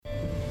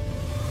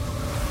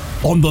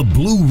on the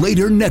Blue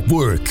Raider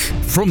Network.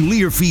 From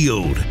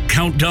Learfield,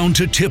 countdown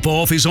to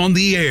tip-off is on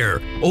the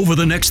air. Over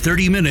the next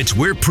 30 minutes,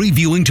 we're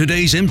previewing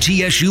today's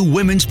MTSU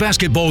women's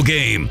basketball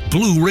game.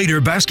 Blue Raider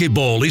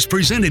basketball is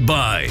presented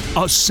by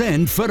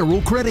Ascend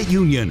Federal Credit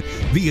Union,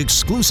 the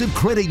exclusive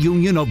credit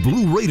union of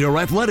Blue Raider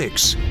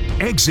Athletics.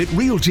 Exit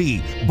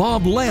Realty,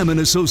 Bob Lamb &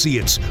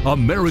 Associates,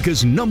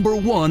 America's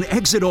 #1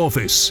 exit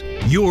office.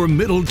 Your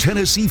Middle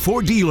Tennessee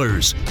Ford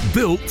dealers,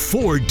 built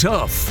Ford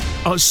tough.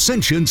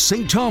 Ascension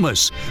St.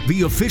 Thomas,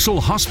 the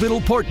official hospital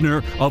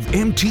partner of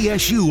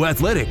MTSU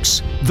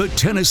Athletics. The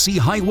Tennessee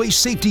Highway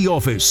Safety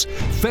Office,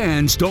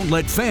 fans don't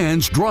let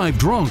fans drive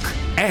drunk.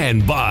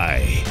 And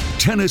by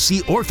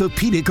Tennessee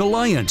Orthopedic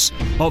Alliance,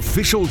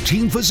 official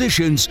team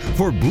physicians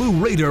for Blue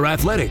Raider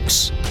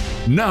Athletics.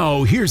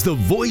 Now, here's the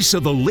voice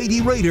of the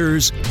Lady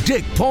Raiders,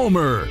 Dick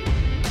Palmer.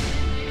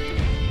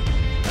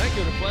 Thank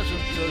you. A pleasant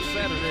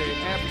Saturday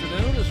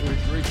afternoon as we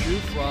greet you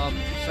from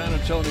San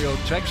Antonio,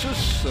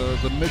 Texas,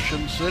 the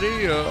Mission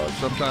City,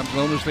 sometimes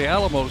known as the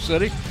Alamo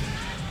City,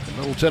 in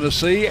Middle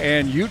Tennessee,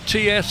 and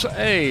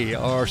UTSA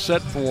are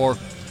set for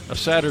a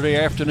Saturday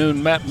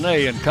afternoon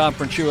matinee in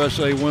Conference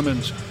USA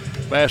women's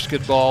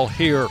basketball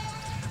here.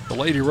 The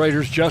Lady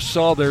Raiders just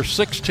saw their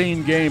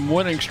 16-game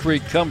winning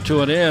streak come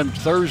to an end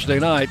Thursday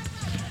night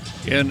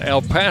in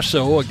El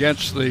Paso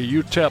against the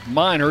UTEP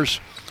Miners,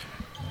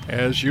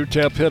 as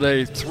UTEP hit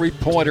a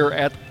three-pointer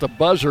at the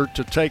buzzer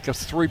to take a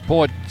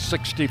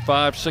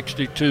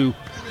 65-62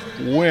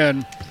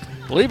 win,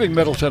 leaving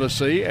Middle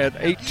Tennessee at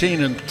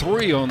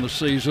 18-3 on the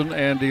season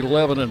and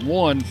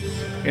 11-1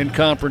 in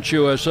Conference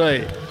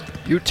USA.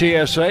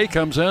 UTSA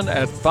comes in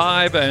at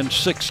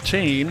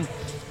 5-16,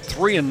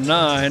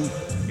 3-9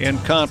 in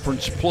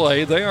conference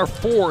play. They are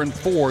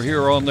 4-4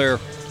 here on their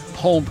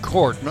home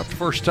court. Not the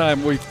first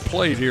time we've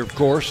played here, of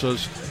course,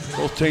 as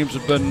both teams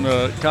have been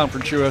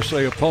Conference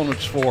USA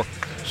opponents for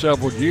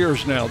several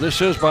years now. This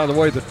is, by the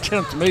way, the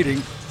 10th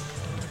meeting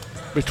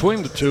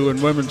between the two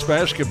in women's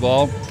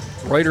basketball.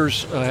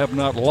 Raiders have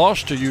not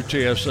lost to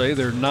UTSA.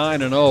 They're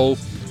 9-0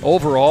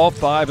 overall,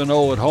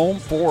 5-0 at home,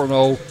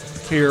 4-0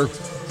 here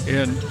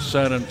in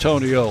San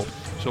Antonio.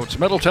 So it's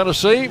Middle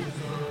Tennessee,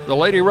 the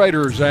Lady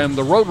Raiders, and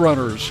the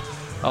Roadrunners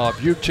of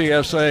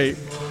UTSA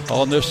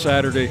on this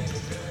Saturday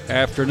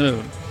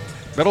afternoon.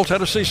 Middle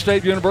Tennessee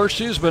State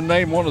University has been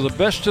named one of the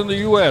best in the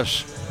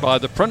U.S. by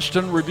the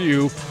Princeton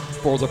Review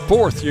for the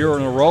 4th year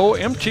in a row.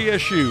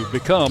 MTSU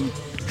become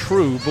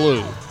true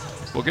blue.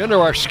 We'll get into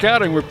our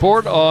scouting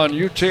report on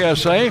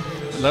UTSA,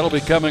 and that'll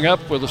be coming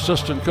up with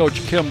assistant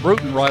coach Kim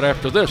Bruton right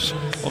after this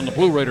on the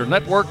Blue Raider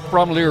Network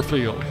from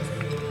Learfield.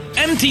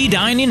 MT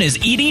Dining is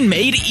eating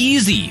made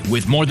easy.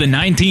 With more than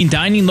 19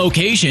 dining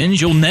locations,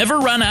 you'll never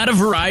run out of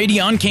variety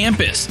on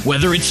campus.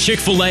 Whether it's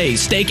Chick-fil-A,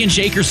 Steak and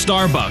Shake, or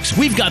Starbucks,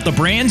 we've got the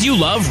brands you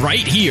love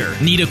right here.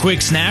 Need a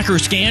quick snack or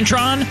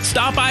Scantron?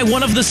 Stop by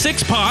one of the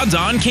 6 pods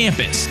on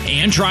campus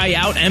and try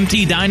out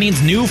MT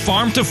Dining's new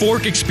Farm to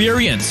Fork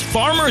experience.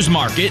 Farmers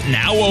Market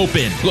now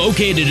open.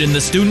 Located in the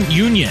Student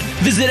Union.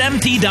 Visit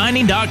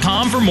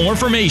mtdining.com for more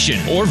information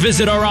or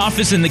visit our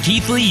office in the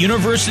Keithley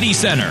University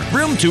Center,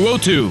 room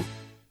 202.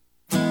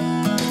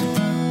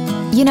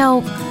 You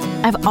know,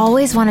 I've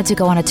always wanted to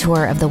go on a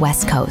tour of the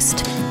West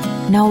Coast.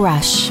 No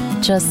rush,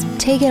 just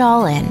take it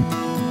all in,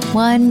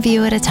 one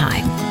view at a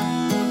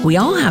time. We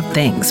all have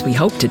things we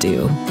hope to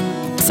do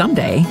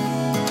someday.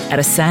 At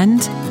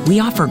Ascend, we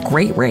offer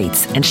great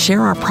rates and share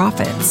our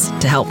profits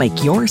to help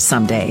make your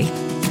someday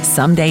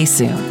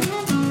soon.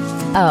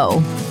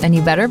 Oh, and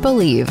you better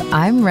believe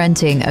I'm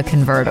renting a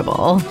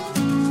convertible.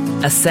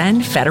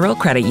 Ascend Federal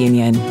Credit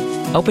Union.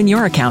 Open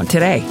your account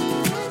today.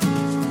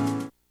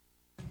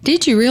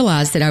 Did you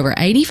realize that over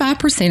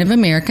 85% of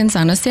Americans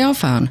own a cell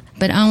phone,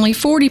 but only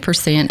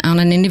 40% own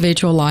an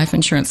individual life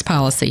insurance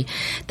policy?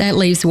 That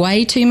leaves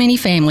way too many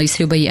families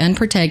who'll be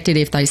unprotected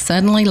if they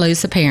suddenly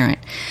lose a parent.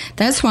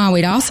 That's why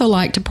we'd also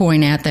like to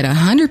point out that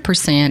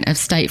 100% of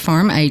State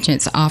Farm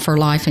agents offer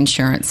life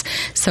insurance.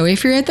 So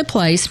if you're at the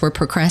place where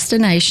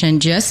procrastination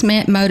just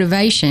met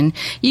motivation,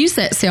 use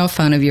that cell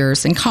phone of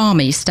yours and call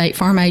me, State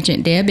Farm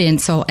agent Deb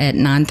Insel, at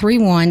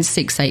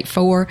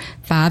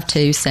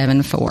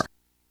 931-684-5274.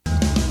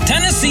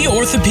 Tennessee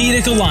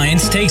Orthopedic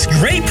Alliance takes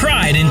great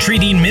pride in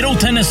treating Middle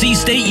Tennessee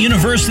State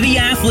University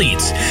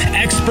athletes.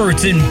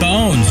 Experts in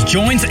bones,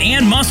 joints,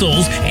 and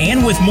muscles,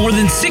 and with more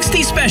than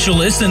 60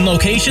 specialists in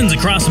locations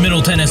across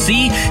Middle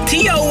Tennessee,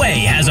 TOA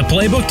has a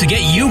playbook to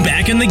get you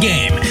back in the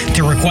game.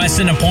 To request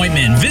an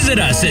appointment, visit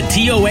us at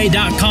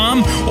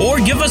TOA.com or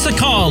give us a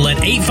call at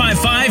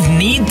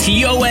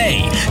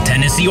 855-NEED-TOA.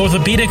 Tennessee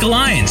Orthopedic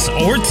Alliance,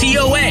 or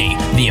TOA,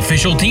 the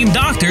official team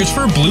doctors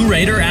for Blue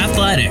Raider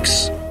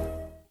Athletics.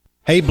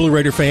 Hey, Blue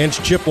Raider fans,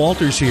 Chip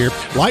Walters here.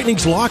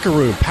 Lightning's Locker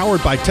Room,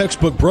 powered by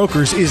Textbook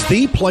Brokers, is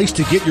the place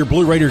to get your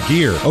Blue Raider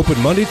gear. Open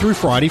Monday through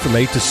Friday from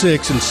 8 to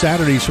 6 and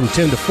Saturdays from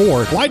 10 to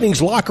 4.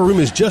 Lightning's Locker Room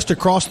is just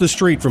across the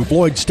street from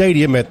Floyd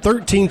Stadium at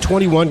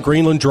 1321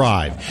 Greenland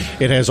Drive.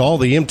 It has all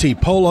the MT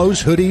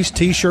polos, hoodies,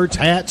 t-shirts,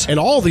 hats, and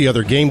all the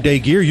other game day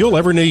gear you'll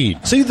ever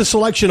need. See the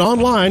selection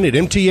online at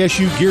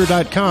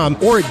mtsugear.com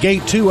or at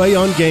Gate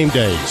 2A on game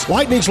days.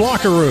 Lightning's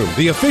Locker Room,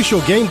 the official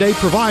game day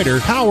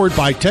provider, powered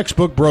by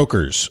Textbook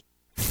Brokers.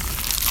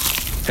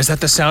 Is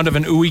that the sound of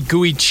an ooey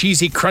gooey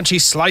cheesy crunchy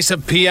slice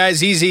of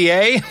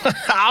P-I-Z-Z-A?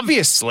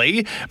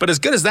 Obviously, but as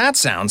good as that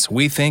sounds,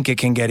 we think it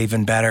can get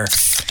even better.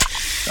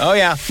 Oh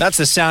yeah, that's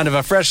the sound of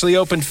a freshly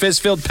opened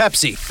fizz-filled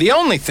Pepsi. The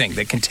only thing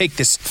that can take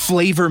this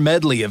flavor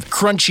medley of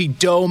crunchy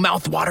dough,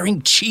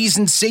 mouth-watering cheese,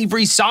 and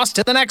savory sauce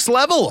to the next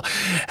level.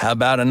 How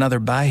about another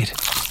bite?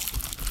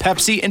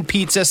 Pepsi and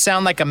pizza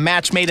sound like a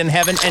match made in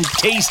heaven and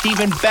taste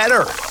even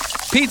better.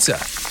 Pizza,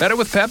 better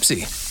with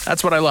Pepsi.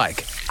 That's what I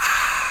like.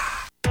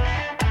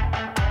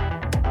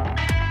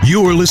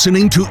 You're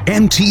listening to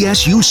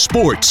MTSU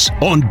Sports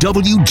on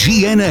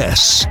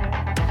WGNS.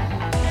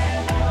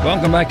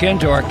 Welcome back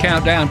into our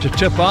countdown to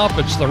tip-off.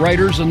 It's the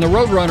Raiders and the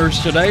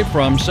Roadrunners today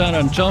from San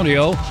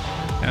Antonio.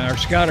 And our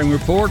scouting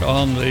report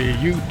on the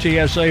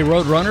UTSA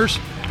Roadrunners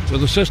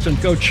with assistant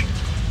coach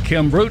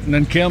Kim Bruton.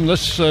 And Kim,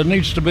 this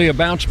needs to be a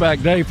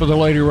bounce-back day for the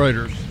Lady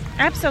Raiders.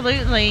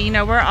 Absolutely. You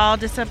know, we're all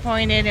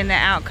disappointed in the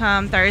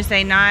outcome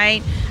Thursday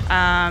night.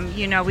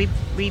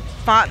 We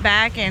fought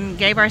back and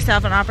gave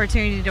ourselves an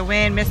opportunity to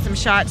win, missed some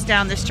shots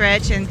down the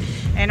stretch, and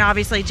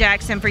obviously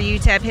Jackson for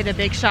UTEP hit a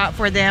big shot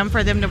for them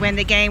to win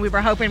the game. We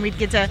were hoping we'd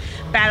get to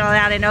battle it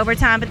out in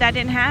overtime, but that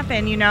didn't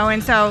happen,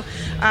 and so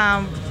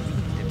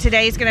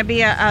today's going to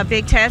be a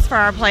big test for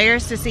our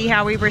players to see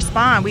how we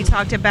respond. We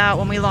talked about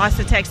when we lost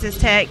to Texas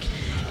Tech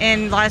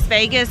in Las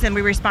Vegas, and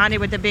we responded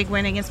with a big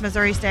win against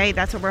Missouri State.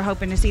 That's what we're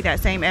hoping to see, that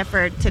same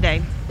effort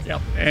today.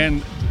 Yep,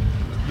 and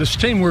this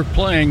team we're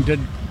playing did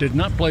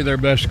not play their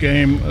best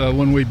game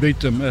when we beat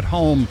them at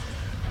home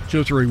 2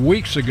 or 3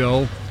 weeks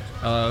ago.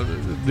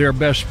 Their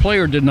best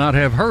player did not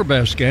have her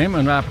best game,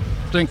 and I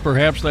think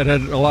perhaps that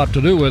had a lot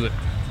to do with it.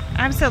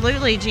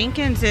 Absolutely.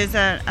 Jenkins is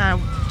a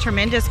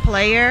tremendous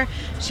player.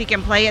 She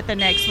can play at the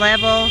next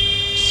level.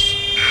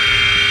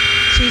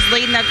 She's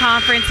leading the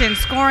conference in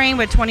scoring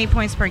with 20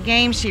 points per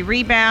game. She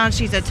rebounds.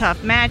 She's a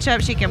tough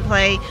matchup. She can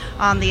play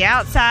on the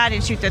outside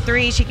and shoot the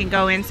three. She can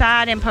go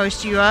inside and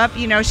post you up.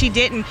 She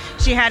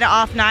had an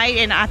off night,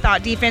 and I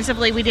thought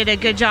defensively we did a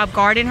good job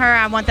guarding her.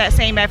 I want that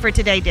same effort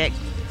today, Dick.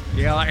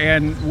 Yeah,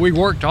 and we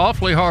worked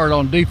awfully hard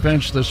on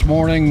defense this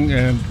morning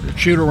and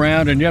shoot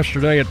around and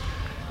yesterday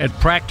at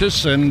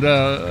practice, and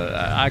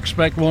I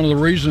expect one of the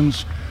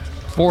reasons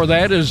for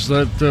that is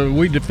that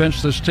we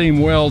defensed this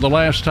team well the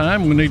last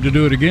time. We need to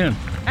do it again.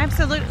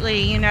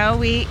 Absolutely.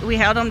 We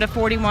held them to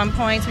 41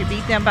 points. We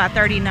beat them by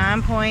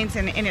 39 points,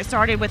 and it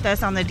started with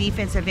us on the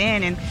defensive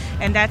end,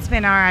 and that's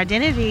been our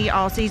identity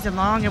all season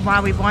long, and why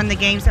we've won the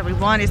games that we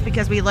won is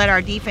because we let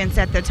our defense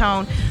set the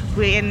tone.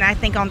 And I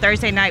think on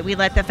Thursday night we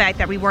let the fact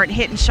that we weren't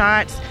hitting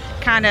shots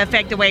kind of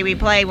affect the way we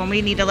play when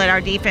we need to let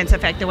our defense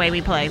affect the way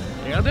we play.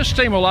 Yeah, this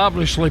team will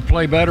obviously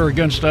play better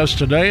against us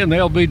today, and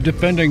they'll be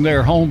defending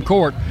their home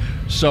court.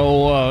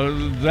 So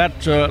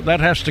that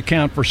has to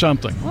count for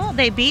something. Well,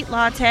 they beat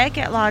La Tech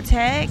at La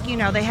Tech.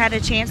 They had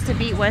a chance to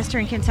beat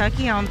Western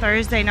Kentucky on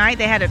Thursday night.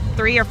 They had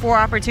 3 or 4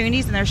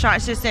 opportunities, and their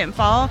shots just didn't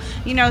fall.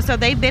 So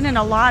they've been in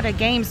a lot of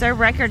games. Their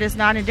record is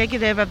not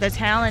indicative of the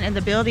talent and the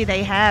ability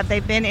they have.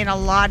 They've been in a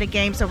lot of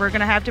games, so we're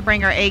going to have to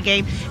bring our A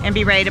game and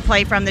be ready to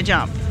play from the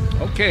jump.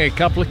 Okay, a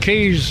couple of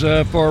keys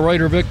for a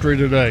Raider victory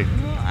today.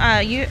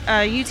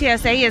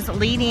 UTSA is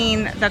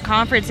leading the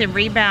conference in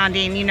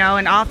rebounding,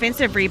 and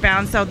offensive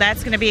rebounds, so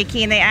that's going to be a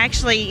key. And they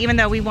actually, even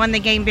though we won the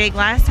game big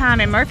last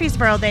time in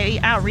Murfreesboro, they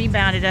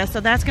out-rebounded us,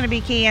 so that's going to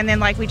be key. And then,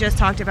 like we just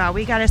talked about,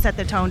 we got to set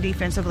the tone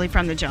defensively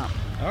from the jump.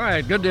 All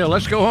right, good deal.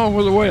 Let's go home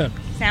with a win.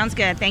 Sounds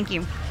good. Thank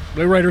you.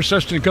 Blue Raider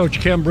assistant coach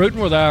Kim Bruton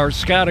with our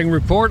scouting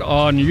report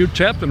on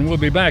UTEP, and we'll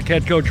be back.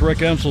 Head coach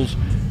Rick Ensel's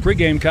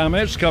pregame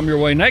comments come your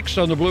way next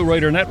on the Blue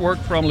Raider Network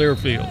from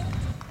Learfield.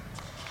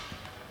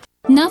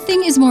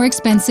 Nothing is more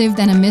expensive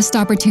than a missed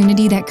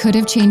opportunity that could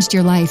have changed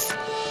your life.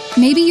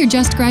 Maybe you're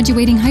just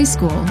graduating high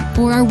school,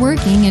 or are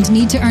working and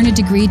need to earn a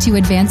degree to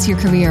advance your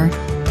career.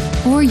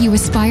 Or you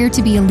aspire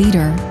to be a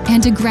leader,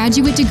 and a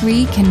graduate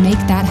degree can make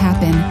that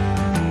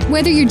happen.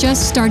 Whether you're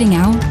just starting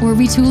out or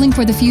retooling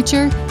for the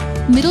future,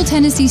 Middle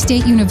Tennessee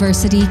State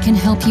University can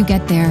help you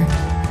get there.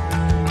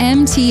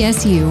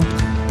 MTSU,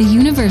 the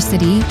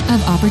University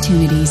of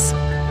Opportunities.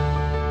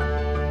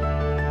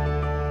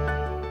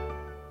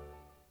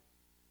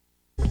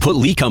 Put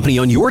Lee Company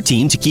on your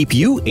team to keep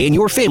you and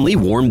your family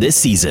warm this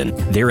season.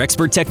 Their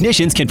expert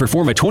technicians can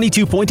perform a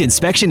 22-point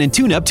inspection and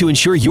tune-up to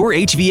ensure your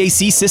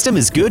HVAC system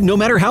is good no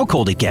matter how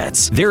cold it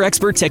gets. Their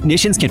expert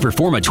technicians can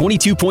perform a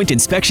 22-point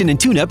inspection and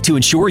tune-up to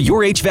ensure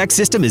your HVAC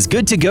system is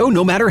good to go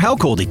no matter how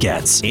cold it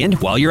gets. And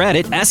while you're at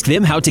it, ask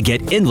them how to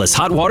get endless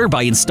hot water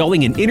by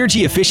installing an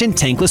energy-efficient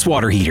tankless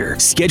water heater.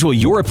 Schedule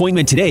your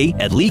appointment today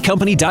at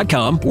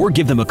leecompany.com or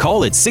give them a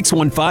call at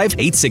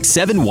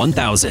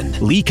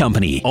 615-867-1000. Lee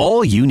Company,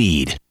 all you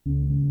need.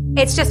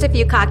 It's just a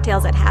few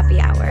cocktails at happy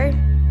hour.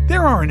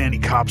 There aren't any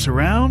cops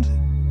around.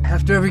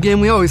 After every game,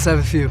 we always have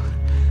a few.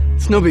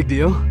 It's no big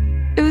deal.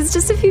 It was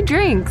just a few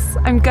drinks.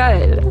 I'm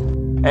good.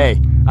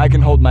 Hey, I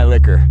can hold my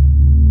liquor.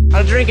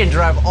 I drink and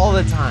drive all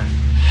the time.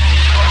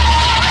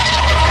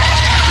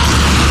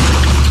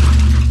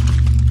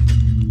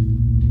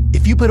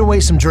 If you put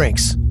away some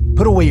drinks,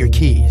 put away your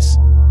keys.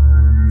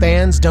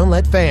 Fans don't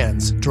let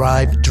fans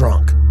drive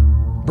drunk.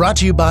 Brought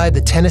to you by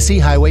the Tennessee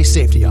Highway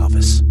Safety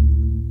Office.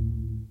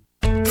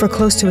 For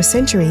close to a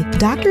century,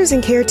 doctors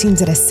and care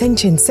teams at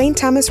Ascension St.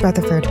 Thomas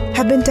Rutherford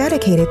have been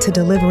dedicated to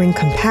delivering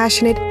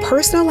compassionate,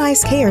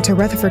 personalized care to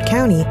Rutherford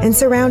County and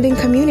surrounding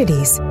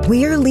communities.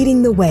 We are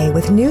leading the way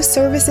with new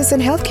services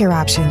and healthcare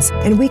options,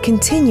 and we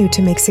continue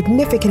to make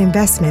significant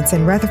investments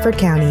in Rutherford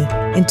County.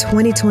 In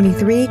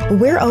 2023,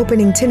 we're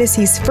opening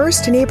Tennessee's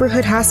first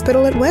neighborhood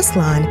hospital at West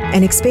Lawn,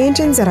 and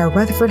expansions at our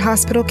Rutherford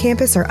Hospital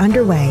campus are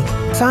underway.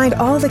 Find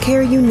all the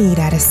care you need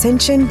at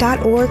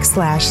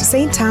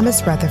ascension.org/St.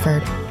 Thomas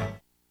Rutherford.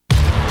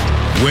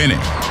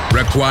 Winning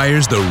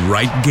requires the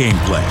right game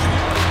plan.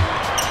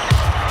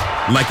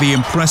 Like the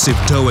impressive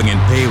towing and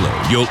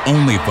payload you'll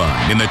only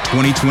find in the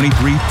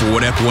 2023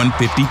 Ford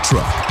F-150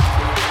 truck.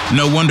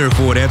 No wonder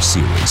Ford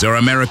F-Series are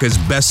America's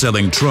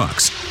best-selling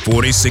trucks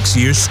 46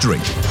 years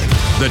straight.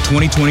 The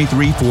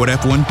 2023 Ford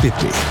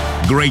F-150.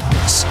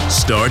 Greatness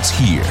starts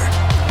here.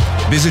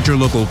 Visit your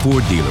local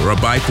Ford dealer or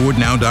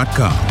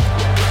buyfordnow.com.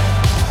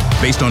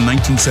 Based on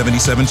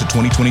 1977 to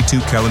 2022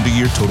 calendar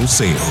year total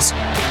sales.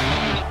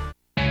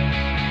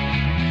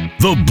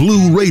 The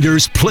Blue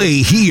Raiders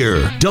play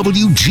here.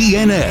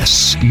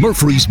 WGNS,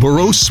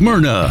 Murfreesboro,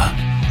 Smyrna.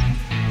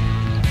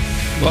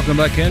 Welcome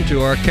back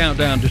into our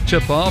countdown to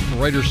tip-off. The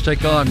Raiders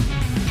take on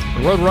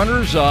the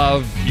Roadrunners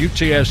of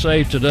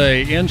UTSA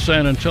today in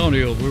San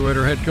Antonio. Blue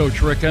Raider head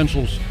coach Rick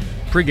Ensel's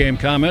pregame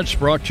comments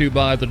brought to you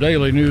by the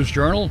Daily News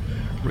Journal.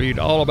 Read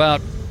all about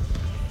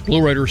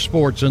Blue Raider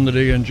sports in the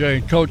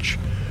D&J. Coach,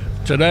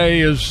 today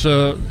is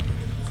a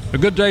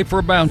good day for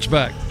a bounce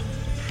back.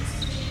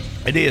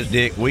 It is,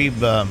 Dick.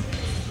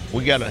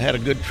 Had a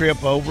good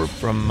trip over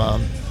from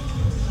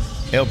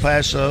El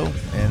Paso,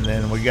 and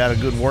then we got a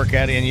good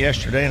workout in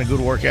yesterday and a good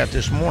workout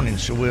this morning.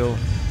 So we'll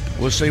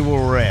see where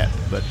we're at.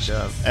 But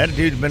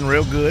attitude's been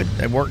real good.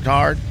 They worked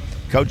hard.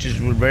 Coaches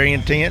were very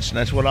intense, and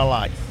that's what I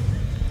like.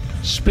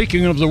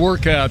 Speaking of the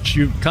workouts,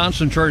 you've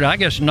concentrated, I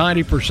guess,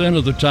 90%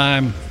 of the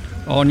time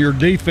on your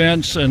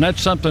defense, and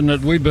that's something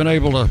that we've been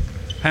able to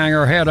hang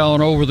our head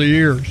on over the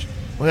years.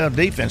 Well,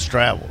 defense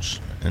travels.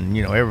 And,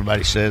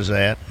 everybody says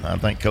that. I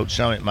think Coach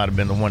Summit might have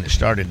been the one that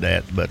started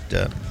that. But,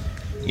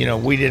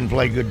 we didn't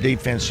play good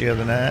defense the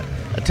other night.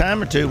 A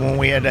time or two when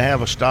we had to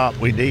have a stop,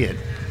 we did.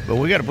 But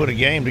we got to put a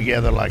game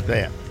together like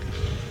that.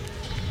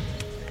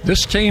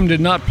 This team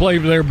did not play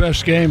their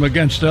best game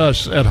against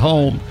us at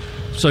home.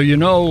 So,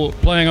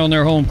 playing on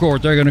their home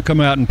court, they're going to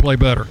come out and play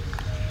better.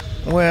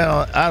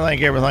 Well, I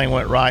think everything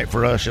went right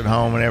for us at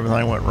home and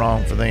everything went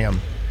wrong for them.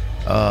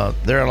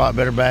 They're a lot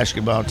better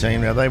basketball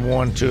team. Now, they've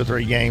won 2 or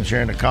 3 games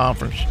here in the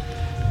conference,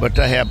 but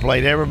they have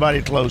played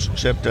everybody close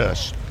except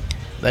us.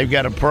 They've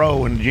got a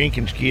pro and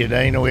Jenkins kid.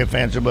 They ain't no ifs,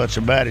 ands, or buts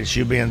about it.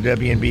 She'll be in the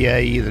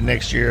WNBA either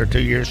next year or 2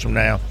 years from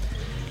now.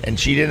 And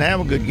she didn't have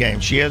a good game.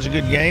 If she has a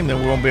good game, then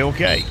we're going to be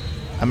okay.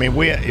 I mean,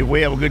 if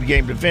we have a good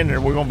game defending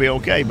her, we're going to be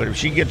okay. But if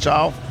she gets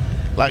off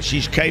like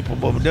she's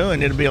capable of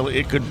doing, it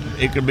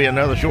could be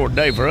another short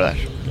day for us.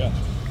 Yeah.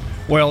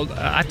 Well,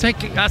 I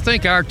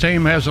think our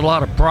team has a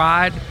lot of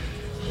pride.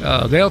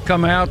 They'll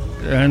come out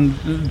and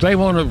they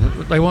want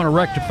to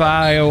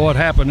rectify what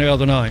happened the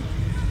other night.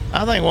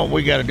 I think what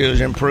we got to do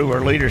is improve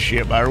our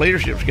leadership. Our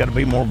leadership's got to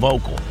be more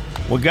vocal.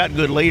 We got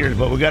good leaders,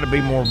 but we got to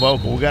be more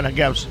vocal. We got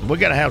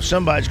to have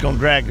somebody that's going to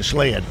drag the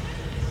sled,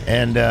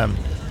 and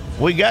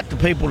we got the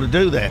people to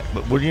do that.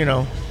 But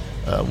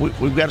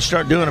we've got to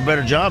start doing a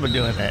better job of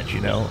doing that,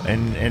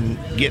 and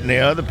getting the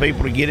other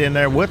people to get in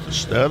there with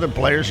us, the other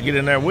players to get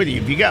in there with you.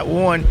 If you got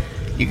one,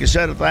 you can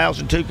set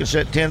 1,000, 2 can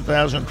set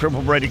 10,000.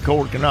 Triple braided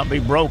cord cannot be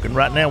broken.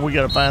 Right now, we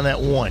got to find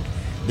that one.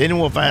 Then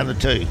we'll find the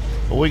 2.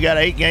 But we got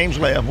 8 games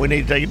left. We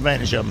need to take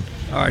advantage of them.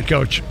 All right,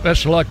 Coach.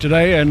 Best of luck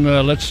today, and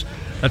let's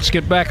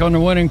get back on the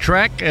winning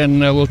track,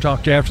 and we'll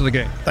talk to you after the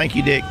game. Thank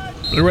you, Dick.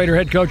 Blue Raider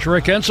head coach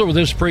Rick Ensel with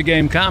his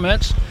pregame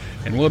comments,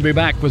 and we'll be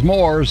back with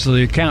more as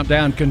the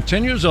countdown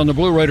continues on the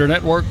Blue Raider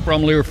Network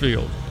from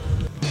Learfield.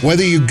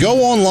 Whether you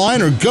go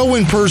online or go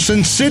in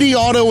person, City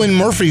Auto in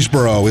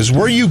Murfreesboro is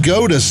where you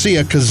go to see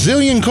a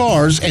gazillion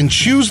cars and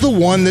choose the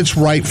one that's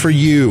right for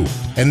you.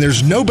 And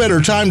there's no better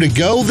time to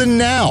go than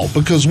now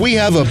because we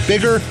have a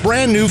bigger,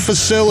 brand new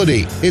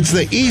facility. It's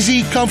the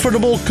easy,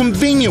 comfortable,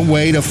 convenient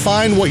way to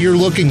find what you're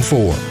looking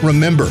for.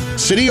 Remember,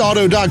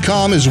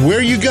 cityauto.com is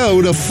where you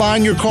go to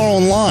find your car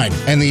online.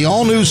 And the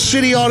all-new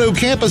City Auto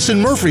campus in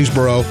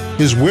Murfreesboro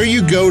is where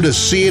you go to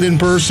see it in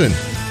person.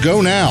 Go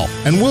now,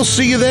 and we'll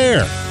see you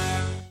there.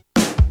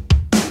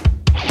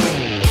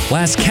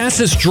 Las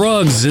Casas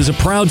Drugs is a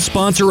proud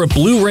sponsor of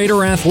Blue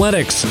Raider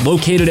Athletics,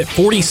 located at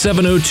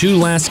 4702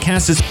 Las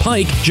Casas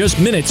Pike, just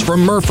minutes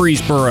from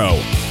Murfreesboro.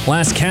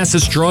 Las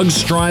Casas Drugs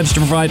strives to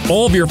provide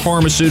all of your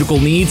pharmaceutical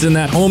needs in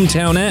that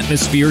hometown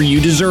atmosphere you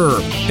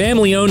deserve.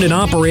 Family-owned and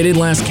operated,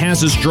 Las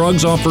Casas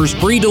Drugs offers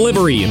free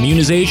delivery,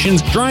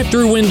 immunizations,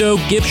 drive-through window,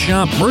 gift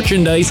shop,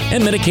 merchandise,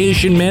 and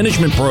medication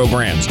management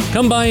programs.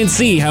 Come by and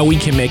see how we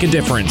can make a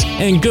difference.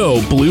 And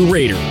go Blue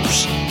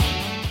Raiders.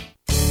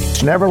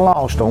 It's never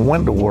lost on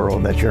Window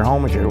World that your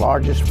home is your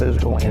largest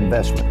physical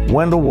investment.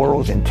 Window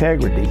World's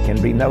integrity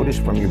can be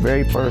noticed from your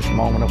very first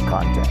moment of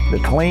contact. The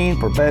clean,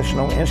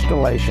 professional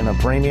installation of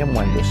premium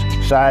windows,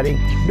 siding,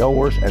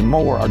 doors, and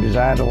more are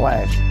designed to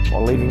last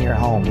while leaving your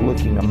home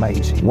looking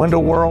amazing. Window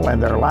World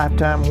and their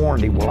lifetime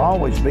warranty will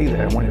always be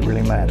there when it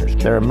really matters.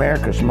 They're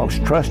America's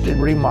most trusted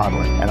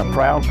remodeler and a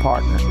proud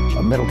partner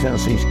of Middle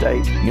Tennessee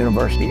State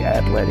University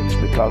Athletics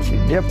because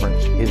the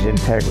difference is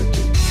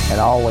integrity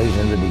and always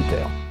in the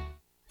detail.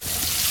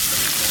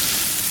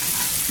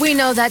 We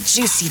know that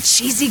juicy,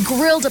 cheesy,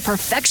 grilled to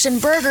perfection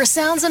burger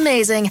sounds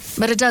amazing,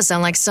 but it does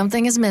sound like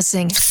something is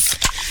missing.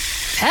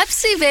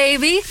 Pepsi,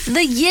 baby!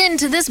 The yin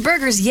to this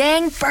burger's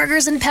yang.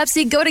 Burgers and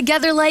Pepsi go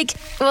together like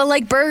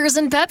burgers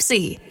and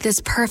Pepsi.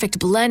 This perfect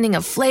blending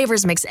of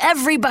flavors makes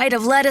every bite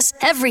of lettuce,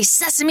 every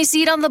sesame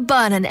seed on the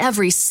bun, and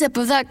every sip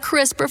of that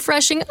crisp,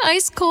 refreshing,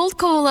 ice-cold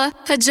cola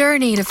a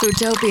journey to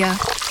Foodtopia.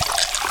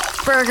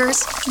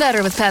 Burgers,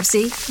 better with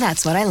Pepsi.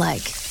 That's what I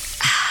like.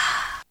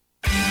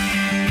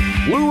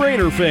 Blue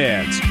Raider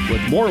fans,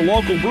 with more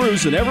local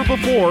brews than ever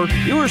before,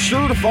 you are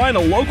sure to find a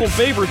local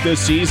favorite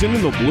this season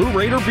in the Blue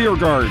Raider Beer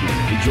Garden.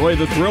 Enjoy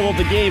the thrill of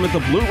the game at the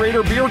Blue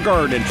Raider Beer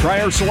Garden and try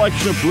our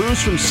selection of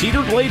brews from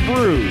Cedar Glade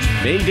Brews,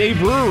 Mayday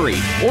Brewery,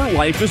 or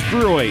Life is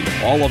Brewing.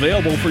 All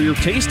available for your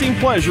tasting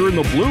pleasure in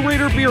the Blue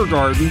Raider Beer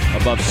Garden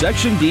above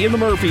Section D in the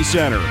Murphy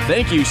Center.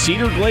 Thank you,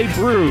 Cedar Glade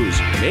Brews,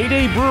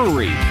 Mayday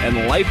Brewery,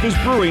 and Life is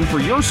Brewing for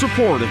your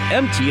support of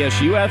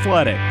MTSU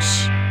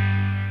Athletics.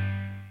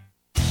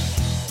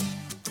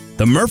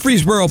 The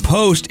Murfreesboro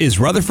Post is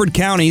Rutherford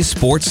County's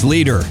sports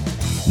leader.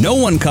 No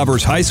one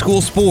covers high school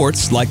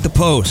sports like the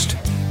Post.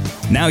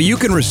 Now you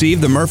can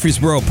receive the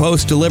Murfreesboro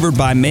Post delivered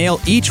by mail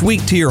each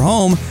week to your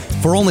home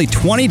for only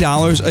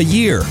 $20 a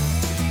year.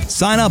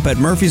 Sign up at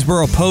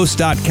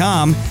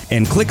murfreesboropost.com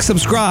and click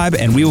subscribe,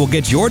 and we will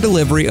get your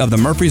delivery of the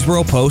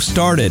Murfreesboro Post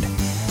started.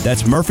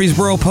 That's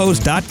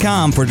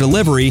murfreesboropost.com for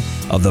delivery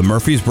of the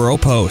Murfreesboro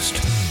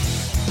Post.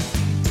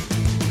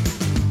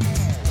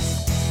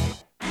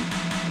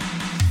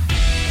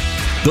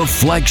 The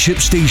flagship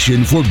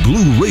station for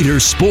Blue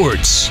Raider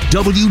sports,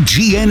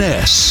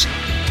 WGNS.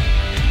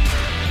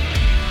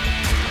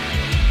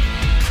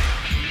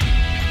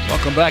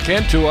 Welcome back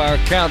into our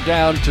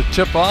countdown to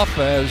tip-off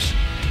as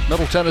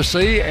Middle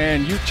Tennessee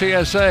and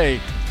UTSA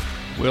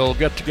will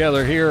get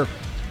together here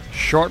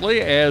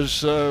shortly,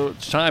 as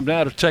it's time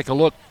now to take a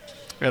look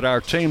at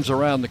our teams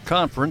around the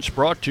conference,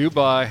 brought to you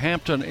by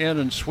Hampton Inn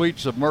and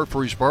Suites of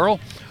Murfreesboro,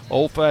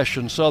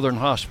 old-fashioned Southern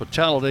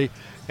hospitality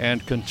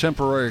and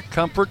contemporary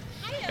comfort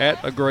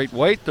at a great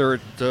weight. They're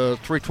at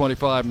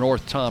 325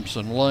 North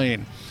Thompson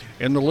Lane.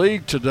 In the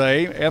league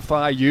today,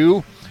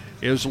 FIU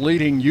is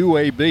leading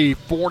UAB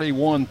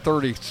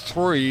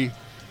 41-33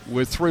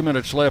 with 3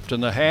 minutes left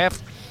in the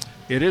half.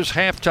 It is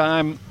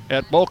halftime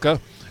at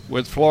Boca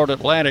with Florida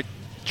Atlantic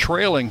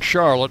trailing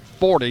Charlotte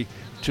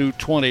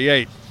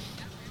 40-28.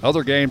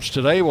 Other games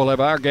today, we'll have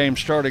our game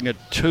starting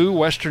at 2,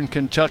 Western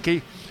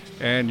Kentucky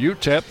and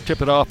UTEP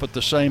tip it off at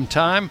the same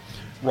time.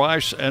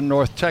 Rice and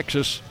North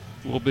Texas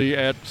will be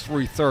at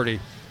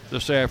 3:30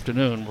 this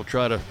afternoon. We'll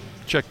try to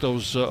check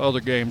those other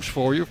games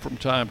for you from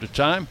time to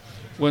time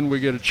when we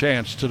get a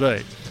chance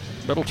today.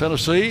 Middle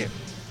Tennessee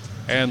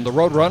and the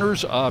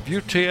Roadrunners of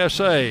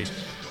UTSA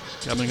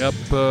coming up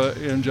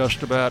in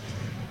just about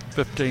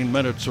 15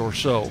 minutes or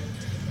so.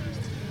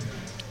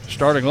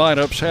 Starting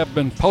lineups have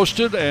been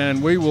posted,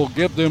 and we will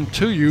give them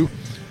to you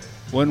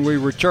when we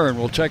return.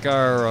 We'll take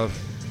our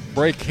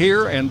break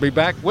here and be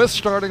back with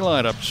starting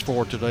lineups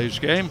for today's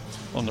game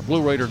on the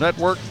Blue Raider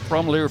Network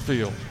from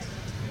Learfield.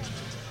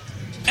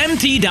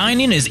 MT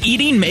Dining is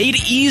eating made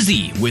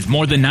easy. With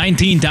more than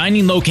 19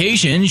 dining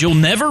locations, you'll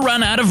never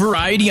run out of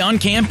variety on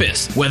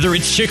campus. Whether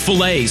it's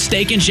Chick-fil-A,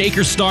 Steak and Shake,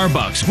 or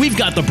Starbucks, we've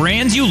got the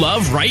brands you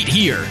love right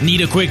here. Need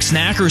a quick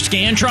snack or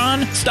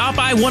Scantron? Stop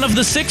by one of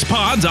the 6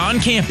 pods on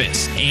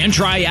campus and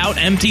try out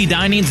MT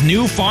Dining's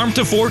new Farm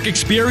to Fork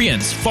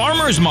experience.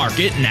 Farmers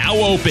Market now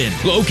open.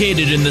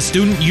 Located in the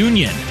Student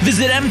Union.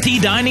 Visit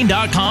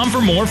mtdining.com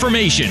for more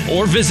information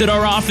or visit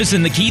our office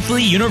in the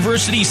Keithley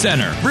University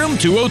Center, room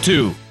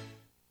 202.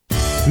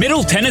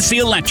 Middle Tennessee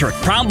Electric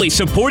proudly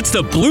supports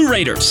the Blue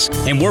Raiders,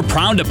 and we're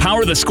proud to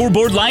power the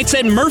scoreboard lights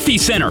at Murphy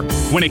Center.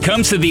 When it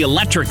comes to the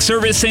electric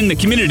service in the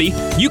community,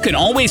 you can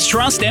always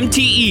trust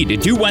MTE to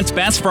do what's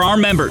best for our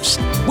members.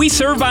 We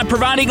serve by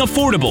providing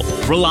affordable,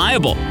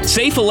 reliable,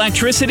 safe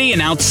electricity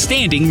and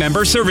outstanding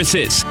member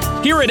services.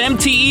 Here at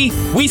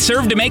MTE, we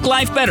serve to make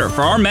life better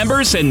for our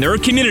members and their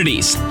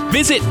communities.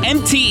 Visit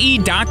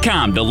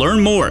MTE.com to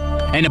learn more.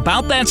 And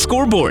about that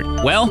scoreboard,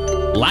 well,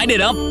 light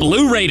it up,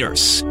 Blue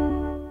Raiders.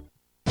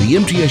 The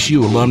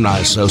MTSU Alumni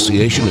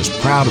Association is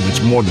proud of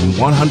its more than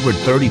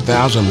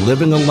 130,000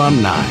 living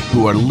alumni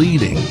who are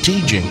leading,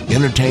 teaching,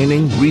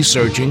 entertaining,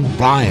 researching,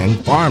 flying,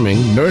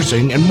 farming,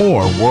 nursing, and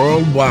more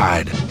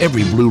worldwide.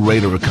 Every Blue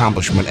Raider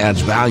accomplishment adds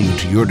value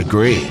to your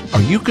degree.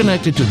 Are you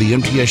connected to the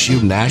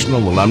MTSU National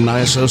Alumni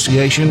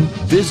Association?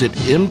 Visit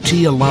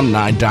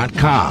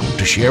mtalumni.com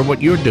to share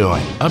what you're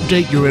doing,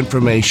 update your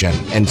information,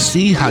 and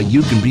see how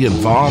you can be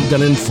involved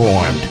and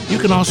informed. You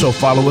can also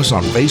follow us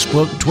on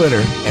Facebook,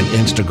 Twitter, and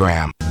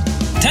Instagram.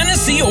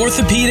 Tennessee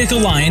Orthopedic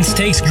Alliance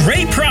takes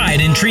great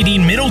pride in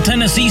treating Middle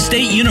Tennessee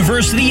State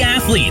University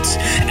athletes.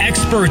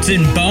 Experts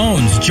in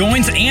bones,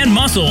 joints, and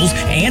muscles,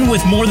 and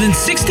with more than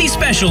 60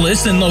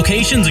 specialists in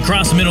locations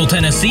across Middle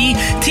Tennessee,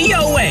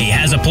 TOA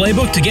has a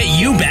playbook to get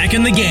you back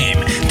in the game.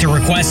 To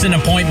request an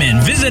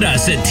appointment, visit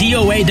us at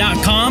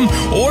TOA.com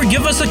or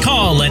give us a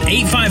call at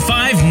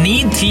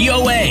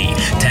 855-NEED-TOA.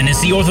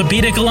 Tennessee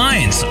Orthopedic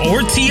Alliance,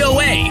 or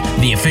TOA,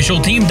 the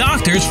official team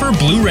doctors for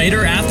Blue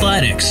Raider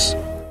Athletics.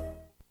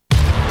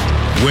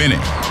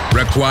 Winning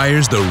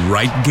requires the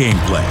right game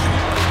plan.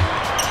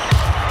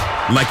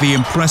 Like the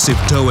impressive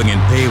towing and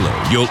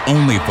payload you'll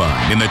only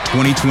find in the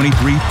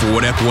 2023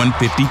 Ford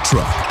F-150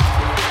 truck.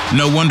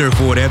 No wonder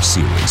Ford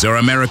F-Series are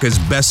America's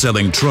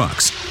best-selling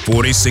trucks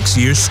 46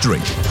 years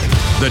straight.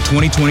 The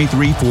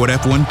 2023 Ford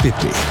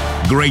F-150.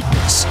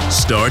 Greatness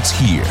starts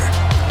here.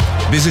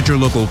 Visit your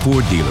local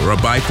Ford dealer or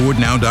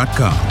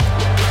buyfordnow.com.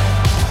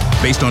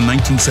 Based on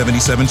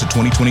 1977 to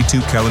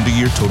 2022 calendar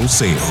year total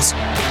sales.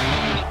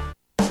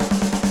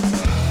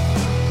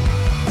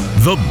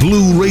 The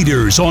Blue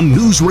Raiders on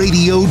News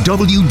Radio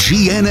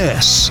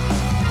WGNS.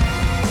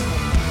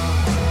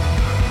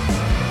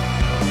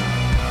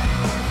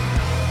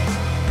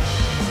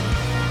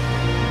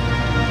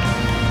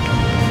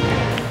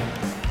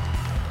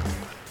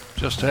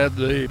 Just had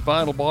the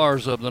final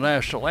bars of the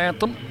national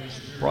anthem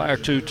prior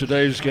to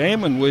today's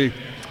game, and we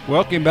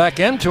welcome back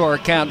into our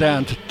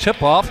countdown to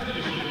tip-off.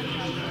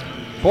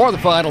 For the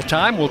final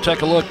time, we'll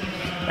take a look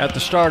at the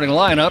starting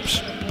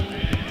lineups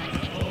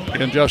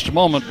in just a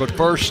moment, but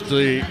first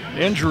the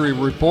injury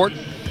report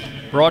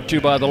brought to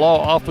you by the law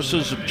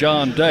offices of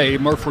John Day,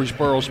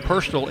 Murfreesboro's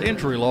personal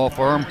injury law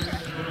firm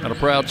and a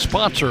proud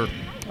sponsor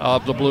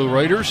of the Blue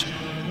Raiders.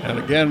 And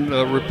again,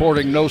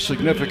 reporting no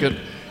significant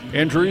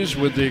injuries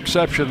with the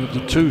exception of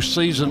the 2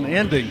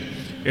 season-ending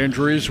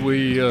injuries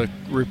we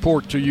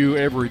report to you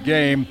every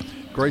game.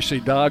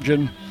 Gracie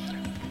Dodgen,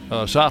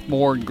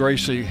 sophomore, and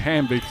Gracie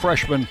Hamby,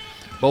 freshman,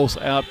 both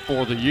out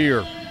for the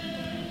year.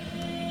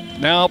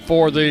 Now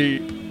for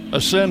the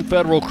Ascend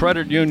Federal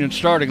Credit Union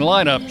starting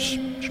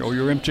lineups. Show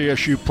your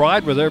MTSU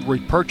pride with every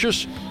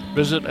purchase.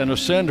 Visit an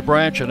Ascend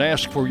branch and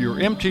ask for your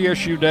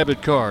MTSU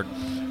debit card.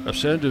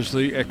 Ascend is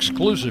the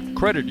exclusive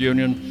credit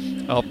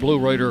union of Blue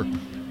Raider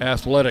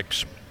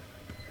Athletics.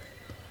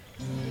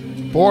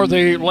 For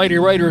the Lady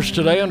Raiders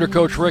today, under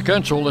Coach Rick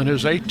Ensel in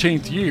his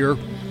 18th year,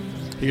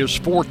 he is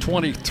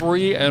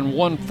 423 and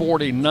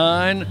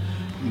 149,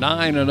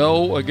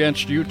 9-0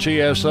 against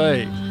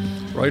UTSA.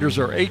 Raiders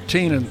are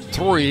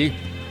 18-3.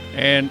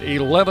 And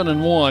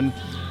 11-1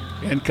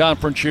 in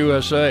Conference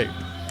USA.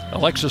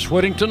 Alexis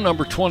Whittington,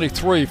 number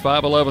 23,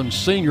 5'11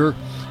 senior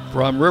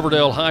from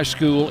Riverdale High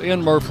School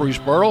in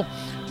Murfreesboro.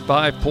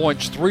 5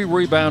 points, 3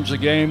 rebounds a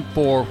game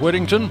for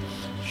Whittington.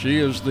 She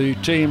is the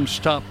team's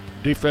top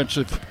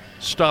defensive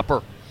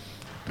stopper.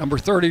 Number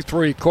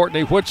 33,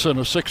 Courtney Whitson,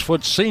 a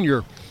 6-foot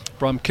senior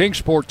from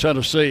Kingsport,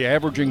 Tennessee,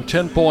 averaging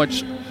 10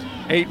 points,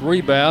 8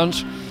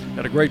 rebounds.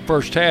 Had a great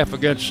first half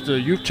against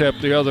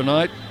UTEP the other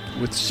night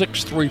with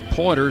 6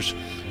 3-pointers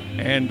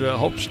and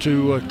hopes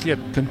to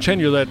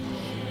continue that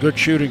good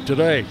shooting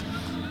today.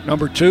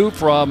 Number 2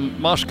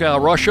 from Moscow,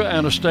 Russia,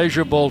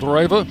 Anastasia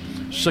Boldareva,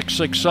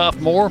 6'6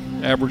 sophomore,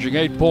 averaging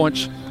 8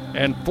 points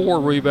and 4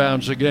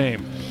 rebounds a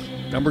game.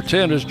 Number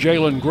 10 is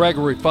Jalen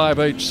Gregory,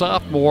 5'8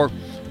 sophomore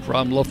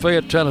from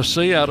Lafayette,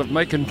 Tennessee, out of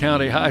Macon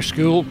County High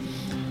School.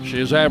 She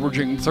is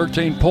averaging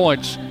 13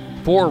 points,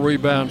 4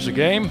 rebounds a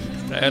game.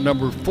 And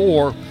number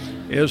 4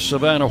 is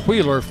Savannah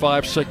Wheeler,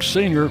 5'6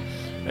 senior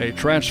a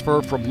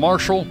transfer from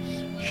Marshall.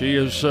 She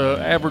is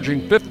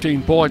averaging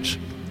 15 points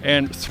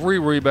and 3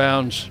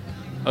 rebounds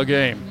a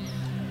game.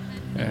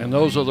 And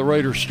those are the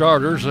Raiders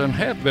starters and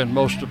have been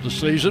most of the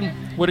season.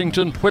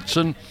 Whittington,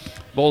 Whitson,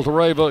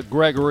 Voltereva,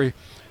 Gregory,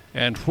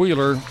 and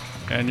Wheeler.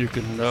 And you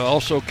can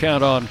also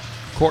count on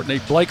Courtney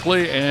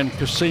Blakely and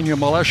Ksenia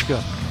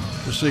Maleshka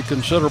to see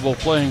considerable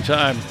playing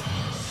time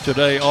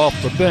today off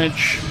the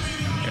bench.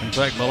 In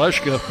fact,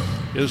 Maleshka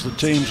is the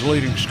team's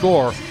leading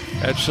scorer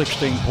at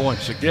 16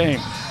 points a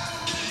game.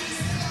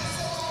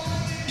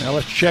 Now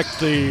let's check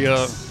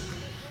the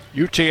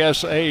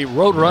UTSA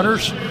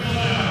Roadrunners.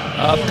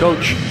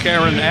 Coach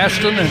Karen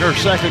Aston in her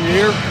second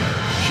year.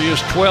 She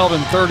is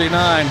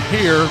 12-39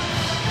 here.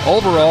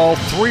 Overall,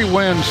 3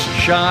 wins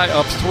shy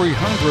of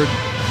 300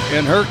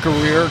 in her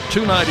career,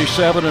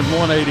 297 and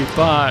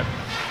 185.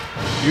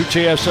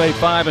 UTSA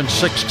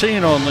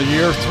 5-16 on the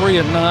year,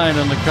 3-9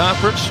 in the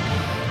conference.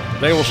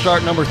 They will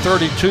start number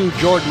 32,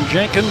 Jordan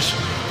Jenkins.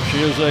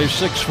 She is a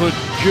 6-foot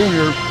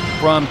junior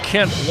from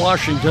Kent,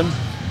 Washington.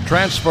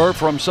 Transfer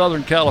from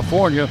Southern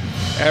California,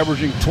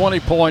 averaging 20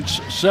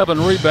 points, 7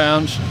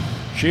 rebounds.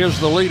 She is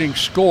the leading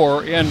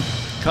scorer in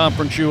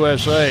Conference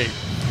USA.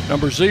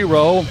 Number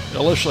 0,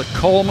 Alyssa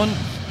Coleman.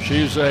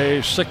 She's a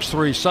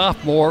 6'3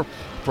 sophomore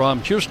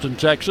from Houston,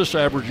 Texas,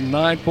 averaging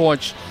 9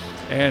 points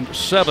and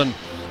 7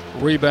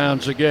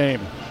 rebounds a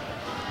game.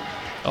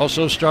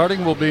 Also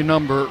starting will be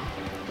number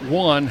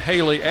 1,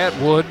 Haley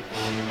Atwood.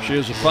 She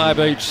is a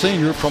 5'8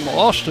 senior from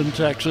Austin,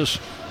 Texas.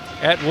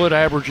 Atwood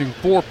averaging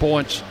 4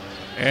 points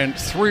and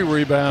 3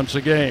 rebounds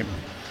a game.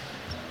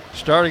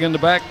 Starting in the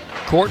back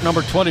court,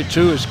 number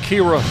 22 is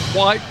Kira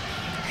White.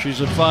 She's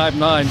a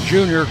 5'9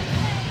 junior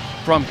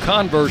from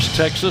Converse,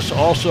 Texas,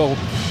 also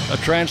a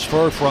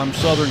transfer from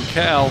Southern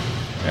Cal,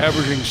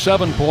 averaging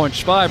 7 points,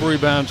 5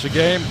 rebounds a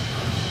game,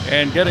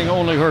 and getting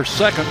only her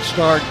second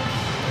start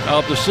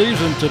of the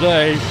season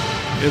today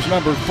is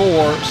number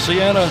 4,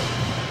 Sienna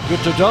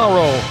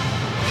Gutadaro.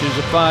 She's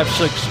a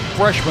 5'6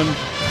 freshman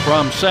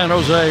from San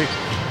Jose,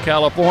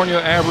 California,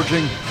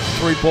 averaging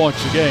 3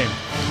 points a game.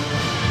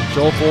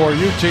 So for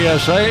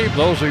UTSA,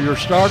 those are your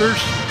starters.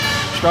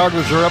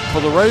 Starters are up for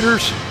the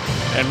Raiders,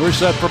 and we're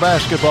set for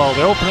basketball.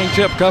 The opening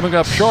tip coming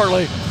up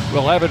shortly.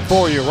 We'll have it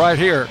for you right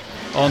here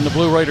on the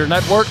Blue Raider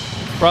Network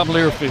from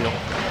Learfield.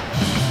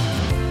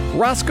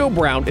 Roscoe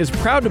Brown is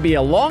proud to be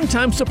a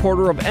longtime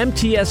supporter of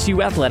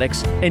MTSU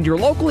Athletics and your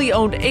locally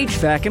owned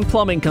HVAC and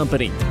plumbing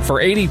company.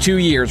 For 82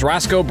 years,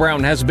 Roscoe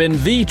Brown has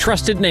been the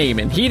trusted name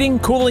in heating,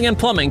 cooling, and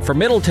plumbing for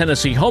Middle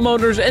Tennessee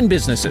homeowners and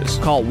businesses.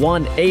 Call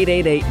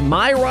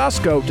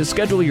 1-888-MY-ROSCOE to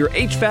schedule your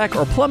HVAC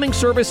or plumbing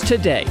service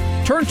today.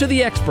 Turn to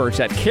the experts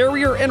at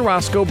Carrier and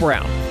Roscoe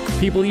Brown.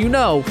 People you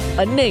know,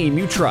 a name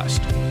you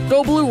trust.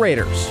 Go Blue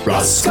Raiders.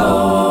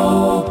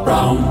 Roscoe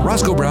Brown.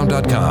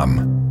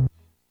 RoscoeBrown.com.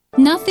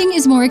 Nothing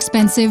is more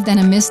expensive than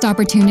a missed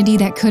opportunity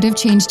that could have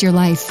changed your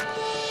life.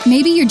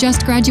 Maybe you're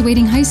just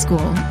graduating high school,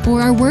 or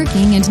are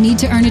working and need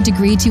to earn a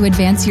degree to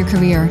advance your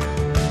career.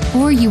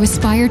 Or you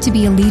aspire to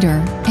be a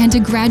leader, and a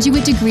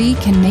graduate degree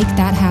can make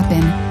that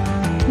happen.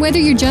 Whether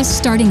you're just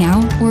starting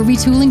out or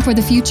retooling for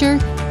the future,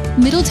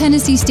 Middle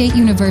Tennessee State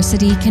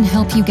University can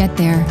help you get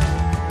there.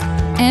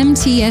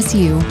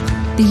 MTSU,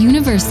 the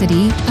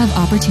University of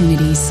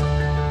Opportunities.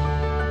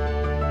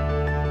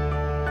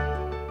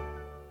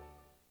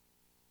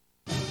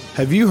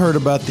 Have you heard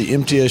about the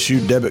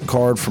MTSU debit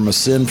card from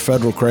Ascend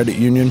Federal Credit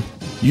Union?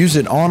 Use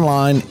it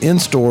online, in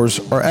stores,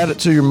 or add it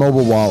to your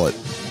mobile wallet.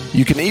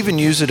 You can even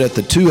use it at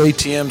the 2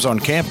 ATMs on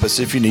campus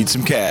if you need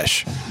some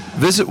cash.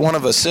 Visit one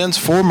of Ascend's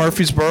 4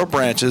 Murfreesboro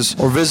branches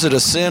or visit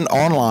Ascend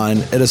online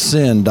at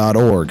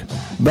ascend.org.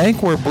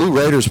 Bank where Blue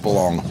Raiders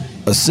belong.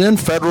 Ascend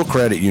Federal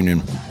Credit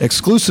Union,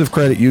 exclusive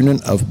credit union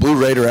of Blue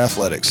Raider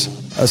Athletics.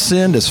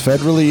 Ascend is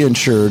federally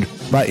insured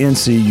by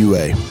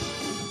NCUA.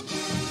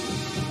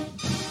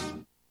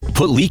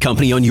 Put Lee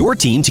Company on your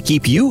team to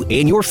keep you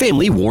and your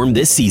family warm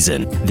this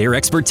season. Their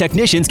expert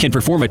technicians can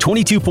perform a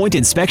 22-point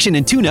inspection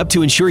and tune-up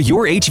to ensure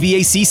your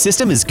HVAC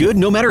system is good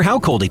no matter how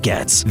cold it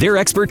gets. Their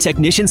expert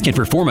technicians can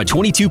perform a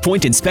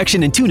 22-point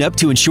inspection and tune-up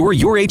to ensure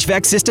your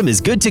HVAC system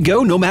is good to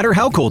go no matter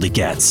how cold it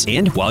gets.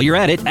 And while you're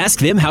at it, ask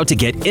them how to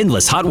get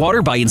endless hot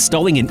water by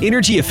installing an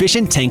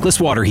energy-efficient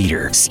tankless water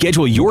heater.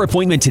 Schedule your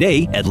appointment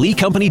today at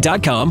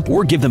leecompany.com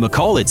or give them a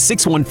call at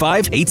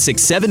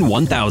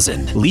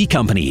 615-867-1000. Lee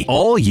Company,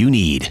 all you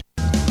need.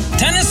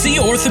 Tennessee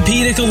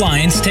Orthopedic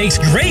Alliance takes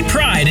great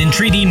pride in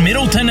treating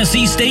Middle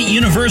Tennessee State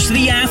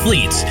University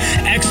athletes.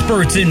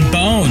 Experts in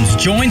bones,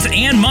 joints,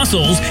 and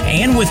muscles,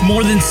 and with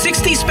more than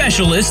 60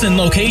 specialists in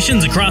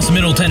locations across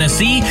Middle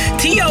Tennessee,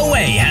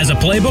 TOA has a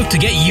playbook to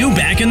get you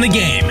back in the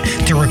game.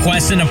 To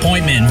request an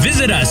appointment,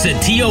 visit us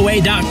at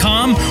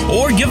TOA.com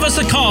or give us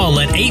a call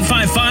at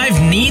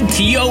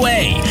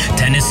 855-NEED-TOA.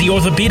 Tennessee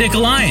Orthopedic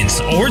Alliance,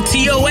 or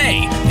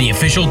TOA, the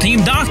official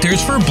team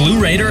doctors for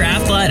Blue Raider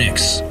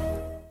Athletics.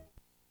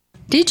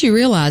 Did you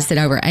realize that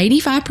over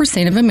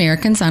 85% of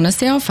Americans own a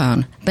cell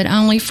phone, but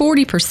only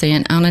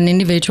 40% own an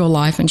individual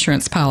life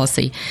insurance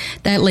policy?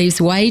 That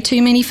leaves way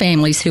too many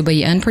families who'll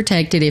be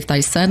unprotected if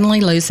they suddenly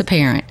lose a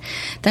parent.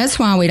 That's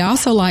why we'd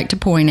also like to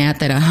point out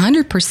that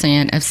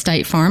 100% of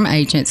State Farm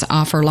agents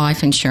offer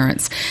life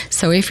insurance.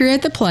 So if you're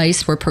at the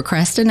place where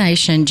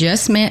procrastination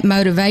just met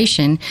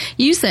motivation,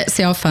 use that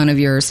cell phone of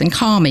yours and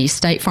call me,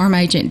 State Farm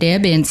agent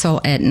Deb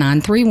Insel, at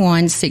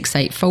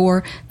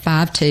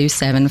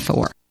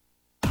 931-684-5274.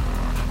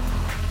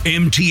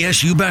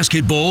 MTSU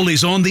Basketball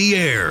is on the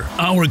air.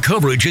 Our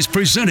coverage is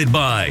presented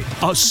by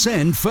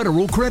Ascend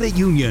Federal Credit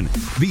Union,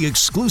 the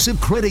exclusive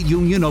credit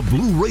union of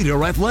Blue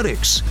Raider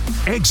Athletics.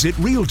 Exit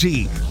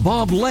Realty,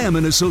 Bob Lamb &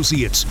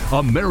 Associates,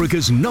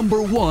 America's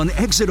 #1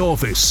 exit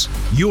office.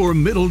 Your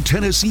Middle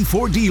Tennessee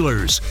Ford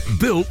dealers,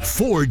 built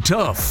Ford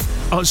tough.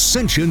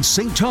 Ascension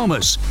St.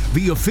 Thomas,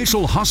 the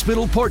official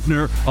hospital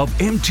partner of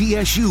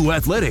MTSU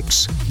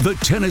Athletics. The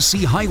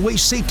Tennessee Highway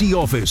Safety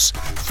Office,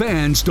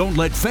 fans don't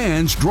let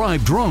fans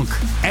drive drunk.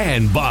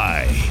 And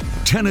by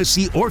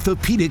Tennessee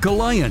Orthopedic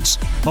Alliance,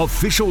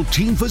 official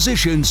team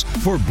physicians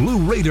for Blue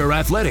Raider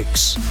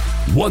Athletics.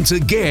 Once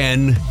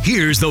again,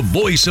 here's the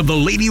voice of the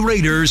Lady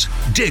Raiders,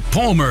 Dick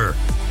Palmer.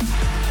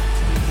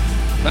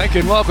 Thank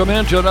you and welcome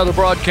into another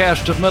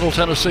broadcast of Middle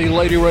Tennessee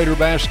Lady Raider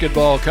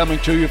basketball, coming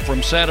to you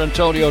from San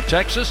Antonio,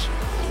 Texas.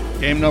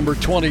 Game number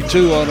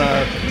 22 on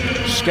our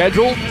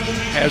schedule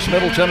as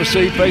Middle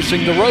Tennessee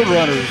facing the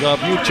Roadrunners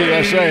of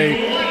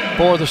UTSA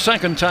for the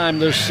second time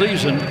this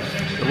season.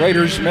 The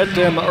Raiders met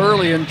them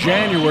early in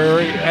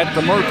January at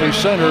the Murphy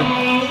Center,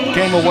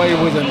 came away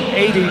with an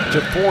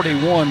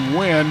 80-41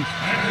 win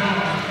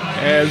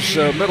as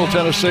Middle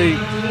Tennessee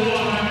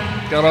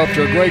got off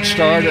to a great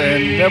start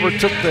and never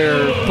took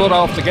their foot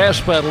off the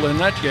gas pedal in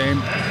that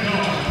game,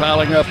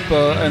 piling up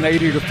an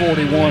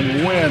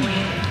 80-41 win.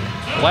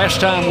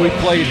 Last time we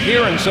played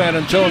here in San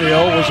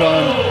Antonio was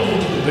on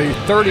the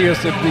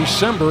 30th of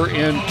December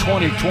in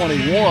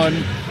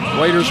 2021.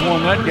 Raiders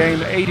won that game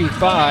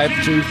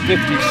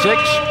 85-56,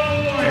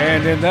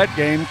 and in that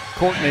game,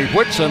 Courtney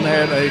Whitson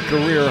had a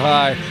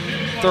career-high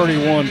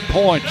 31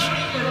 points.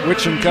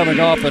 Whitson coming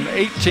off an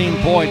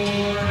 18-point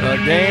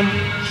game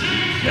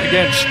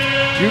against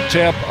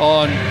UTEP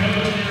on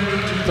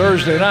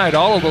Thursday night.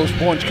 All of those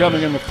points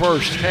coming in the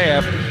first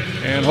half,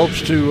 and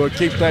hopes to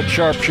keep that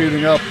sharp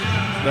shooting up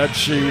that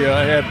she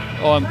had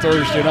on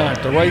Thursday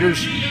night. The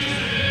Raiders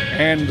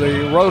and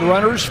the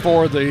Roadrunners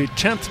for the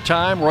 10th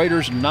time.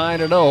 Raiders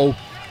 9-0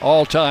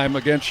 all-time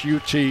against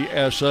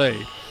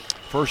UTSA.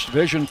 First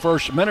Division,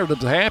 first minute of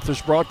the half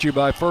is brought to you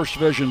by First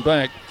Vision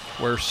Bank,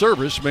 where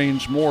service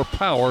means more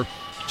power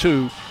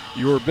to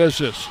your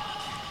business.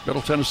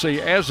 Middle Tennessee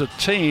as a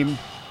team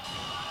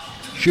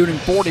shooting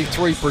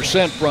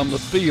 43% from the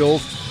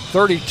field,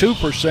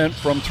 32%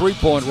 from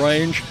three-point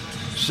range,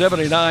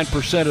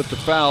 79% at the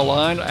foul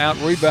line,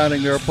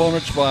 out-rebounding their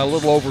opponents by a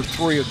little over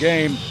 3 a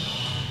game.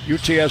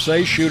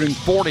 UTSA shooting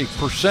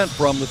 40%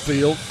 from the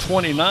field,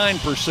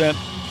 29%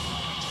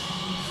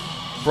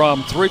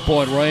 from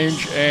three-point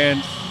range,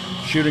 and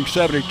shooting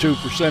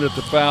 72% at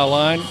the foul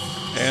line.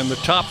 And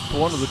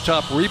one of the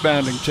top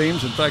rebounding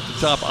teams, in fact, the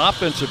top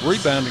offensive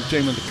rebounding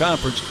team in the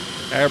conference,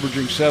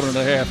 averaging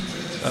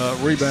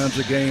 7.5 rebounds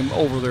a game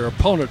over their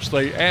opponents.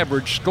 They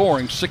average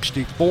scoring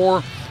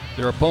 64,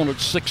 their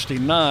opponents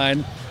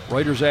 69.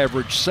 Raiders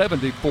average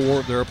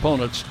 74, their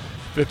opponents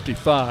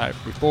 55.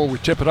 Before we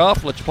tip it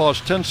off, let's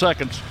pause 10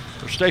 seconds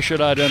for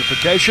station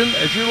identification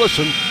as you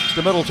listen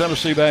to Middle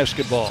Tennessee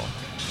basketball.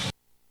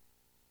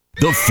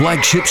 The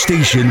flagship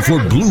station for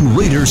Blue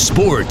Raider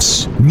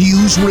sports.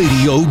 News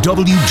Radio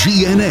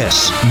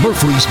WGNS,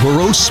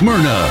 Murfreesboro,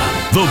 Smyrna.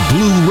 The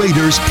Blue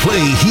Raiders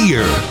play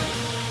here.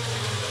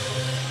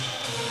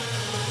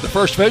 The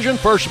First Vision,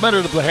 first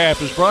minute of the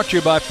half is brought to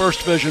you by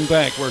First Vision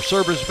Bank, where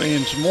service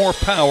means more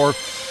power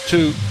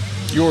to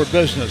your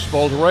business.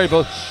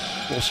 Boldureva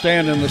will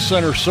stand in the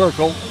center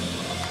circle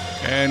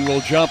and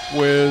will jump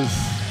with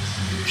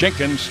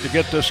Jenkins to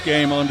get this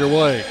game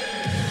underway.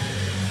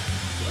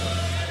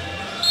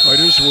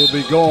 Raiders will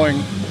be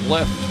going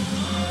left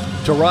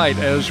to right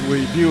as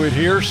we view it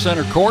here,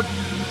 center court.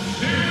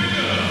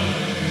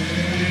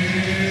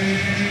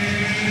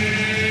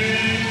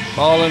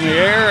 Ball in the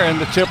air, and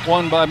the tip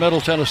won by Middle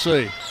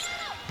Tennessee.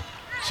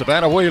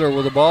 Savannah Wheeler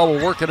with the ball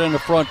will work it in the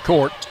front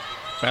court.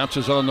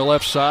 Bounces on the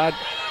left side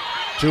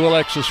to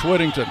Alexis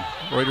Whittington.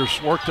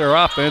 Raiders work their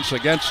offense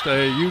against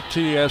a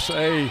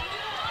UTSA.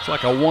 It's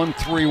like a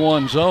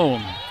 1-3-1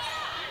 zone.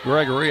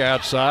 Gregory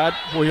outside.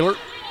 Wheeler.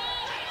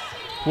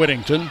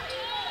 Whittington.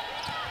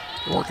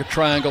 Work a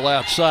triangle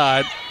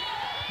outside.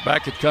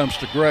 Back it comes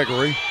to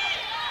Gregory.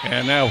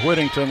 And now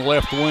Whittington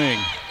left wing.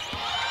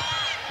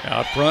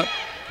 Out front.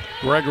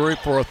 Gregory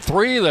for a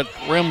three that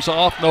rims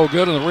off, no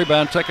good, and the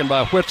rebound taken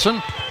by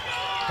Whitson.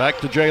 Back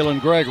to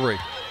Jalen Gregory.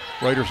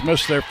 Raiders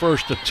missed their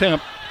first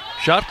attempt.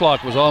 Shot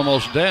clock was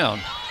almost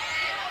down.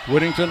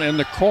 Whittington in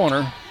the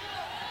corner.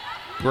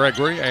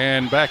 Gregory,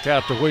 and back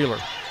out to Wheeler.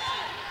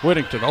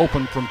 Whittington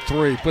open from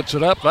three, puts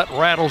it up, that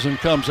rattles and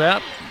comes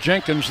out.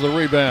 Jenkins the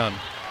rebound.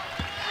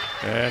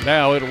 And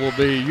now it will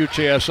be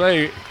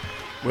UTSA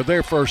with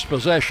their first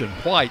possession.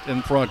 White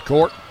in front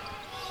court.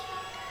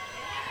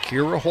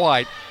 Kira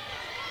White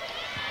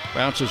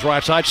bounces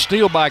right side.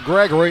 Steal by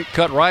Gregory.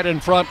 Cut right in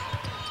front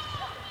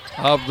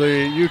of the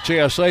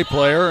UTSA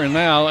player. And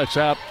now it's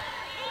out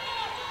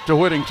to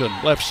Whittington.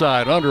 Left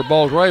side under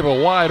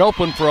Boldreva. Wide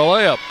open for a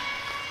layup.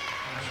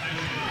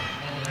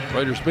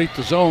 Raiders beat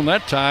the zone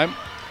that time.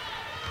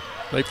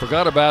 They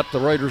forgot about the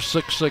Raiders'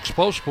 6'6"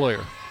 post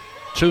player.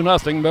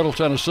 2-0 Middle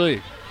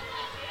Tennessee.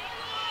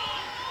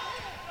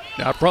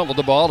 Now front with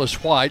the ball is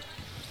White.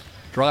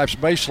 Drives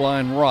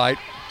baseline right.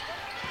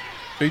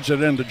 Feeds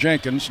it into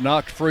Jenkins.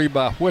 Knocked free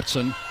by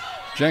Whitson.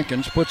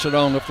 Jenkins puts it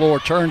on the floor.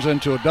 Turns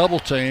into a double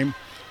team.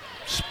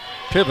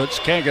 Pivots.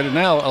 Can't get it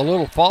now. A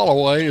little fall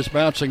away is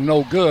bouncing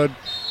no good.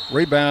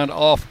 Rebound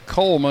off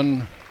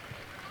Coleman.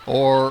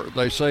 Or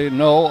they say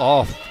no,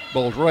 off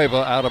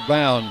Boldreva, out of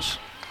bounds.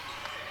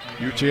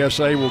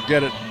 UTSA will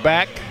get it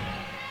back.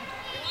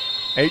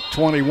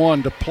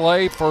 8:21 to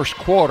play, first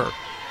quarter.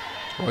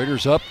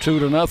 Raiders up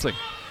 2-0.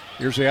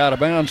 Here's the out of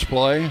bounds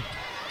play.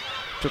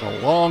 Took a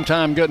long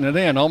time getting it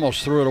in,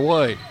 almost threw it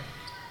away.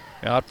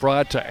 Out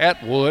right to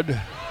Atwood.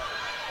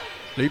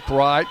 Deep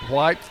right,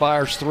 White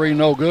fires three,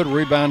 no good.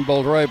 Rebound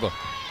Boldreva.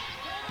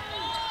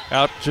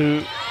 Out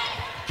to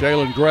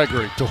Jalen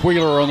Gregory, to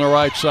Wheeler on the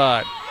right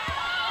side.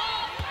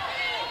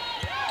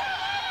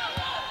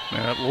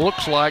 And it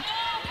looks like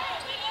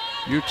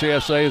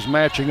UTSA is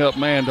matching up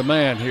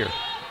man-to-man here.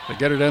 They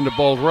get it into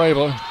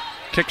Boldreva,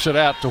 kicks it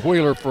out to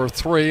Wheeler for a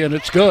three, and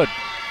it's good.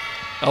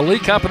 A Lee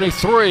Company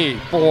three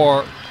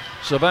for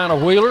Savannah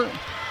Wheeler.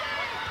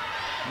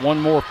 One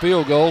more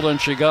field goal than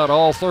she got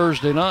all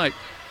Thursday night.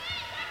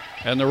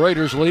 And the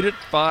Raiders lead it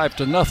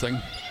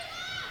 5-0.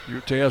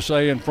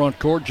 UTSA in front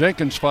court.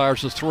 Jenkins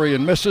fires the three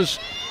and misses.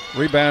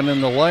 Rebound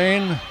in the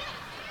lane.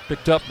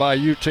 Picked up by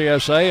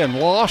UTSA and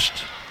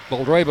lost.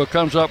 Boldreva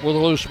comes up with a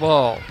loose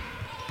ball.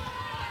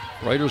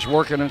 Raiders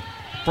working in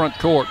front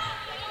court.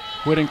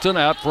 Whittington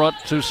out front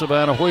to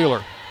Savannah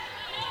Wheeler.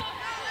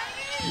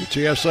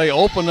 UTSA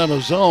open in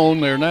a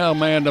zone. They're now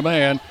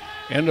man-to-man.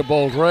 Into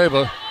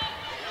Boldreva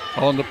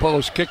on the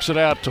post. Kicks it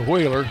out to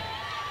Wheeler.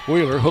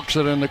 Wheeler hooks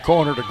it in the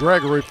corner to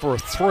Gregory for a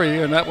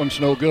three, and that one's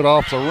no good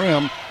off the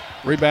rim.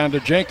 Rebound to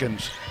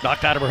Jenkins.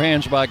 Knocked out of her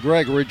hands by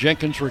Gregory.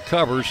 Jenkins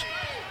recovers.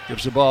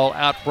 Gives the ball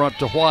out front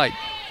to White.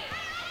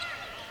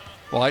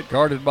 White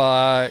guarded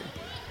by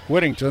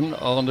Whittington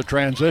on the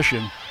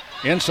transition.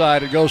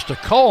 Inside it goes to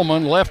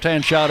Coleman.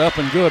 Left-hand shot up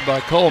and good by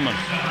Coleman.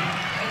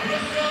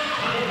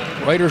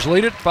 Raiders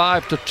lead it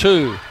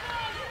 5-2.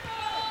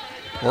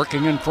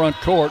 Working in front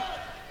court.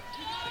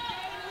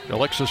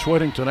 Alexis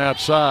Whittington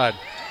outside.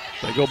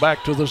 They go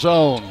back to the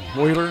zone.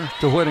 Wheeler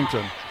to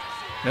Whittington.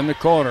 In the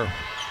corner.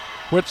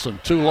 Whitson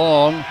too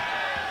long.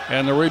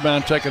 And the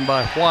rebound taken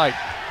by White.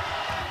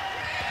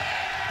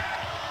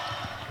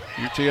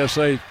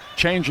 UTSA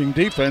changing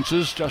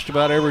defenses just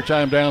about every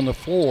time down the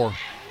floor.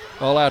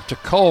 Ball out to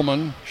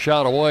Coleman.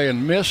 Shot away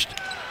and missed.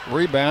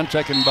 Rebound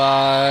taken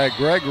by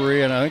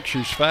Gregory, and I think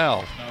she's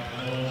fouled.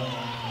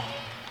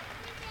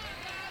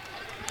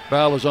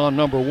 Foul is on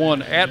number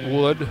one,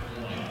 Atwood.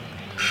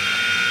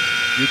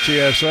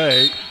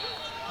 UTSA.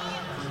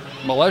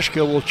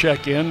 Maleshka will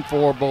check in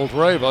for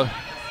Boldreva.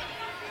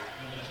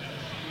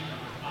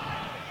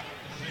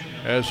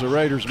 As the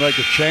Raiders make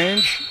a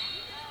change,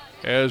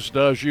 as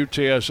does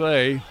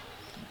UTSA.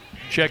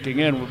 Checking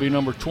in will be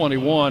number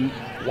 21,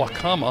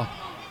 Wakama.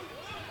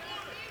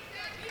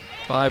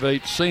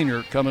 5'8"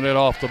 senior coming in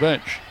off the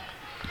bench.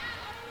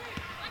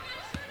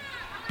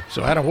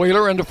 So Hannah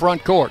Wheeler into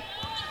front court.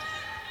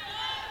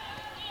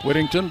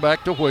 Whittington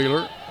back to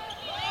Wheeler.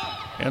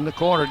 In the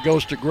corner it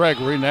goes to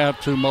Gregory, now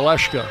to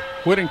Maleshka.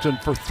 Whittington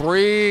for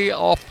three,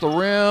 off the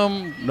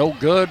rim, no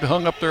good,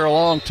 hung up there a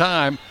long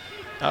time.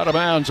 Out of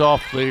bounds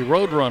off the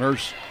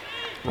Roadrunners.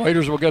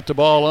 Raiders will get the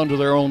ball under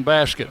their own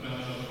basket.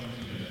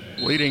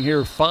 Leading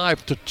here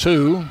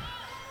 5-2.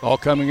 Ball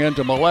coming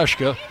into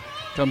Maleshka.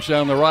 Comes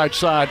down the right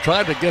side.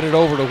 Tried to get it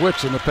over to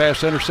Whitson. The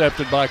pass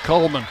intercepted by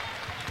Coleman.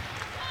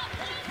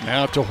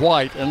 Now to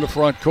White in the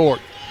front court.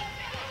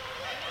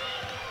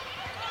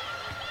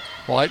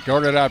 White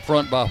guarded out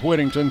front by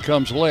Whittington.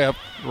 Comes left.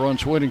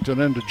 Runs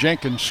Whittington into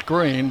Jenkins'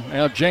 screen.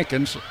 Now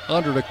Jenkins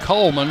under to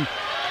Coleman.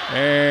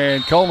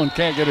 And Coleman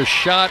can't get a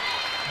shot.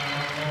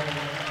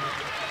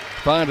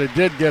 Finally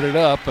did get it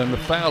up, and the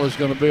foul is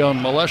going to be on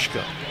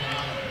Maleshka.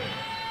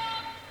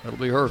 That'll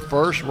be her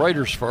first.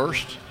 Raiders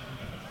first.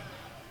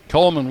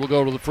 Coleman will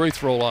go to the free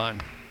throw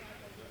line.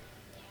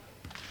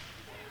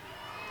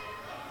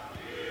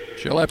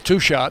 She'll have two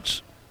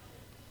shots.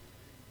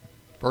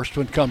 First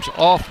one comes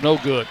off, no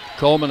good.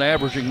 Coleman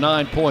averaging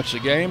 9 points a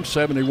game,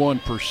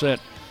 71%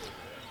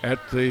 at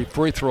the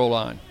free throw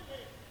line.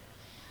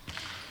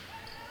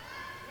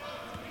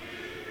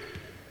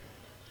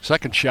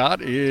 Second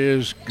shot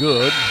is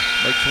good.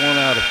 Makes one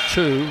out of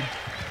two.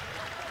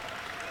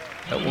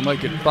 That will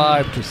make it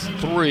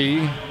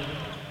 5-3.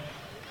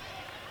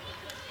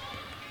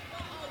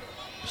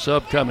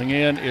 Sub coming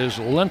in is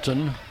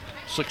Linton,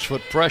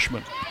 6-foot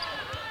freshman.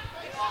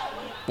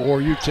 for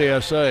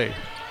UTSA.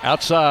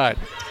 Outside.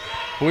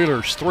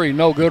 Wheeler's three,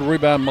 no good.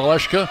 Rebound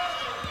Maleshka.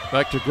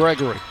 Back to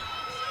Gregory.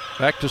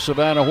 Back to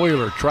Savannah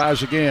Wheeler.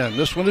 Tries again.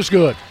 This one is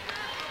good.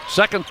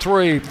 Second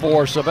three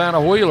for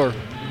Savannah Wheeler.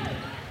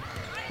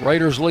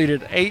 Raiders lead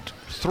at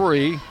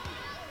 8-3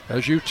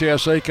 as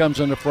UTSA comes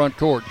in the front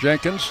court.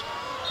 Jenkins,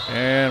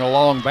 and a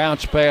long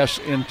bounce pass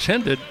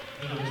intended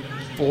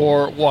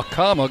for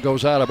Wakama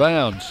goes out of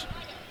bounds.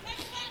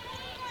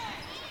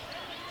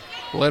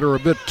 Led her a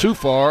bit too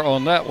far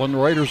on that one. The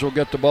Raiders will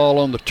get the ball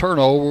on the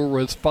turnover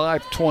with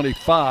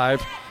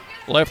 5:25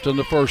 left in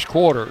the first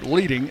quarter,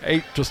 leading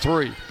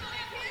 8-3.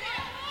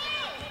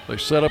 They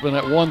set up in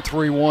that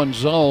 1-3-1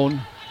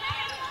 zone.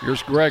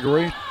 Here's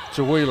Gregory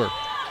to Wheeler.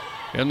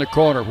 In the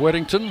corner,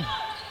 Whittington.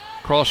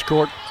 Cross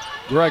court,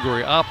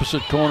 Gregory.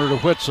 Opposite corner to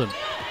Whitson.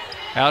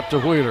 Out to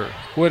Wheeler.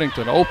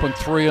 Whittington, open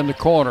three in the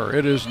corner.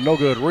 It is no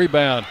good.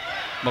 Rebound.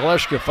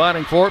 Maleshka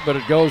fighting for it, but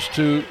it goes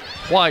to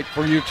White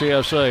for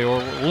UTSA,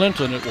 or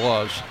Linton it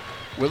was,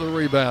 with a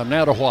rebound.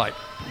 Now to White.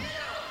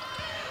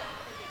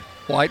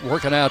 White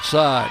working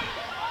outside.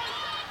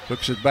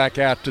 Hooks it back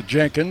out to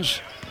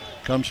Jenkins.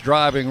 Comes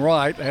driving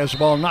right. Has the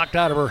ball knocked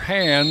out of her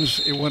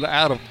hands. It went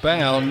out of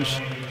bounds.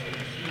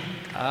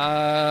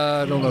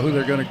 I don't know who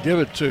they're going to give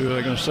it to.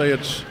 They're going to say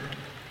it's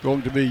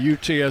going to be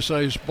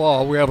UTSA's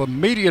ball. We have a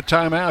media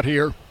timeout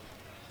here.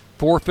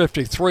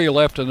 4:53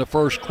 left in the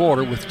first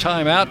quarter with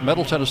timeout.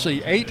 Middle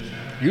Tennessee 8,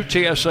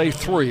 UTSA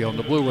 3 on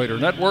the Blue Raider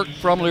Network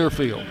from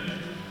Learfield.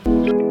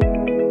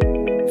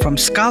 From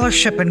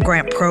scholarship and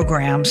grant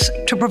programs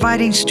to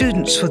providing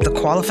students with the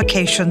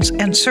qualifications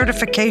and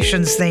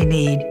certifications they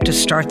need to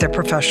start their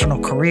professional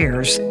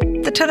careers,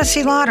 the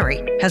Tennessee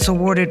Lottery has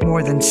awarded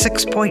more than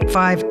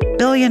 $6.5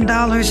 billion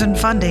in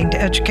funding to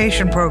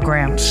education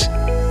programs,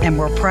 and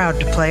we're proud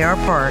to play our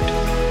part.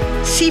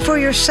 See for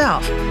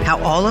yourself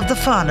how all of the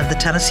fun of the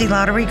Tennessee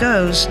Lottery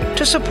goes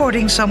to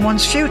supporting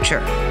someone's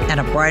future and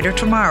a brighter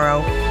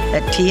tomorrow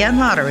at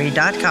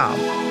tnlottery.com.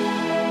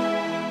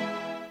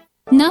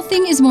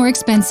 Nothing is more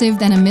expensive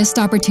than a missed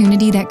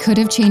opportunity that could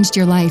have changed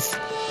your life.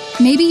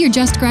 Maybe you're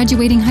just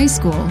graduating high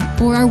school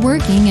or are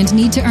working and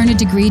need to earn a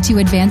degree to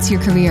advance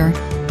your career.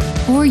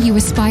 Or you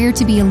aspire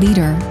to be a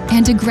leader,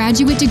 and a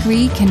graduate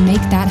degree can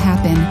make that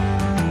happen.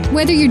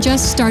 Whether you're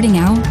just starting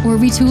out or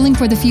retooling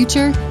for the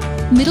future,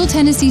 Middle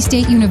Tennessee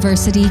State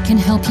University can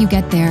help you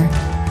get there.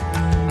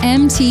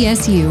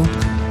 MTSU,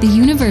 the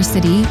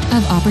University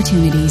of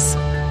Opportunities.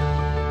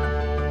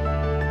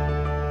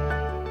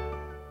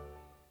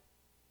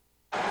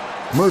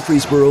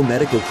 Murfreesboro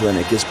Medical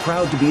Clinic is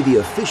proud to be the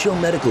official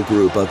medical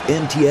group of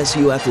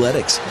MTSU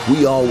Athletics.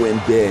 We all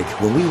win big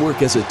when we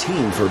work as a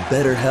team for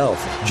better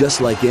health. Just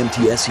like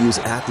MTSU's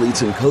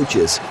athletes and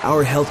coaches,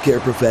 our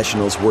healthcare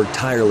professionals work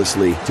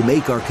tirelessly to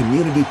make our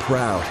community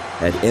proud.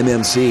 At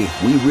MMC,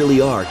 we really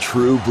are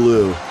true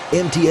blue.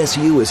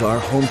 MTSU is our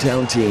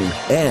hometown team,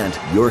 and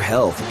your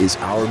health is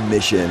our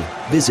mission.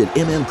 Visit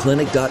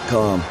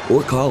mmclinic.com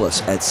or call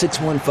us at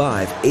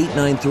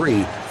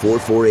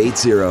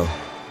 615-893-4480.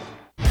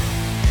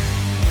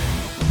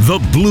 The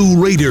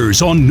Blue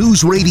Raiders on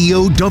News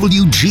Radio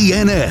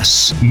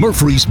WGNS,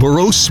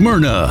 Murfreesboro,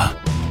 Smyrna.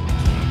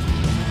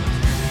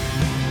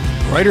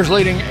 Raiders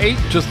leading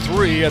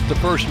 8-3 at the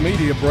first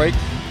media break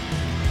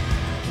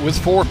with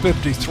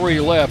 4:53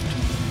 left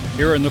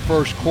here in the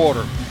first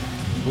quarter.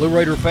 Blue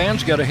Raider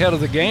fans got ahead of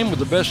the game with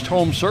the best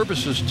home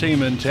services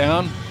team in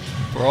town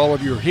for all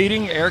of your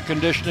heating, air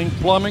conditioning,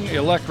 plumbing,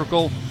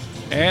 electrical,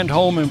 and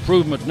home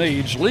improvement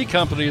needs. Lee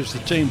Company is the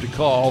team to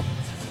call.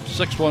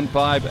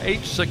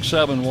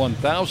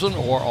 615-867-1000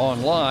 or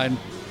online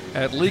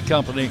at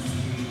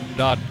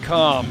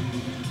leecompany.com.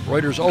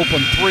 Raiders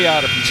open 3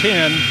 out of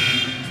 10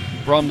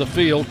 from the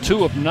field,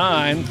 2 of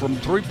 9 from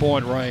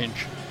three-point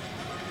range.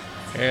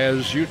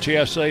 As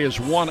UTSA is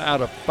 1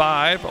 out of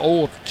 5,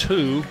 0 of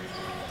 2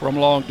 from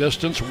long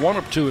distance, 1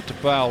 of 2 at the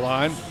foul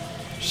line.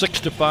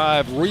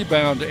 6-5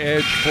 rebound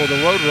edge for the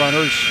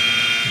Roadrunners.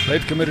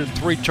 They've committed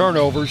 3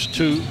 turnovers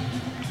to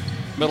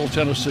Middle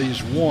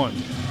Tennessee's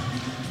 1.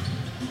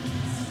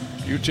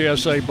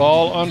 UTSA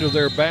ball under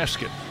their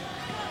basket.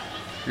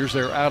 Here's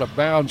their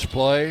out-of-bounds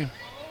play.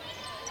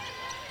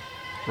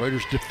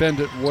 Raiders defend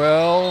it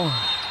well,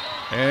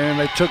 and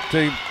they took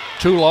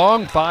too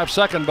long,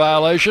 5-second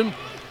violation.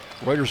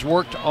 Raiders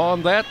worked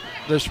on that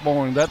this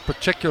morning, that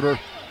particular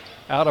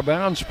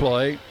out-of-bounds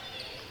play.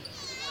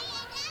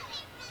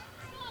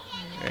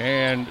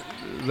 And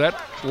that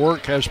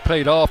work has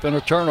paid off in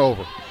a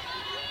turnover.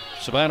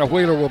 Savannah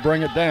Wheeler will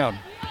bring it down.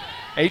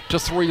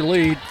 8-3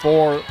 lead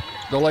for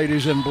the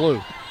ladies in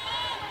blue.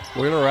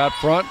 Wheeler out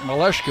front.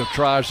 Maleshka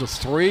tries a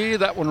 3.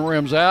 That one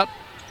rims out.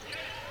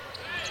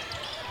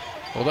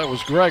 Well, that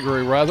was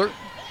Gregory, rather.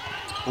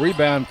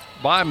 Rebound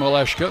by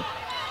Maleshka.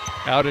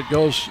 Out it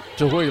goes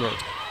to Wheeler.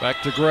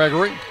 Back to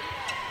Gregory.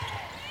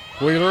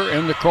 Wheeler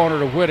in the corner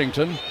to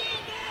Whittington.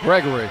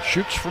 Gregory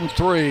shoots from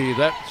 3.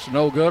 That's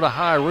no good. A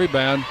high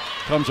rebound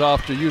comes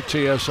off to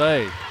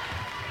UTSA.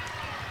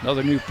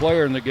 Another new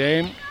player in the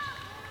game.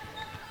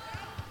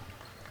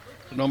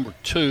 Number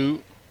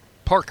 2.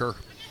 Parker.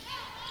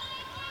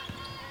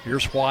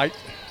 Here's White.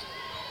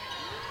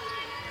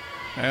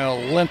 Now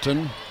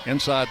Linton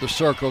inside the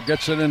circle,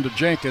 gets it into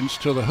Jenkins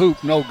to the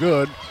hoop, no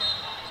good.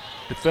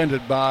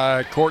 Defended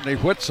by Courtney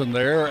Whitson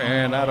there,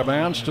 and out of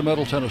bounds to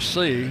Middle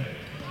Tennessee.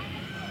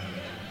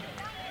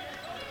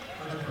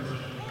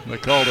 They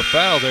called a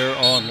foul there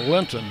on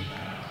Linton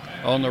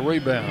on the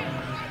rebound.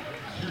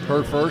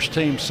 Her first,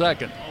 team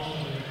second.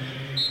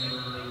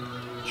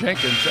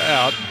 Jenkins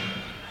out.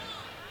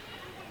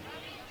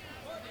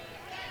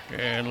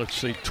 And let's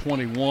see,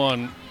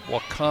 21,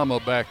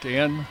 Wakama back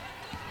in,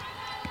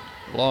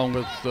 along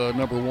with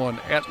number 1,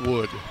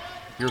 Atwood.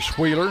 Here's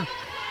Wheeler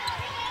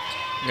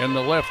in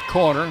the left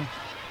corner.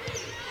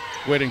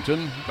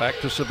 Whittington back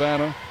to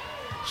Savannah.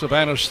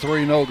 Savannah's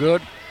three, no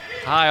good.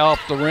 High off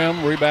the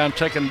rim, rebound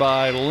taken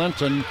by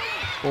Linton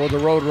for the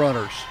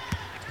Roadrunners.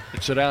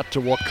 It's it out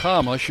to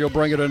Wakama. She'll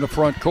bring it into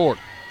front court.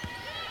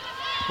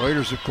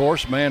 Raiders, of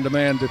course,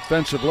 man-to-man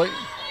defensively.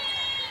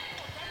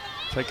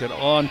 Take it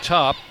on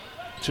top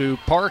to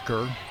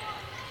Parker.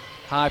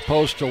 High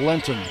post to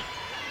Linton.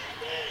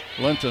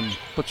 Linton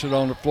puts it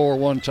on the floor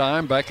one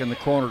time, back in the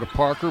corner to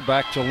Parker,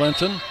 back to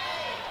Linton.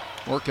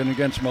 Working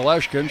against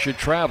Maleshkin, she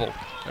traveled.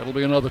 That'll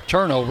be another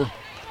turnover.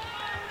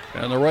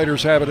 And the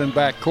Raiders have it in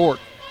back court.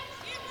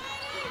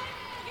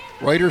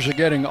 Raiders are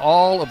getting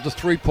all of the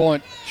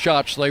three-point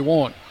shots they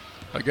want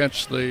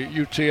against the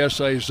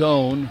UTSA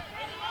zone.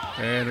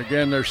 And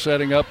again, they're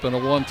setting up in a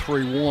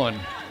 1-3-1.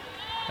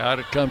 Out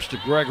it comes to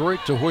Gregory,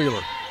 to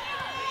Wheeler.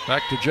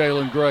 Back to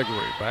Jalen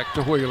Gregory, back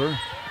to Wheeler.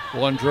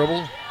 One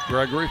dribble,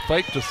 Gregory,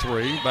 fake to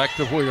three, back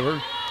to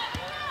Wheeler.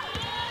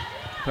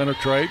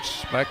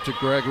 Penetrates, back to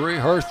Gregory.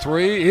 Her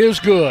three is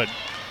good.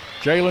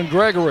 Jalen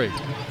Gregory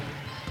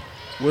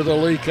with a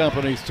Lee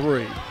Company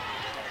three.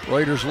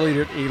 Raiders lead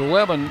it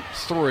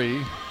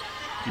 11-3.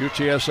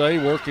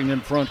 UTSA working in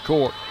front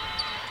court.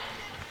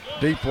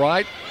 Deep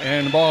right,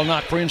 and the ball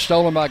knocked free and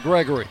stolen by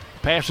Gregory.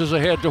 Passes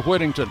ahead to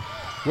Whittington.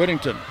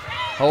 Whittington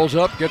holds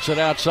up, gets it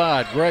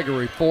outside.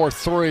 Gregory,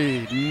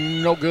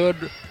 4-3, no good,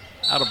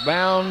 out of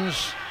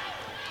bounds.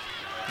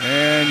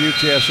 And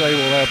UTSA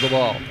will have the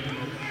ball.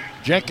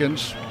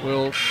 Jenkins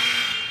will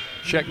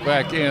check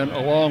back in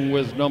along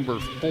with number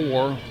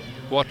 4,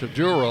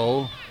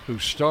 Guataduro, who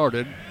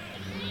started.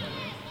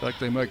 In fact,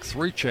 they make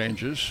 3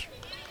 changes.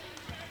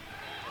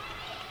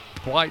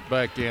 White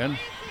back in.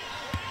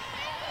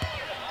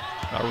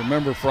 I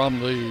remember from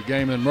the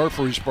game in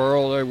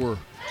Murfreesboro, they were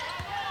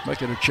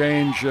making a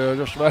change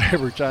just about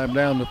every time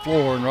down the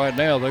floor, and right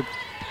now they've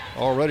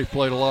already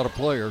played a lot of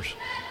players.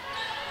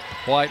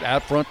 White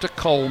out front to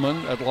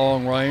Coleman at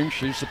long range.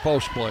 She's the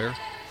post player.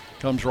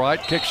 Comes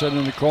right, kicks it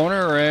in the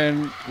corner,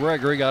 and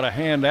Gregory got a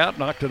hand out,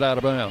 knocked it out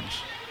of bounds.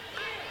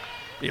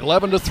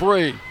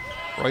 11-3.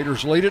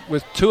 Raiders lead it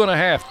with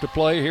 2.5 to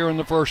play here in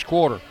the first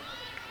quarter.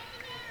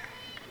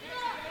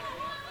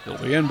 It'll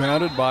be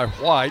inbounded by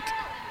White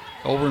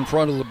over in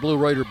front of the Blue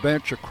Raider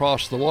bench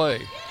across the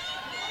way.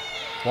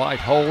 White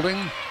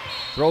holding,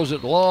 throws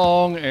it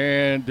long,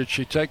 and did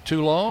she take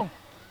too long?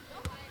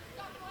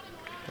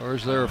 Or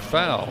is there a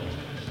foul?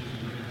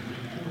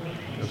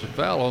 There's a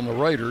foul on the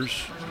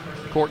Raiders.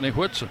 Courtney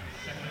Whitson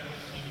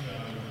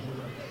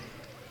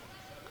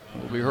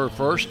will be her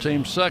first,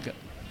 team second.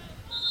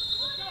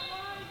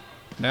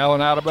 Now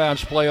an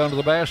out-of-bounds play under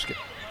the basket.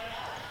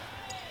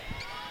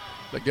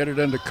 They get it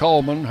into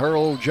Coleman. Her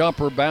little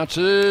jumper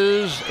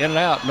bounces in and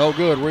out. No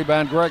good.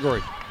 Rebound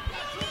Gregory.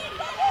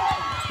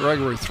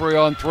 Gregory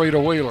 3-on-3 to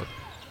Wheeler.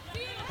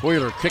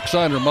 Wheeler kicks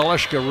under.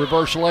 Maleshka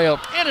reverse layup.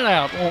 In and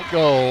out. Won't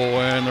go.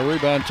 And the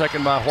rebound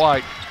taken by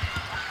White.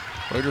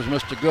 Raiders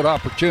missed a good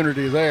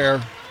opportunity there.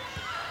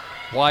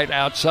 White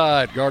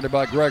outside, guarded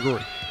by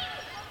Gregory.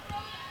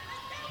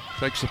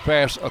 Takes the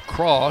pass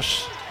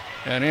across.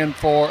 And in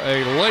for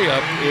a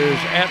layup is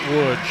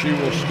Atwood. She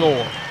will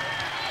score.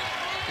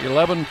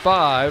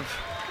 11-5.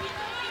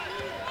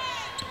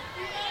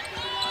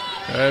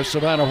 As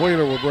Savannah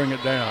Wheeler will bring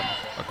it down.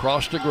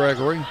 Across to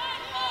Gregory.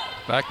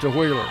 Back to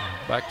Wheeler.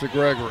 Back to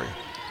Gregory.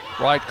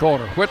 Right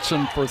corner.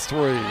 Whitson for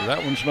three.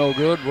 That one's no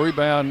good.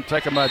 Rebound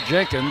taken by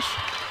Jenkins.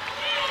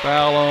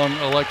 Foul on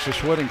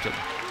Alexis Whittington.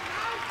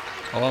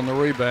 On the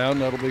rebound.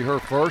 That'll be her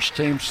first,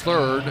 team's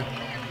third.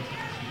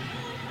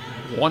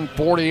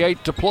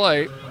 1:48 to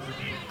play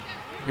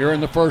here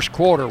in the first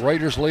quarter.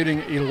 Raiders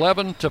leading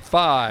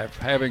 11-5,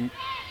 having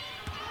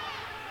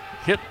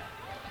hit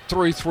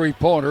 3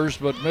 3-pointers,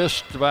 but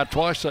missed about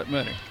twice that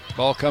many.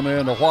 Ball coming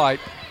into White.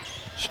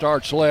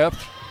 Starts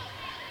left.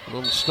 A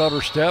little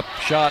stutter step.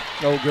 Shot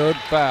no good.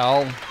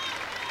 Foul.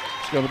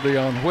 It's going to be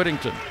on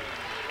Whittington.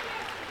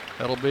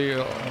 That'll be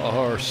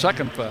her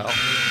second foul.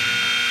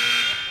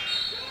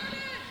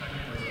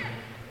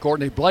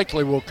 Courtney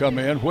Blakely will come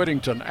in.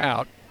 Whittington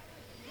out.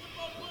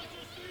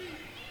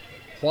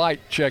 White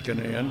checking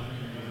in.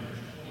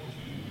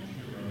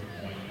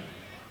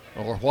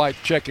 Or White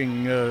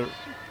checking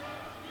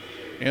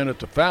in at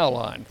the foul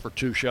line for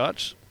 2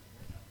 shots.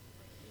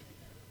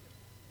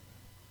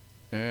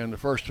 And the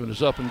first one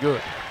is up and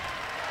good.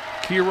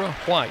 Kira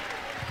White,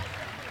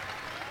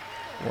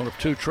 one of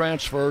 2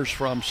 transfers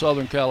from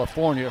Southern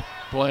California,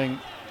 playing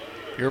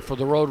here for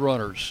the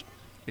Roadrunners.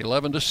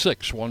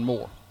 11-6, one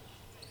more.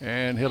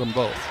 And hit them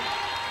both.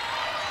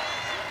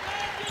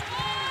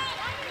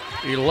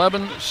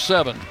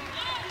 11-7.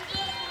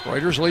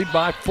 Raiders lead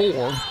by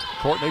 4.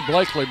 Courtney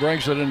Blakely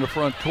brings it into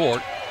front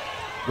court.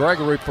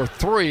 Gregory for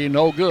 3,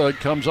 no good,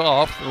 comes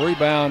off. The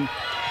rebound,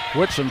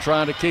 Whitson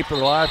trying to keep it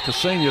alive.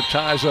 Ksenia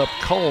ties up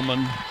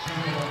Coleman.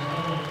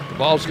 The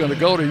ball's going to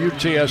go to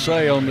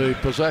UTSA on the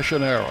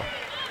possession arrow.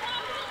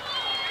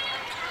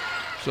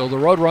 So the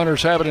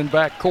Roadrunners have it in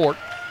back court.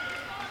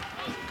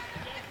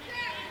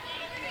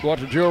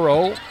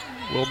 Guatajuro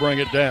will bring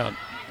it down.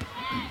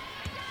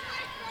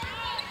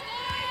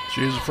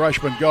 She's a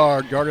freshman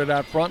guard, guarded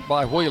out front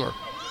by Wheeler.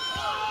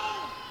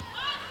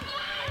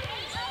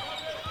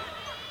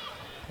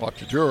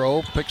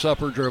 Guatajuro picks up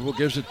her dribble,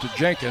 gives it to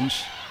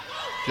Jenkins.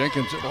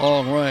 Jenkins at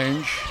long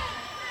range.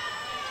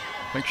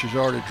 I think she's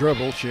already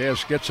dribbled. She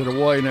gets it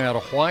away now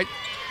to White.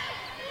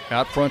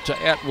 Out front to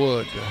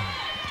Atwood.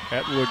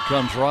 Atwood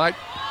comes right,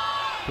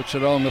 puts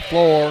it on the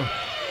floor.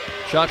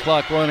 Shot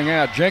clock running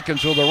out.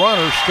 Jenkins with the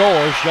runner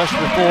scores just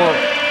before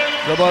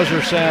the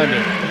buzzer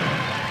sounded.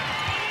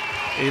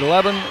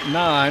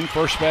 11-9,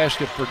 first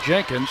basket for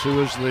Jenkins,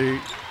 who is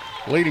the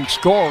leading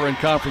scorer in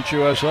Conference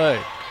USA.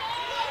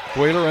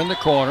 Wheeler in the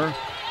corner,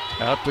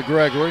 out to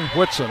Gregory.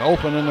 Whitson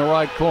open in the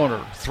right corner.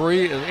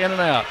 3 is in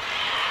and out.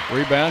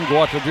 Rebound,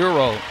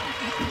 Guatajuro.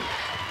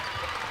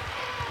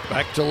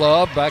 Back to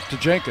Love, back to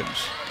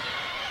Jenkins.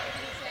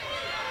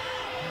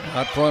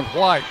 Out front,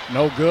 White,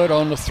 no good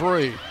on the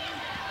 3.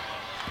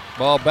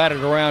 Ball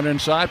batted around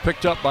inside,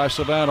 picked up by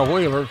Savannah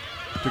Wheeler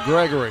to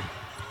Gregory.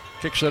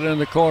 Kicks it in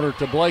the corner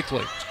to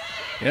Blakely.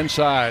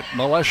 Inside,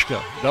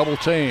 Maleshka, double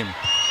team.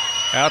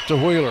 Out to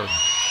Wheeler.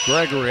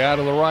 Gregory out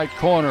of the right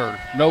corner,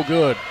 no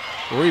good.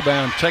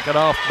 Rebound taken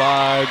off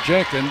by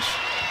Jenkins.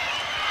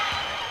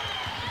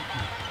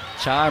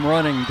 Time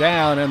running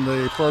down in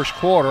the first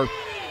quarter.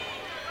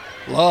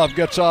 Love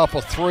gets off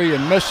a 3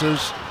 and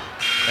misses,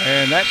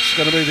 and that's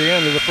going to be the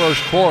end of the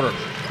first quarter.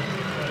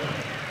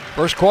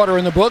 First quarter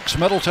in the books,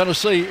 Middle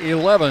Tennessee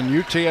 11,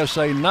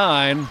 UTSA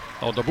 9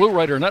 on the Blue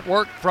Raider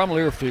Network from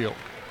Learfield.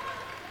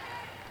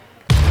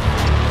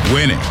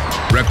 Winning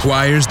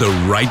requires the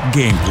right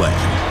game plan.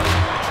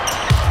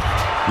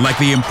 Like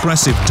the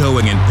impressive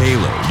towing and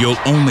payload you'll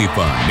only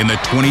find in the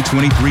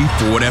 2023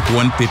 Ford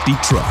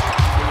F-150 truck.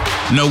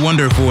 No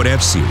wonder Ford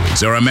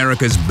F-Series are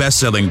America's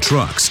best-selling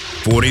trucks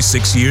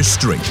 46 years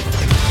straight.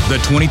 The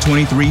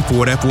 2023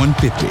 Ford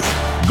F-150.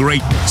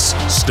 Greatness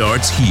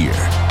starts here.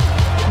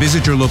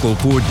 Visit your local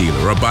Ford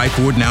dealer or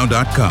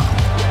buyfordnow.com.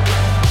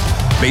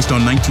 Based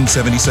on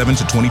 1977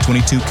 to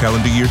 2022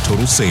 calendar year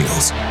total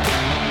sales.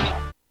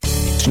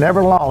 It's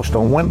never lost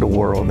on Window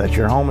World that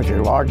your home is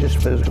your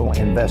largest physical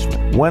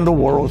investment. Window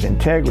World's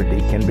integrity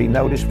can be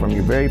noticed from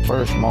your very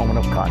first moment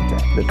of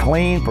contact. The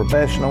clean,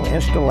 professional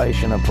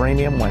installation of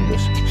premium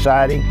windows,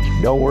 siding,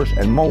 doors,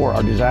 and more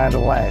are designed to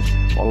last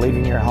while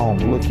leaving your home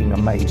looking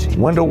amazing.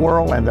 Window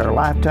World and their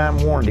lifetime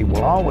warranty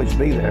will always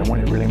be there when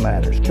it really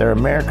matters. They're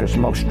America's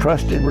most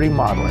trusted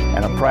remodeler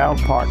and a proud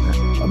partner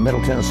of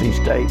Middle Tennessee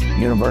State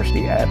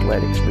University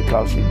Athletics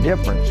because the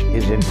difference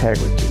is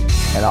integrity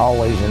and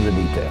always in the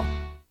detail.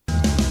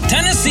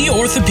 Tennessee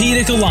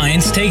Orthopedic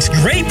Alliance takes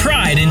great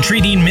pride in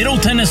treating Middle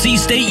Tennessee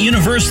State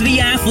University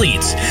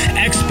athletes.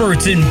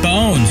 Experts in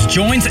bones,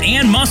 joints,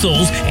 and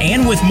muscles,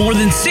 and with more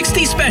than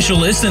 60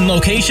 specialists in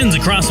locations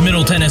across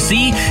Middle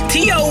Tennessee,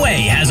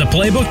 TOA has a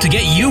playbook to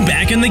get you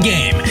back in the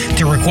game.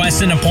 To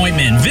request an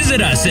appointment,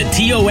 visit us at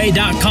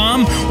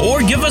TOA.com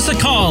or give us a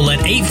call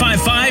at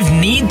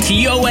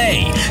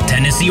 855-NEED-TOA.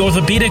 Tennessee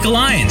Orthopedic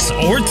Alliance,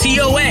 or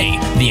TOA,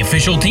 the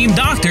official team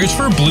doctors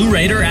for Blue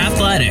Raider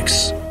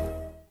Athletics.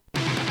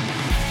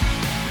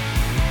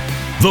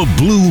 The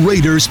Blue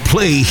Raiders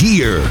play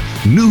here.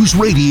 News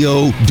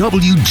Radio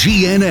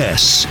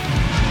WGNS.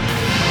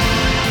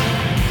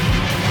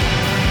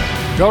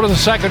 Go to the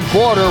second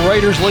quarter.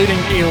 Raiders leading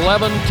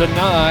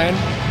 11-9.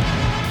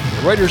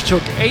 The Raiders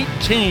took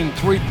 18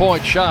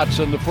 three-point shots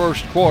in the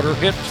first quarter,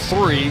 hit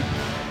 3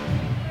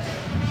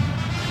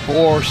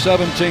 for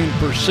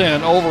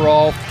 17%.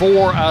 Overall,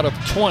 4 out of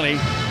 20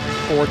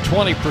 for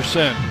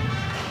 20%.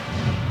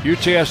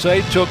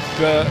 UTSA took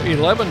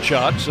 11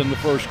 shots in the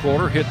first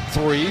quarter, hit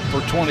 3 for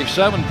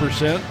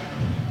 27%.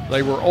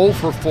 They were 0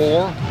 for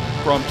 4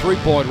 from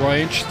three-point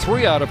range,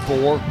 3 out of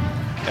 4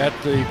 at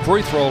the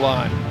free throw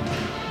line.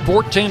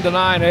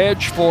 14-9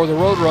 edge for the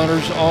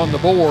Roadrunners on the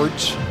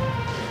boards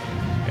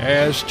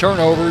as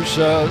turnovers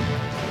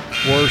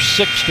were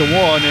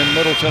 6-1 in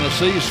Middle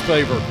Tennessee's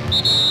favor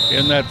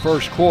in that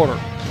first quarter.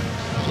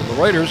 So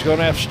the Raiders going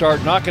to have to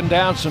start knocking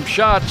down some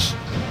shots.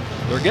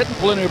 They're getting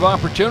plenty of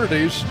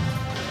opportunities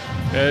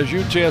as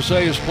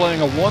UTSA is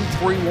playing a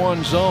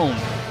 1-3-1 zone.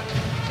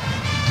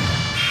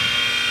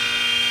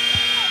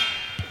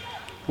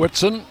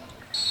 Whitson,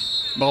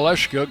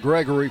 Maleshka,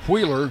 Gregory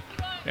Wheeler,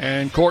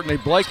 and Courtney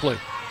Blakely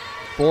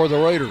for the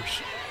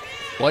Raiders.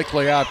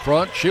 Blakely out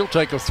front. She'll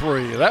take a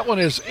 3. That one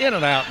is in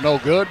and out, no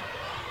good.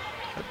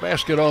 That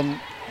basket on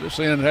this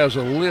end has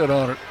a lid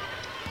on it.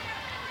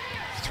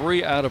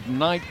 3 out of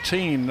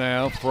 19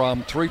 now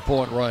from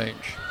three-point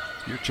range.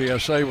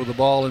 UTSA with the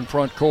ball in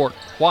front court.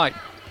 White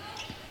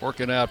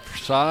working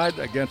outside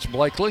against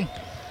Blakely.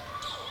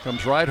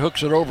 Comes right,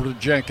 hooks it over to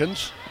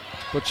Jenkins.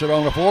 Puts it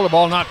on the floor. The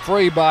ball not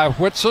free by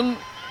Whitson.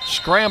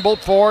 Scrambled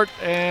for it,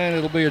 and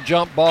it'll be a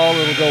jump ball.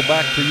 It'll go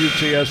back to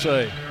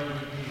UTSA.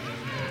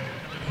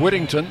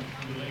 Whittington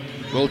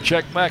will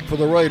check back for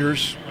the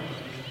Raiders.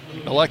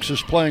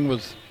 Alexis playing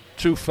with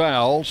 2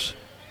 fouls,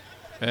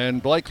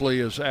 and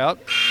Blakely is out.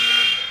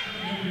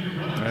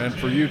 And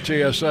for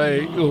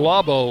UTSA,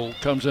 Ulabo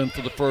comes in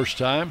for the first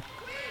time.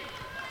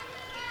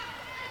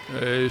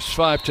 He's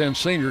 5'10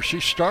 senior. She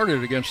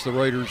started against the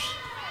Raiders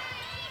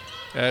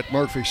at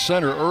Murphy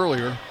Center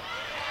earlier.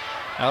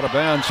 Out of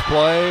bounds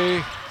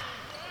play.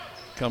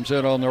 Comes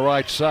in on the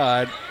right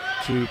side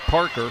to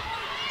Parker.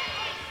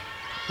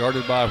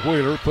 Guarded by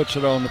Wheeler. Puts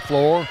it on the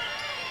floor.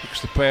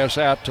 Kicks the pass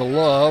out to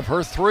Love.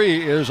 Her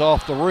 3 is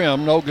off the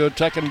rim. No good.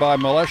 Taken by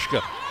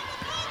Maleshka.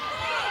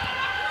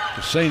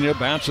 Ksenia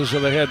bounces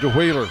it ahead to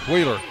Wheeler.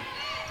 Wheeler.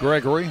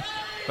 Gregory.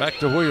 Back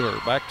to Wheeler.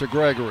 Back to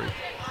Gregory.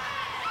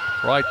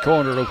 Right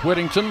corner to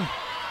Whittington.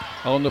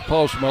 On the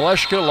post,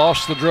 Maleshka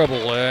lost the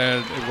dribble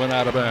and it went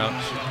out of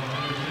bounds.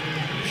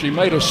 She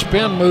made a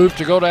spin move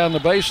to go down the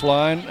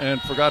baseline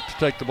and forgot to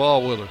take the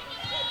ball with her.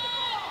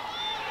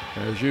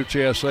 As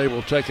UTSA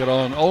will take it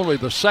on only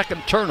the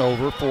second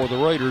turnover for the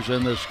Raiders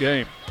in this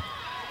game.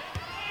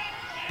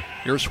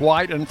 Here's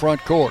White in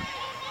front court.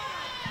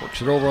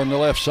 Works it over on the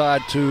left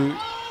side to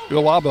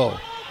Ulabo.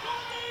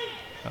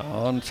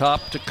 On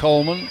top to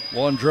Coleman.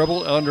 One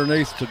dribble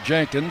underneath to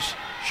Jenkins.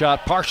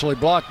 Shot partially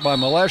blocked by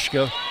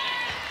Maleshka.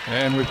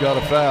 And we've got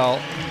a foul.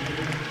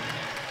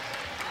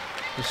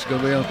 This is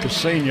going to be on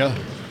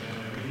Ksenia.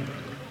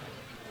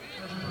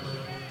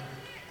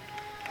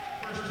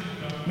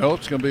 No,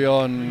 it's going to be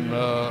on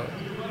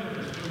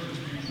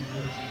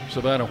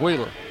Savannah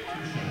Wheeler.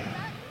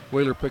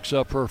 Wheeler picks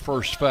up her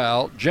first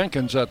foul.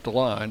 Jenkins at the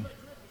line.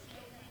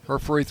 Her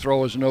free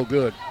throw is no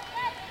good.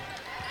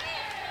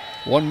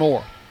 One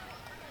more.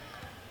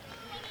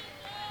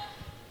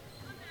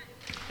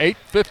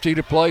 8:50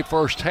 to play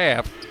first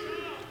half.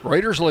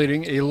 Raiders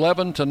leading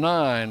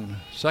 11-9.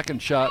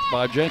 Second shot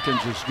by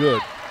Jenkins is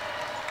good.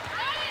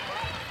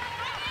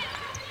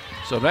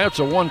 So that's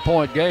a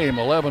 1-point game,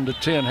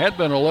 11-10. Had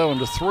been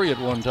 11-3 at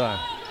one time.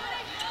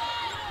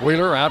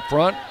 Wheeler out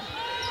front.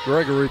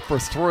 Gregory for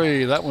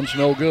 3. That one's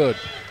no good.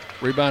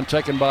 Rebound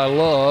taken by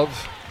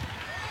Love.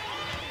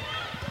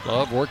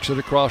 Love works it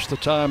across the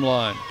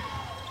timeline.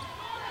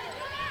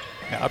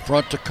 Out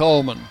front to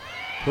Coleman.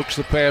 Hooks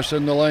the pass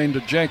in the lane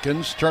to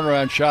Jenkins.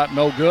 Turnaround shot,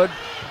 no good.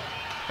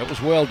 That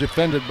was well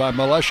defended by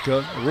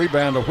Maleshka. A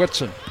rebound to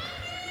Whitson.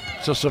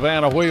 To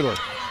Savannah Wheeler.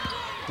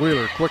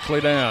 Wheeler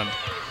quickly down.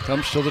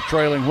 Comes to the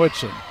trailing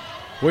Whitson.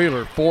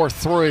 Wheeler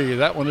 4-3.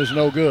 That one is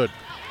no good.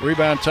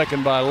 Rebound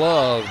taken by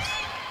Love.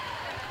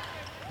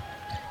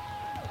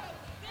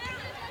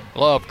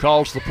 Love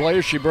calls the play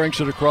as she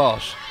brings it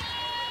across.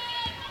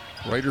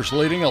 Raiders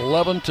leading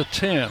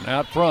 11-10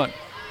 out front.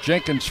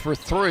 Jenkins for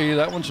 3.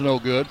 That one's no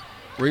good.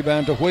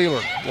 Rebound to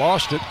Wheeler.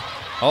 Lost it.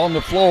 On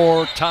the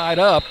floor, tied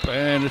up,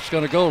 and it's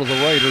going to go to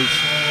the Raiders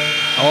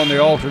on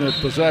the alternate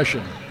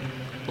possession.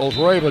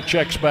 Bolzreva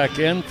checks back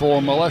in for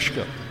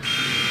Maleshka.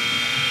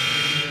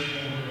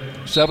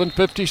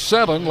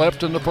 7:57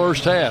 left in the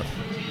first half.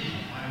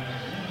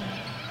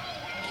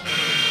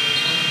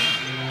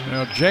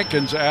 Now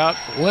Jenkins out,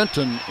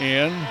 Linton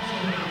in.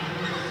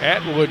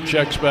 Atwood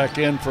checks back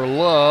in for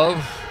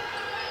Love.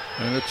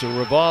 And it's a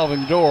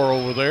revolving door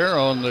over there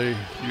on the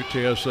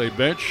UTSA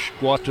bench.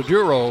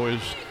 Guataduro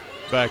is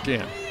back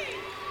in.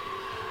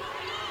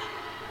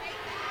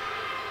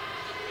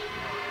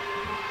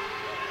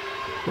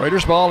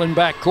 Raiders ball in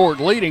backcourt,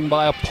 leading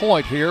by a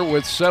point here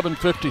with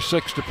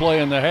 7:56 to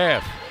play in the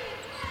half.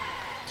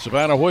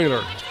 Savannah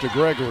Wheeler to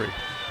Gregory.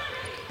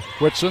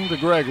 Whitson to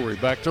Gregory,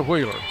 back to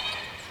Wheeler.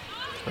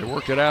 They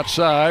work it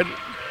outside.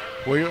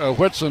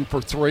 Whitson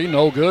for 3,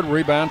 no good.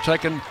 Rebound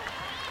taken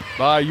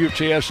by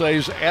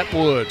UTSA's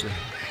Atwood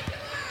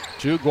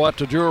to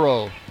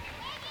Guataduro.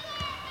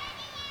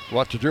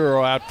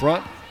 Guataduro out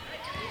front.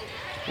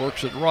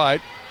 Works it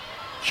right.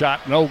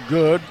 Shot no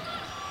good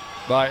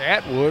by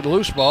Atwood.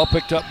 Loose ball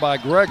picked up by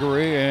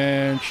Gregory,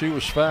 and she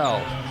was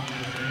fouled.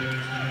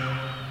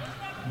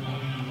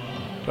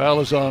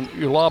 Foul is on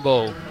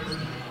Ulabo.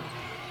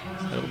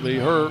 It'll be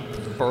her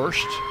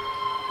first.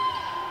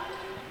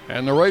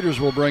 And the Raiders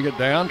will bring it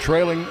down,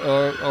 trailing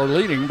or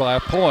leading by a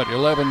point,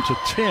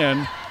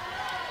 11-10,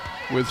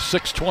 with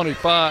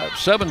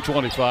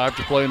 7:25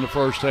 to play in the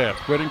first half.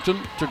 Whittington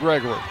to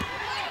Gregory.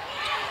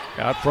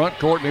 Out front,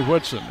 Courtney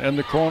Whitson. In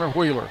the corner,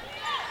 Wheeler.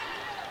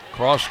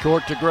 Cross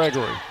court to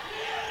Gregory.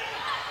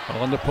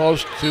 On the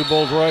post to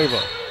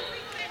Bolzreva.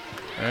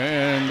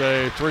 And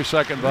a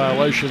 3-second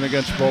violation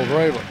against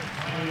Bolzreva.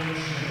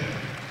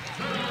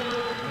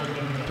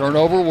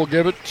 Turnover will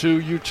give it to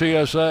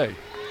UTSA.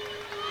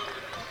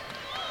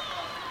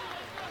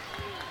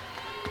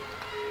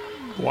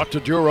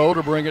 Guataduro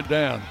to bring it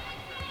down.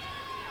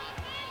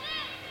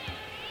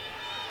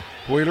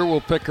 Wheeler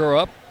will pick her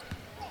up.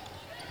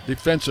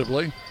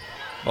 defensively.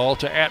 Ball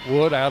to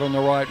Atwood out on the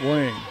right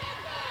wing.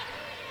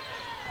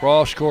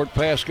 Cross-court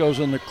pass goes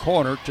in the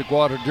corner to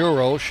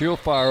Guadaduro. She'll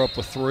fire up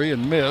a three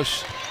and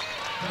miss.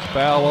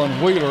 Foul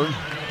on Wheeler.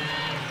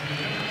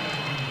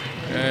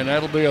 And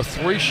that'll be a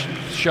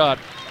three-shot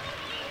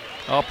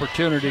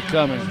opportunity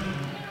coming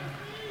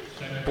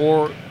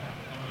for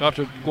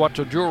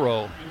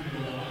Guadaduro.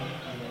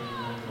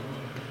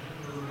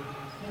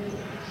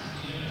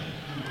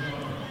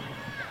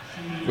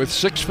 With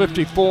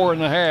 6:54 in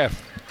the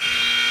half.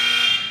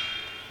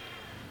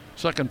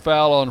 Second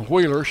foul on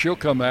Wheeler. She'll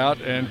come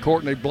out, and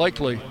Courtney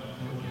Blakely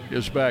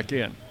is back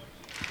in.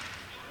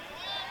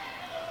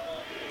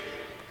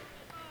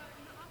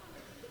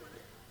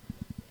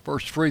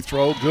 First free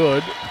throw,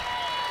 good.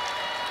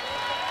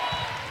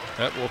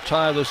 That will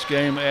tie this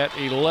game at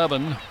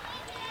 11,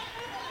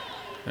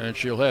 and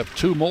she'll have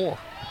two more.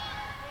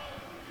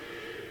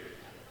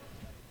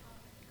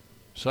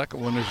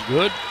 Second one is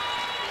good.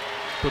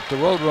 Put the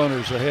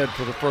Roadrunners ahead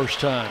for the first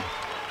time.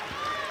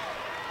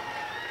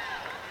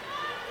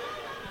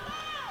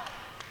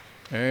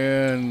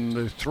 And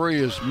the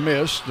three is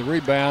missed. The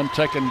rebound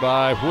taken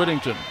by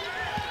Whittington.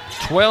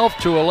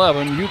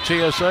 12-11,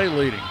 UTSA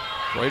leading.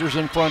 Raiders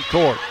in front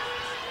court.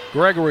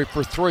 Gregory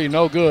for three,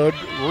 no good.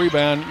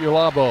 Rebound,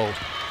 Ulabo.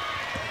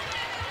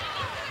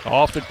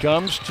 Off it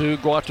comes to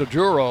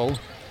Guadaduro,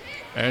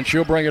 and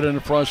she'll bring it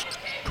into front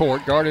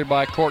court, guarded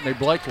by Courtney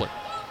Blakely.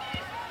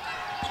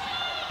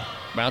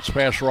 Bounce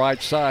pass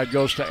right side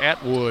goes to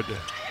Atwood.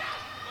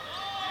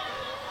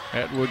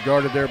 Atwood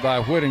guarded there by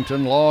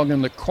Whittington, long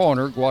in the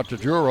corner.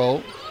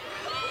 Guadaduro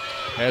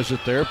has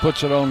it there,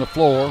 puts it on the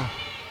floor,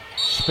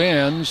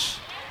 spins,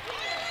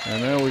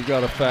 and then we've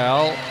got a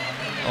foul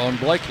on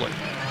Blakely.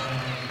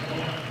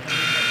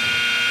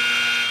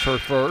 It's her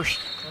first.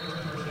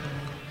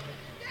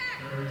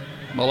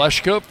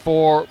 Maleshka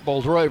for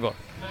Boldreva.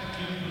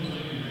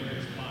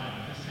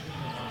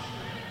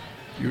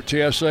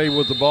 UTSA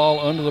with the ball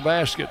under the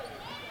basket.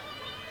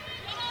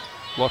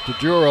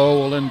 Guadaduro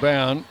will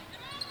inbound.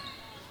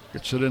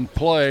 Gets it in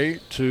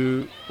play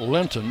to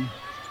Linton.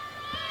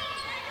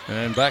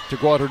 And back to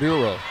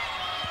Guadaduro.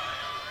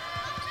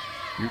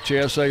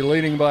 UTSA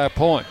leading by a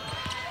point.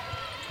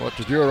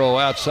 Guadaduro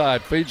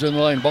outside, feeds in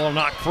the lane, ball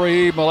knocked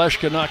free.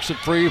 Maleshka knocks it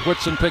free.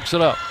 Whitson picks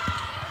it up.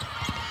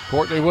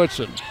 Courtney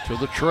Whitson to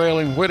the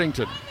trailing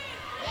Whittington.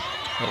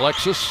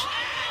 Alexis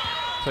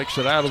takes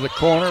it out of the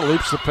corner,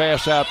 leaps the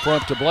pass out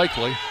front to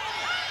Blakely.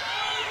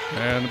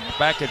 And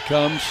back it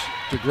comes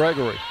to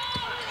Gregory.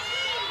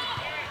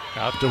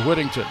 Out to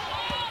Whittington.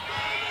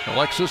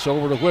 Alexis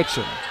over to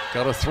Whitson.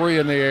 Got a three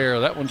in the air.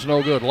 That one's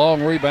no good.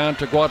 Long rebound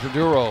to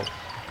Guadaduro.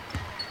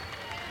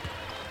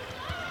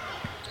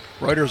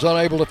 Raiders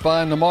unable to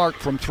find the mark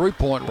from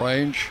three-point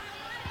range.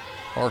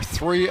 Are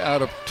 3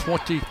 out of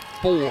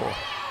 24.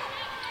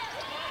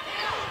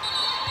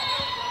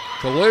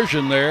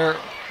 Collision there.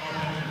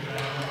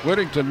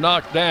 Whittington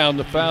knocked down.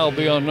 The foul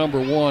be on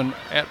number 1,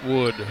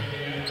 Atwood.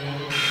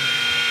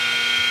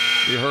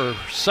 Be her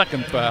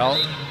second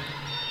foul.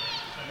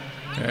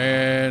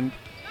 And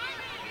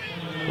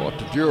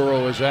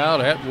Guadaduro is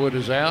out. Atwood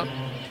is out.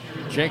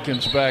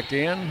 Jenkins back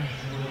in.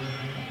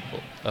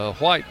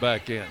 White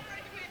back in.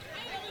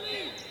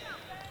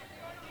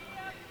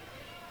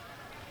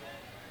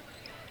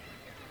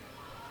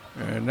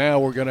 And now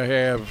we're going to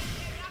have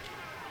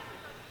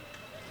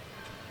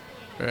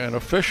an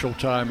official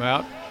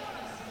timeout.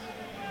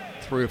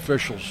 3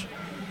 officials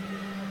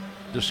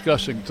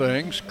discussing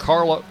things.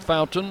 Carla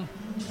Fountain,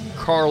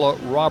 Carla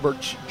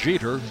Roberts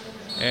Jeter,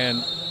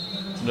 and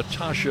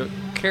Natasha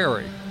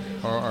Carey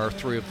are our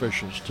 3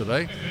 officials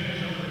today.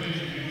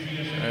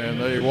 And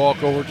they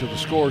walk over to the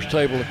scores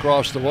table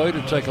across the way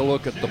to take a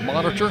look at the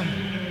monitor.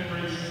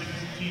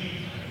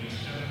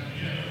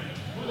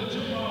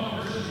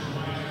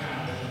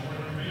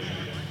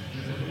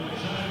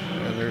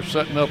 And they're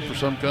setting up for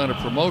some kind of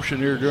promotion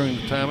here during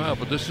the timeout,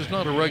 but this is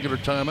not a regular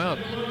timeout.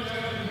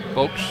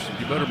 Folks,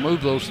 you better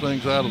move those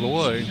things out of the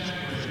way,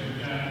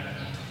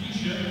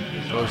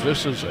 because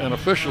this is an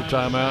official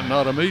timeout,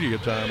 not a media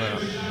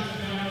timeout.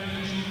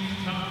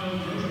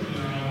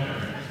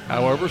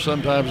 However,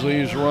 sometimes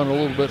these run a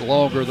little bit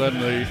longer than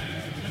the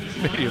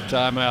media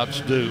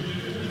timeouts do.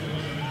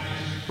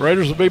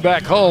 Raiders will be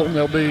back home.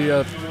 They'll be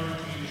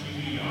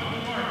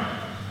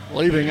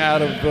leaving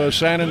out of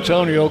San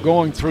Antonio,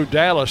 going through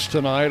Dallas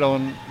tonight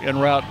en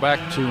route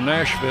back to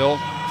Nashville.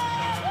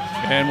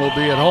 And we'll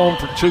be at home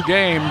for 2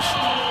 games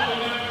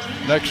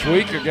next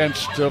week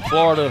against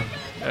Florida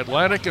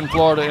Atlantic and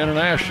Florida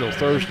International,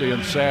 Thursday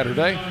and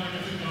Saturday.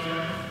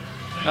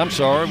 I'm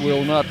sorry,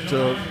 we'll not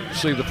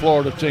see the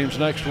Florida teams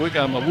next week.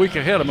 I'm a week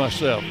ahead of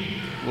myself.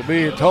 We'll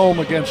be at home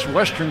against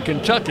Western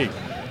Kentucky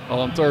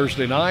on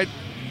Thursday night.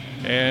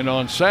 And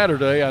on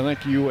Saturday, I think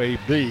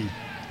UAB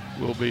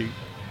will be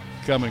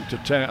coming to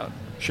town.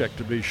 Check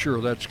to be sure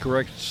that's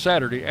correct.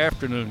 Saturday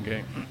afternoon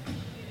game.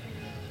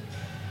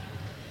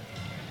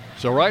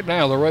 So right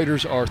now the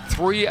Raiders are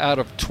 3 out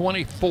of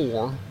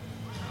 24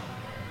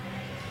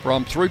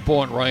 from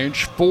three-point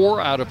range, 4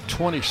 out of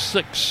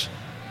 26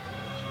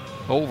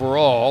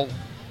 overall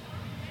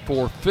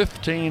for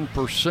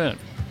 15%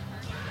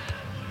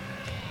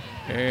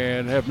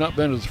 and have not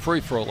been to the free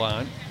throw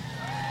line.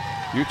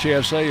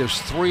 UTSA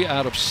is 3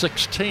 out of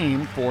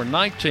 16 for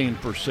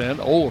 19%,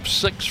 0 of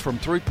 6 from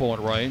three-point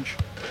range.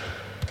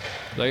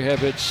 They have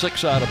hit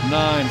 6 out of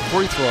 9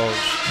 free throws.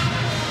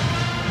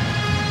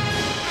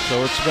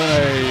 So it's been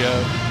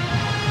a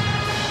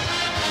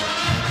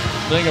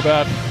thing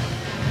about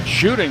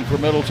shooting for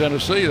Middle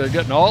Tennessee. They're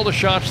getting all the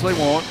shots they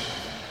want,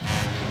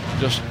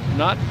 just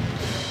not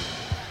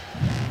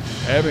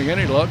having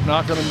any luck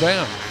knocking them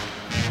down.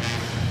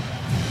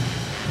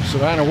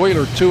 Savannah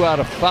Wheeler 2 out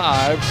of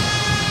 5.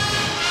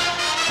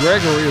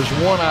 Gregory is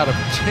 1 out of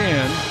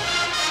 10.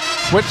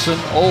 Whitson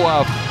 0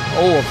 of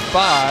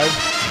 5.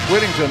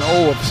 Whittington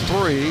 0 of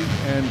 3.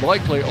 And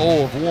Blakely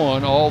 0 of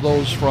 1. All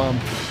those from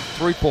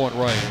three-point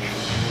range.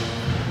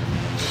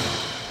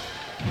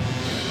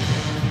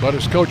 But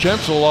as Coach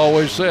Ensel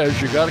always says,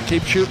 you got to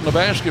keep shooting the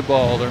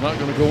basketball. They're not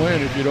going to go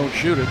in if you don't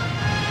shoot it.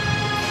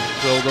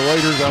 So the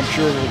Raiders, I'm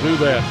sure, will do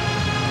that.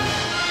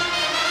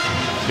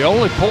 The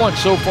only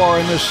points so far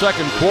in this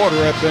second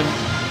quarter have been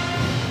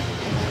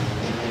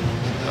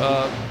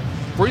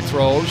free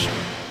throws,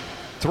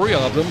 3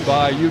 of them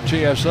by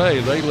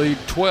UTSA. They lead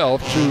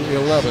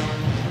 12-11.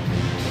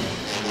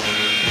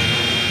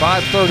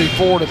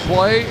 5:34 to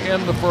play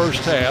in the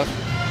first half.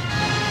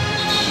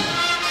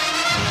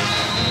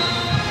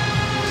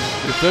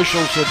 The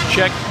officials have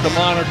checked the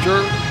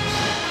monitor,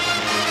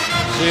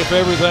 see if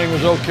everything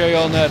was okay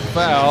on that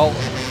foul.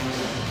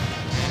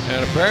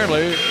 And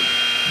apparently,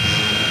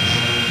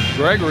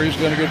 Gregory's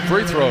going to get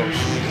free throws.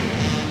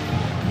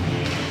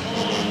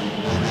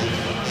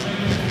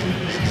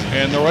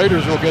 And the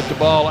Raiders will get the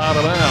ball out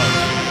of bounds.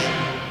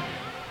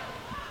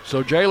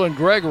 So Jalen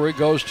Gregory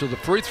goes to the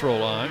free throw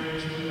line.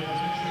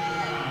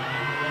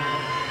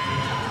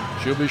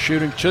 She'll be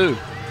shooting 2.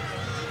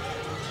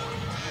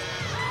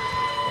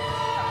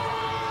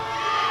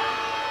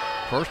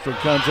 First one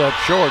comes up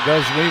short,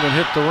 doesn't even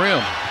hit the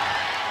rim.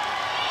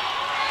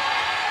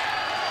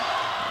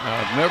 Now,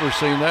 I've never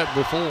seen that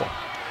before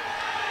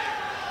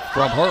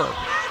from her.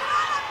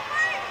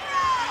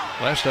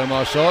 Last time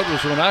I saw it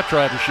was when I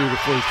tried to shoot a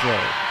free throw.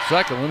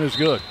 Second one is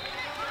good.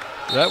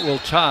 That will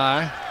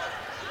tie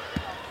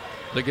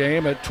the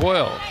game at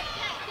 12.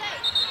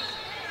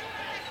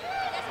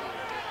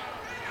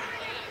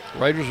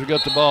 Raiders will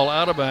get the ball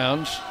out of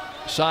bounds,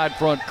 side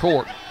front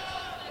court.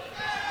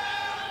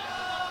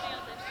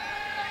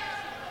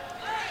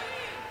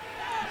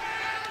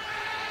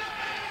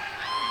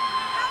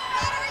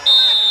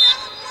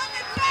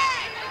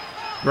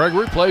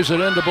 Gregory plays it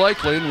into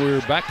Blakely, and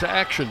we're back to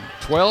action.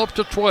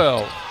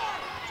 12-12.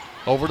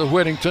 Over to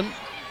Whittington.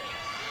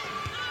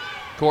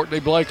 Courtney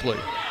Blakely.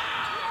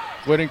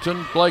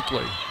 Whittington,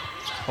 Blakely.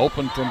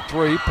 Open from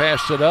 3,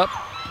 passed it up.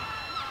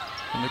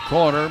 In the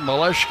corner,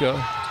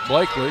 Maleshka.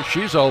 Blakely,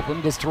 she's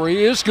open. The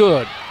 3 is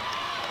good.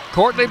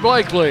 Courtney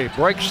Blakely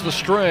breaks the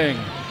string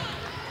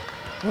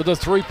with a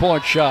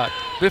 3-point shot.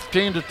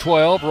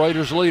 15-12,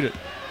 Raiders lead it.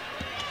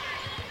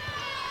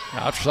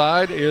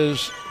 Outside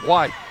is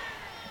White.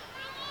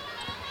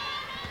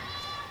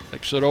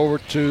 Takes it over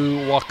to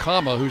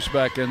Wakama, who's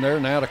back in there.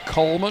 Now to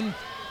Coleman.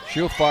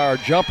 She'll fire a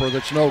jumper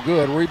that's no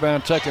good.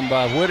 Rebound taken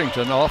by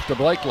Whittington, off to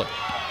Blakely.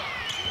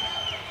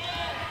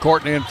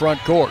 Courtney in front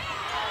court.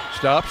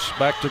 Stops,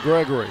 back to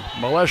Gregory.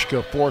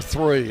 Maleshka for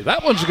 3.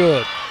 That one's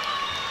good.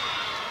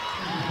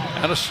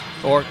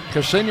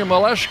 Ksenia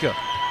Maleshka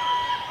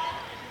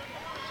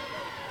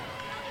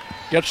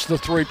gets the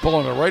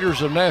 3-pointer. Raiders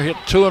have now hit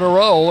 2 in a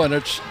row, and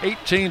it's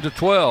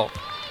 18-12.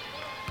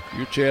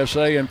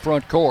 UTSA in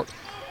front court.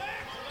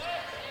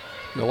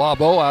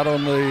 Galabo out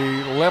on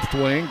the left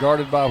wing,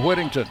 guarded by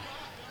Whittington.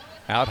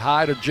 Out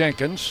high to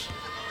Jenkins.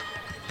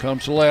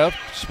 Comes left,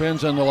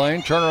 spins in the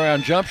lane.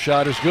 Turnaround jump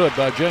shot is good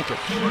by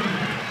Jenkins.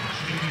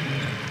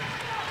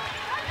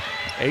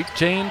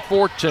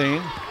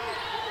 18-14.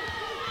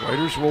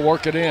 Raiders will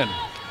work it in.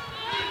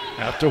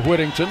 Out to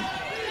Whittington.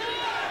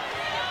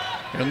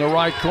 In the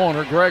right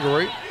corner,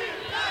 Gregory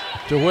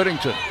to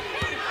Whittington.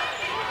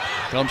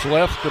 Comes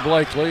left to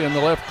Blakely. In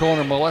the left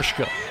corner,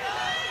 Maleshka.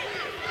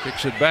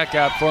 Kicks it back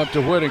out front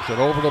to Whittington.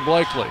 Over to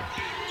Blakely.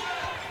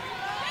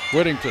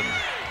 Whittington.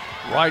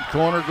 Right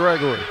corner,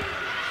 Gregory.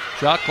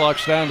 Shot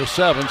clock's down to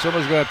 7.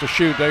 Somebody's going to have to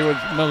shoot.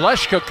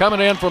 Maleshka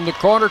coming in from the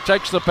corner,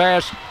 takes the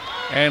pass,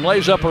 and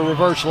lays up a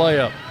reverse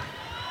layup.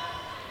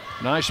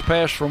 Nice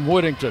pass from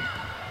Whittington.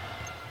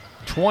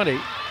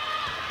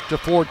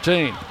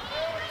 20-14.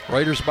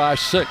 Raiders by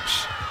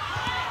 6.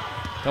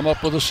 Come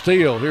up with a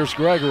steal. Here's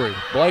Gregory.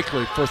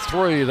 Blakely for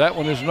 3. That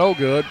one is no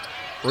good.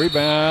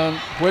 Rebound,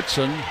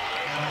 Whitson.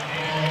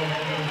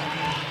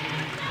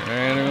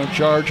 And they're going to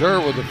charge her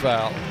with a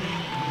foul.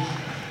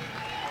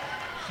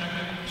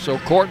 So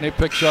Courtney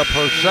picks up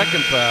her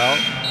second foul.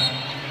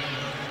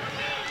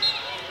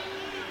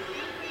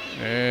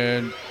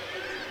 And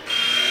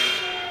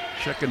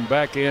checking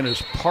back in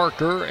is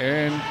Parker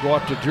and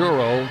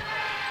Guataduro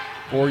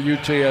for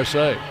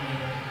UTSA.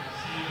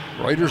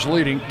 Raiders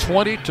leading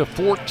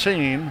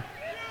 20-14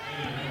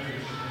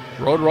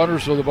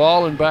 Roadrunners with the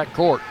ball in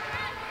backcourt.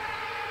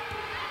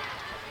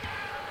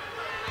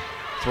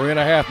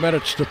 3.5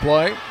 minutes to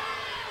play.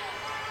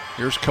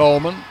 Here's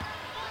Coleman.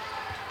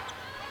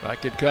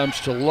 Back it comes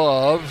to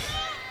Love.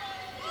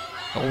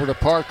 Over to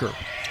Parker.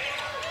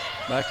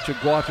 Back to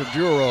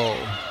Guataduro.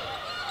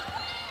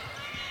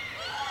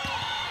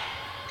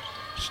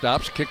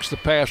 Stops, kicks the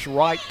pass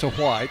right to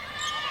White.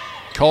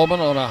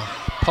 Coleman on a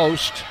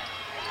post.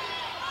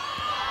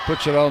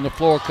 Puts it on the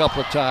floor a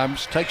couple of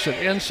times. Takes it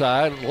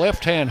inside.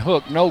 Left-hand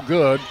hook, no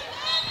good.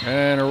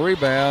 And a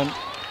rebound.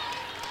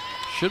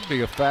 Should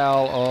be a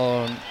foul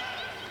on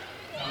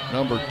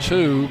number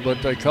 2,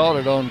 but they called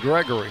it on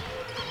Gregory.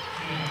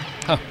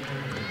 Huh.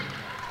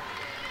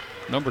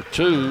 Number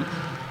 2,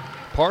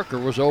 Parker,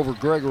 was over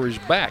Gregory's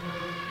back,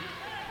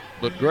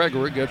 but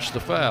Gregory gets the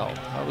foul.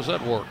 How does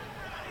that work?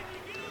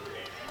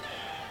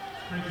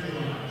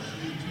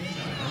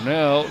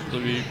 Now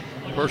the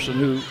person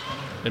who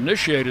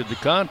initiated the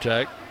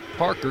contact,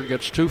 Parker,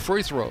 gets 2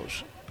 free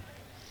throws.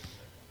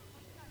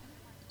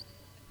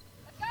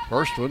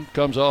 First one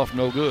comes off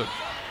no good.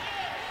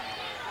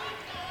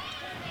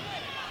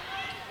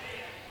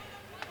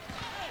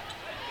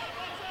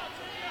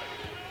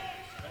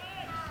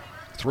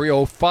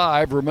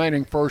 .305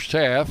 remaining first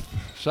half.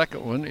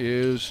 Second one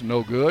is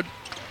no good.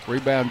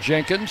 Rebound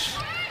Jenkins.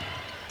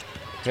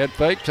 Head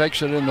fake,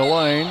 takes it in the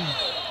lane.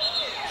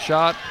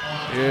 Shot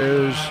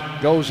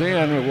goes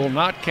in. It will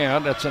not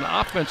count. That's an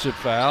offensive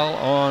foul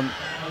on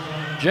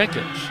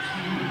Jenkins.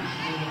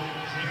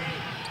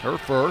 Her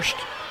first.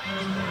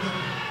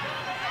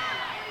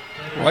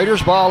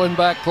 Raiders ball in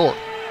backcourt.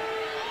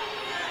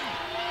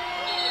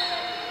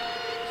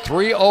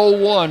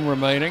 3:01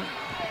 remaining.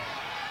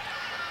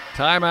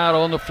 Timeout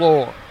on the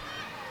floor.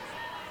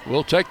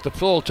 We'll take the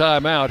full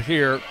timeout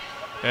here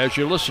as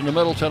you listen to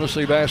Middle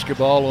Tennessee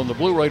basketball on the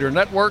Blue Raider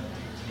Network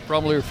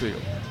from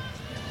Learfield.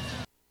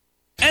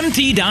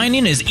 MT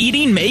Dining is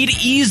eating made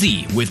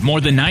easy. With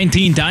more than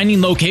 19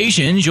 dining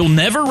locations, you'll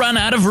never run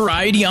out of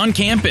variety on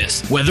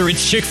campus. Whether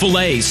it's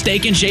Chick-fil-A,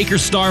 Steak and Shake, or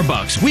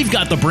Starbucks, we've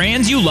got the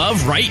brands you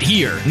love right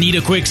here. Need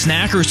a quick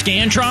snack or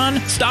Scantron?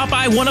 Stop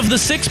by one of the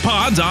 6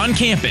 pods on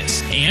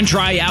campus and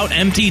try out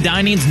MT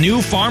Dining's new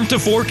Farm to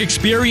Fork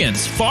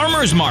experience.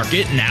 Farmers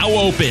Market now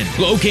open.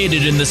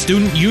 Located in the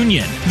Student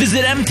Union.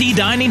 Visit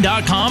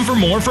mtdining.com for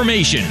more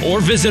information or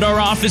visit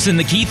our office in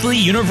the Keithley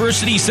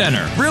University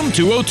Center, room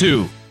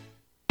 202.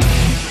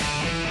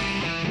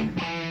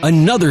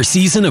 Another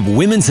season of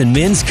women's and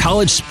men's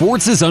college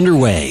sports is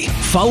underway.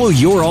 Follow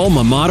your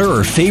alma mater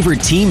or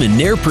favorite team in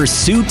their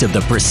pursuit of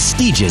the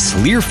prestigious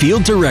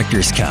Learfield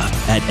Directors Cup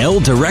at L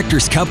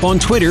Directors Cup on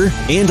Twitter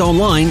and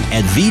online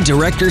at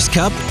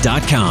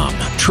thedirectorscup.com.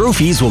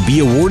 Trophies will be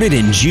awarded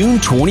in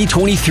June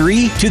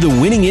 2023 to the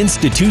winning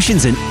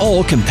institutions in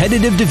all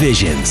competitive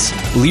divisions.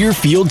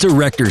 Learfield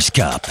Directors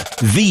Cup,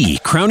 the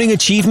crowning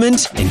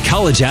achievement in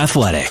college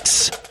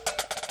athletics.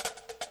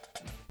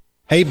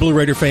 Hey, Blue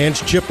Raider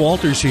fans, Chip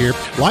Walters here.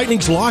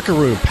 Lightning's Locker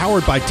Room,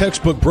 powered by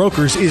Textbook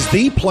Brokers, is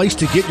the place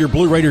to get your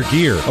Blue Raider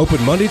gear.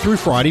 Open Monday through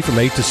Friday from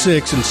 8 to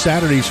 6 and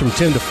Saturdays from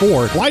 10 to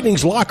 4.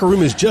 Lightning's Locker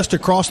Room is just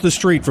across the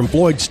street from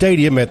Floyd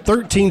Stadium at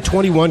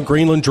 1321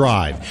 Greenland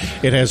Drive.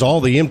 It has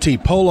all the MT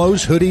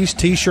polos, hoodies,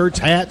 t-shirts,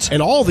 hats,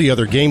 and all the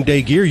other game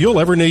day gear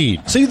you'll ever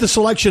need. See the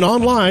selection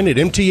online at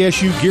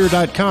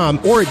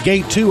mtsugear.com or at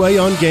Gate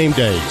 2A on game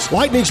days.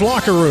 Lightning's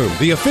Locker Room,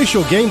 the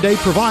official game day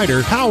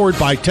provider, powered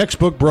by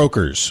Textbook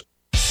Brokers.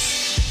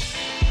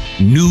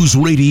 News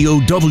Radio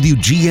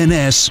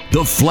WGNS,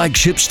 the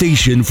flagship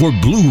station for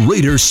Blue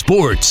Raider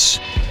sports.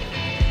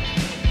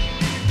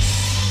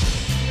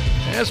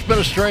 It's been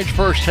a strange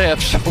first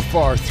half so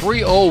far.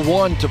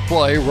 3:01 to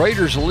play.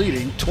 Raiders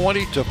leading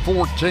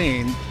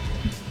 20-14.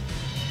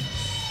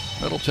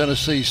 Middle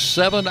Tennessee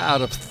 7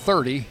 out of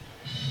 30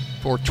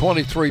 for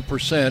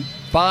 23%.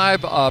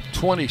 5 of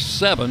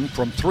 27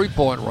 from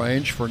three-point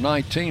range for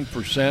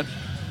 19%.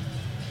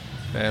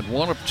 And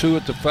 1 of 2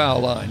 at the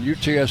foul line.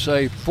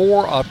 UTSA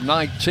 4 of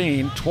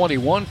 19,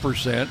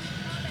 21%.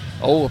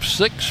 0 of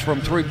 6 from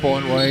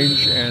three-point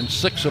range and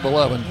 6 of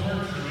 11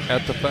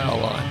 at the foul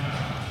line.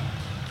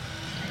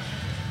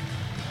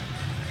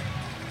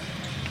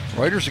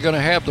 Raiders are going to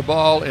have the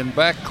ball in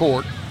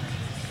backcourt.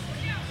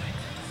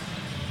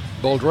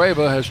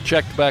 Boldreva has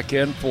checked back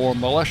in for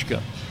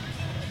Maleshka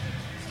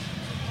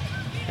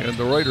in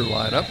the Raider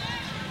lineup.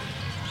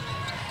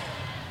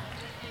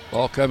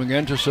 Ball coming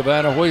into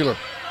Savannah Wheeler.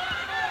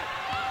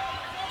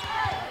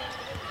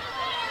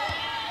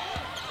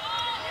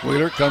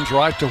 Wheeler comes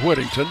right to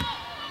Whittington.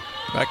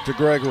 Back to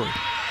Gregory.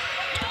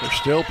 They're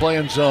still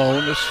playing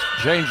zone. Let's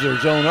change their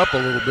zone up a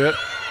little bit.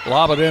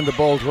 Lob it into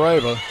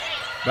Boldreva.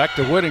 Back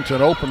to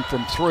Whittington, open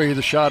from 3.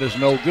 The shot is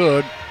no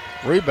good.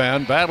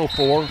 Rebound, battle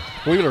for.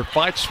 Wheeler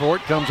fights for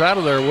it, comes out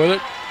of there with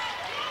it,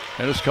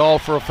 and is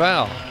called for a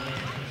foul.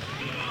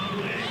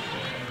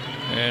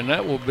 And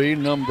that will be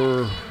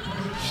number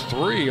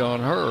 3 on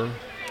her.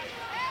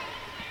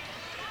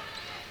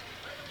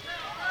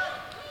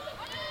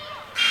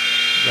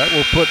 That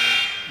will put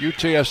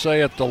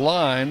UTSA at the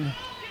line.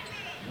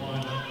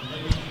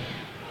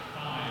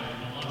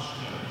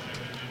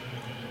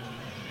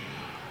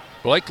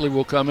 Blakely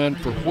will come in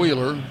for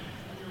Wheeler,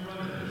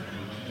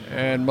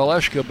 and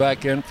Maleshka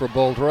back in for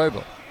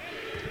Boldreva.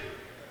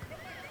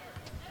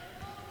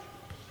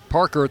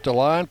 Parker at the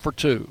line for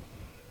 2.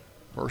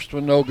 First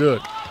one no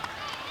good.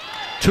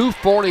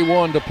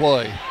 2:41 to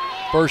play.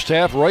 First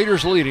half,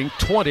 Raiders leading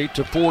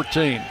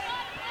 20-14.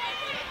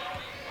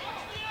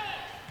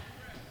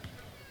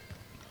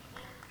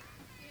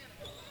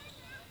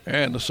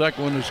 And the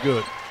second one is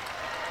good.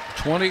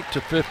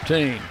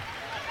 20-15.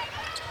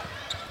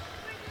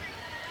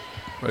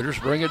 Raiders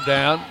bring it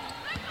down.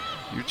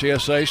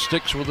 UTSA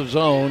sticks with the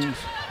zone.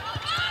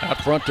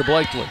 Out front to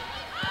Blakely.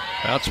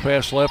 Bounce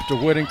pass left to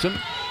Whittington.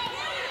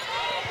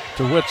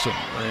 To Whitson.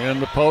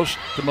 And the post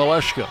to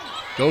Maleshka.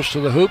 Goes to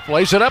the hoop,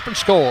 lays it up and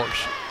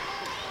scores.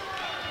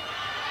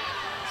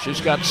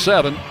 She's got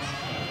 7.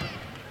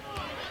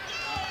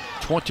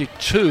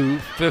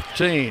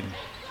 22-15.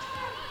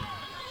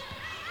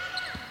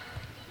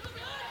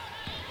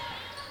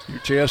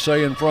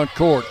 UTSA in front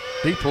court.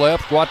 Deep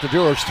left,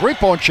 Guataduro's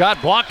three-point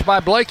shot blocked by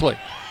Blakely.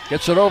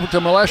 Gets it over to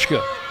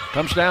Maleshka.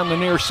 Comes down the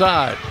near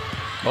side.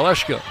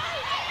 Maleshka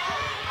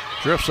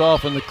drifts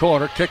off in the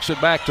corner, kicks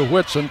it back to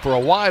Whitson for a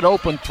wide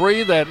open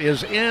 3 that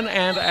is in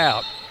and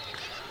out.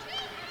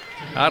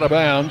 Out of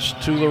bounds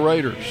to the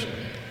Raiders.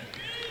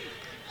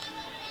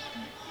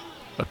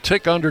 A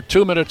tick under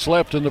 2 minutes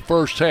left in the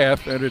first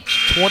half, and it's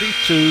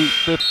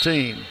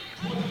 22-15.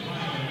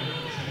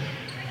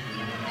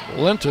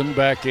 Linton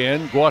back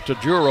in,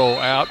 Guataduro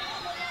out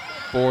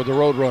for the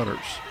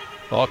Roadrunners.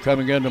 Ball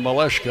coming into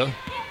Maleshka,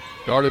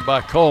 guarded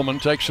by Coleman,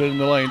 takes it in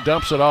the lane,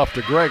 dumps it off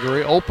to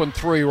Gregory. Open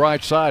 3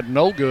 right side,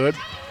 no good.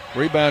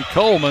 Rebound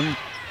Coleman,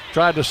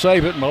 tried to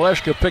save it.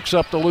 Maleshka picks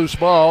up the loose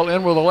ball,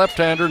 in with a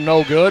left-hander,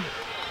 no good.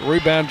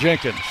 Rebound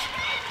Jenkins.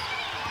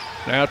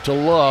 Now to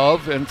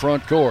Love in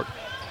front court.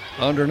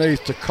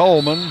 Underneath to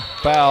Coleman,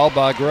 foul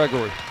by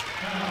Gregory.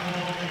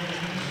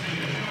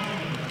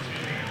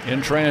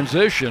 In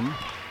transition,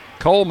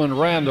 Coleman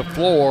ran the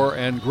floor,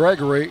 and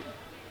Gregory,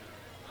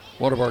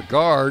 one of our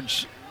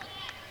guards,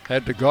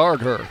 had to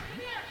guard her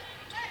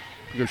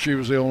because she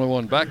was the only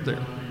one back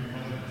there.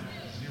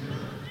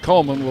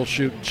 Coleman will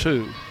shoot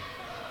 2.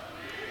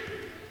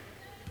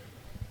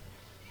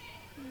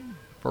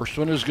 First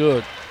one is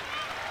good.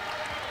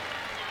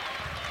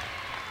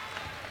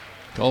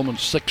 Coleman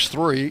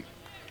 6'3".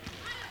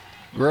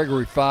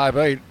 Gregory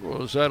 5'8".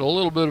 Was at a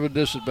little bit of a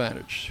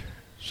disadvantage.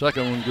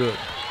 Second one good.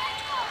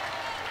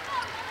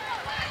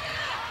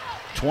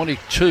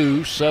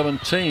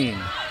 22-17.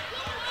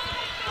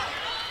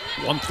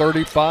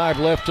 1:35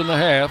 left in the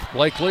half.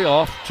 Blakely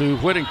off to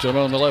Whittington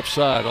on the left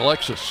side.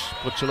 Alexis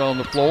puts it on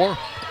the floor.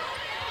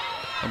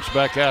 Comes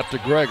back out to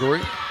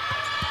Gregory.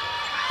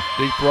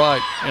 Deep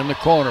right in the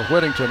corner.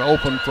 Whittington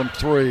open from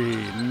 3.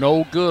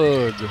 No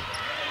good.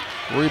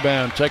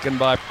 Rebound taken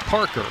by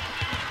Parker.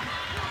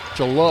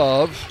 To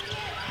Love.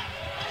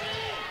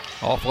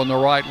 Off on the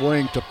right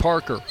wing to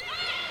Parker.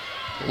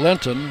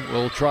 Linton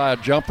will try a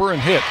jumper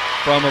and hit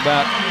from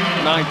about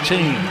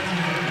 19.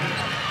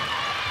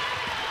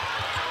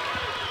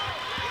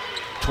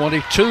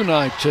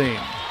 22-19.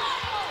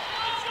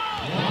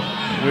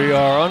 We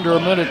are under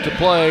a minute to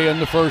play in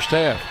the first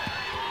half.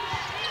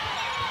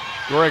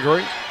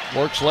 Gregory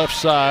works left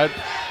side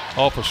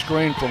off a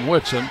screen from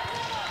Whitson.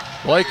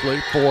 Blakely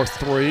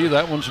 4-3.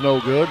 That one's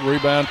no good.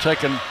 Rebound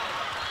taken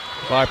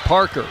by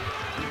Parker.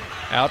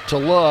 Out to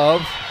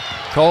Love.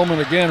 Coleman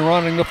again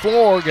running the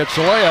floor. Gets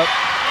a layup.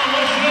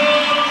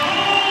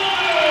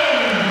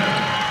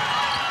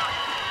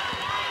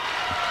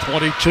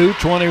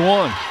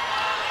 (22-21).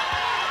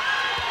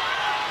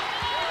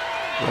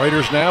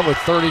 Raiders now with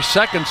 30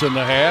 seconds in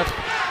the half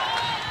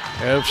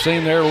have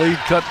seen their lead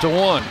cut to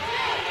 1.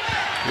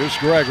 Here's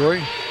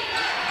Gregory.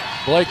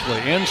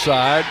 Blakely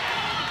inside.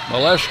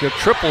 Maleshka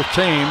triple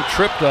team,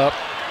 tripped up.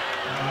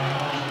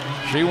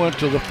 She went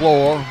to the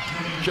floor.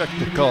 Check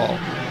the call.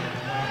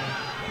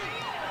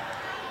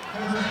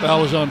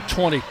 Foul was on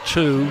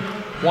 22.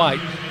 White.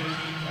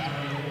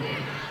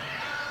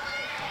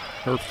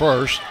 Her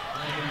first.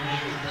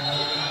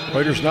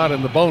 Raiders not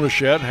in the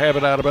bonus yet, have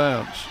it out of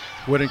bounds.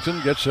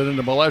 Whittington gets it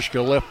into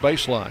Maleshka, left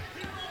baseline.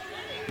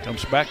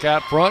 Comes back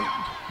out front,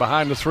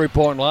 behind the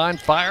three-point line,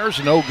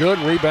 fires, no good,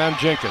 rebound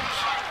Jenkins.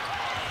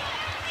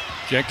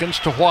 Jenkins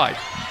to White.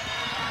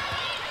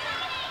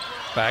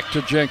 Back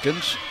to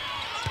Jenkins.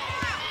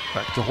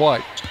 Back to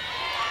White.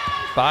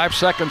 5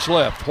 seconds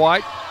left.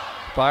 White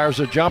fires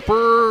a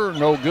jumper,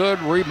 no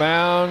good,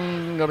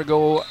 rebound, gonna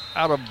go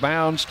out of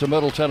bounds to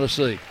Middle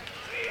Tennessee.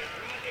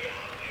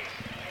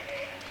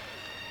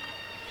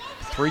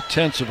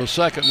 0.3 of a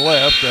second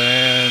left,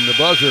 and the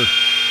buzzer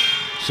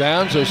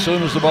sounds as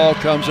soon as the ball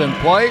comes in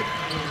play.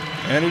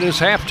 And it is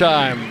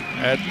halftime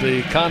at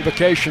the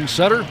Convocation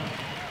Center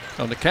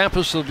on the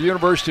campus of the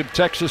University of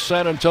Texas,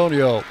 San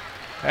Antonio.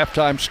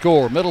 Halftime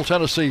score, Middle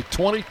Tennessee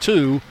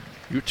 22,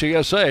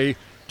 UTSA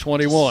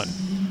 21.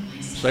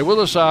 Stay with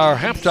us. Our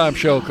halftime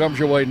show comes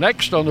your way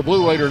next on the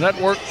Blue Raider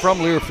Network from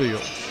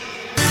Learfield.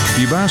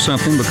 You buy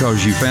something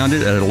because you found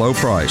it at a low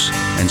price,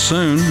 and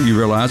soon you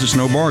realize it's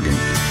no bargain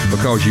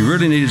because you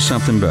really needed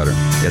something better.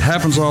 It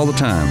happens all the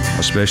time,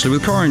 especially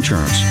with car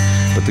insurance.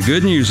 But the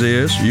good news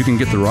is you can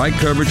get the right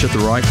coverage at the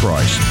right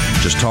price.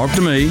 Just talk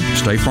to me,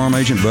 State Farm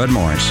Agent Bud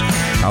Morris.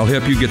 I'll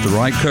help you get the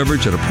right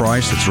coverage at a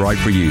price that's right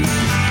for you.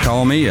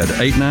 Call me at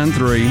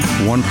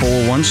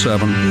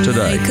 893-1417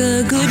 today. Like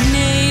a good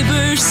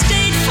neighbor,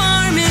 State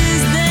Farm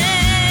is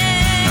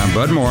there. I'm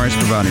Bud Morris,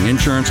 providing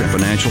insurance and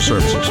financial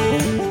services.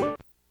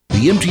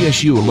 The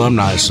MTSU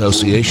Alumni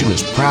Association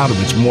is proud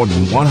of its more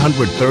than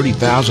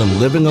 130,000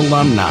 living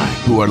alumni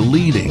who are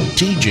leading,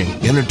 teaching,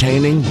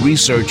 entertaining,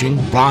 researching,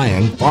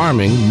 flying,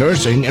 farming,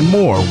 nursing, and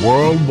more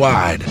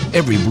worldwide.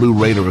 Every Blue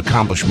Raider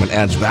accomplishment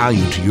adds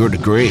value to your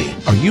degree.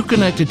 Are you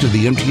connected to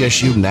the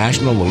MTSU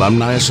National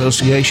Alumni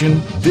Association?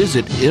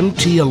 Visit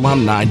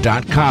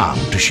mtalumni.com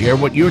to share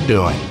what you're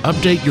doing,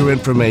 update your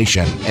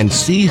information, and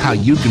see how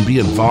you can be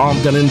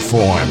involved and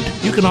informed.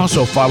 You can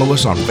also follow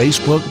us on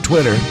Facebook,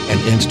 Twitter, and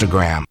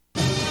Instagram.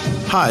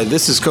 Hi,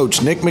 this is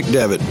Coach Nick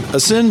McDevitt.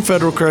 Ascend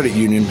Federal Credit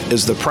Union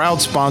is the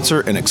proud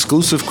sponsor and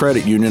exclusive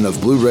credit union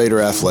of Blue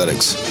Raider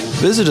Athletics.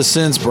 Visit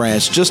Ascend's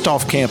branch just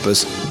off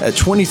campus at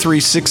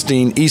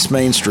 2316 East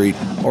Main Street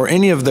or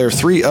any of their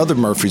 3 other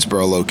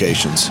Murfreesboro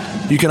locations.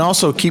 You can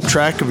also keep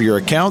track of your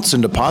accounts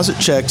and deposit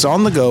checks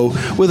on the go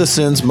with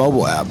Ascend's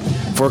mobile app.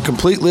 For a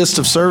complete list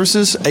of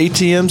services,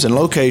 ATMs, and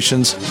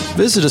locations,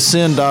 visit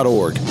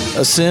ascend.org.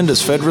 Ascend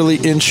is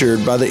federally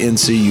insured by the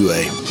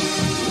NCUA.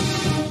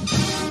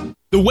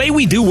 The way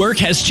we do work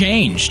has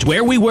changed.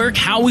 Where we work,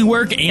 how we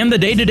work, and the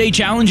day-to-day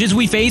challenges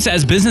we face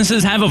as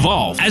businesses have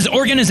evolved. As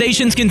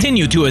organizations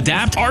continue to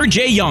adapt,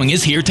 RJ Young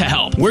is here to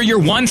help. We're your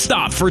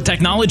one-stop for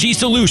technology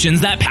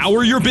solutions that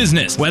power your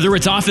business. Whether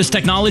it's office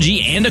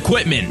technology and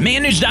equipment,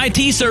 managed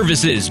IT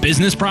services,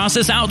 business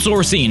process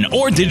outsourcing,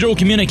 or digital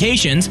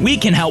communications, we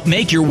can help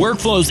make your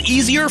workflows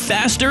easier,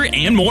 faster,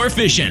 and more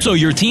efficient so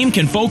your team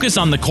can focus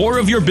on the core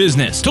of your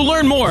business. To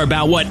learn more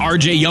about what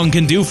RJ Young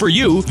can do for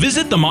you,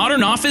 visit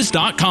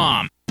themodernoffice.com.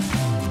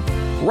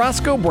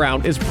 Roscoe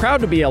Brown is proud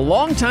to be a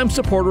longtime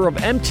supporter of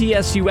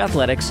MTSU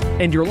Athletics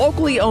and your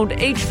locally owned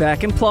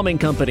HVAC and plumbing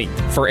company.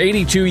 For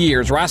 82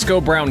 years,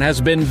 Roscoe Brown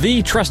has been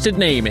the trusted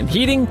name in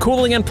heating,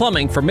 cooling, and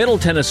plumbing for Middle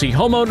Tennessee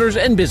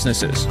homeowners and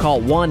businesses. Call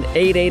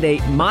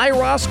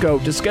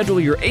 1-888-MY-ROSCOE to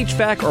schedule your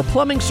HVAC or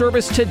plumbing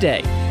service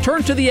today.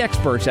 Turn to the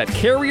experts at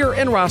Carrier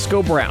and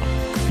Roscoe Brown.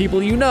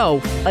 People you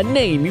know, a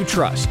name you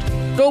trust.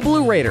 Go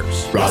Blue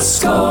Raiders.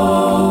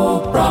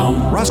 Roscoe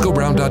Brown.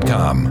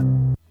 RoscoeBrown.com.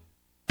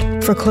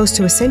 For close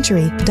to a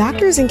century,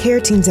 doctors and care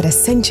teams at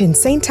Ascension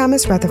St.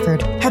 Thomas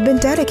Rutherford have been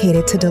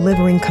dedicated to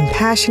delivering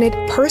compassionate,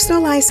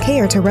 personalized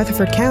care to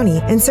Rutherford County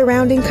and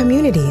surrounding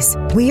communities.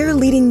 We are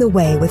leading the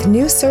way with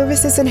new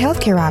services and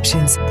healthcare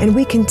options, and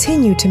we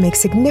continue to make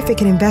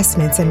significant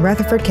investments in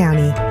Rutherford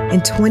County.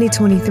 In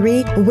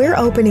 2023, we're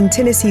opening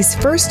Tennessee's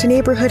first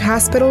neighborhood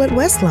hospital at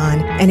West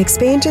Lawn, and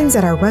expansions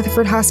at our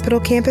Rutherford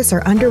Hospital campus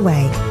are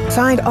underway.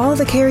 Find all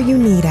the care you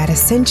need at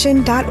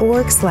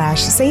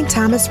ascension.org/St.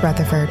 Thomas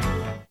Rutherford.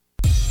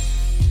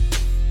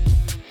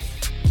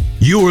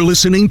 You're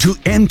listening to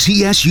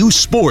MTSU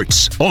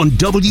Sports on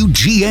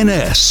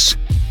WGNS.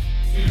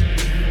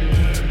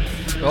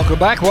 Welcome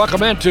back.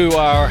 Welcome into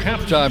our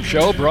halftime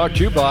show brought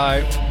to you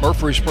by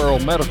Murfreesboro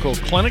Medical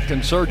Clinic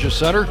and Surgery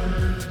Center,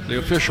 the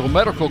official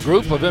medical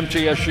group of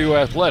MTSU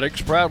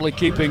Athletics, proudly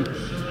keeping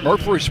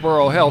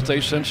Murfreesboro healthy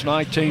since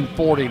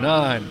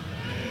 1949.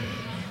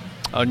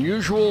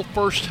 Unusual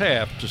first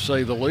half, to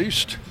say the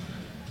least.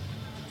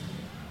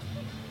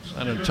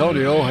 San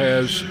Antonio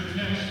has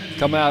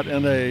come out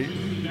in a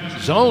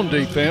zone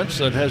defense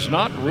that has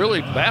not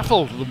really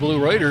baffled the Blue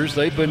Raiders.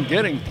 They've been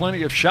getting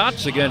plenty of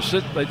shots against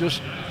it. They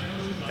just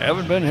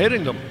haven't been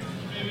hitting them.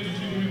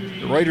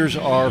 The Raiders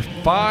are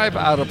 5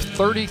 out of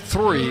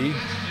 33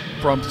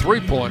 from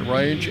three-point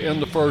range in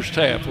the first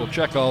half. We'll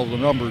check all the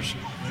numbers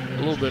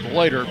a little bit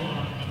later.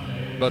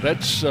 But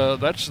that's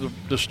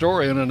the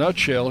story in a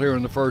nutshell here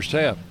in the first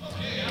half.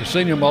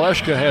 Ksenia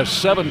Maleshka has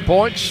 7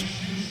 points,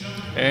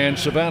 and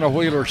Savannah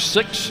Wheeler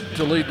 6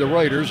 to lead the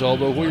Raiders,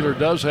 although Wheeler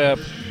does have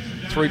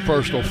 3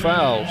 personal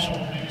fouls.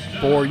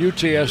 For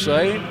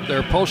UTSA,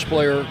 their post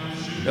player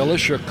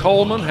Alicia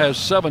Coleman has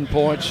 7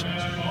 points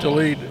to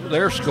lead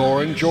their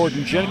scoring.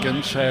 Jordan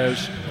Jenkins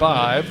has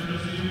 5.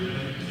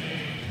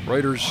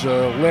 Raiders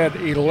led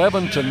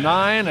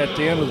 11-9 at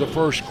the end of the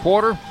first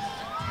quarter,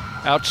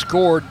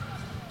 outscored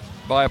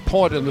by a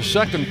point in the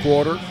second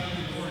quarter,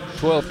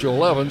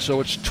 12-11,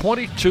 so it's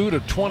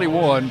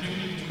 22-21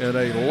 in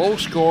a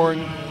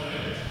low-scoring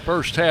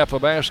first half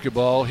of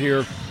basketball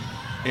here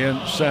in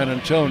San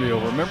Antonio.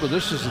 Remember,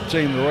 this is the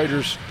team the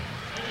Raiders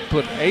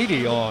put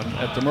 80 on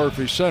at the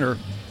Murphy Center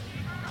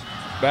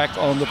back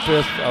on the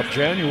 5th of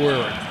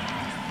January.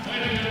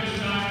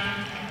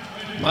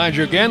 Mind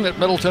you again that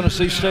Middle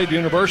Tennessee State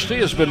University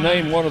has been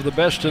named one of the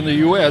best in the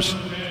U.S.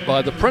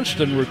 by the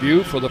Princeton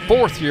Review for the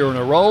 4th year in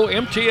a row.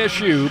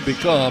 MTSU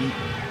become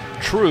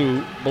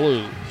true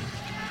blue.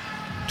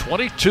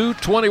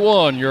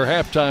 22-21 your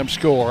halftime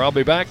score. I'll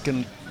be back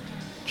in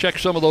check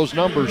some of those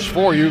numbers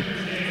for you.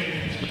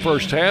 The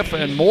first half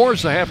and more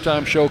as the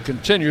halftime show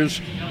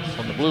continues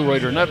on the Blue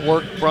Raider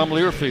Network from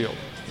Learfield.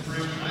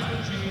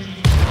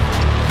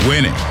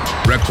 Winning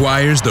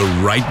requires the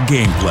right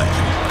game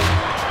plan.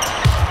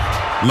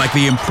 Like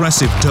the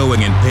impressive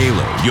towing and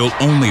payload you'll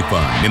only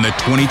find in the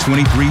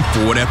 2023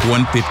 Ford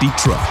F-150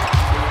 truck.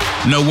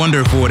 No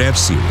wonder Ford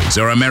F-Series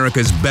are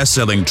America's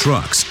best-selling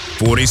trucks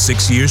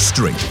 46 years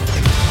straight.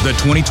 The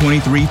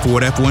 2023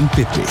 Ford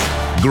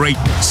F-150.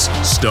 Greatness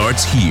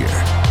starts here.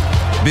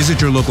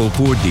 Visit your local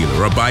Ford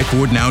dealer or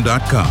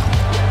buyfordnow.com.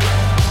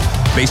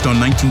 Based on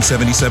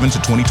 1977 to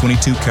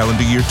 2022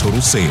 calendar year total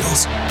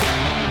sales.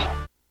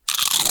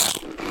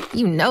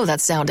 You know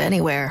that sound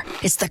anywhere.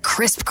 It's the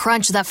crisp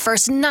crunch of that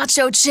first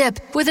nacho chip.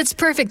 With its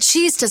perfect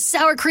cheese to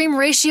sour cream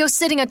ratio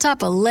sitting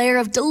atop a layer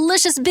of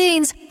delicious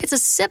beans, it's a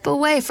sip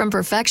away from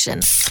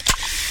perfection.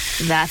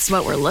 That's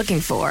what we're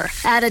looking for.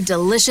 Add a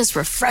delicious,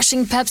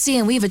 refreshing Pepsi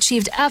and we've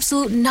achieved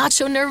absolute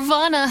nacho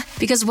nirvana.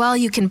 Because while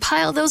you can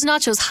pile those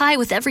nachos high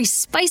with every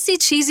spicy,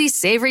 cheesy,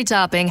 savory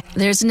topping,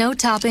 there's no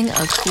topping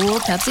a cool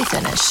Pepsi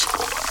finish.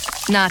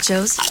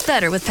 Nachos,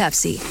 better with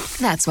Pepsi.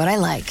 That's what I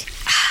like.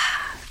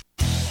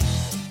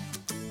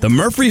 The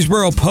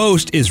Murfreesboro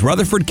Post is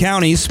Rutherford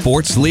County's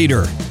sports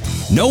leader.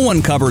 No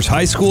one covers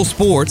high school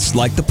sports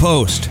like the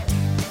Post.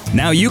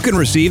 Now you can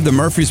receive the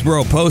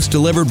Murfreesboro Post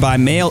delivered by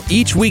mail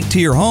each week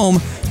to your home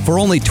for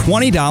only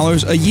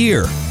 $20 a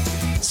year.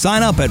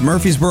 Sign up at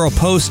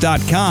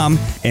murfreesboropost.com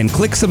and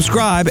click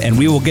subscribe and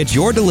we will get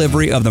your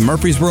delivery of the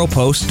Murfreesboro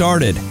Post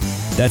started.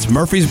 That's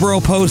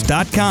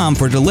murfreesboropost.com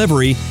for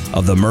delivery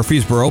of the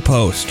Murfreesboro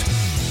Post.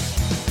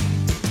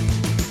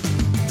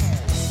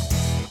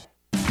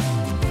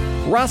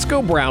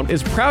 Roscoe Brown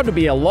is proud to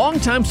be a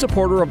longtime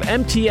supporter of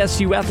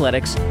MTSU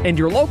athletics and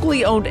your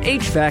locally owned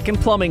HVAC and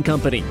plumbing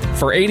company.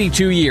 For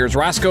 82 years,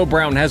 Roscoe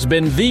Brown has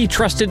been the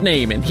trusted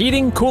name in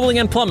heating, cooling,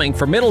 and plumbing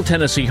for Middle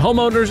Tennessee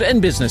homeowners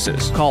and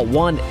businesses. Call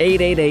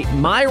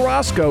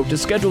 1-888-MY-ROSCOE to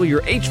schedule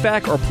your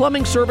HVAC or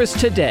plumbing service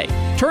today.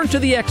 Turn to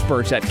the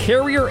experts at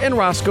Carrier and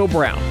Roscoe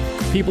Brown.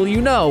 People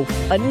you know,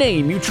 a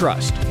name you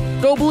trust.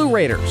 Go Blue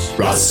Raiders.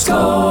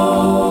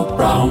 Roscoe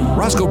Brown.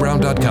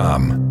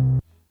 RoscoeBrown.com.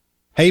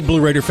 Hey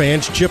Blue Raider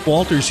fans, Chip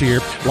Walters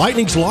here.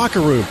 Lightning's Locker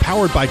Room,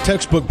 powered by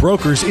Textbook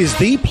Brokers, is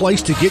the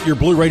place to get your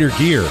Blue Raider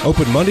gear.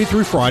 Open Monday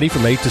through Friday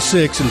from 8 to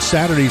 6 and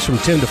Saturdays from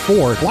 10 to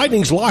 4.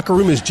 Lightning's Locker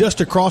Room is just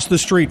across the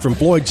street from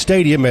Floyd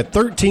Stadium at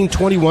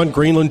 1321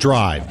 Greenland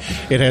Drive.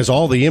 It has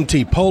all the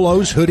MT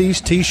polos, hoodies,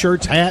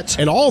 t-shirts, hats,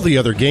 and all the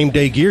other game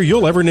day gear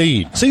you'll ever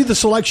need. See the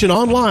selection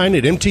online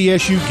at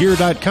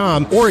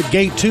mtsugear.com or at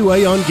Gate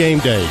 2A on game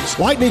days.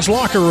 Lightning's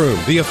Locker Room,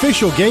 the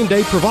official game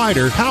day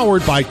provider,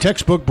 powered by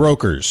Textbook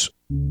Brokers.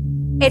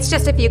 It's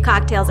just a few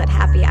cocktails at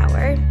happy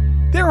hour.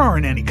 There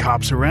aren't any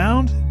cops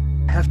around.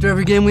 After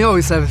every game, we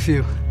always have a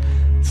few.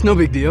 It's no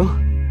big deal.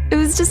 It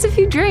was just a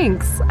few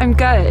drinks. I'm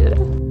good.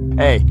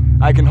 Hey,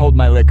 I can hold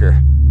my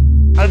liquor.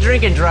 I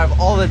drink and drive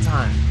all the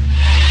time.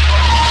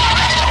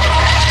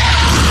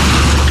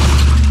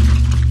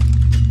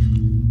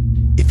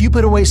 If you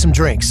put away some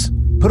drinks,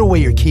 put away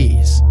your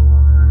keys.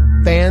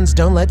 Fans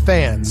don't let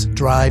fans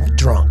drive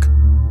drunk.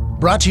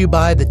 Brought to you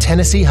by the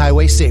Tennessee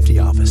Highway Safety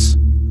Office.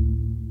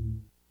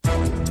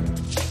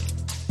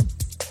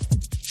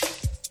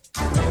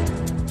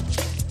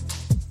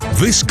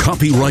 This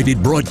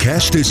copyrighted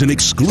broadcast is an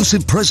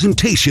exclusive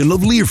presentation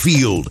of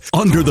Learfield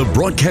under the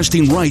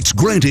broadcasting rights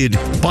granted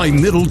by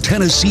Middle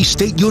Tennessee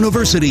State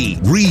University.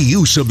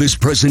 Reuse of this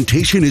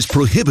presentation is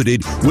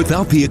prohibited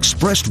without the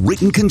expressed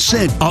written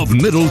consent of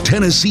Middle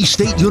Tennessee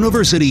State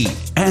University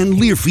and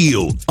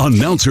Learfield.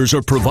 Announcers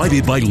are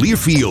provided by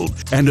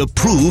Learfield and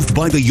approved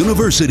by the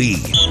university.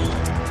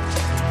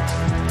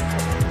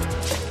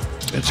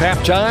 It's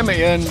halftime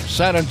in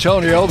San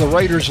Antonio. The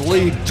Raiders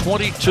lead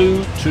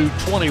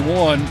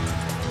 22-21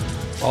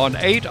 on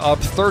 8 of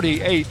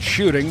 38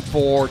 shooting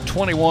for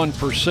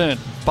 21%.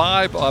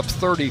 5 of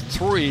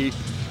 33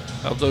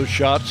 of those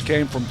shots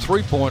came from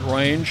three-point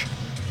range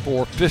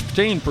for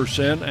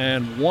 15%,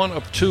 and 1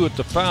 of 2 at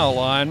the foul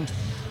line.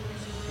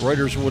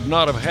 Raiders would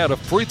not have had a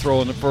free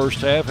throw in the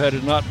first half had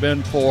it not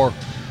been for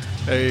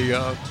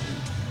a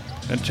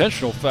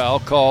intentional foul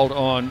called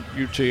on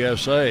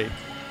UTSA.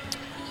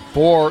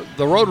 For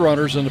the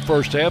Roadrunners in the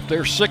first half,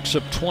 they're 6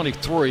 of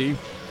 23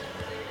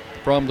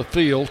 from the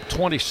field,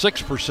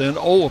 26%,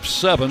 0 of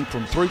 7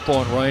 from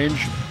three-point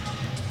range,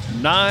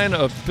 9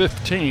 of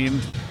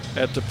 15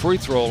 at the free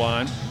throw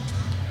line.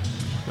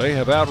 They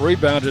have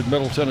out-rebounded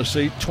Middle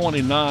Tennessee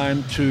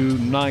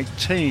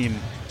 29-19.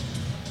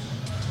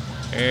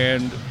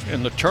 And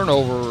in the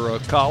turnover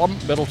column,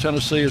 Middle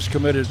Tennessee has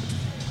committed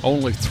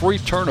only 3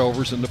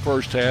 turnovers in the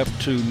first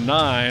half to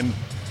 9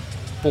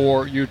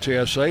 for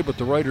UTSA, but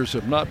the Raiders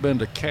have not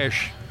been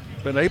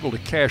able to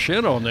cash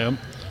in on them.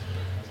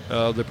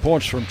 The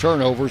points from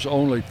turnovers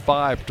only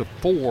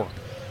 5-4,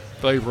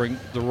 favoring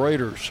the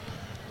Raiders.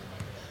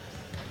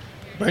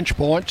 Bench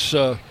points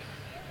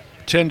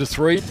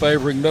 10-3,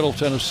 favoring Middle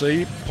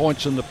Tennessee.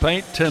 Points in the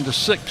paint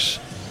 10-6,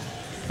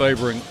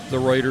 favoring the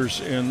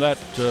Raiders in that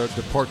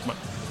department.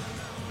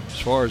 As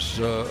far as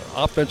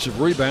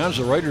offensive rebounds,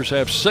 the Raiders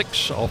have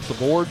 6 off the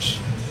boards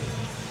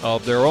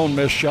of their own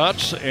missed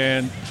shots,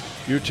 and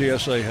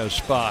UTSA has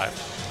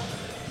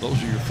 5.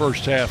 Those are your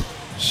first half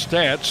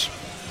stats.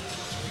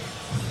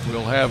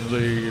 We'll have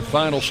the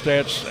final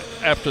stats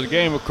after the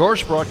game, of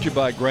course, brought to you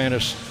by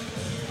Grannis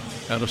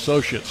and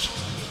Associates.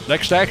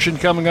 Next action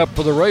coming up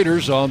for the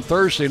Raiders on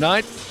Thursday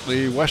night.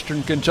 The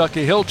Western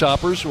Kentucky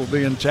Hilltoppers will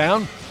be in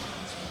town.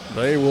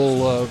 They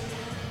will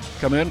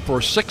come in for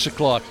a 6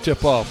 o'clock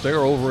tip-off. They're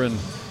over in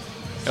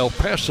El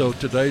Paso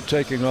today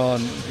taking on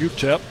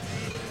UTEP.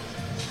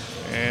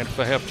 And if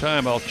I have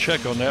time, I'll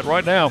check on that.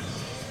 Right now,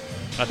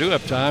 I do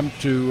have time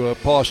to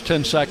pause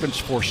 10 seconds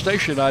for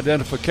station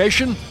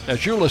identification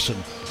as you listen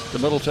to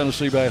Middle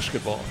Tennessee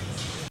basketball.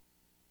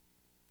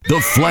 The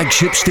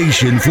flagship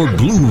station for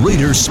Blue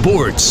Raider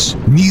sports.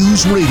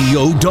 News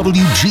Radio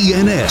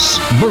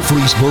WGNS,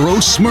 Murfreesboro,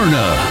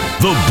 Smyrna.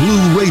 The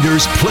Blue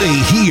Raiders play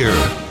here.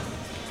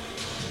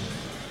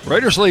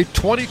 Raiders lead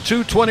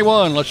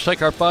 22-21. Let's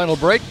take our final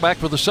break. Back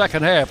for the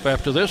second half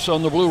after this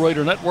on the Blue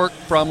Raider Network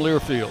from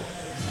Learfield.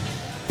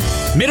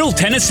 Middle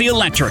Tennessee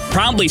Electric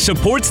proudly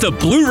supports the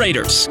Blue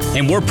Raiders,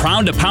 and we're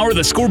proud to power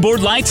the scoreboard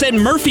lights at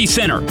Murphy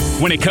Center.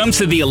 When it comes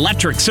to the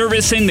electric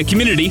service in the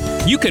community,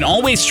 you can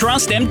always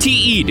trust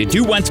MTE to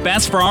do what's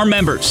best for our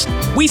members.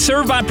 We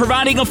serve by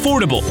providing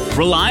affordable,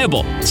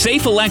 reliable,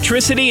 safe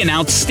electricity and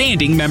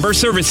outstanding member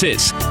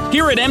services.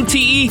 Here at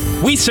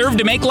MTE, we serve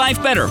to make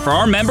life better for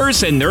our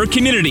members and their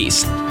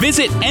communities.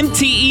 Visit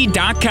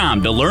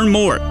MTE.com to learn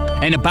more.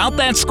 And about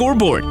that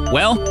scoreboard,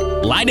 well,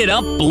 light it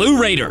up,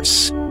 Blue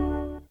Raiders.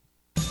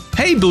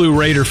 Hey Blue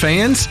Raider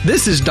fans,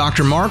 this is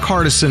Dr. Mark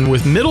Hardison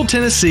with Middle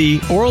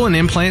Tennessee Oral and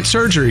Implant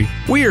Surgery.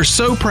 We are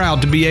so proud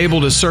to be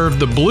able to serve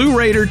the Blue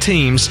Raider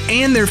teams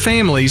and their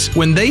families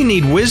when they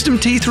need wisdom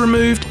teeth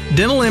removed,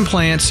 dental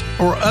implants,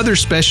 or other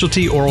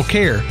specialty oral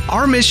care.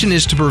 Our mission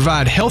is to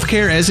provide health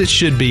care as it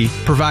should be,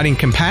 providing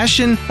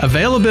compassion,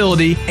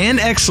 availability, and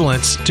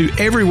excellence to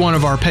every one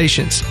of our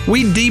patients.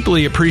 We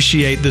deeply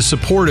appreciate the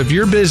support of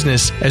your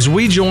business as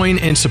we join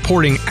in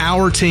supporting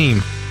our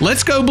team.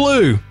 Let's go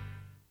Blue!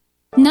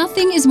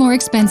 Nothing is more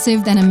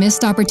expensive than a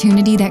missed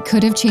opportunity that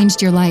could have changed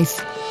your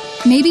life.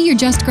 Maybe you're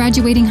just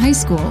graduating high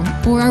school,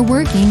 or are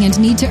working and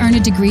need to earn a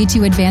degree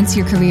to advance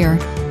your career.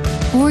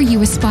 Or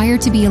you aspire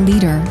to be a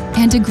leader,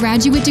 and a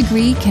graduate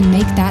degree can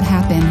make that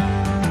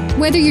happen.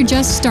 Whether you're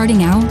just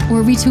starting out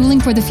or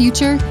retooling for the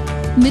future,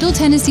 Middle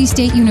Tennessee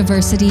State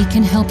University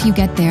can help you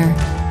get there.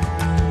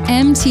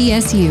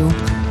 MTSU,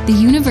 the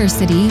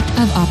University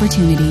of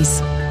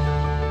Opportunities.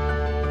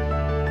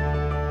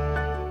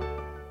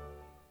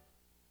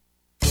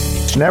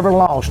 It's never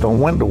lost on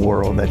Window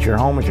World that your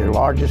home is your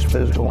largest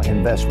physical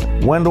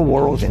investment. Window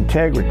World's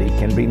integrity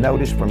can be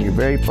noticed from your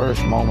very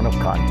first moment of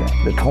contact.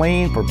 The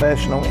clean,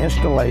 professional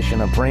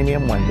installation of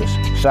premium windows,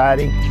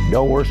 siding,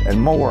 doors,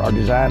 and more are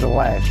designed to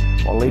last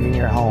while leaving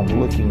your home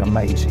looking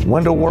amazing.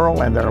 Window World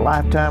and their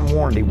lifetime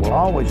warranty will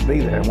always be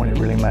there when it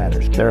really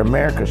matters. They're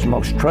America's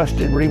most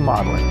trusted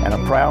remodeler and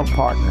a proud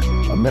partner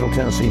of Middle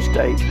Tennessee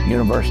State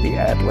University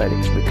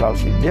Athletics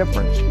because the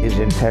difference is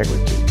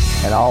integrity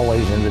and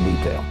always in the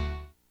detail.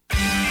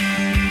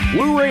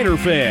 Blue Raider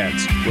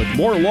fans, with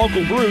more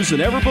local brews than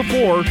ever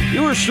before,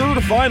 you are sure to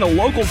find a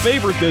local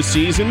favorite this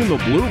season in the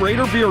Blue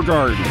Raider Beer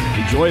Garden.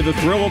 Enjoy the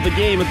thrill of the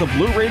game at the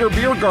Blue Raider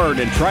Beer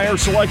Garden and try our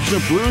selection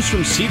of brews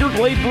from Cedar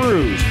Glade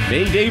Brews,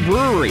 Mayday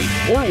Brewery,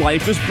 or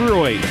Life is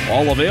Brewing.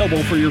 All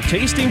available for your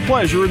tasting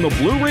pleasure in the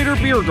Blue Raider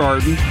Beer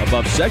Garden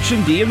above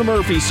Section D in the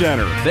Murphy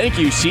Center. Thank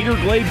you, Cedar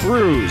Glade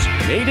Brews,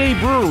 Mayday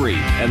Brewery,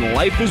 and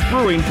Life is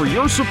Brewing for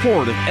your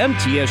support of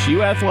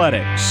MTSU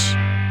Athletics.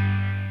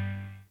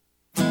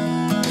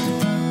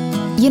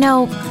 You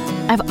know,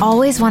 I've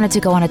always wanted to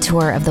go on a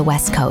tour of the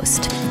West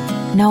Coast.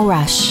 No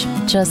rush,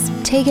 just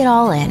take it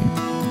all in,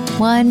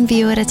 one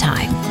view at a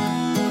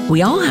time.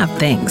 We all have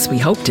things we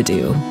hope to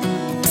do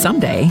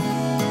someday.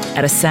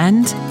 At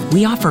Ascend,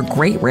 we offer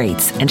great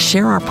rates and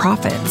share our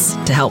profits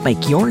to help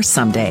make your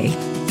someday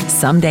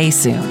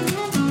soon.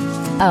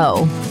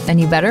 Oh,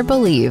 and you better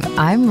believe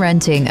I'm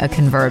renting a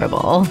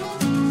convertible.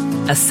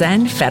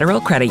 Ascend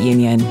Federal Credit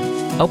Union.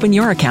 Open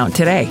your account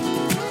today.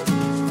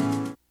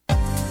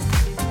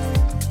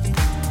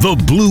 The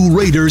Blue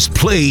Raiders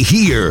play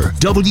here.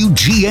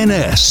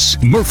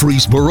 WGNS,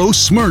 Murfreesboro,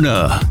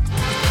 Smyrna.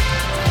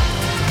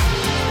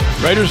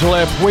 Raiders will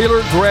have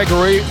Wheeler,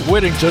 Gregory,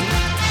 Whittington,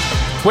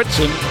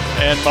 Whitson,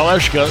 and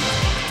Maleshka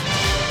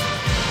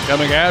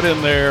coming out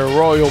in their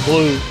royal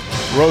blue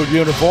road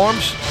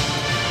uniforms.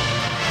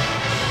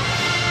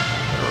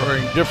 They're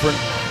wearing different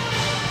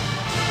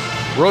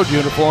road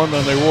uniform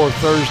than they wore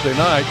Thursday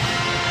night.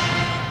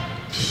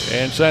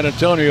 And San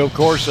Antonio, of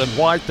course, in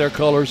white. Their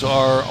colors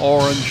are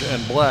orange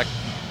and black.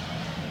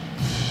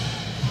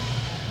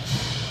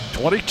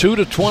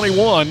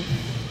 22-21.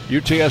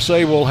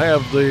 UTSA will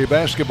have the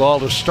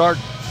basketball to start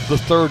the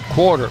third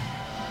quarter.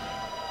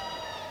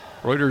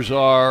 Raiders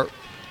are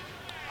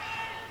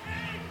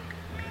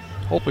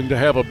hoping to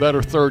have a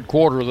better third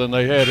quarter than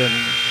they had in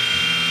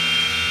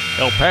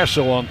El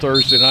Paso on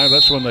Thursday night.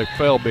 That's when they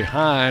fell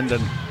behind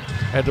and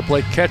had to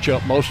play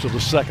catch-up most of the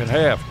second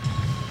half.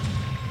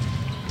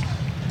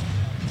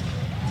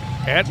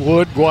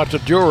 Atwood,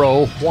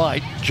 Guataduro,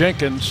 White,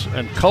 Jenkins,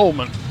 and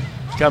Coleman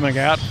coming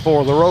out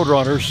for the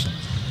Roadrunners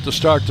to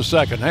start the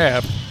second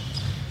half.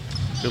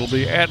 It'll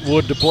be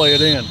Atwood to play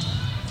it in.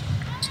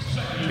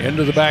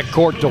 Into the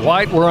backcourt to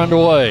White. We're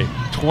underway.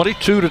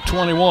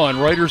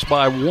 22-21. Raiders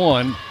by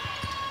 1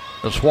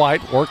 as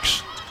White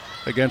works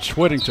against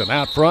Whittington.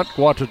 Out front,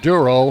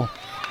 Guataduro.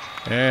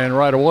 And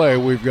right away,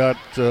 we've got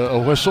a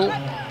whistle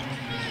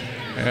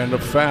and a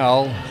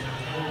foul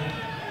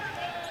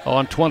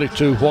on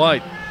 22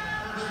 White.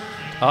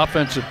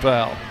 Offensive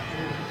foul.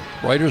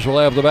 Raiders will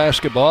have the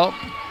basketball.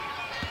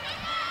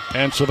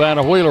 And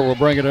Savannah Wheeler will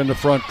bring it into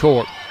front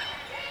court.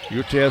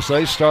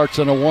 UTSA starts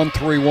in a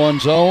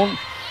 1-3-1 zone.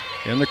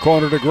 In the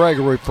corner to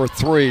Gregory for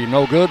 3.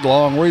 No good.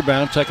 Long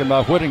rebound taken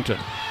by Whittington.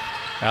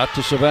 Out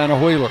to Savannah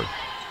Wheeler.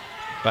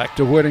 Back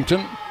to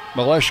Whittington.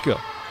 Maleshka.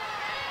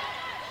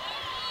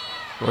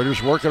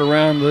 Raiders working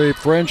around the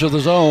fringe of the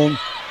zone.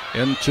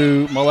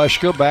 Into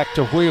Maleshka. Back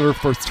to Wheeler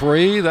for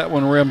 3. That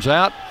one rims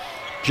out.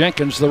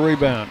 Jenkins the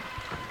rebound.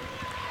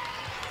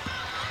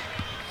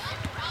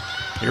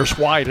 Here's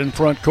White in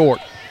front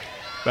court.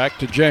 Back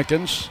to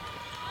Jenkins.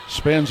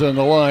 Spins in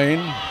the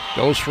lane.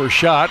 Goes for a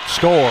shot.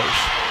 Scores.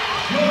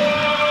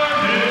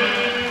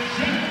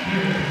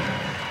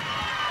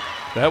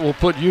 That will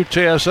put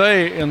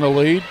UTSA in the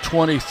lead,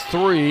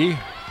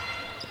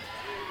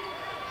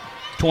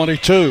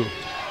 23-22.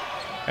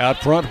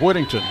 Out front,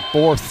 Whittington,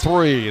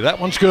 4-3. That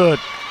one's good.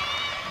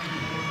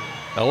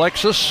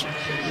 Alexis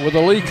with a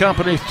Lee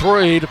Company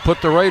 3 to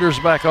put the Raiders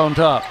back on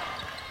top.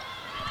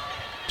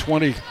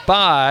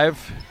 25-23.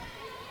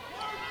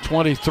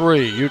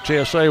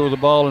 UTSA with the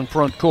ball in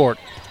front court.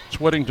 It's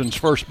Whittington's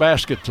first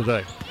basket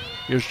today.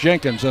 Here's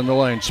Jenkins in the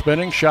lane,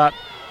 spinning, shot.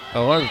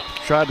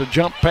 Tried to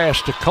jump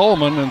past to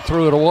Coleman and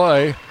threw it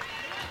away.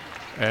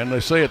 And they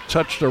say it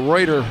touched a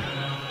Raider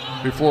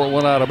before it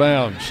went out of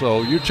bounds.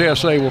 So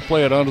UTSA will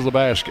play it under the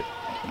basket.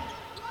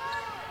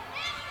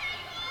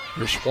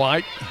 Here's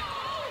White.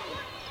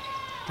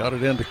 Got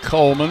it into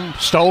Coleman.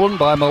 Stolen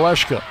by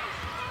Maleshka.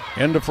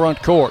 Into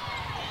front court.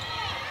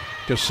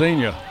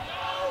 Cassina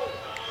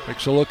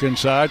takes a look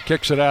inside,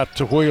 kicks it out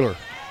to Wheeler.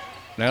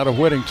 Now to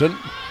Whittington.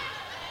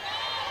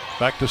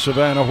 Back to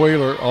Savannah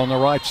Wheeler on the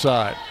right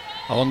side.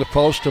 On the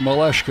post to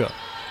Maleshka.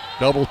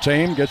 Double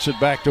team, gets it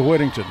back to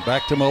Whittington.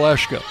 Back to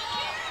Maleshka.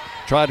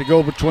 Tried to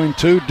go between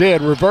two,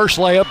 did. Reverse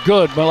layup,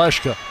 good,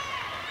 Maleshka.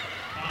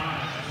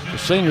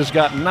 Cassina's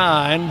got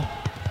 9.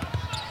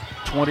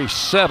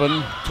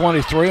 27,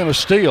 23, and a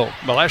steal.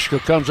 Maleshka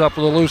comes up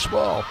with a loose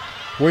ball.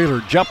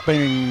 Wheeler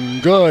jumping,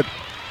 good.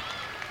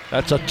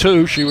 That's a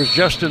 2. She was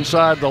just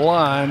inside the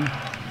line.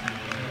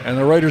 And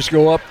the Raiders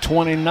go up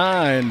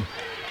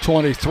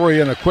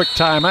 29-23 and a quick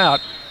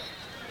timeout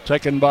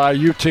taken by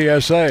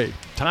UTSA.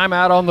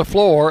 Timeout on the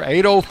floor,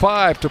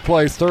 8:05 to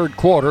play third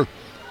quarter.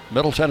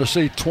 Middle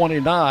Tennessee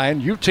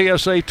 29,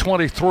 UTSA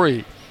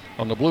 23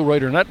 on the Blue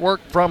Raider Network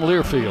from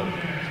Learfield.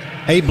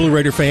 Hey, Blue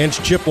Raider fans,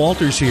 Chip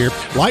Walters here.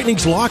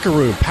 Lightning's Locker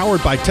Room,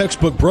 powered by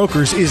Textbook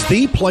Brokers, is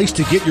the place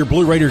to get your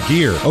Blue Raider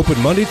gear. Open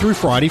Monday through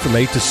Friday from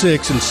 8 to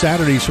 6 and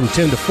Saturdays from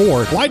 10 to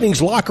 4.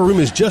 Lightning's Locker Room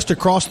is just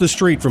across the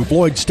street from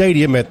Floyd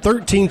Stadium at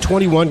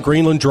 1321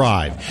 Greenland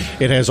Drive.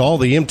 It has all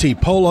the MT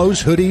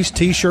polos, hoodies,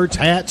 t-shirts,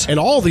 hats, and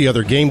all the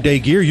other game day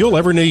gear you'll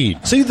ever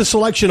need. See the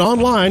selection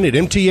online at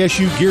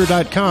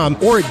mtsugear.com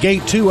or at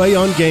Gate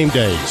 2A on game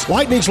days.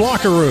 Lightning's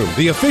Locker Room,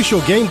 the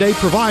official game day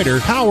provider,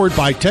 powered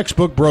by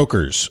Textbook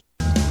Brokers.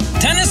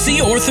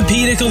 Tennessee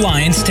Orthopedic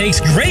Alliance takes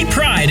great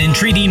pride in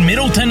treating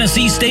Middle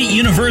Tennessee State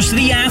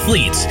University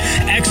athletes.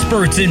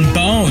 Experts in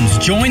bones,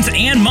 joints,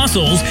 and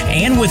muscles,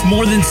 and with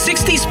more than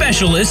 60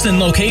 specialists in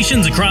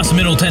locations across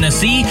Middle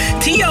Tennessee,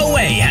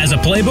 TOA has a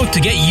playbook to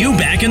get you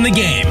back in the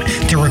game.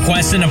 To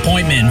request an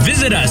appointment,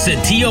 visit us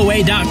at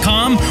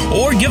TOA.com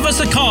or give us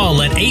a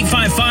call at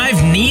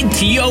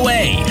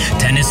 855-NEED-TOA.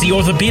 Tennessee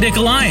Orthopedic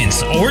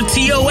Alliance, or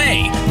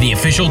TOA, the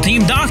official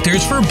team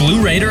doctors for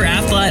Blue Raider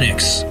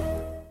Athletics.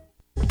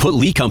 Put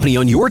Lee Company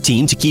on your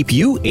team to keep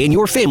you and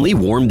your family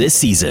warm this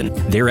season.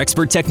 Their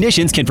expert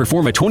technicians can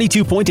perform a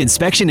 22-point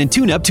inspection and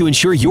tune-up to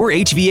ensure your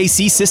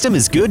HVAC system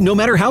is good no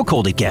matter how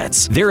cold it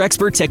gets. Their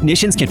expert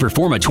technicians can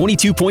perform a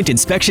 22-point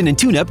inspection and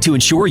tune-up to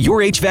ensure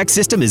your HVAC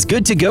system is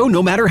good to go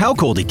no matter how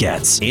cold it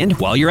gets. And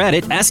while you're at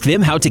it, ask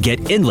them how to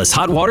get endless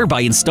hot water by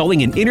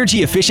installing an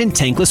energy-efficient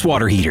tankless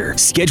water heater.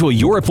 Schedule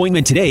your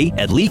appointment today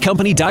at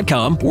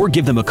leecompany.com or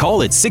give them a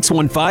call at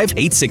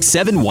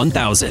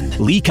 615-867-1000.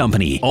 Lee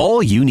Company,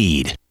 all you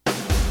need.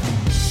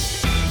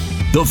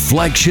 The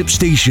flagship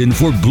station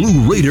for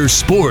Blue Raider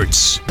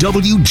sports,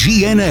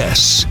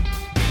 WGNS.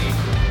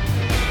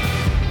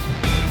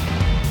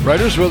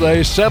 Raiders with a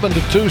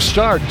 7-2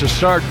 start to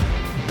start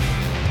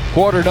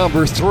quarter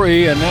number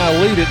 3 and now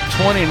lead it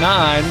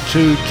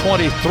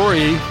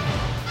 29-23.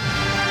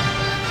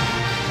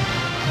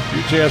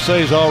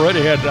 UTSA's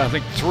already had, I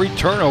think, 3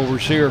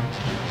 turnovers here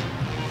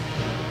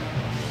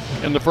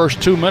in the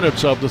first 2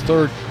 minutes of the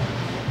third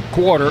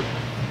quarter.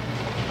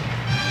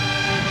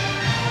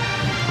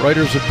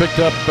 Raiders have picked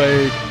up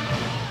a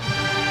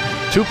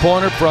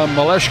 2-pointer from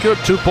Maleshka,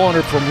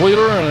 2-pointer from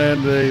Wheeler,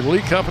 and a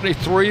Lee Company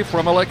 3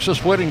 from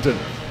Alexis Whittington.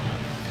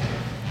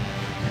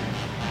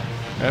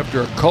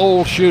 After a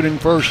cold shooting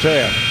first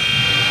half.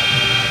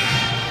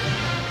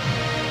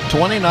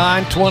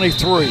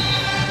 29-23.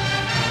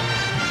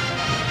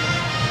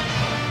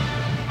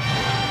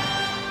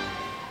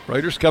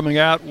 Raiders coming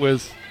out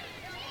with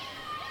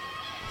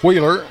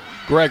Wheeler,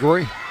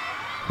 Gregory,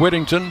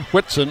 Whittington,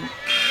 Whitson,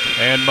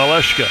 and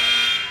Maleshka.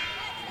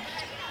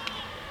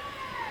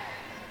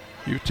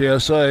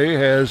 UTSA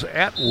has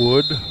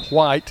Atwood,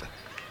 White,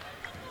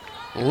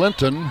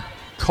 Linton,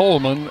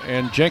 Coleman,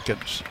 and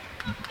Jenkins.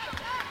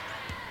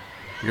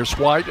 Here's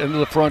White into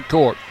the front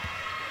court.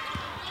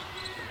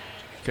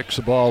 Kicks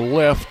the ball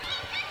left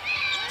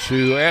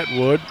to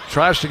Atwood.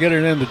 Tries to get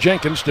it into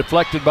Jenkins.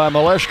 Deflected by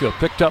Maleshka.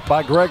 Picked up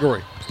by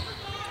Gregory.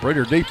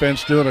 Raider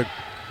defense doing a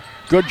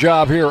good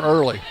job here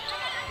early.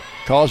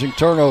 Causing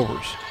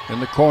turnovers. In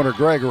the corner,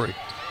 Gregory.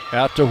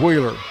 Out to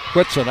Wheeler.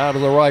 Whitson out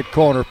of the right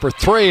corner for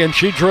 3, and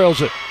she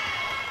drills it.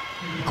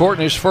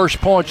 Courtney's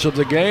first points of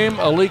the game.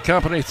 A Lee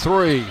Company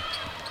 3.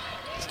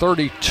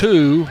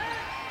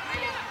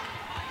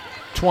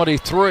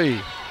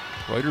 32-23.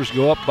 Raiders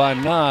go up by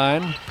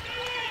 9.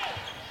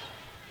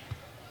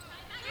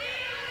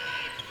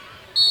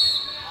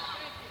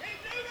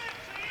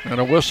 And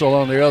a whistle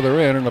on the other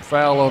end and a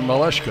foul on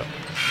Maleshka.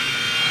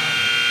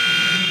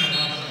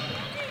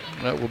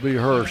 That will be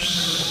her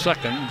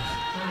second.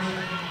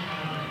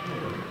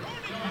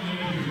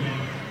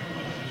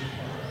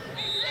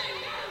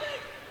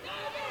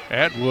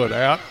 Atwood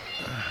out.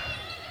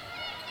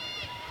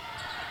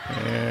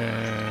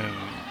 And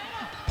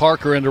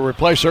Parker in to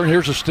replace her.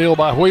 Here's a steal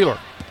by Wheeler.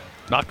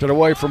 Knocked it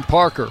away from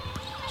Parker.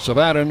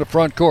 Savannah in the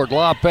front court.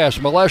 Lob pass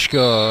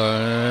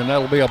Maleshka, and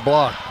that'll be a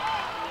block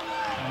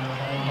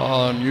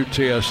on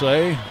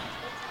UTSA.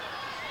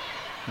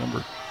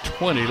 Number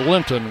 20,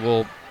 Linton,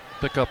 will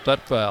pick up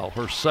that foul,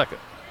 her second.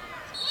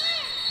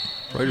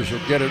 Raiders will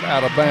get it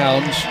out of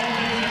bounds.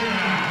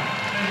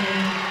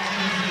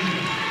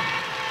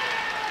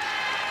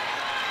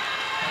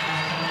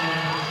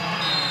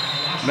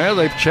 Now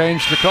they've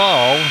changed the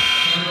call.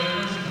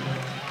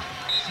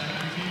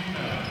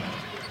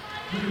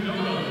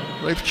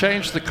 They've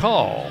changed the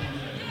call.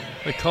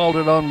 They called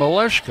it on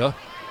Maleshka,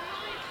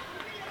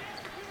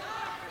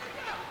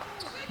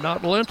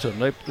 not Linton.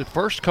 The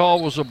first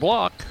call was a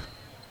block,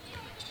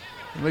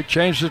 and they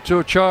changed it to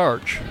a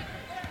charge.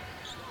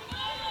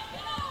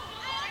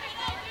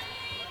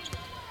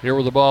 Here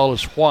with the ball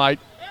is White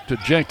to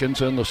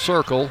Jenkins in the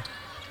circle,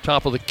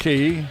 top of the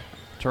key,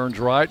 turns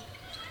right,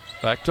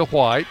 back to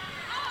White.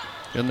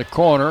 In the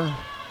corner,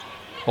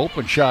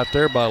 open shot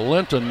there by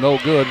Linton, no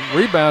good.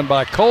 Rebound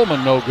by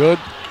Coleman, no good.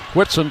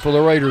 Whitson for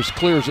the Raiders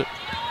clears it.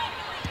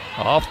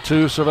 Off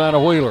to Savannah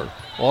Wheeler.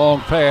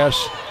 Long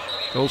pass.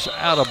 Goes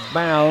out of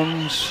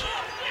bounds.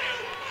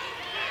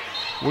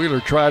 Wheeler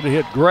tried to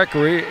hit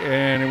Gregory,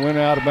 and it went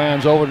out of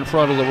bounds over in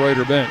front of the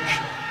Raider bench.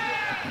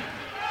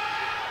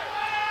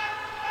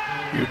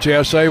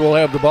 UTSA will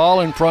have the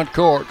ball in front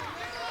court,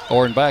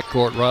 or in back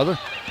court rather.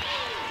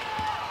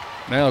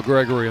 Now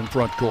Gregory in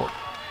front court.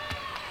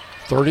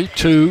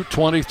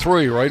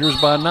 32-23,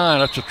 Raiders by 9.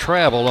 That's a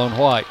travel on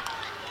White.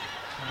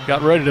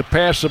 Got ready to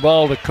pass the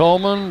ball to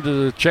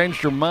Coleman,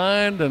 changed her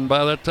mind, and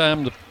by that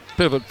time the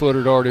pivot foot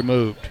had already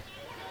moved.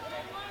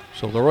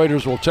 So the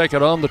Raiders will take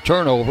it on the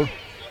turnover,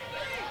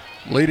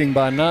 leading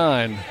by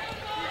 9.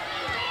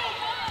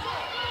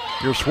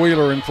 Here's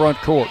Wheeler in front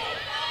court.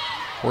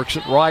 Works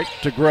it right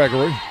to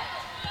Gregory.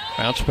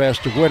 Bounce pass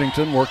to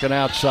Whittington, working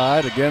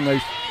outside. Again,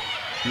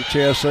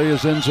 UTSA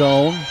is in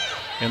zone.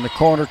 In the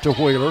corner to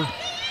Wheeler.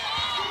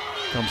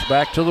 Comes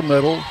back to the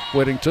middle,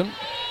 Whittington.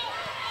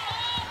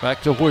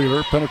 Back to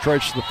Wheeler,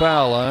 penetrates the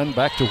foul line.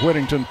 Back to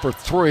Whittington for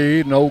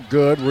 3, no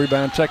good.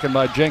 Rebound taken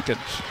by Jenkins.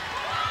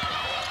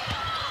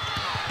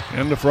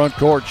 In the front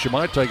court, she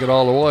might take it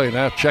all the way.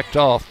 Now checked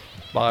off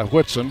by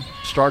Whitson.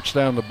 Starts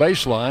down the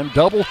baseline,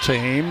 double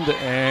teamed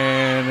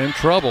and in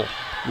trouble.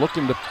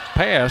 Looking to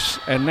pass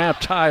and now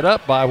tied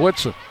up by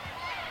Whitson.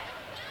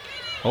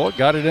 Oh, it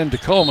got it into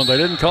Coleman. They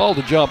didn't call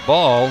the jump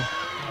ball.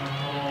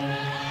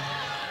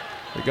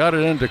 They got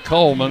it into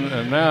Coleman,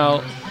 and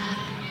now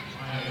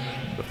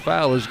the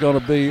foul is going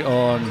to be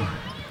on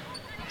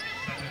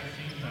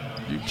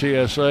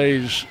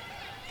UTSA's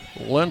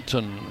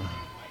Linton.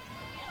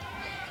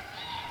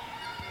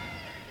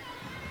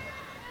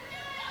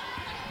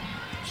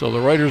 So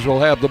the Raiders will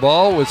have the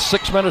ball with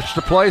 6 minutes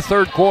to play,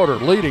 third quarter,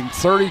 leading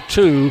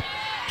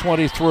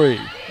 32-23.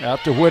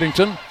 Out to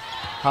Whittington.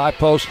 High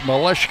post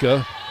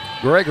Maleshka.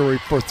 Gregory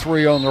for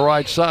 3 on the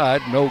right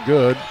side, no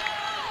good.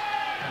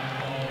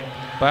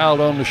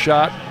 Fouled on the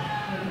shot.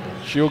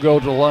 She'll go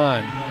to the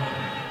line.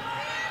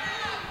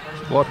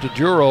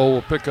 Guataduro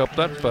will pick up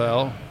that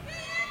foul.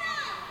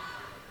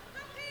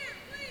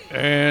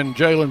 And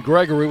Jalen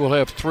Gregory will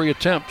have 3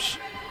 attempts.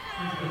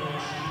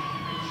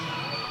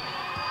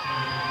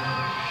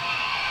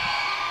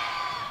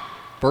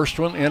 First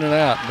one in and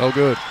out, no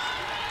good.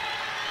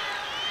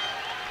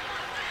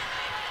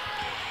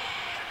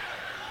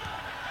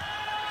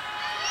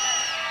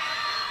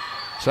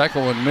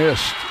 Second one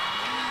missed.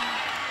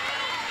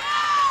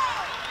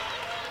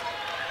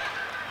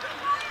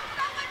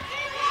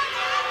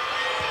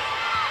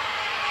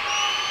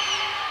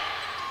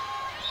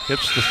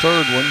 Hits the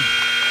third one.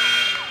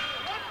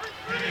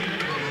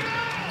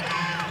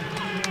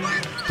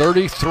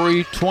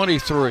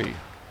 33-23.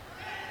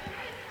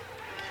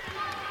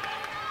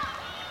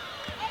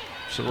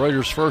 It's the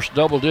Raiders' first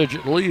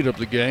double-digit lead of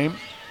the game.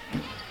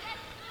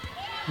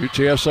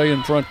 UTSA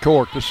in front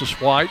court. This is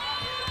White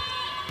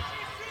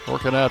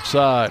working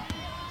outside.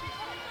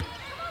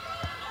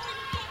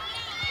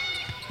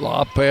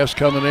 Lob pass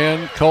coming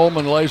in.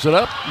 Coleman lays it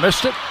up.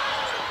 Missed it.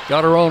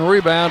 Got her own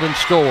rebound and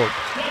scored.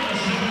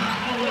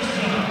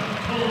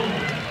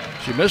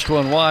 She missed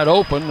one wide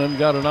open and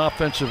got an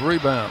offensive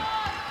rebound.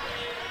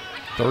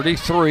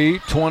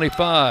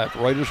 33-25.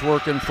 Raiders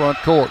work in front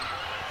court.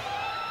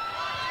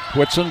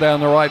 Whitson down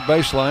the right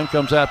baseline,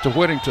 comes out to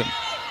Whittington.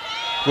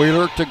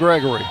 Wheeler to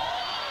Gregory.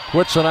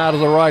 Whitson out of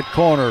the right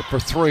corner for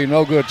three,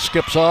 no good,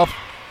 skips off.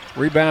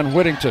 Rebound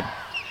Whittington.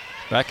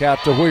 Back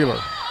out to Wheeler.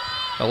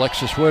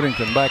 Alexis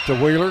Whittington back to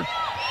Wheeler.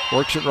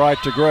 Works it right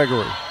to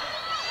Gregory.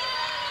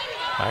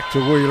 Back to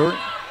Wheeler.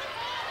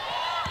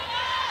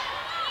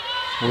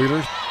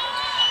 Wheeler.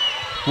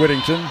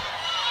 Whittington.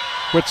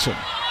 Whitson.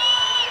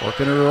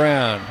 Working it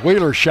around.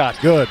 Wheeler shot,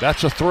 good.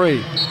 That's a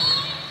three.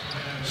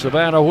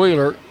 Savannah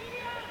Wheeler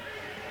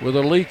with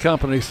a Lee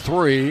Company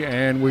three,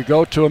 and we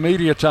go to a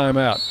media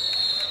timeout.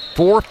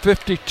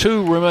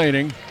 4:52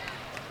 remaining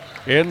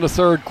in the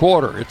third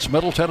quarter. It's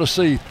Middle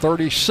Tennessee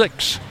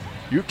 36,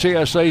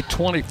 UTSA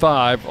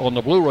 25 on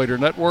the Blue Raider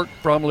Network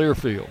from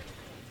Learfield.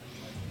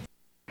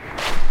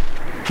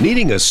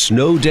 Needing a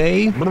snow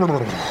day?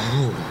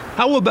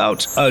 How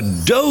about a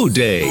dough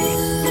day?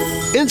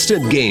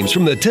 Instant games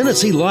from the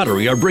Tennessee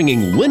Lottery are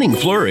bringing winning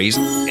flurries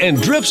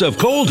and drips of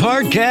cold,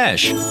 hard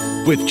cash.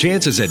 With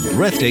chances at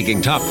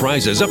breathtaking top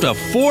prizes up to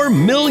 $4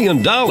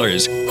 million.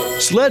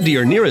 Sled to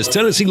your nearest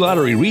Tennessee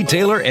Lottery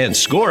retailer and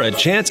score a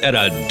chance at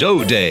a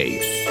dough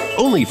day.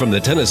 Only from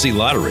the Tennessee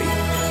Lottery.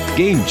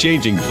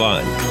 Game-changing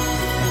fun.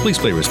 Please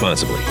play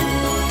responsibly.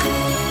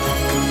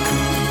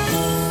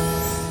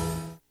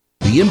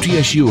 The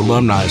MTSU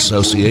Alumni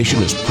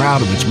Association is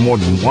proud of its more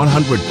than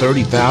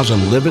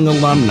 130,000 living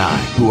alumni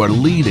who are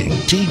leading,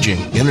 teaching,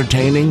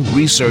 entertaining,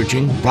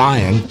 researching,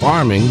 flying,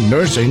 farming,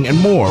 nursing, and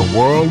more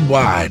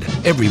worldwide.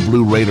 Every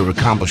Blue Raider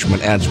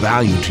accomplishment adds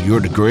value to your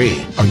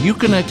degree. Are you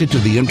connected to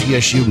the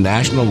MTSU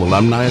National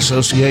Alumni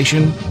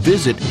Association?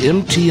 Visit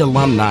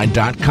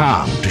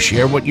mtalumni.com to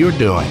share what you're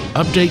doing,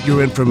 update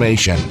your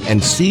information,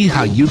 and see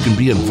how you can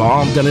be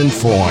involved and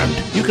informed.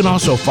 You can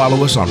also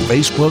follow us on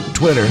Facebook,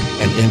 Twitter,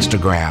 and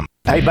Instagram.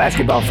 Hey,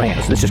 basketball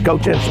fans, this is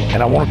Coach Insel,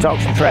 and I want to talk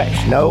some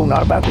trash. No,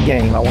 not about the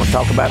game. I want to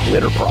talk about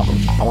litter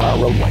problems on our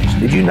roadways.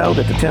 Did you know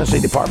that the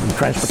Tennessee Department of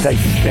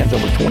Transportation spends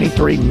over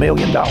 $23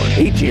 million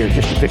each year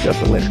just to pick up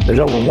the litter? There's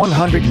over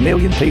 100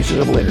 million pieces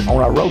of litter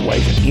on our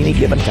roadways at any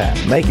given time,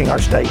 making our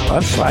state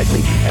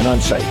unsightly and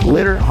unsafe.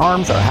 Litter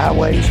harms our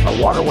highways, our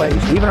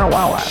waterways, even our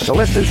wildlife. So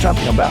let's do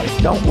something about it.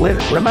 Don't litter.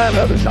 Remind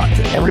others not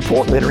to. And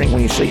report littering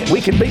when you see it. We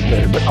can beat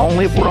litter, but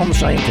only if we're on the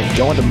same team.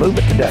 Join the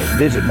movement today.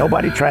 Visit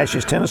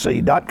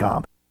NobodyTrashesTennessee.com.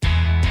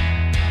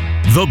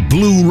 The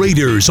Blue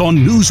Raiders on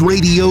News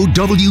Radio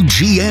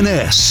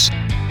WGNS.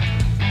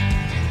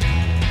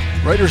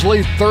 Raiders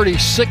lead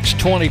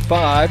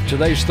 36-25.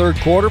 Today's third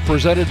quarter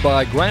presented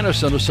by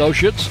Grannis &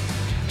 Associates,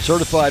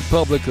 certified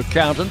public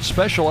accountants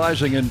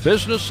specializing in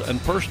business and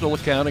personal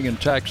accounting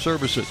and tax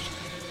services.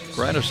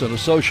 Grannis &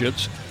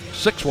 Associates,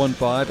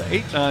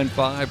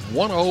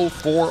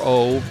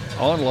 615-895-1040,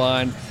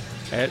 online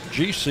at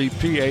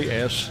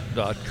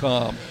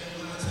gcpas.com.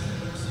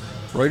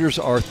 Raiders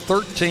are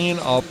 13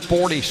 of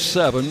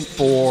 47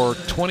 for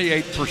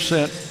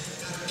 28%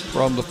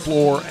 from the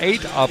floor,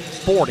 8 of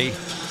 40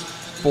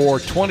 for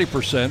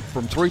 20%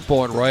 from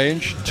three-point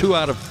range, 2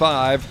 out of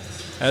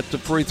 5 at the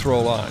free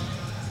throw line.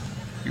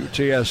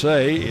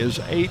 UTSA is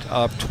 8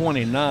 of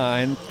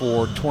 29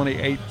 for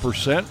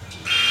 28%,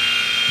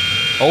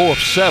 0 of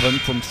 7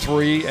 from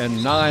 3,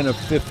 and 9 of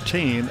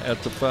 15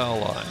 at the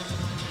foul line.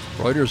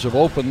 Raiders have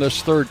opened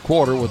this third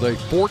quarter with a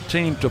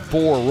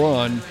 14-4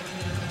 run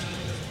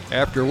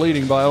after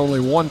leading by only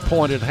 1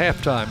 point at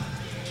halftime.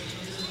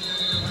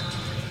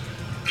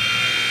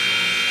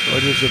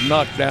 Raiders have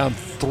knocked down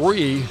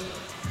 3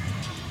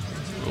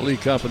 Lee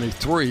Company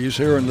threes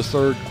here in the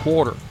third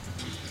quarter.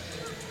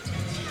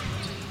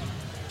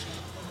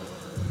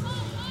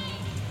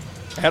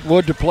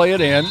 Atwood to play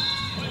it in.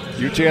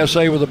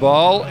 UTSA with the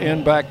ball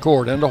in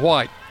backcourt into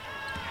White.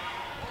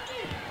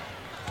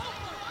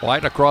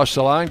 White across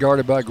the line,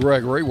 guarded by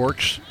Gregory,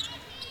 works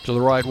to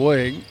the right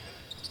wing.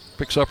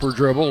 Picks up her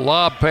dribble,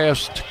 lob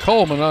pass to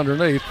Coleman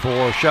underneath for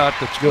a shot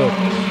that's good.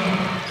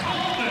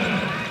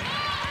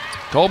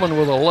 Coleman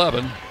with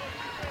 11.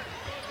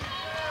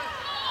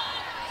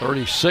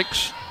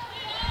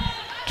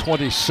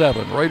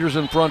 36-27. Raiders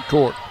in front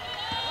court.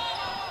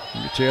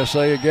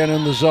 UTSA again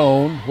in the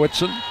zone.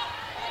 Whitson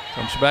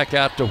comes back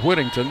out to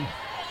Whittington,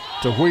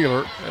 to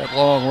Wheeler at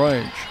long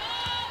range.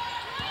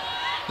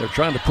 They're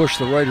trying to push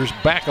the Raiders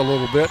back a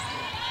little bit,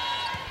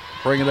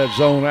 bringing that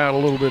zone out a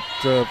little bit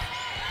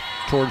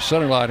towards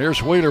center line.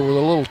 Here's Wheeler with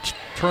a little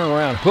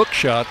turnaround hook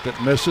shot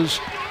that misses,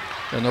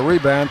 and the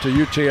rebound to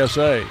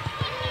UTSA.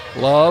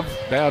 Love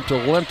down to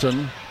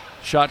Linton.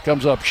 Shot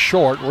comes up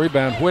short.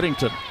 Rebound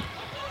Whittington.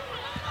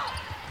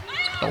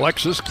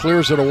 Alexis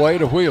clears it away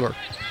to Wheeler.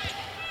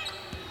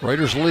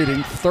 Raiders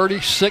leading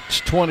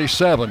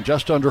 36-27.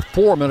 Just under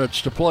 4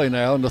 minutes to play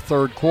now in the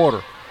third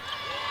quarter.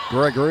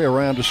 Gregory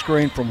around a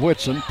screen from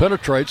Whitson.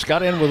 Penetrates.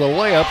 Got in with a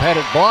layup. Had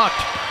it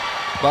blocked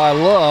by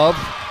Love.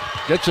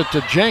 Gets it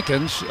to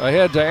Jenkins.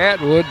 Ahead to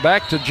Atwood.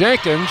 Back to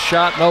Jenkins.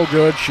 Shot no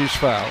good. She's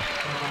fouled.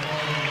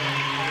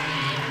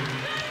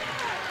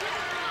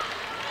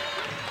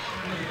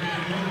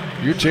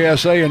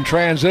 UTSA in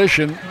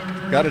transition.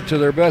 Got it to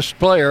their best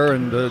player,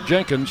 and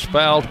Jenkins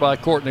fouled by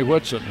Courtney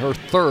Whitson. Her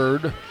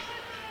third.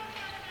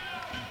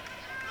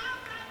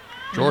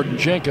 Jordan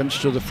Jenkins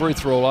to the free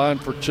throw line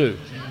for 2.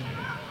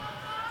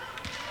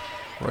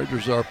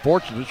 Raiders are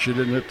fortunate she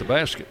didn't hit the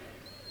basket.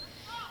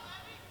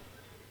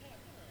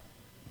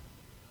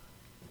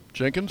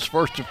 Jenkins,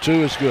 first of 2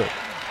 is good.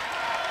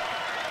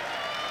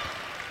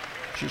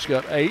 She's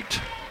got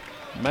 8.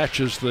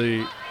 Matches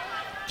the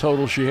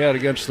total she had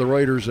against the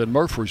Raiders in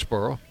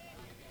Murfreesboro.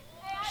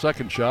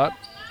 Second shot,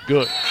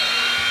 good.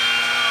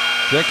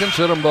 Jenkins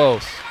hit them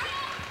both.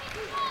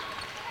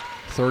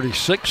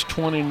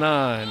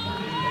 36-29.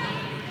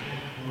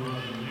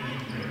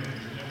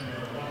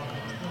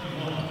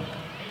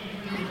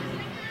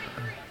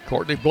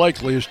 Courtney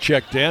Blakely is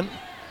checked in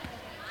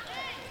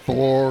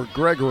for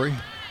Gregory.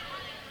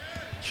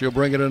 She'll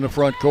bring it in the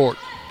front court.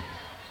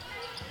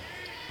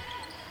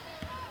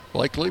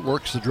 Blakely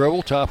works the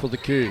dribble, top of the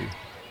key.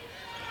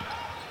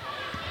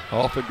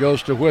 Off it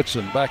goes to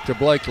Whitson, back to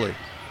Blakely.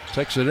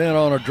 Takes it in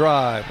on a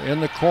drive, in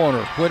the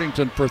corner.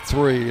 Whittington for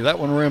 3. That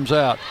one rims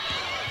out.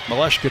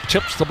 Maleshka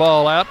tips the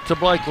ball out to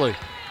Blakely.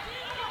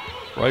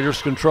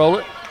 Raiders control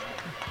it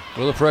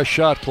with a fresh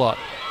shot clock.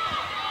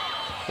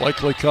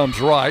 Blakely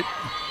comes right.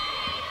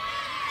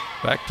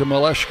 Back to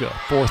Maleshka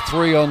for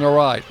 3 on the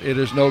right. It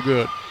is no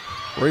good.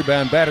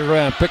 Rebound batted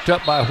around, picked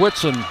up by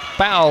Whitson.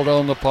 Fouled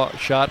on the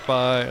shot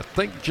by, I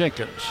think,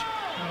 Jenkins.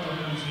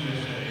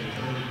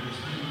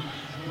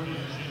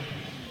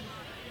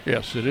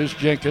 Yes, it is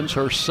Jenkins,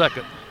 her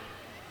second.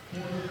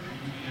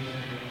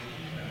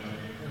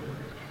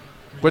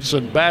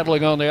 Whitson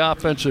battling on the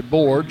offensive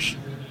boards,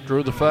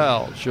 drew the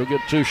foul. She'll get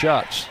 2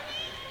 shots.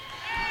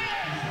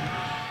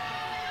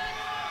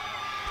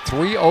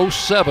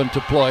 3:07 to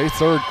play,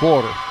 third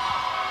quarter.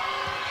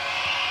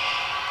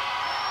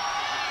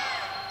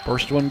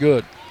 First one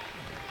good.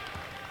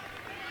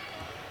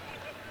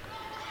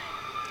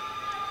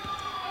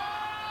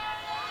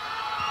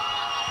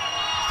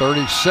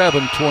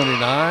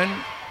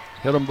 (37-29).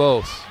 Hit them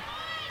both.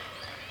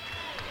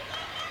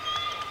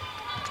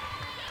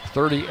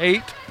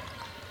 38-29.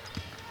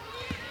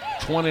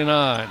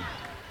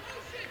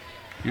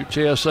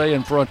 UTSA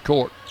in front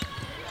court.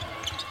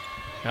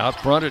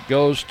 Out front it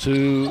goes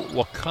to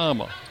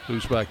Wakama,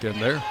 who's back in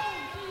there.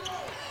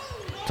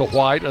 To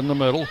White in the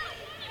middle.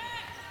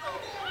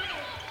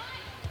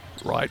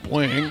 Right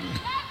wing.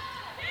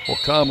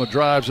 Wakama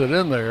drives it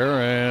in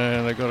there,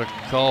 and they're going to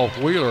call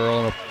Wheeler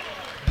on a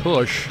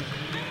push.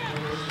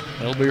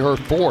 That'll be her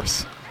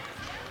 4th.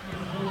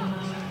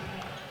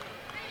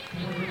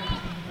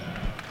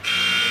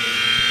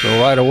 So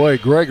right away,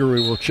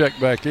 Gregory will check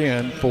back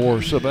in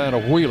for Savannah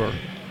Wheeler.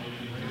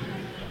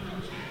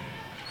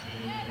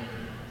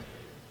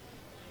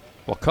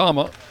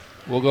 Wakama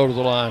will go to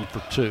the line for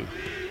 2.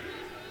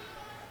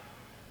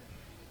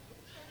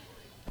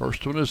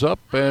 First one is up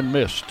and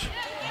missed.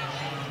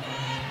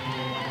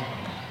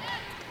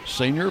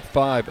 Senior,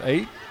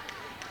 5'8".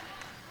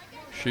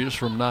 She is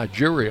from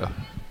Nigeria.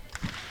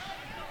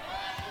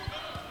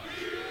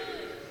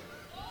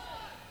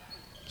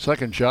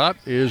 Second shot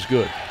is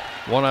good.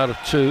 1 out of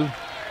 2.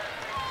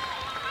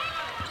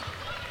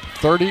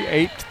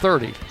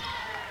 38-30.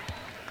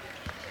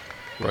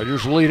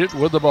 Raiders lead it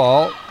with the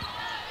ball.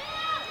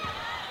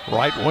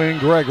 Right wing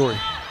Gregory.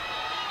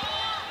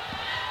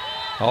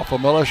 Off a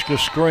Maleshka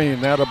screen,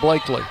 now to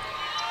Blakely.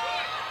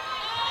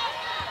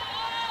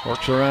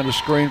 Works around the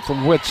screen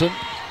from Whitson.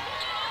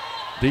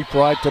 Deep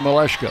right to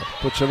Maleshka.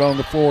 Puts it on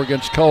the floor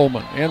against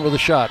Coleman. In with a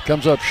shot,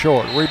 comes up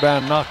short.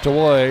 Rebound knocked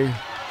away.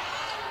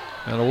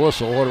 And a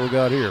whistle. What do we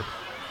got here?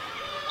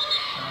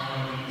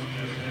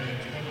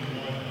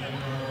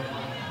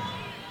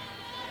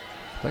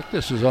 I think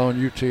this is on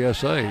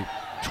UTSA.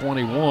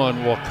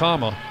 21,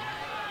 Wakama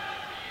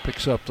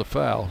picks up the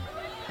foul.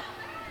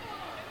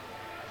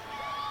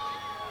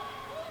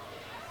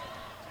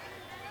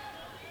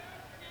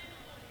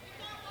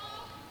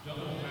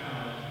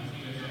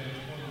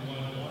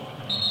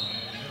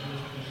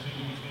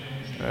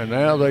 And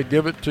now they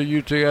give it to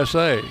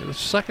UTSA. The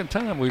second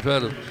time we've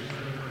had a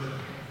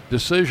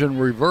decision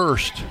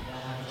reversed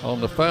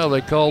on the foul.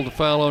 They called the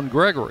foul on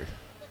Gregory.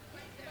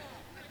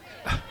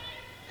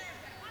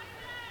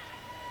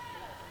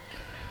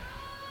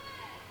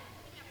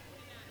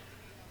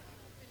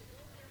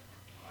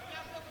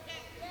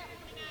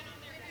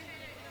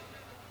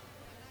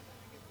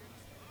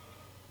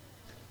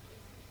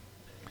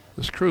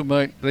 This crew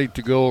might need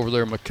to go over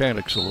their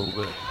mechanics a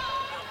little bit.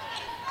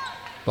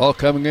 Ball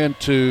coming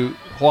into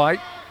White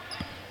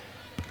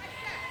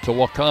to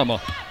Wakama.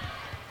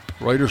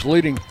 Raiders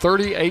leading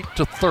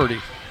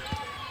 38-30.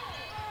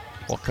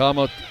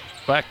 Wakama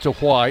back to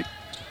White,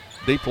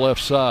 deep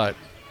left side.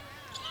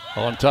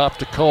 On top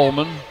to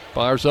Coleman,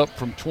 fires up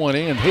from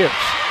 20 and hits.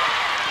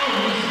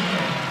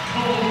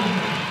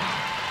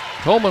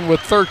 Coleman with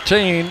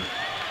 13,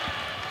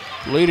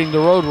 leading the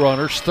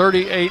Roadrunners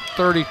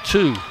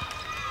 38-32.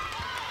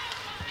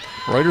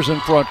 Raiders in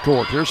front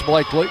court. Here's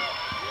Blakely,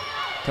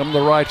 come to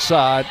the right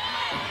side.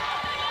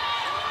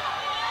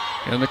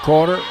 In the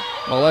corner,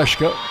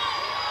 Maleshka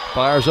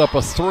fires up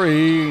a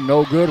three,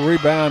 no good.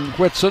 Rebound,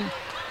 Whitson.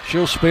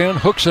 She'll spin,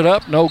 hooks it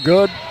up, no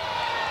good.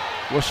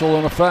 Whistle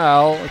and a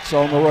foul. It's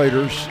on the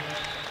Raiders.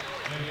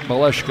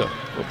 Maleshka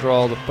will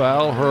draw the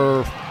foul,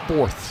 her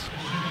fourth.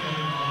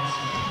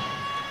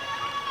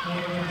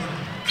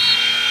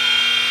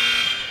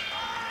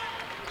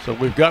 So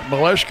we've got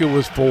Maleshka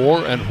with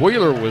 4 and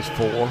Wheeler with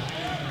 4.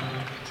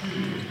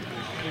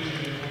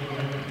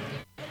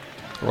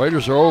 The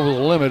Raiders are over the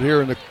limit here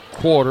in the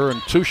quarter,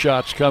 and 2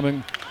 shots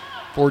coming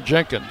for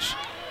Jenkins.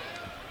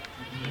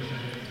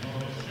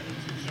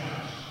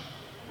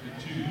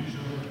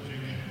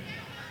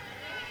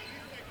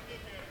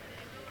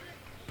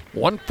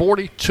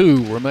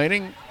 .142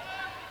 remaining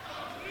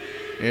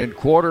in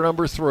quarter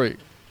number 3.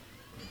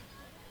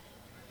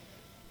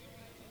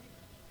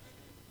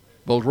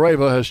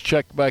 Boldreva has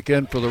checked back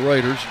in for the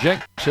Raiders.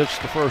 Jenkins hits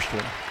the first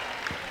one.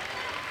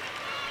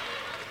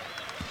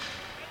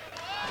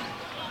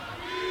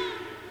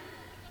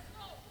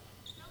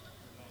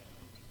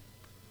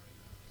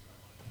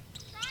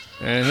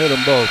 And hit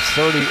them both,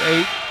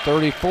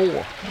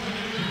 38-34.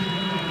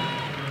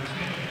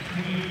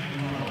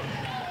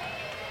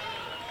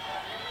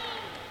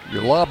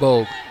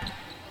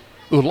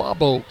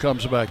 Ulabo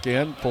comes back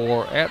in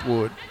for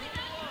Atwood.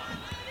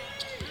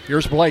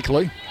 Here's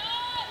Blakely.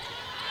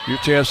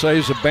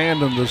 UTSA's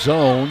abandoned the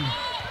zone.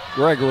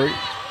 Gregory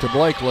to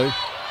Blakely,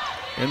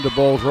 into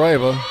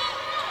Boldreva.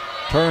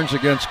 Turns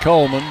against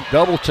Coleman,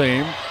 double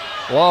team,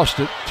 lost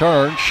it,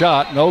 turned,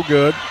 shot, no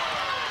good.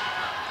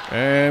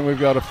 And we've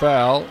got a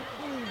foul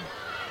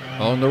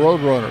on the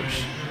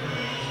Roadrunners.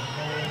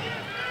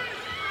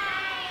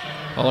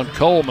 On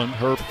Coleman,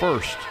 her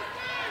first.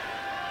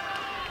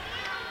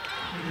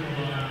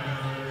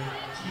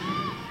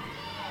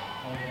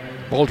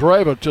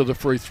 Boldreva to the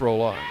free throw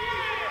line.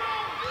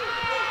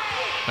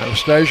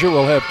 Anastasia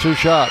will have 2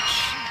 shots.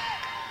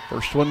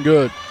 First one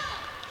good.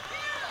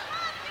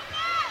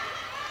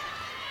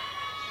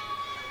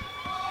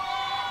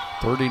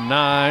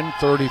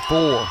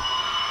 (39-34).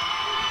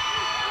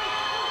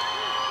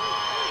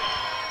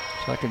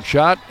 Second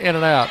shot, in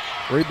and out.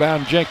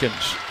 Rebound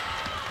Jenkins.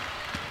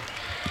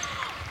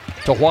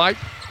 To White.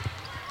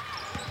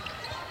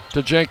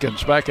 To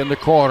Jenkins, back in the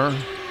corner.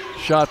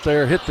 Shot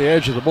there, hit the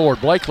edge of the board.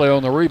 Blakely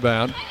on the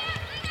rebound.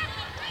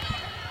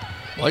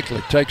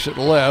 Blakely takes it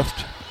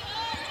left.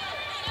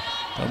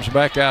 Comes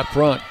back out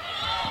front.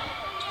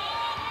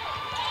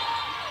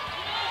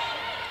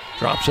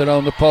 Drops it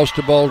on the post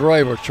to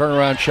Boldreva.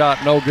 Turnaround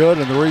shot, no good,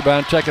 and the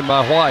rebound taken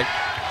by White.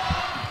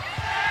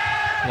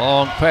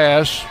 Long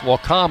pass,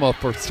 Wakama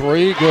for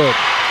 3, good.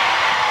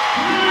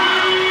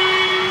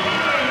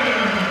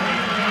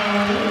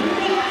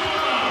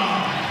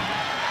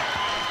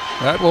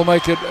 That will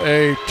make it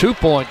a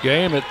 2-point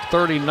game at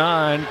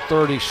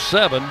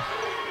 39-37.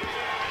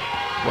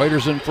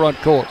 Raiders in front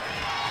court.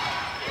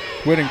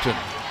 Whittington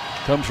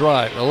comes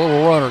right. A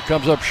little runner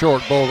comes up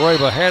short.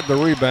 Boldreva had the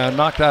rebound,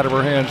 knocked out of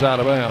her hands, out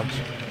of bounds.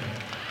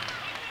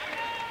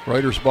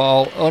 Raiders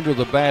ball under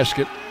the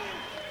basket.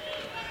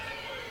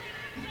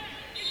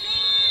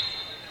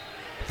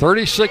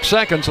 36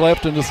 seconds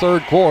left in the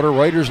third quarter.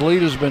 Raiders'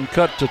 lead has been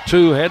cut to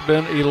 2, had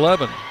been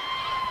 11.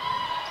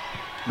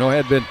 No,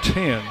 had been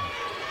 10.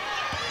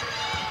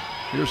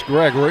 Here's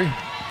Gregory.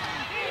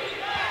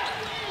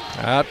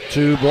 Out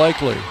to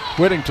Blakely.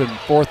 Whittington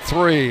for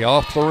 3.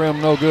 Off the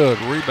rim, no good.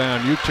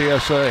 Rebound,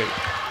 UTSA.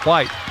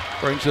 White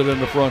brings it in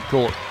the front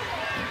court.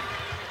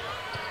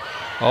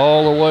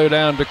 All the way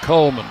down to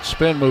Coleman.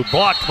 Spin move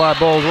blocked by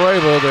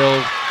Boldreva.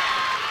 They'll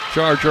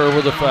charge her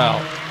with a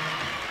foul.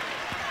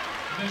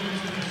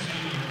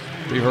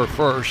 Be her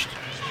first.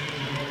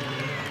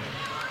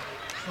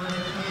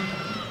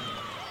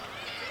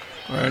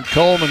 And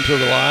Coleman to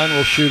the line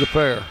will shoot a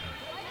pair.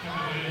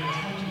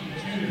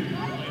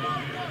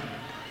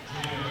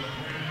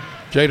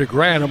 Jada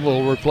Granum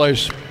will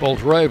replace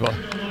Boldreva.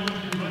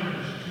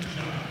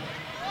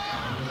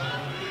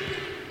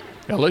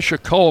 Alicia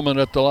Coleman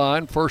at the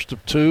line. First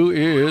of 2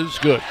 is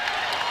good.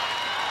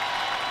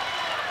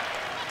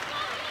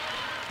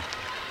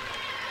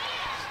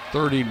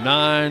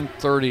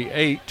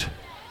 (39-38).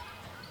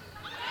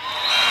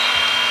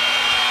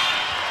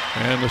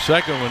 And the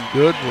second one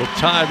good will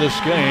tie this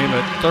game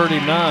at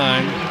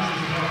 39.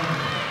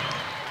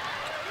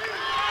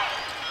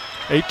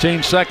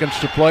 18 seconds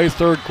to play,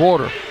 third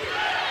quarter.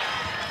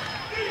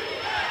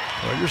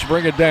 Raiders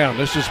bring it down.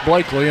 This is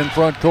Blakely in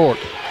front court.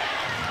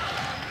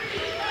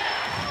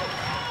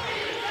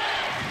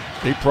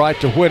 Deep right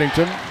to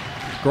Whittington.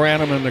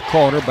 Granum in the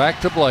corner, back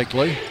to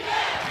Blakely.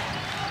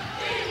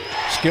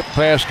 Skip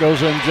pass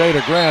goes in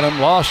Jada Granum,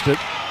 lost it.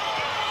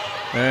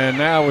 And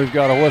now we've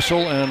got a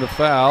whistle and a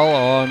foul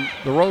on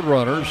the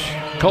Roadrunners.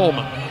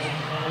 Coleman.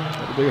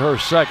 It'll be her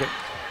second.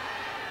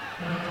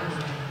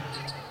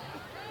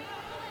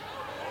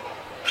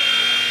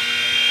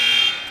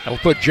 That'll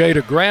put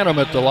Jada Granum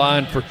at the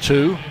line for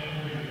 2.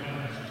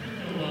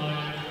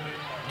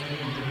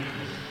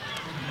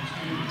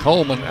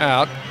 Coleman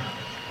out.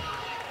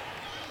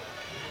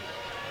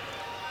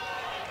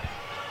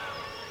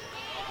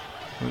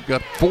 We've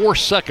got 4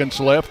 seconds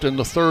left in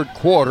the third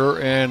quarter,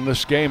 and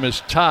this game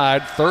is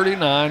tied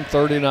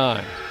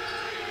 39-39.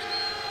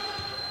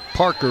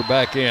 Parker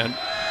back in.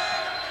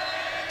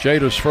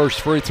 Jada's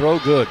first free throw,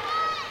 good.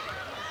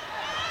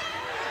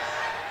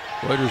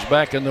 Raiders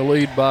back in the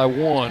lead by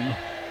 1.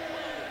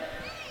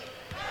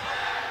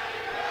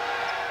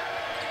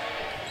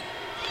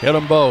 Hit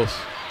them both.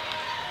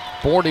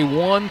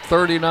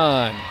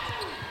 41-39.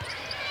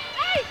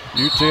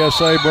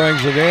 UTSA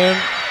brings it in.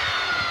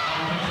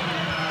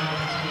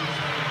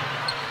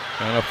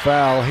 And a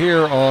foul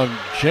here on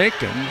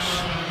Jenkins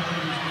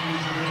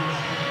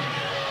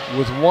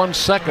with 1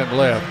 second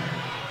left.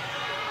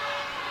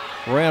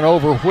 Ran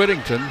over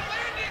Whittington.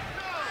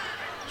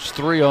 It's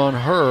 3 on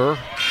her.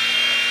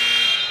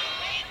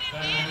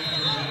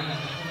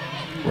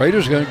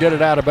 Raiders going to get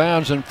it out of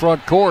bounds in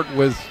front court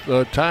with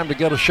time to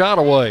get a shot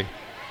away.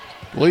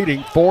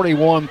 Leading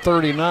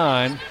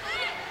 41-39.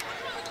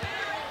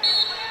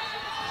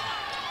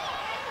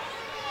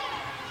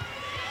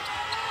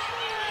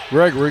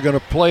 Gregory going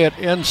to play it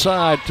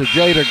inside to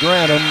Jada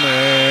Granum,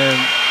 and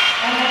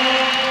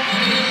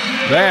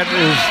that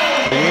is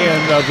the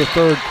end of the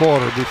third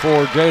quarter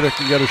before Jada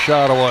can get a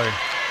shot away.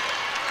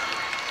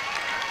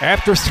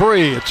 After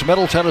 3, it's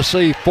Middle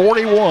Tennessee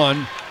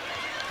 41,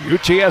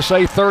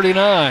 UTSA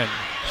 39.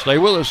 Stay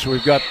with us.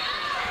 We've got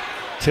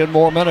 10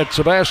 more minutes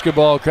of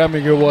basketball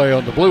coming your way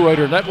on the Blue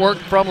Raider Network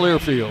from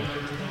Learfield.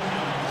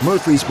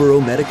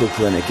 Murfreesboro Medical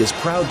Clinic is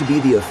proud to be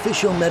the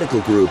official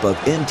medical group of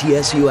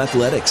MTSU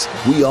Athletics.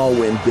 We all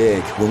win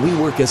big when we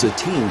work as a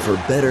team for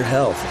better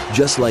health.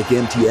 Just like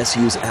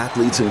MTSU's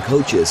athletes and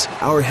coaches,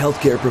 our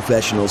healthcare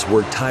professionals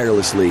work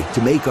tirelessly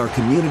to make our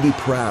community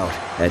proud.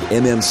 At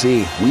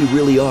MMC, we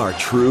really are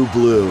true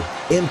blue.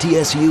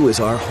 MTSU is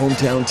our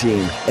hometown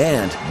team,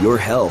 and your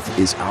health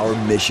is our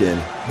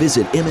mission.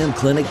 Visit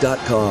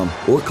mmclinic.com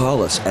or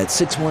call us at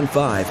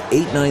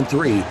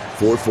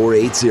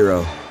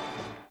 615-893-4480.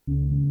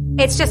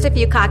 It's just a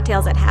few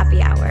cocktails at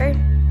happy hour.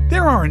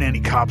 There aren't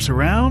any cops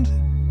around.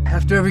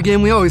 After every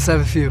game, we always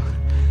have a few.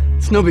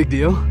 It's no big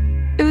deal.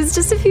 It was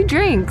just a few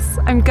drinks.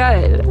 I'm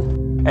good.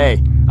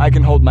 Hey, I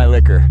can hold my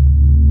liquor.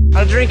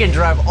 I drink and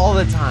drive all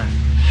the time.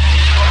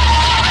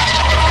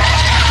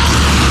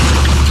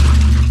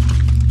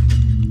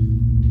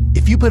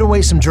 If you put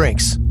away some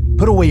drinks,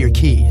 put away your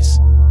keys.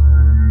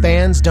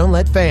 Fans don't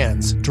let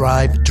fans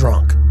drive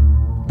drunk.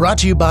 Brought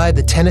to you by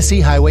the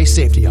Tennessee Highway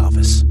Safety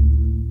Office.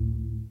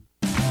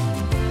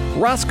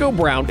 Roscoe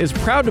Brown is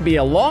proud to be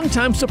a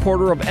longtime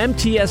supporter of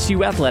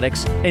MTSU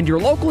Athletics and your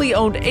locally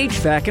owned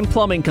HVAC and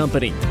plumbing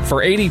company.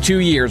 For 82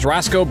 years,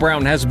 Roscoe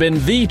Brown has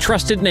been the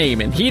trusted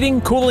name in heating,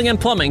 cooling, and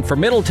plumbing for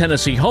Middle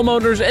Tennessee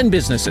homeowners and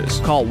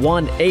businesses. Call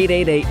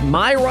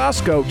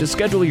 1-888-MY-ROSCOE to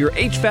schedule your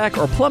HVAC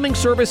or plumbing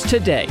service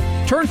today.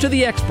 Turn to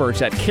the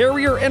experts at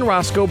Carrier and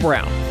Roscoe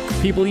Brown.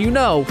 People you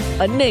know,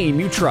 a name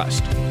you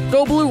trust.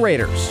 Go Blue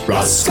Raiders.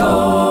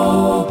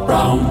 Roscoe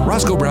Brown.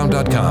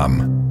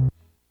 RoscoeBrown.com.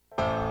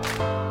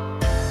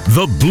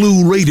 The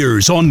Blue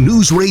Raiders on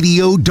News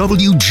Radio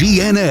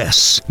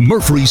WGNS,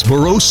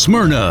 Murfreesboro,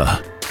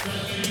 Smyrna.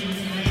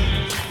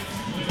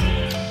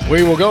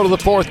 We will go to the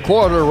fourth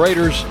quarter.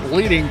 Raiders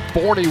leading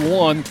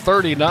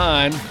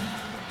 41-39.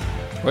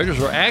 Raiders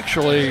were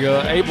actually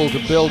able to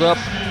build up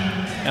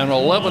an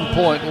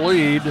 11-point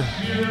lead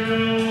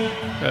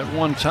at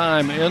one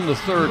time in the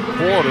third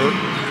quarter.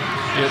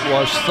 It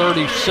was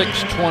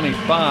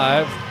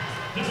 36-25.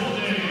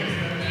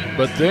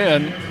 But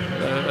then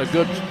a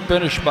good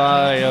finish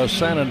by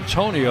San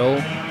Antonio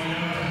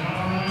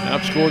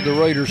outscored the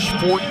Raiders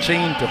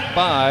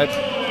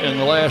 14-5 in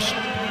the last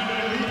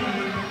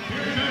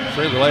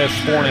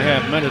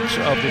 4.5 minutes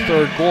of the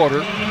third quarter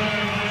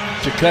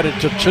to cut it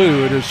to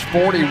 2. It is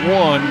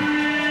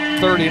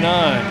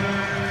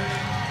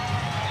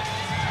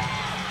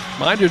 41-39.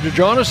 Mind you to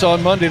join us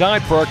on Monday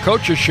night for our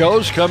coaches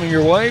shows coming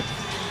your way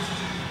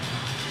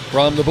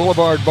from the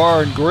Boulevard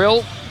Bar and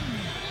Grill.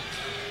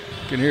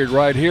 You can hear it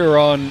right here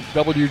on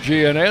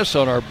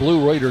WGNS on our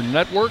Blue Raider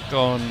Network,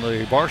 on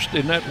the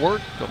Varsity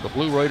Network, on the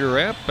Blue Raider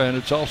app, and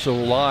it's also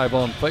live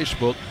on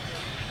Facebook.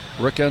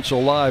 Rick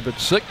Ensel live at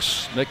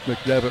 6, Nick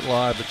McDevitt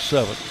live at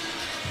 7.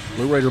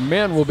 Blue Raider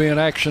men will be in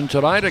action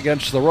tonight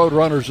against the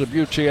Roadrunners of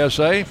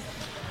UTSA.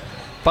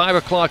 5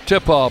 o'clock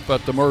tip-off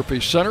at the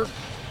Murphy Center.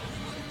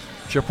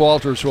 Chip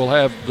Walters will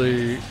have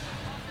the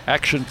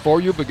action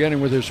for you, beginning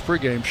with his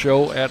pregame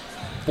show at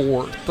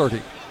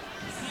 4:30.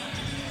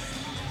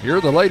 Here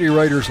are the Lady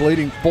Raiders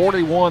leading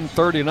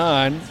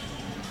 41-39.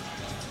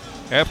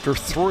 after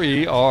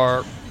 3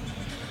 are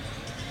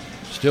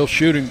still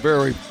shooting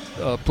very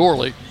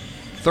poorly.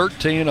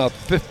 13 of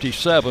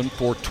 57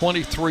 for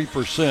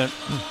 23%.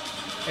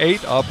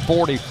 8 of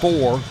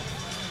 44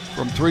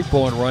 from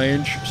three-point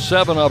range.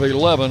 7 of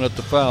 11 at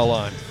the foul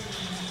line.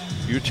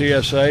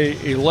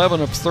 UTSA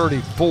 11 of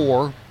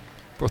 34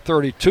 for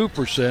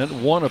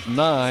 32%. 1 of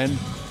 9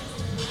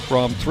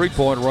 from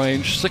three-point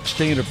range.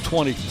 16 of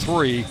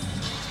 23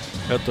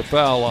 at the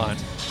foul line.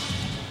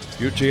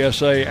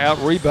 UTSA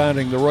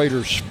out-rebounding the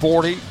Raiders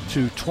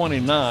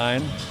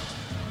 40-29.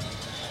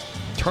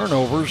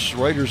 Turnovers,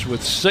 Raiders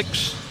with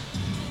 6,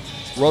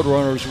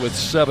 Roadrunners with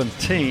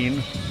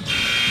 17.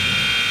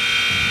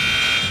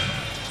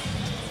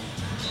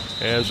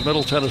 As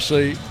Middle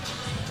Tennessee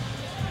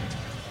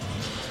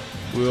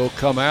will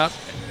come out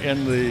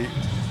in the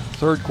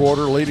third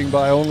quarter leading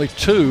by only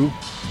 2.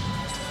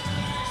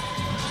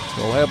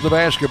 They'll have the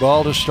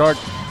basketball to start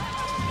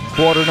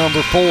quarter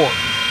number 4.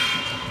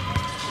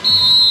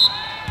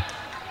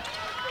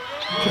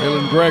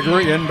 Jalen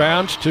Gregory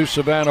inbounds to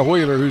Savannah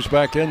Wheeler, who's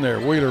back in there.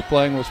 Wheeler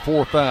playing with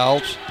 4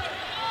 fouls.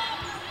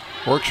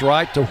 Works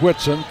right to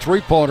Whitson.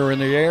 Three-pointer in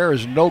the air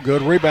is no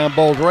good. Rebound,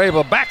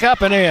 Boldreva. Back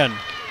up and in.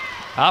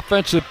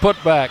 Offensive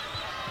putback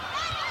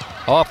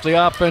off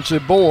the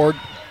offensive board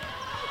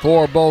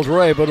for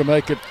Boldreva to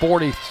make it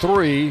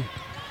 43-39.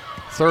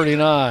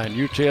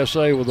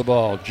 UTSA with the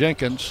ball.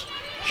 Jenkins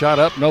shot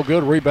up, no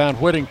good.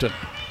 Rebound, Whittington.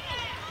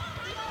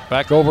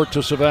 Back over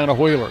to Savannah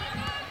Wheeler.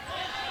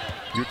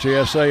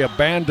 UTSA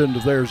abandoned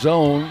their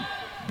zone.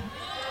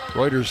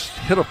 Raiders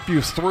hit a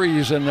few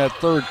threes in that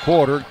third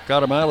quarter, got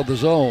them out of the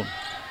zone.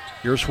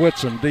 Here's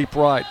Whitson, deep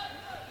right.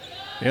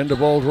 Into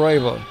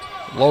Boldreva.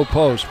 Low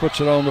post,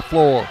 puts it on the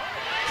floor.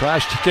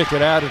 Tries to kick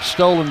it out. It's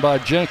stolen by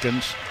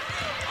Jenkins.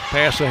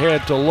 Pass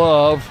ahead to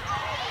Love.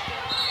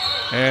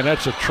 And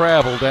that's a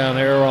travel down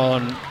there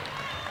on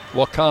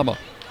Wakama.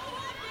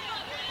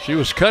 She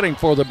was cutting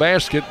for the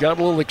basket, got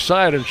a little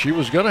excited. She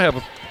was going to have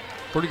a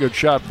pretty good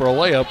shot for a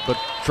layup, but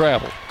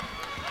traveled.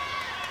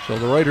 So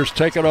the Raiders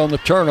take it on the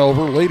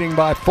turnover, leading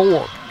by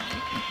 4.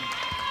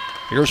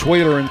 Here's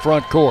Wheeler in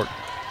front court.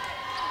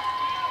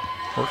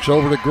 Works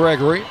over to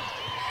Gregory.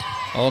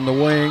 On the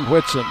wing,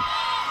 Whitson.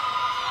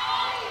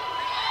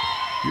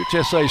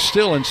 UTSA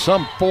still in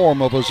some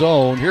form of a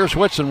zone. Here's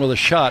Whitson with a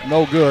shot,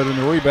 no good, and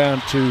the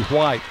rebound to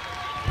White.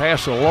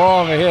 Pass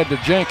along ahead to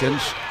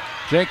Jenkins.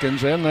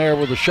 Jenkins in there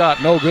with a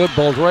shot, no good.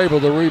 Boldreva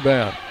the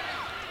rebound.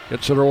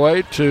 Gets it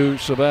away to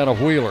Savannah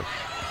Wheeler.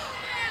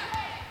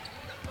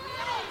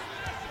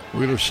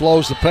 Wheeler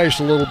slows the pace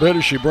a little bit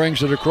as she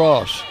brings it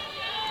across.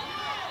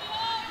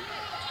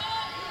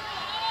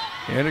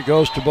 And it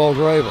goes to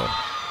Boldreva.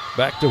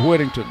 Back to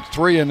Whittington.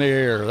 3 in the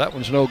air. That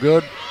one's no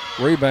good.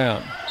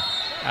 Rebound.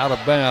 Out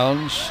of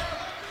bounds.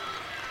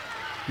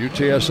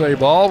 UTSA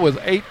ball with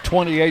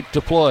 8:28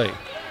 to play.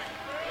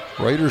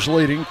 Raiders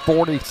leading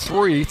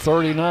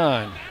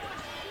 43-39.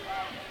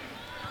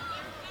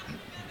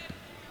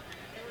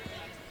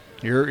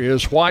 Here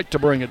is White to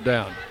bring it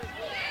down.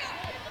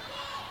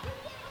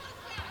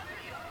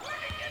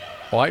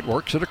 White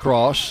works it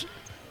across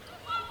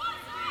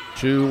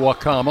to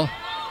Wakama.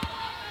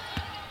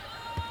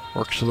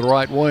 Works to the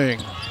right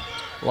wing.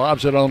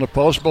 Lobs it on the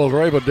post.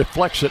 Boldreva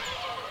deflects it.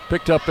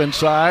 Picked up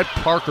inside.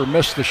 Parker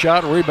missed the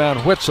shot.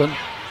 Rebound Whitson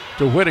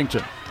to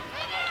Whittington.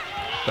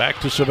 Back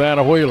to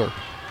Savannah Wheeler.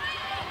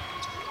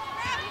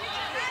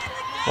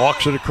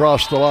 Walks it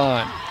across the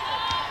line.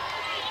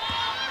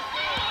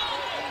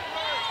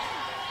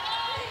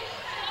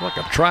 Like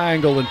a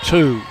triangle and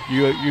 2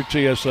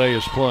 UTSA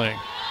is playing.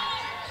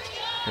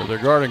 Here they're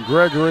guarding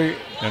Gregory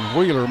and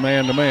Wheeler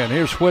man to man.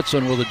 Here's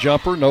Whitson with a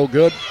jumper. No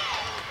good.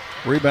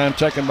 Rebound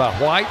taken by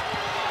White.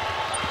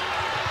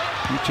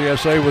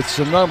 UTSA with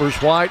some numbers.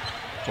 White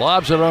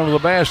lobs it under the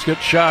basket.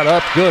 Shot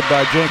up. Good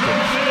by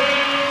Jenkins.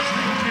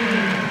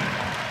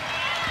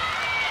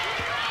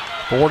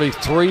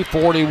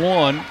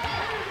 43-41.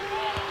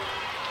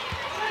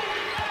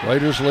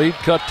 Raiders lead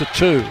cut to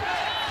 2.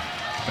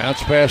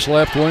 Bounce pass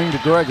left wing to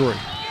Gregory.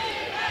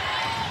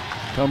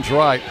 Comes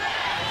right.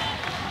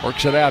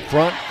 Works it out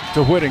front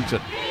to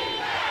Whittington.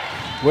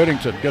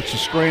 Whittington gets the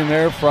screen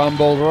there from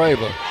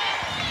Boldreva.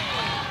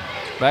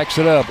 Backs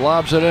it up,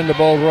 lobs it into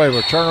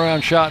Boldreva.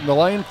 Turnaround shot in the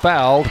lane,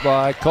 fouled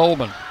by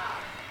Coleman.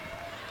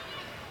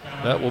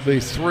 That will be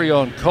 3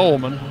 on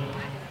Coleman.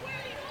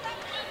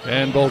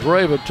 And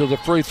Boldreva to the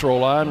free throw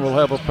line will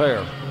have a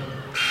pair.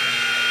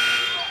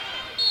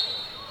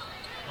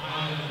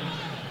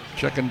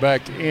 Checking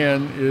back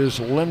in is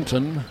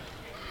Linton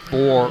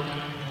for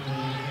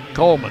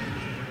Coleman.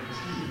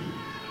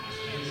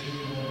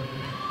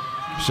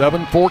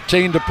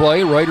 7:14 to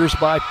play, Raiders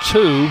by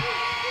 2.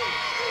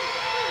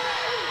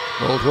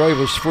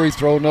 Boldreva's free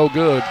throw no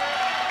good.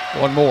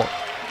 One more.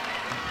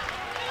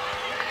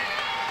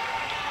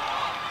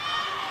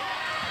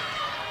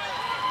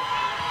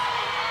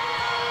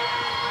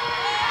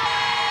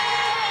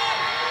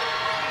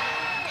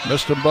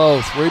 Missed them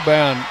both.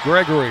 Rebound,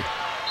 Gregory.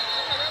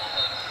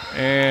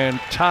 And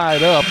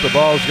tied up. The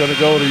ball's going to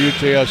go to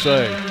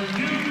UTSA.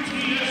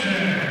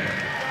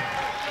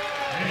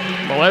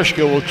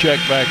 Maleshka will check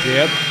back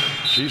in.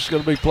 She's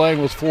going to be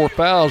playing with 4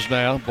 fouls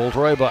now.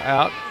 Boldreva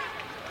out.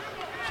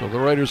 So the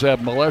Raiders have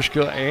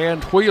Maleshka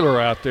and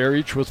Wheeler out there,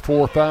 each with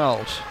 4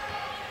 fouls.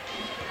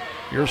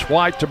 Here's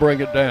White to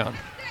bring it down.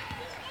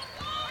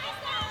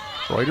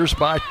 Raiders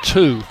by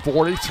 2,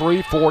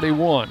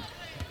 43-41.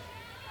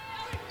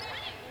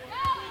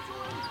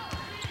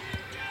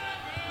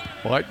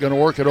 White going to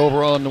work it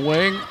over on the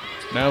wing.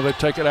 Now they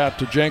take it out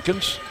to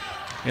Jenkins.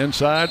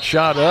 Inside,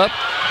 shot up.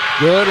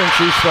 Good, and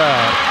she's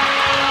fouled.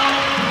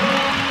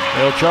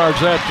 They'll charge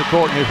that to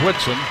Courtney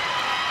Whitson.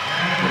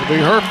 It'll be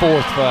her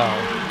 4th foul.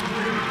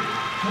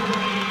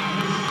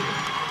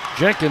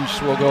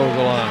 Jenkins will go to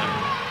the line.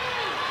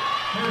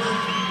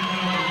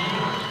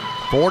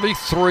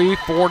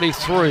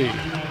 43-43.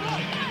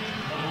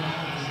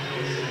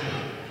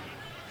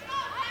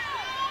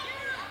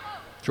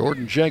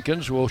 Jordan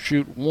Jenkins will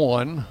shoot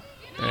 1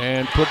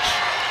 and puts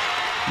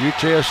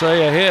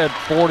UTSA ahead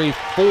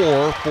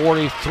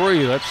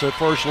 44-43. That's their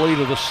first lead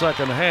of the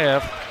second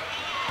half.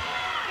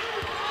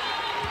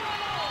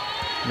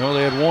 You know,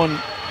 they had one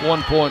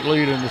point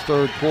lead in the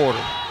third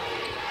quarter.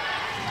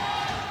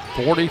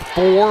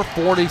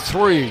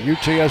 44-43,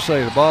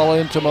 UTSA. The ball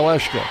into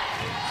Maleshka.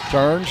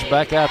 Turns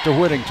back out to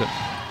Whittington.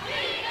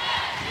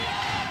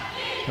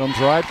 Comes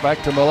right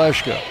back to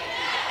Maleshka.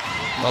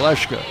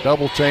 Maleshka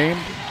double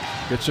teamed.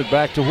 Gets it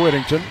back to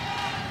Whittington.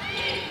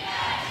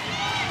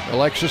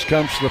 Alexis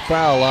comes to the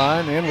foul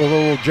line. In with a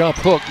little jump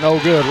hook. No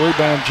good.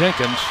 Rebound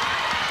Jenkins.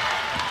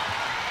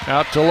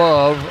 Out to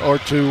Love or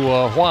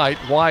to White.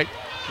 White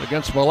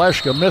against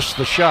Maleshka. Missed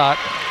the shot.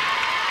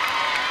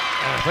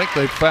 And I think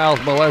they fouled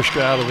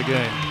Maleshka out of the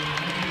game.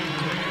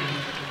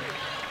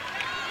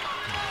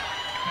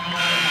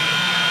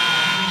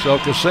 So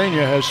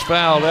Ksenia has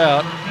fouled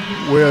out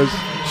with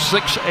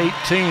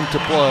 6:18 to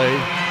play.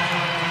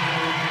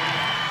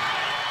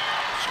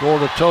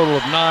 Scored a total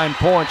of 9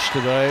 points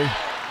today.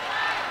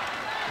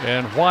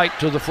 And White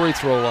to the free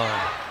throw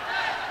line.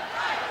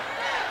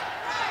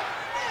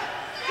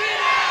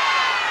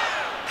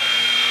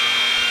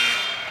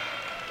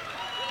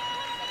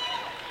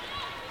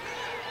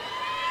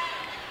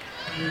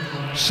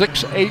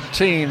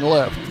 .618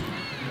 left.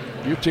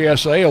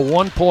 UTSA a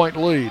 1-point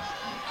lead.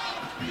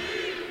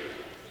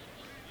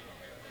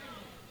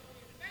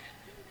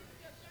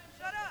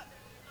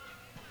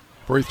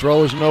 Free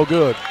throw is no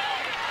good.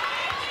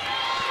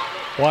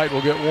 White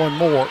will get one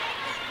more.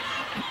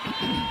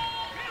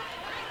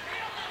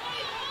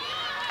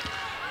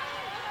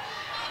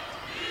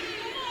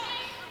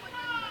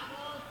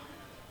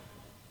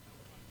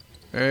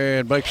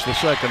 And makes the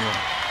second one.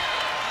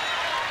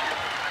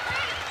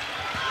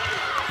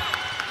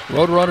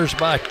 Roadrunners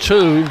by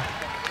 2,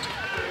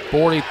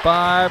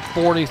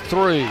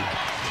 45-43.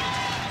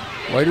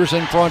 Raiders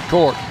in front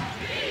court.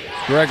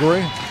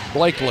 Gregory,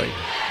 Blakely,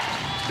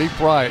 deep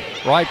right,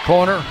 right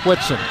corner,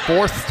 Whitson,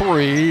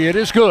 4-3, it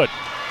is good.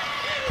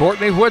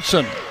 Courtney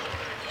Whitson,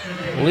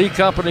 Lee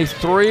Company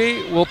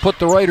 3 will put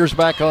the Raiders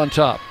back on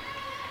top.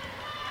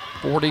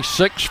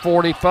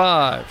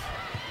 46-45.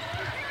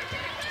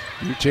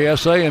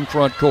 UTSA in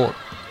front court.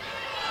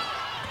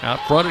 Out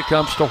front it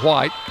comes to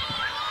White.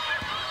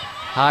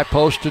 High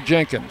post to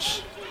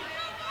Jenkins.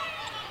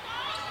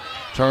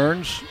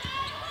 Turns,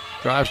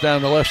 drives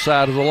down the left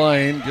side of the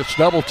lane, gets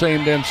double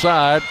teamed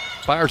inside,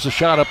 fires the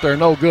shot up there,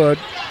 no good.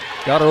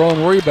 Got her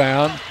own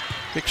rebound,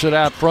 kicks it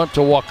out front to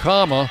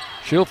Wakama.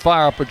 She'll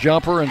fire up a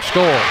jumper and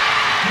score.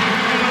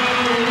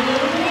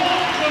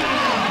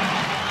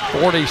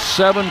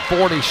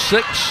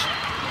 47-46.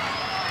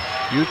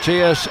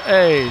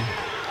 UTSA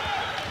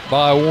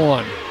by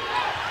 1.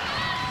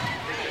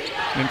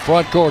 In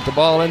front court, the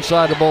ball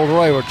inside the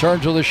Boldreva.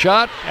 Turns to the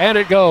shot, and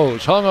it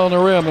goes. Hung on the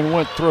rim and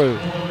went through.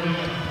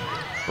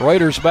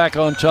 Raiders back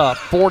on top,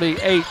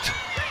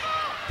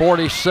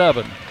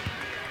 48-47.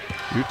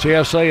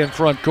 UTSA in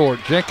front court.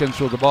 Jenkins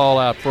with the ball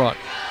out front.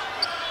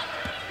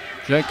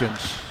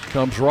 Jenkins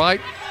comes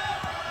right.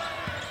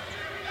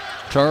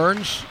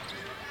 Turns.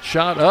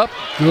 Shot up.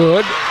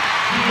 Good.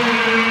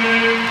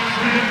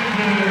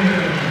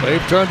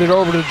 They've turned it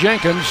over to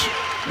Jenkins,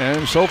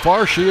 and so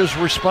far she has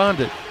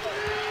responded.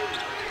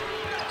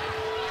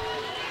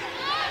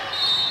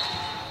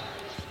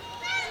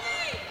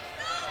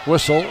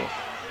 Whistle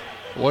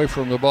away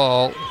from the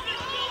ball.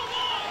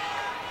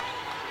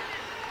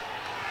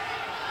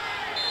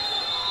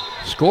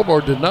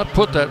 Scoreboard did not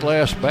put that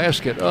last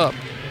basket up.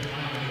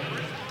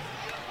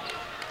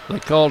 They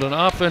called an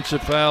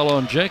offensive foul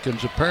on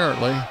Jenkins,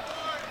 apparently.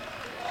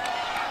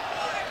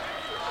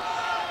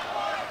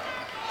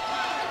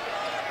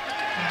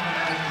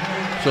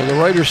 So the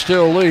Raiders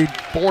still lead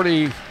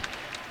 40.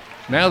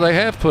 Now they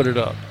have put it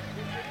up.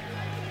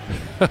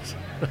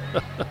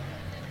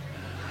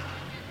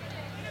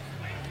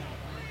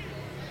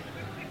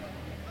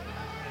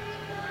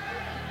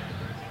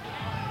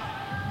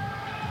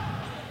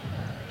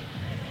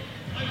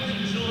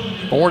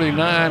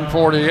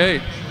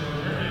 (49-48).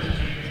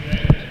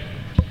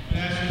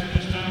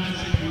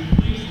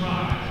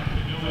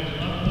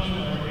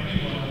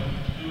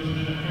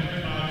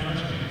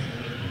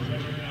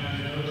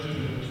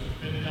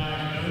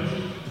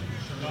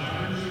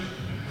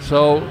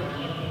 So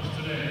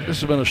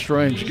this has been a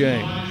strange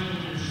game.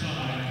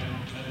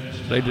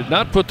 They did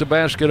not put the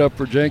basket up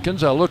for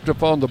Jenkins. I looked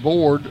up on the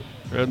board,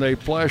 and they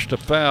flashed a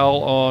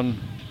foul on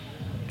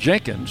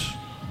Jenkins.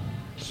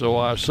 So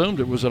I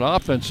assumed it was an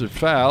offensive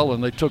foul,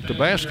 and they took the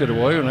basket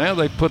away. And now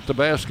they put the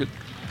basket,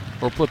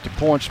 or put the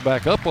points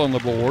back up on the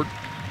board.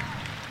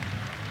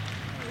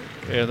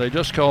 And they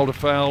just called a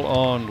foul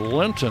on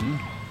Linton,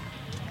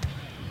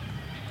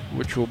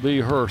 which will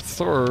be her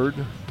third.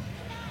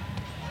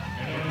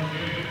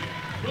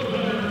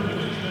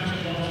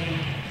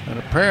 And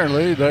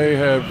apparently they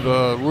have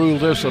ruled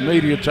this a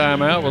media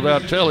timeout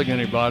without telling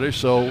anybody,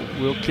 so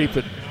we'll keep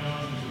it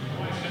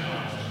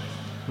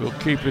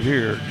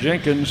here.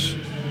 Jenkins,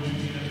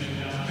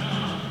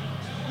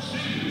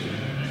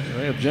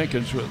 they have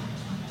Jenkins with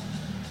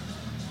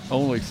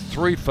only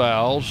 3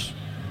 fouls.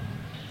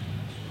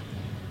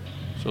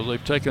 So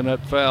they've taken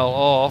that foul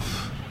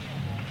off.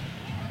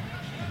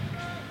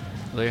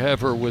 They have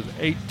her with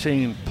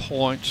 18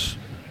 points.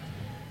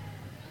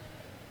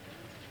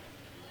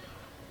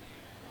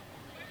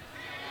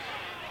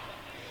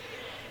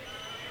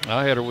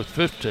 I had her with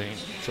 15.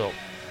 So,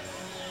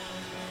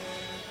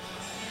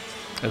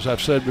 as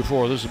I've said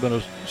before, this has been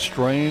a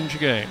strange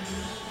game.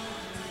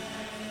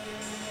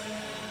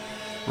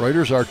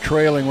 Raiders are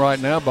trailing right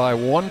now by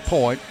 1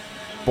 point,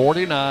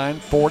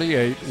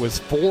 49-48,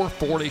 with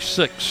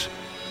 4:46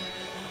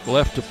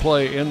 left to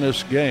play in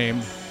this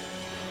game.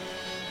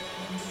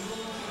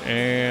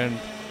 And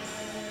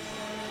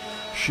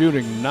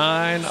shooting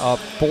 9 of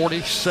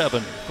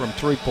 47 from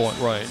three-point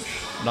range,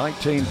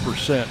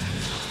 19%.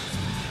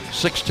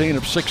 16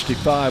 of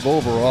 65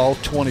 overall,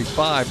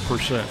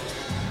 25%.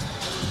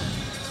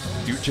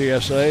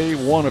 UTSA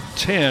 1 of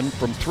 10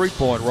 from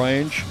three-point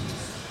range,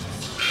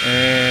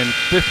 and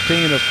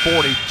 15 of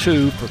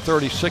 42 for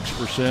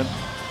 36%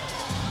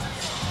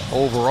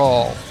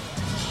 overall.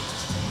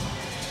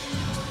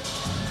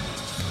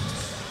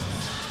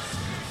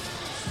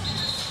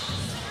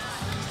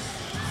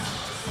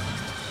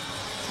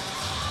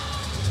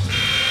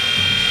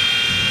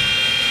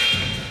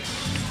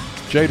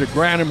 Jada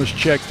Granum is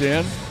checked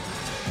in.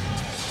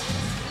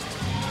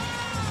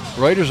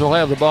 Raiders will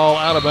have the ball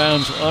out of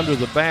bounds under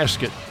the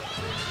basket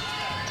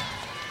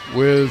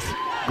with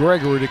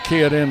Gregory to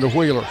kid into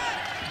Wheeler.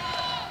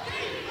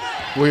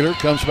 Wheeler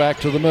comes back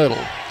to the middle.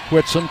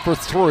 Whitson for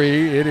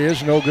 3. It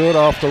is no good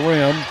off the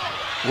rim.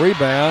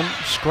 Rebound,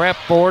 scrap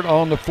for it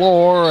on the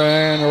floor,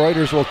 and the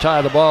Raiders will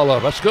tie the ball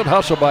up. That's good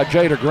hustle by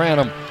Jada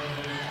Granum.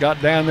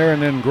 Got down there,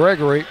 and then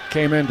Gregory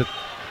came in to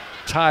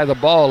tie the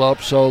ball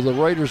up, so the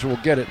Raiders will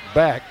get it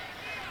back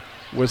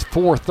with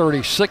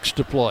 4:36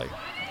 to play.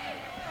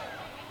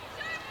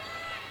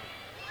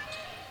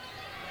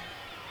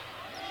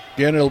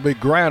 Again, it'll be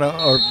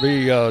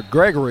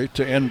Gregory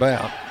to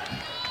inbound.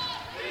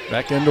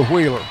 Back into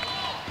Wheeler.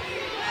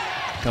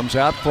 Comes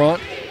out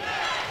front.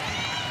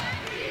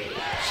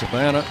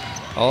 Savannah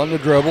on the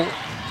dribble.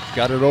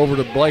 Got it over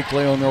to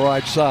Blakely on the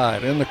right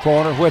side. In the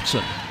corner,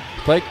 Whitson.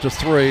 Fake to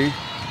 3.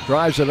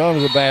 Drives it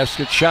under the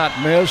basket. Shot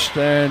missed,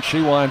 and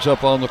she winds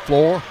up on the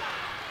floor.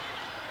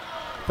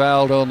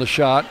 Fouled on the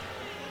shot.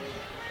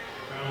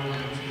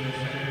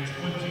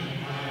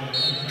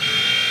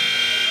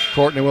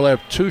 Courtney will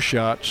have 2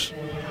 shots.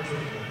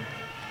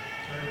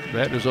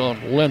 That is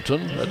on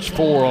Linton. That's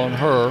 4 on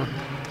her.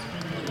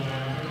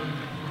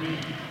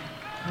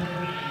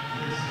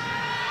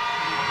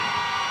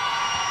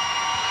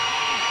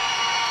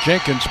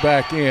 Jenkins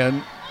back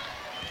in.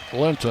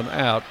 Linton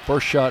out.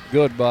 First shot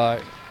good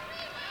by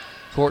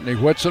Courtney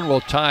Whitson.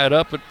 Will tie it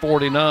up at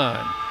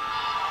 49.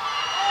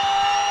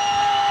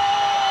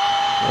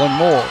 One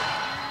more.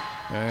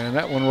 And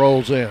that one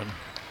rolls in.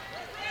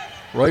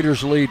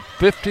 Raiders lead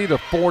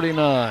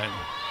 50-49.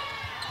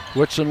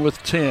 Whitson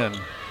with 10.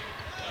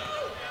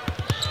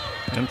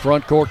 In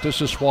front court, this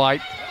is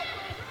White.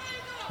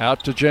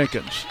 Out to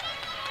Jenkins.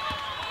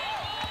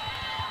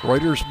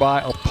 Raiders by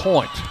a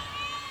point.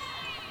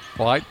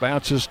 White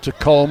bounces to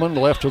Coleman,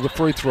 left of the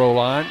free throw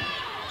line.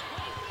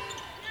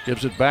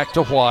 Gives it back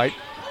to White.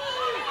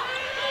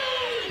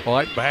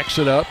 White backs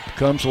it up,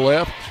 comes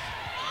left.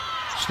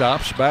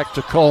 Stops, back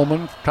to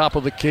Coleman, top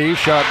of the key,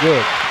 shot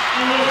good.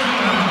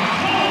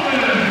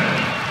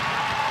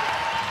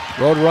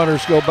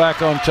 Roadrunners go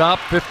back on top,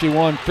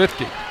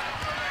 51-50.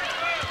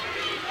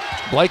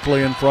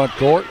 Blakely in front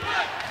court.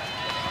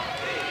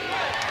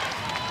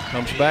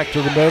 Comes back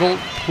to the middle.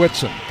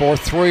 Whitson,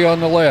 4-3 on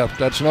the left.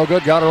 That's no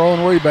good. Got her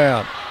own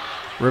rebound.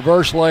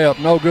 Reverse layup,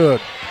 no good.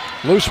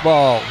 Loose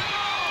ball,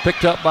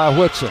 picked up by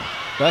Whitson.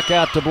 Back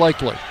out to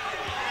Blakely.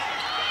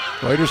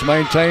 Raiders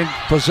maintain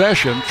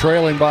possession,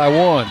 trailing by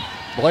 1.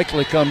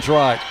 Blakely comes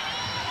right.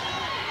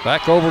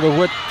 Back over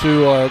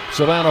to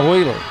Savannah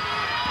Wheeler.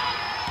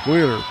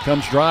 Wheeler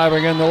comes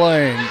driving in the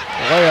lane.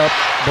 Layup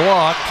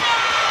blocked.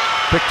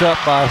 Picked up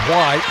by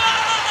White.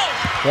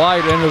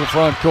 White into the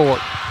front court.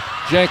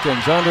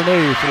 Jenkins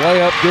underneath.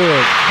 Layup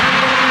good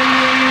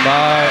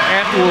by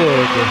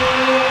Atwood.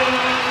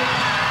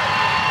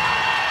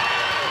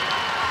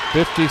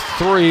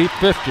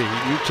 53-50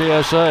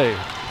 UTSA.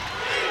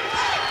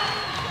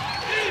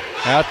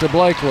 Out to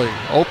Blakely.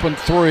 Open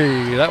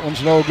three. That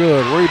one's no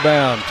good.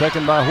 Rebound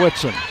taken by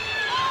Whitson.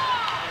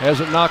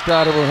 Has it knocked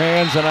out of her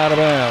hands and out of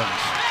bounds.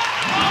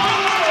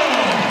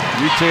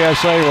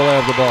 UTSA will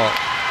have the ball.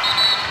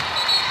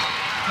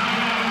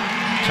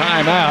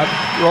 Timeout,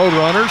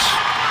 Roadrunners.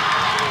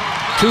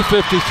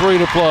 2:53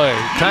 to play.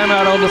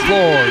 Timeout on the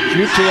floor.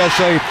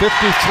 UTSA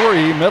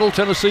 53, Middle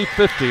Tennessee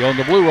 50 on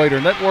the Blue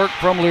Raider Network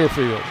from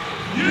Learfield.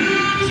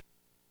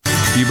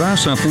 You buy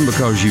something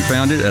because you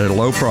found it at a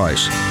low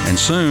price, and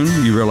soon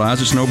you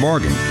realize it's no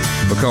bargain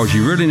because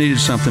you really needed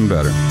something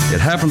better. It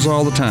happens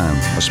all the time,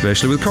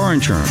 especially with car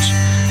insurance.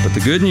 But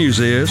the good news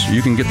is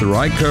you can get the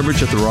right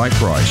coverage at the right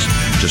price.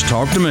 Just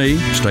talk to me,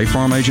 State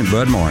Farm Agent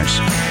Bud Morris.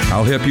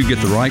 I'll help you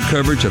get the right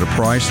coverage at a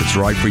price that's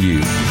right for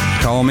you.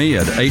 Call me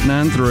at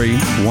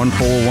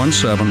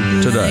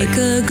 893-1417 today. Like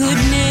a good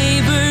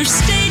neighbor,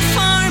 State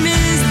Farm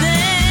is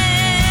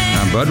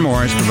there. I'm Bud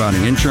Morris,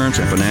 providing insurance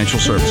and financial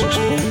services.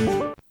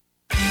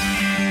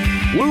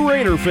 Blue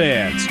Raider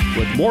fans,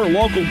 with more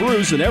local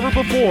brews than ever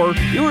before,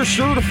 you are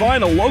sure to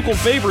find a local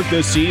favorite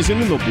this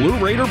season in the Blue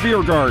Raider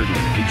Beer Garden.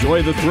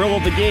 Enjoy the thrill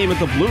of the game at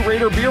the Blue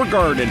Raider Beer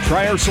Garden and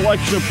try our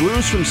selection of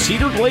brews from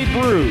Cedar Glade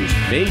Brews,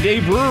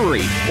 Mayday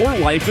Brewery, or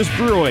Life is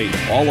Brewing.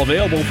 All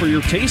available for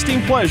your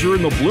tasting pleasure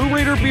in the Blue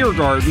Raider Beer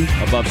Garden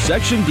above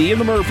Section D in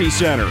the Murphy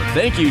Center.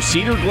 Thank you,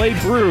 Cedar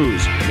Glade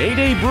Brews,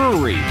 Mayday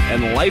Brewery,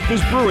 and Life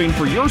is Brewing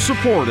for your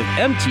support of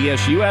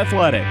MTSU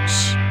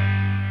Athletics.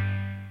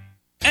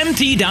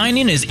 MT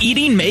Dining is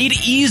eating made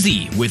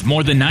easy. With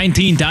more than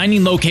 19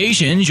 dining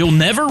locations, you'll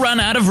never run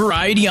out of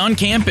variety on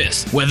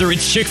campus. Whether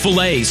it's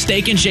Chick-fil-A,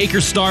 Steak and Shake, or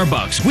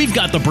Starbucks, we've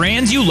got the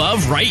brands you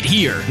love right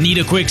here. Need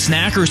a quick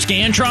snack or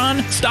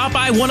Scantron? Stop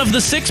by one of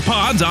the 6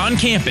 pods on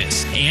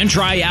campus and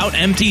try out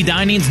MT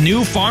Dining's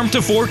new Farm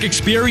to Fork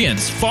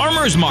experience.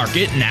 Farmers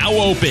Market now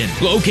open.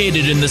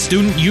 Located in the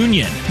Student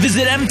Union.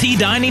 Visit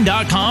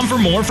mtdining.com for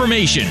more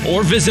information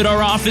or visit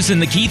our office in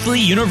the Keithley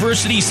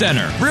University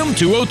Center, room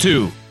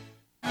 202.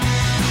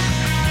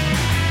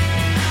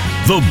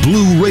 The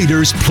Blue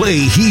Raiders play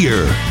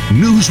here.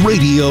 News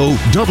Radio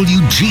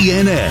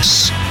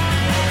WGNS.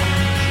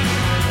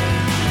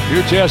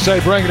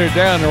 UTSA bringing it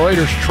down. The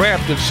Raiders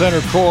trapped at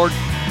center court.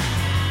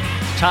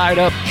 Tied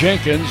up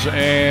Jenkins,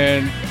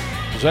 and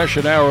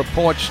possession arrow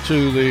points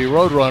to the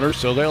Roadrunners,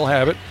 so they'll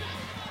have it.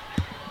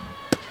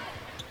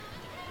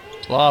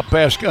 Lob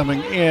pass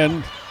coming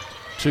in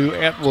to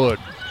Atwood.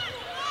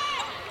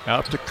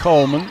 Out to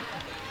Coleman.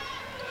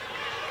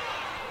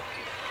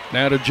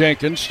 Now to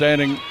Jenkins,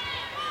 standing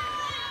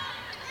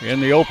in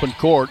the open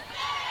court.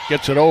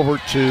 Gets it over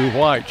to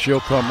White. She'll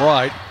come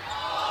right.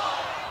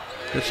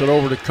 Gets it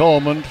over to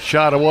Coleman.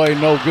 Shot away,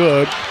 no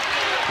good.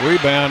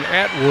 Rebound,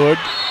 Atwood.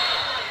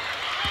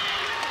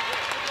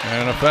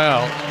 And a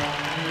foul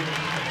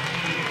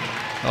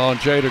on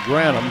Jada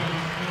Granum.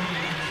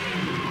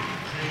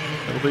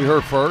 It'll be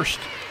her first.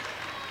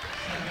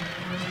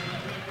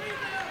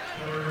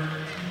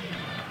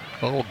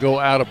 It'll go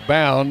out of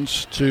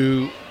bounds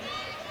to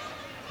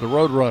the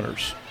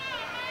Roadrunners.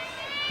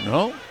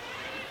 No?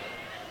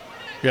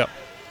 Yep.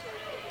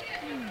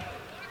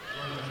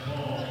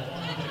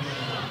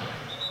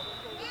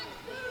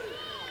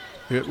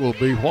 It will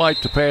be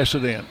White to pass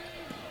it in.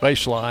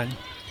 Baseline.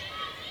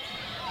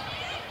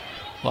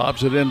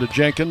 Lobs it into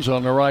Jenkins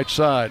on the right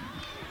side.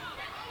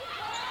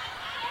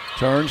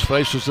 Turns,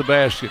 faces the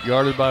basket,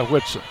 guarded by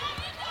Whitson.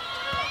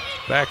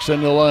 Backs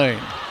in the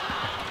lane.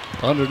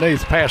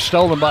 Underneath, pass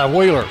stolen by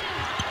Wheeler.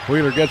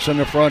 Wheeler gets in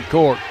the front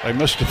court. They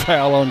missed a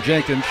foul on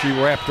Jenkins. She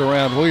wrapped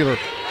around Wheeler.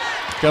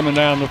 Coming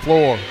down the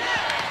floor.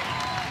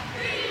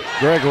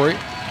 Gregory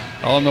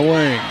on the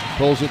wing.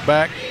 Pulls it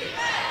back.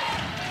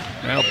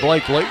 Now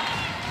Blakely.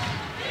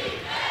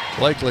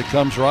 Blakely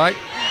comes right.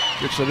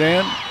 Gets it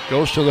in.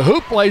 Goes to the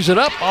hoop. Lays it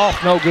up.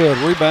 Off, no good.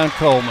 Rebound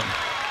Coleman.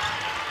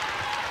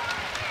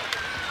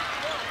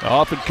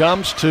 Off it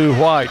comes to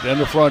White in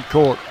the front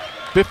court.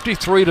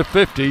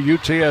 53-50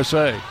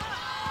 UTSA.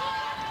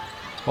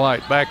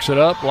 White backs it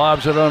up.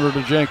 Lobs it under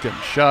to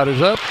Jenkins. Shot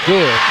is up.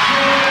 Good.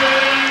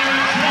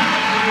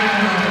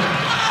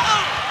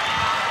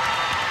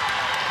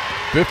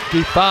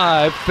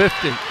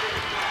 (55-50).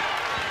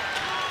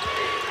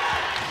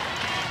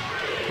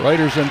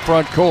 Raiders in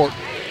front court.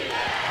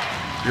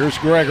 Here's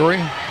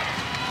Gregory.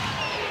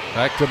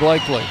 Back to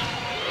Blakely.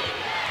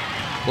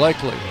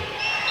 Blakely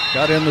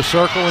got in the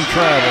circle and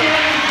traveled.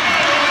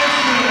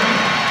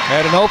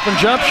 Had an open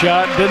jump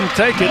shot, didn't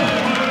take it.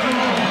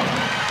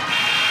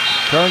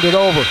 Turned it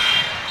over.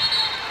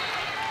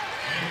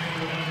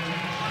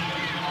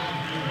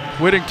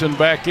 Whittington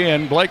back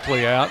in,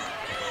 Blakely out.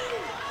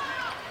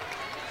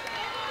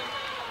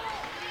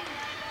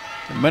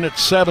 A minute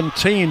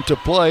 17 to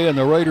play, and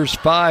the Raiders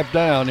 5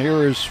 down.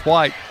 Here is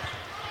White.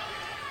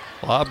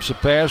 Lobs a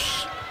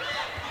pass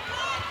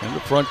in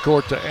the front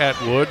court to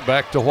Atwood.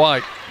 Back to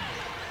White.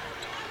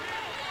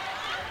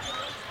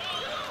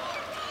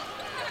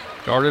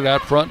 Guarded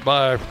out front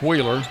by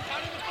Wheeler.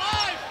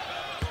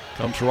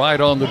 Comes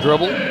right on the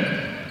dribble.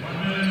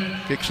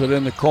 Kicks it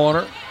in the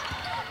corner.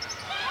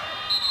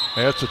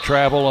 That's a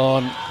travel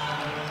on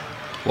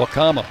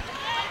Wakama.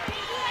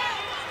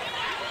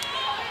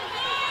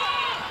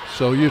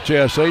 So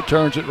UTSA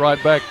turns it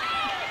right back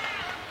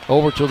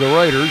over to the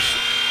Raiders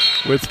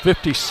with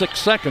 56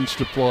 seconds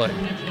to play.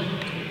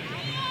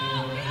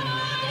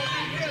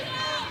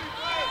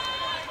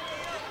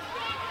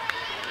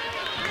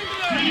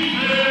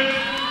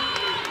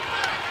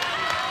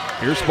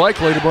 Here's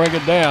Blakely to bring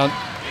it down.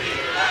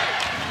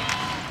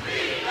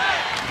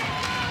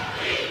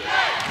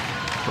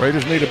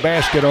 Raiders need a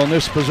basket on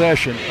this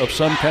possession of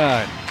some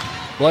kind.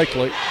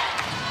 Blakely,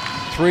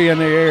 3 in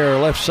the air,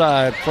 left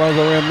side, front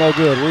of the rim, no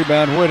good.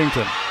 Rebound,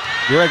 Whittington.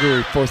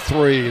 Gregory for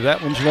 3.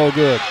 That one's no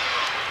good.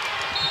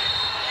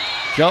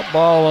 Jump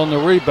ball on the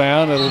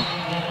rebound. It'll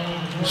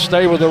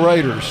stay with the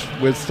Raiders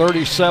with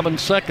 37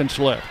 seconds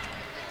left.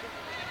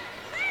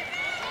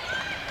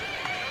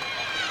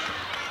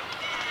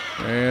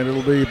 And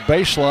it'll be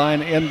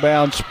baseline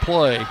inbounds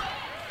play.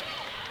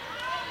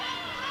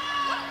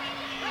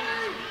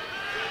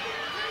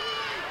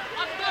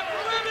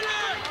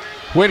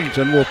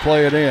 Whittington will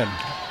play it in.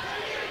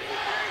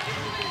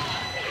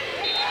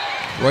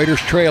 Raiders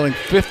trailing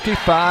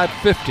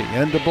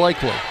 55-50 into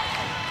Blakely.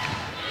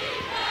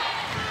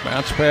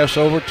 Bounce pass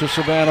over to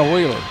Savannah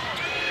Wheeler.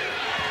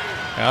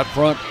 Out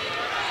front,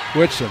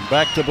 Whitson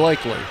back to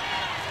Blakely.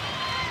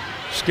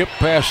 Skip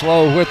pass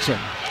low, Whitson.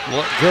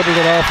 Dribbled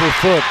it off her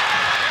foot.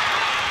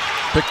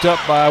 Picked up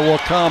by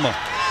Wakama.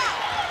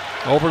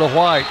 Over to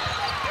White.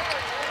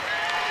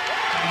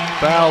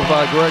 Fouled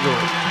by Gregory.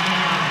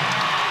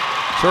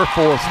 It's her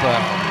 4th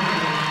foul.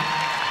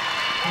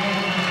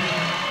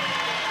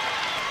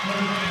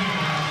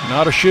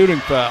 Not a shooting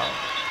foul.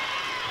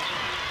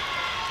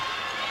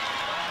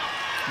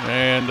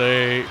 And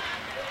a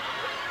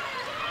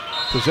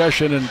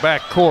possession in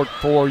backcourt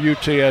for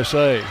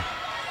UTSA.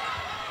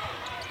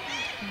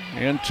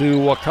 Into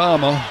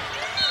Wakama.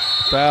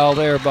 Foul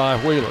there by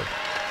Wheeler,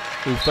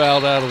 who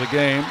fouled out of the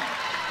game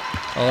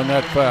on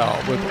that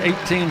foul. With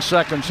 18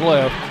 seconds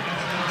left,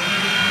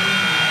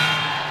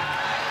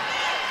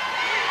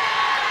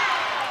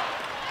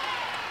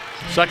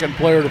 second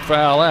player to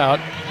foul out.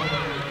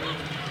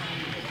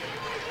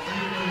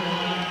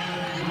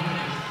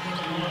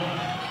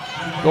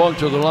 Going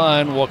to the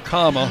line,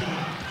 Wakama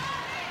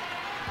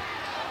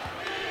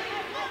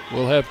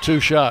will have 2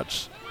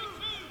 shots.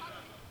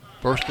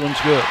 First one's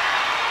good.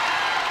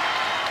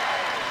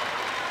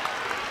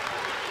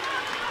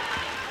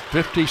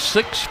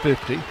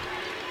 56-50.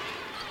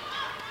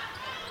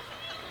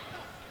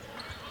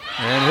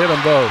 And hit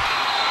them both.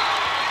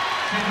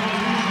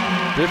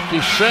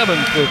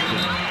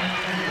 57-50.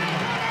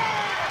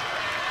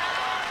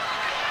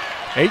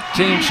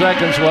 18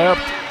 seconds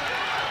left.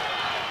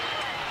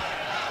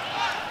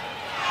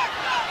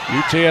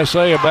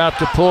 UTSA about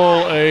to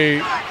pull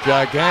a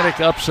gigantic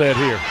upset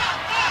here.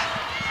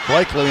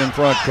 Blakely in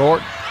front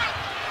court.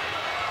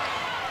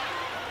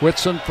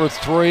 Whitson for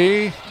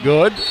 3,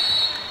 good.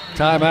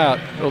 Timeout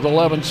with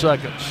 11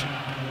 seconds.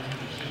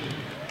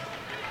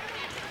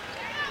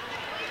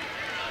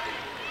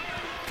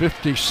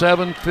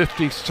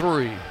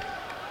 57-53.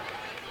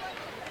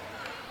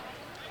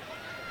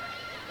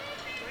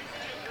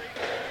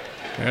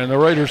 And the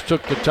Raiders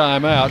took the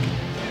timeout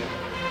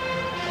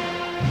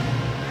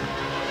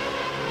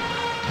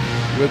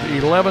with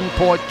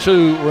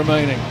 11.2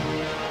 remaining.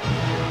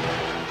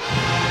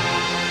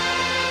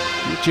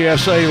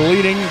 UTSA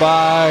leading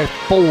by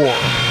 4.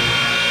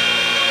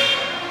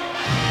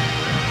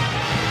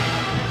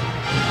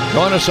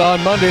 Join us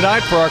on Monday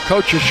night for our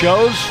coaches'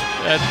 shows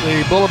at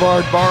the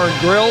Boulevard Bar and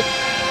Grill,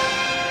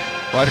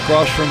 right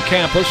across from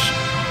campus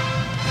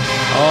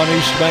on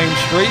East Main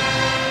Street.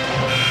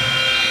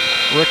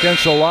 Rick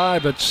Ensel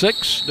live at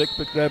 6, Dick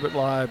McDevitt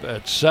live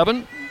at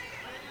 7.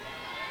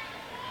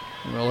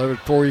 And we'll have it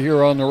for you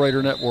here on the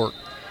Raider Network.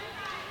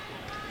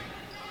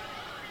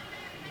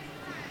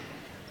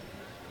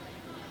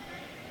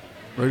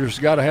 Raiders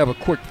got to have a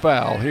quick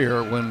foul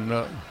here when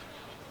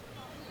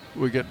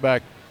we get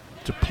back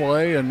to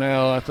play, and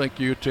now I think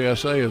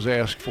UTSA has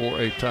asked for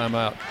a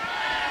timeout.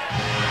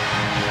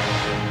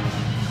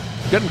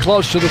 Getting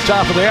close to the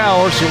top of the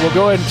hour, so we'll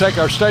go ahead and take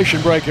our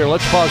station break here.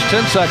 Let's pause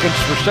 10 seconds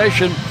for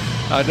station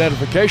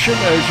identification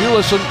as you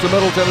listen to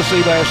Middle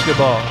Tennessee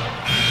basketball.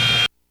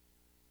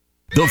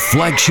 The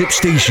flagship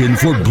station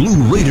for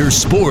Blue Raider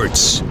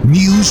sports.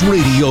 News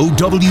Radio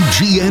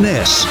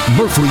WGNS,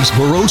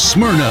 Murfreesboro,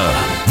 Smyrna.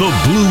 The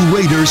Blue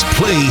Raiders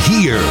play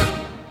here.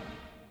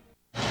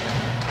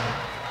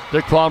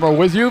 Dick Palmer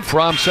with you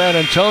from San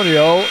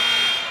Antonio.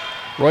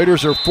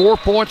 Raiders are 4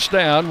 points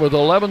down with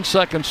 11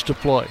 seconds to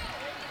play.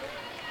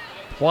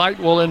 White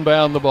will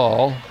inbound the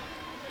ball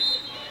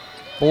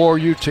for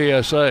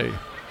UTSA.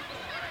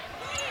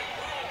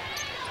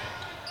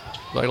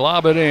 They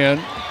lob it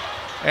in.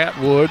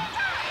 Atwood.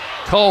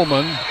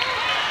 Coleman.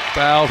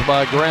 Fouled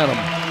by Grantham.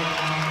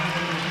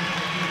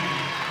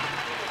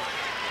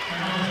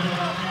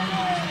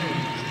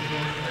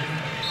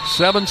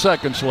 Seven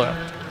seconds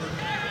left.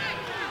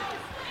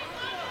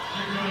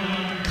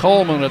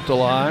 Coleman at the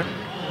line.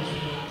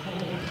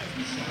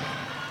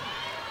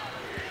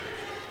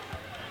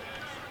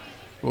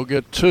 Will will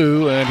get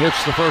 2 and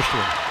hits the first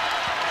one.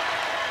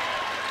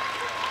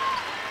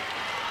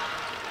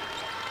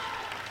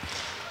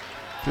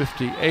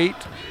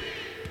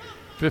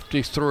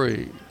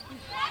 (58-53).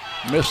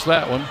 Missed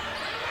that one.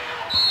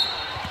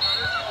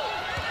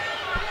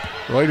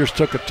 Raiders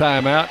took a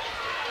timeout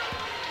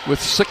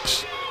with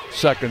 6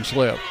 seconds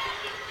left.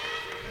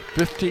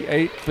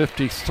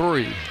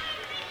 58-53.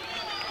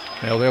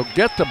 Now they'll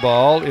get the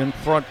ball in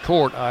front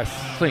court, I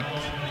think.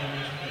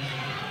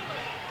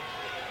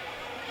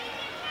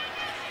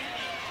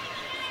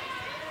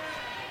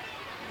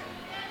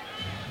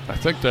 I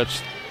think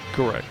that's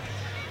correct.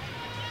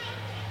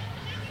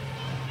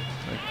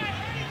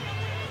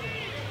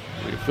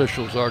 The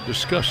officials are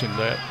discussing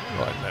that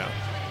right now.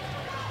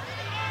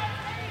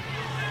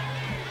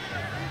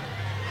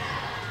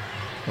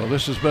 Well,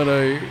 this has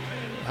been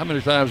how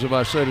many times have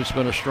I said it's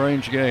been a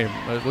strange game?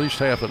 At least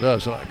half a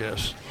dozen, I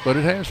guess. But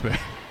it has been.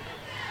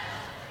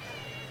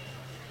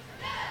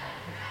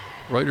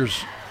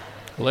 Raiders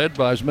led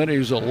by as many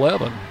as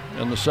 11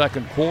 in the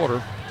second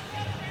quarter.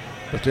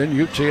 But then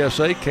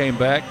UTSA came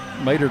back,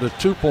 made it a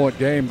 2-point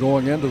game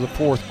going into the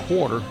fourth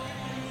quarter.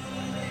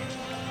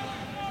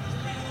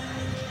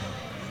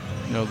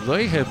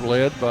 They have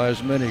led by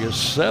as many as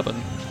 7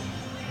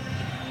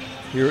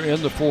 here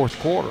in the fourth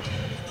quarter.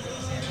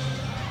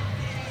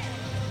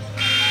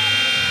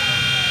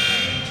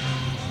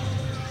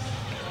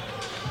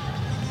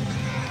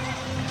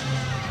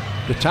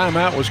 The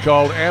timeout was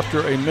called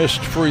after a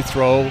missed free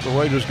throw. The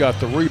Raiders got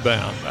the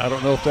rebound. I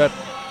don't know if that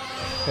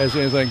has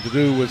anything to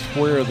do with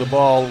where the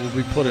ball will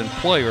be put in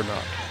play or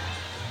not.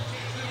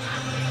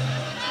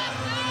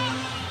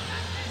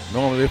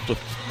 Normally, if the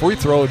free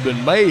throw had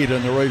been made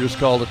and the Raiders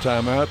called a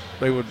timeout,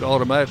 they would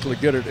automatically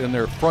get it in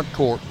their front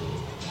court.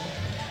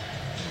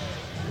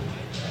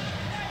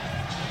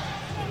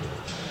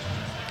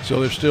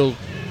 So they're still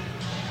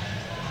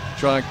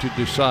trying to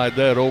decide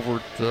that over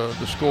at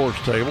the scores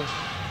table.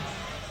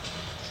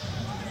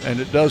 And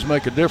it does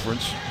make a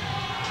difference.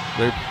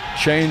 They've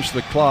changed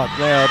the clock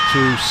now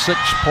to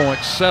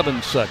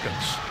 6.7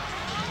 seconds.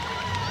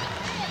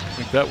 I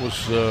think that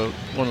was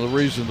one of the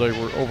reasons they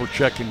were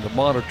over-checking the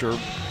monitor.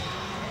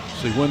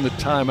 See when the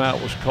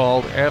timeout was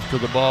called after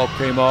the ball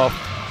came off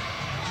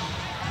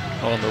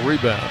on the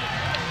rebound.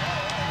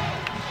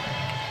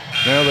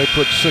 Now they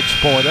put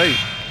 6.8.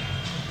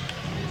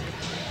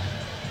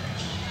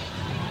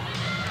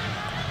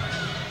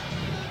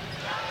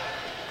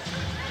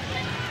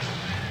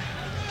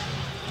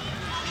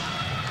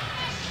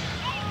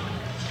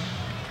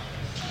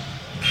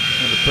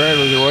 And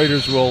apparently the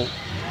Raiders will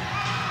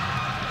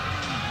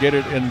get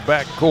it in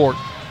back court.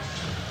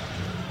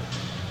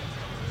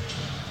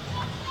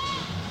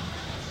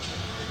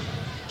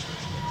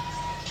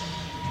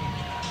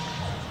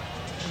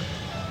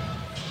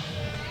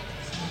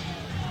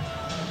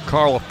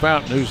 Carla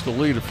Fountain, who's the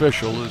lead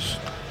official, is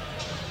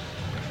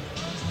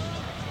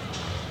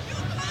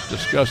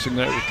discussing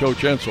that with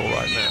Coach Ensel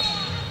right now.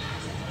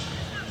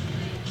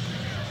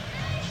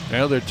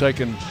 Now they're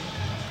taking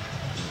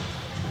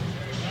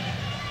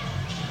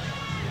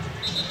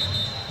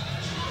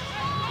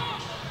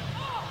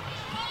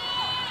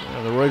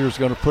the Raiders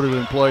going to put it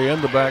in play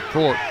in the back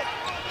court.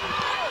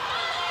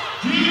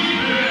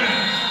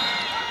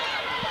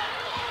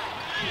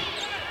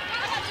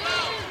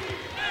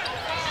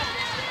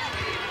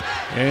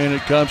 And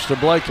it comes to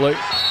Blakely,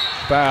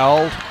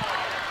 fouled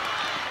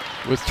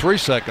with 3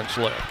 seconds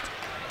left.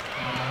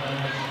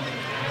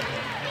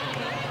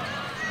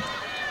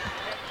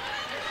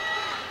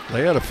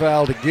 They had a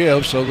foul to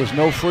give, so there's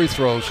no free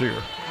throws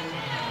here.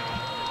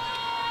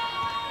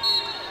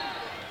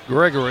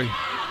 Gregory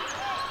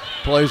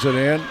plays it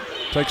in,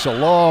 takes a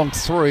long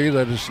 3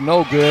 that is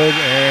no good,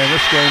 and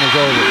this game is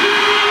over.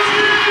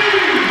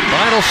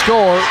 Final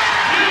score,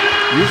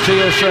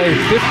 UTSA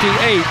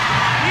 58,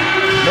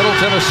 Middle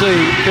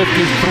Tennessee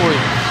 53.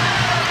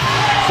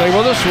 Stay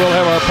with us. We'll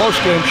have our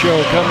postgame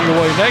show coming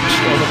your way next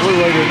on the Blue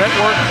Raider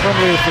Network from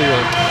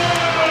Learfield.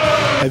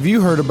 Have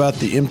you heard about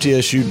the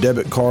MTSU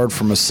debit card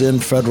from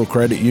Ascend Federal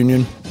Credit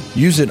Union?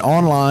 Use it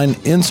online,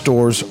 in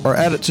stores, or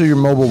add it to your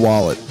mobile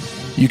wallet.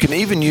 You can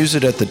even use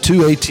it at the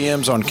 2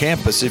 ATMs on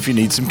campus if you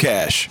need some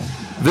cash.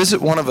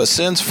 Visit one of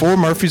Ascend's 4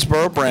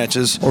 Murfreesboro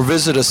branches or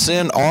visit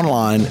Ascend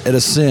online at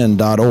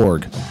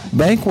ascend.org.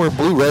 Bank where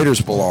Blue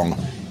Raiders belong.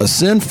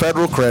 Ascend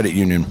Federal Credit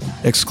Union,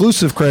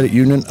 exclusive credit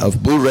union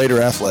of Blue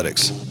Raider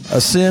Athletics.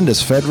 Ascend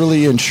is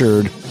federally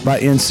insured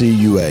by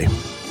NCUA.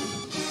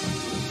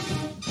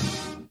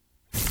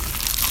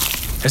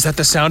 Is that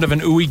the sound of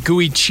an ooey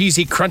gooey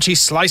cheesy crunchy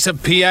slice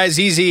of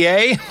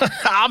P-I-Z-Z-A?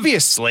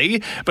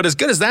 Obviously, but as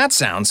good as that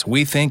sounds,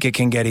 we think it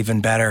can get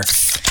even better.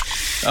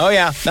 Oh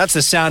yeah, that's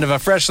the sound of a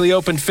freshly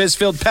opened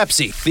fizz-filled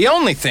Pepsi. The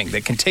only thing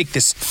that can take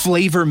this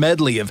flavor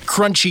medley of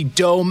crunchy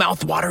dough,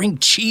 mouth-watering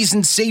cheese,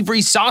 and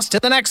savory sauce to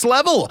the next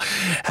level.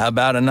 How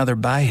about another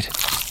bite?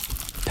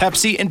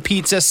 Pepsi and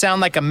pizza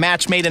sound like a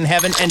match made in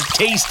heaven and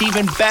taste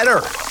even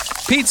better.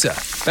 Pizza,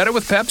 better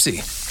with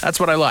Pepsi. That's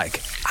what I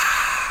like.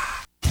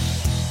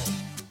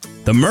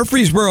 The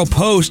Murfreesboro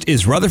Post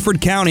is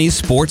Rutherford County's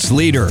sports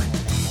leader.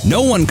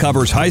 No one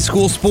covers high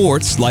school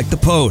sports like the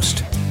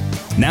Post.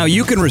 Now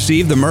you can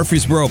receive the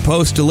Murfreesboro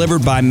Post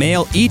delivered by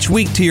mail each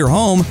week to your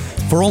home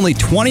for only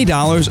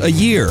 $20 a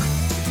year.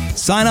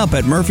 Sign up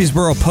at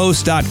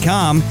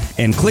murfreesboropost.com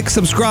and click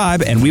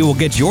subscribe, and we will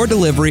get your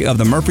delivery of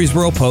the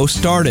Murfreesboro Post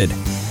started.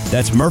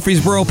 That's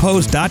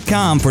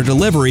murfreesboropost.com for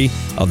delivery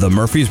of the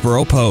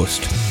Murfreesboro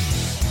Post.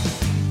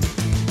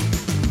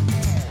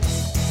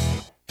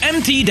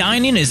 MT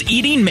Dining is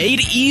eating made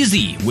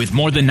easy. With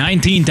more than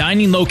 19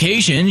 dining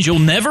locations, you'll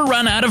never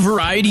run out of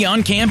variety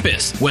on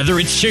campus. Whether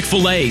it's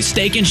Chick-fil-A,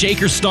 Steak and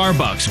Shake, or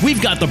Starbucks,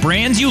 we've got the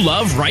brands you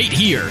love right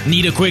here.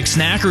 Need a quick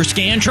snack or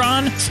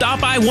Scantron?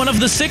 Stop by one of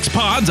the 6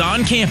 pods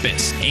on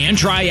campus and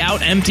try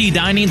out MT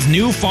Dining's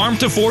new Farm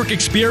to Fork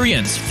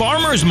experience.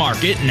 Farmers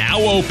Market now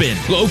open.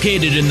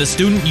 Located in the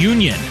Student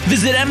Union.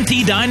 Visit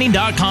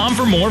mtdining.com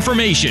for more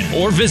information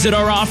or visit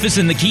our office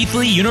in the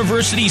Keithley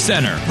University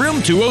Center,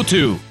 room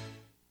 202.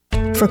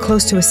 For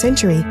close to a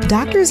century,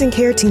 doctors and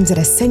care teams at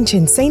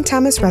Ascension St.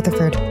 Thomas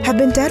Rutherford have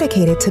been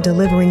dedicated to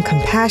delivering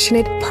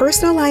compassionate,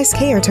 personalized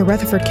care to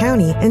Rutherford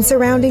County and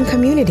surrounding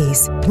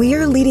communities. We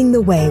are leading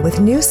the way with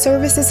new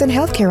services and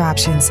healthcare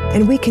options,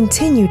 and we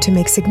continue to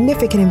make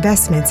significant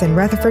investments in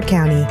Rutherford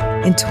County.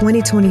 In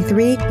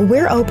 2023,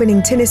 we're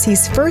opening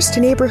Tennessee's first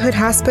neighborhood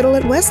hospital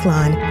at West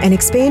Lawn, and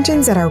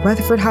expansions at our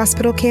Rutherford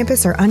Hospital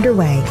campus are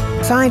underway.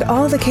 Find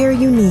all the care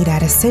you need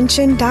at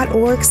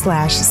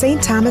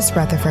ascension.org/St. Thomas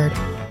Rutherford.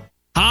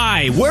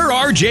 Hi, we're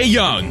RJ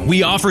Young.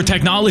 We offer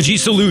technology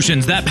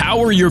solutions that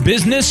power your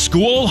business,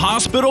 school,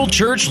 hospital,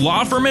 church,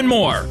 law firm, and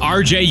more.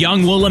 RJ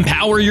Young will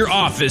empower your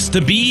office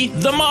to be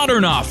the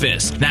modern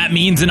office. That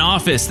means an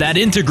office that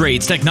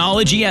integrates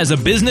technology as a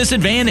business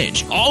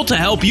advantage, all to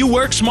help you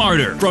work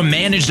smarter. From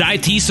managed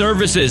IT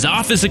services,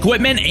 office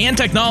equipment, and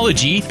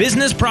technology,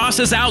 business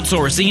process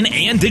outsourcing,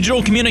 and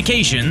digital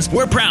communications,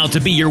 we're proud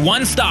to be your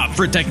one-stop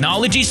for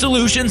technology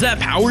solutions that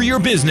power your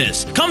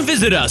business. Come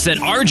visit us at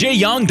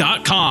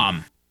rjyoung.com.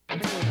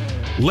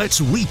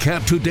 Let's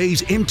recap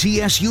today's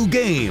MTSU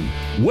game.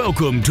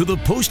 Welcome to the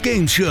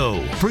post-game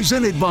show,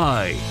 presented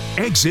by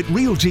Exit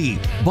Realty,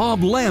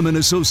 Bob Lamb &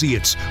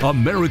 Associates,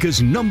 America's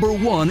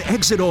 #1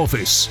 exit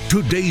office.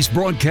 Today's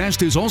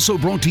broadcast is also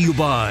brought to you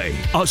by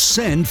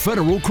Ascend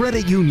Federal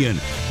Credit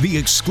Union, the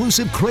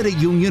exclusive credit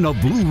union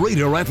of Blue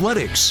Raider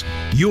Athletics.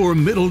 Your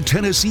Middle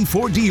Tennessee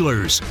Ford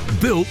dealers,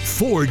 built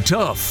Ford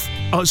tough.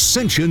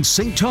 Ascension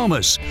St.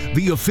 Thomas,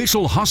 the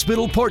official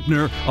hospital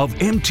partner of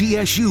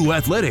MTSU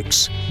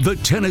Athletics. The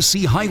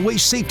Tennessee Highway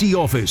Safety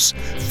Office.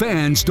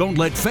 Fans don't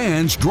let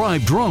fans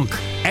drive drunk.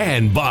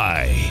 And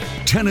by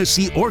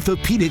Tennessee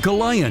Orthopedic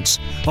Alliance,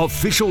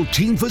 official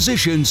team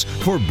physicians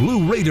for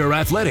Blue Raider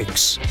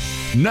Athletics.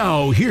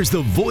 Now, here's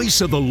the voice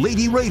of the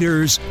Lady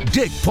Raiders,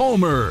 Dick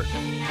Palmer.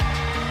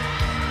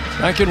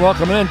 Thank you and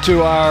welcome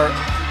into our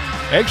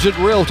Exit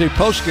Realty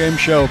postgame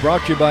show,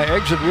 brought to you by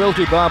Exit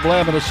Realty, Bob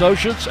Lamb &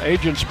 Associates,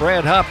 agents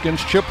Brad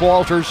Hopkins, Chip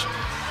Walters,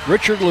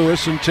 Richard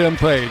Lewis, and Tim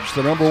Page,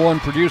 the #1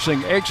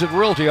 producing Exit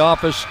Realty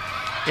office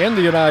in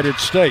the United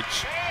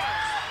States.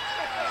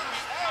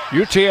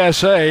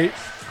 UTSA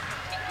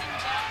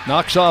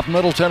knocks off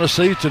Middle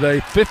Tennessee today,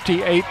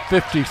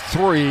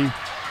 58-53,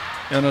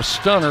 in a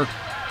stunner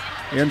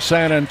in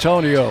San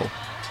Antonio.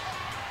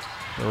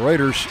 The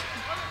Raiders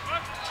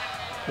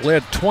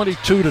led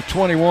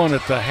 22-21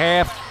 at the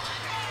half,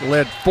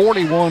 led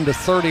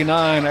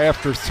 41-39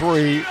 after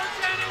 3.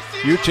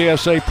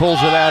 UTSA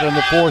pulls it out in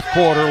the fourth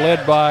quarter,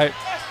 led by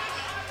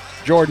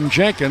Jordan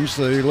Jenkins,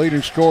 the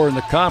leading scorer in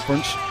the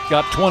conference.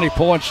 Got 20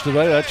 points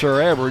today, that's her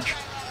average.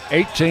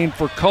 18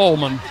 for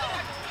Coleman.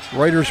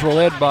 Raiders were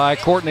led by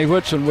Courtney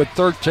Whitson with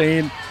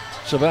 13,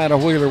 Savannah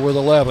Wheeler with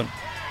 11.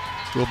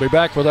 We'll be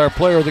back with our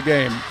player of the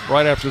game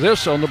right after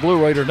this on the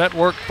Blue Raider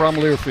Network from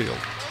Learfield.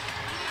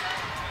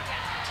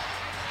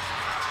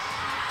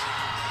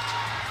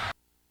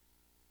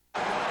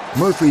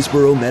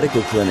 Murfreesboro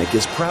Medical Clinic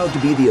is proud to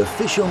be the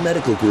official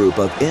medical group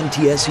of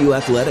MTSU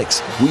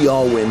Athletics. We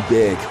all win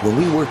big when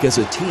we work as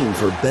a team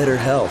for better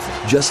health.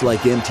 Just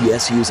like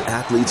MTSU's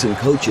athletes and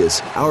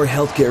coaches, our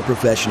healthcare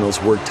professionals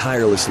work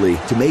tirelessly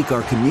to make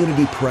our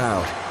community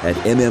proud. At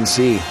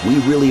MMC, we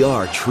really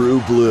are true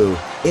blue.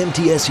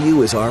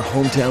 MTSU is our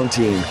hometown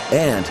team,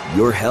 and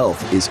your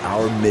health is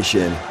our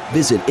mission.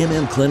 Visit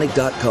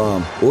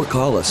mmclinic.com or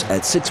call us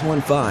at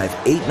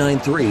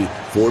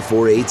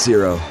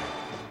 615-893-4480.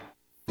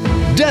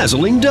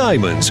 Dazzling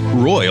diamonds,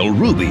 royal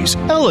rubies,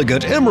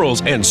 elegant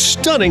emeralds, and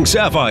stunning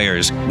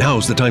sapphires.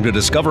 Now's the time to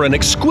discover an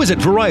exquisite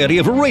variety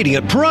of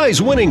radiant,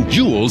 prize-winning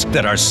jewels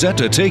that are set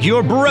to take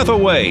your breath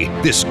away.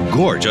 This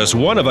gorgeous,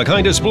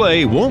 one-of-a-kind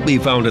display won't be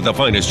found at the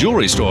finest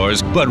jewelry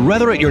stores, but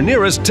rather at your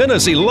nearest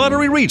Tennessee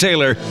Lottery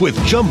retailer with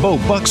Jumbo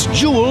Bucks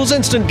Jewels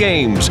Instant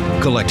Games.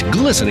 Collect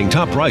glistening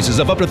top prizes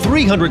of up to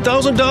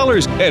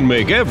 $300,000 and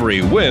make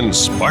every win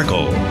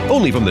sparkle.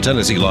 Only from the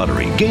Tennessee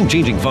Lottery.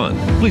 Game-changing fun.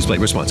 Please play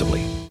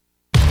responsibly.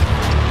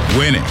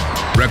 Winning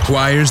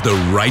requires the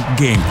right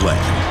game plan.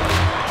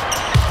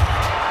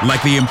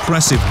 Like the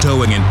impressive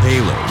towing and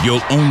payload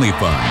you'll only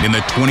find in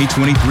the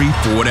 2023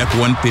 Ford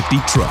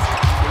F-150 truck.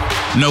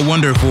 No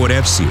wonder Ford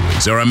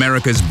F-Series are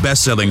America's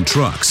best-selling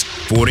trucks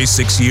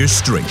 46 years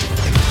straight.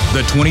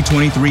 The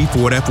 2023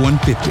 Ford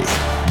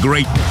F-150.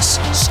 Greatness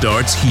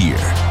starts here.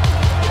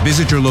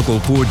 Visit your local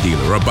Ford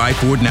dealer or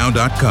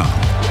buyfordnow.com.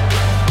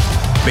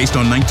 Based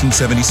on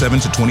 1977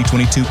 to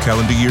 2022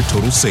 calendar year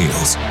total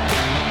sales.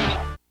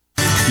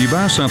 You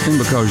buy something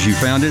because you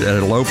found it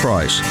at a low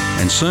price,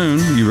 and soon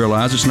you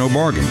realize it's no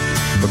bargain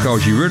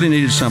because you really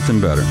needed something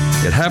better.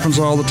 It happens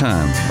all the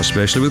time,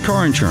 especially with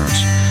car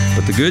insurance.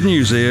 But the good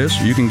news is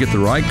you can get the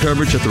right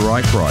coverage at the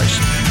right price.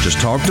 Just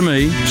talk to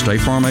me,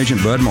 State Farm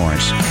Agent Bud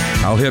Morris.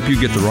 I'll help you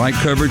get the right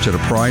coverage at a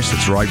price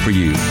that's right for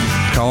you.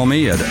 Call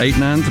me at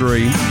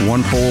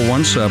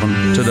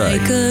 893-1417 today.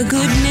 Like a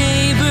good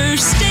neighbor,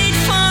 State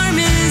Farm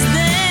is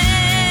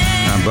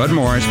there. I'm Bud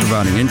Morris,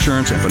 providing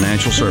insurance and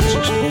financial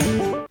services.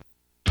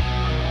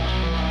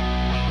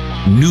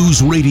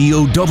 News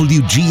Radio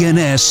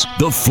WGNS,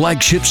 the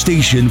flagship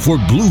station for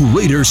Blue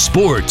Raider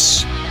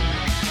sports.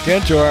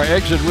 Again to our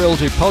Exit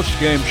Realty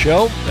post-game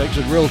show.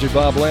 Exit Realty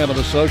Bob Lamb and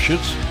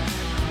Associates.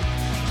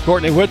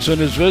 Courtney Whitson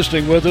is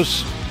visiting with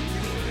us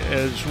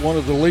as one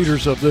of the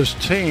leaders of this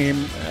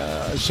team.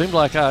 It seems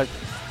like I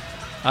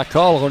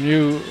call on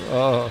you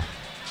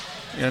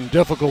in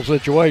difficult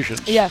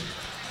situations. Yeah.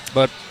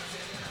 But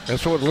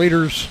that's what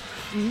leaders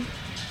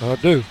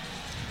do.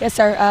 Yes,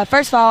 sir.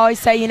 First of all, I always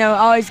say, I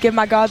always give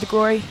my God the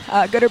glory,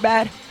 good or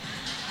bad.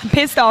 I'm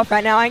pissed off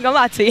right now. I ain't gonna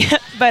lie to you,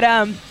 but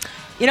I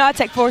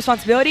take full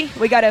responsibility.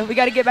 We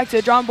gotta get back to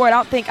the drawing board.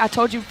 I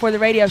told you before the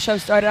radio show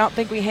started, I don't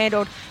think we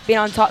handled being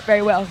on top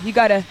very well.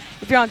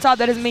 If you're on top,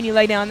 that doesn't mean you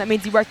lay down. That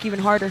means you work even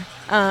harder.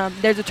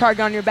 There's a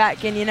target on your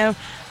back, and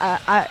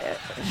I'm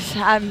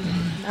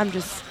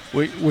just.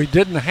 We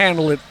didn't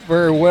handle it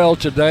very well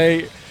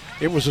today.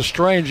 It was a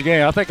strange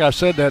game. I think I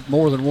said that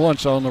more than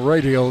once on the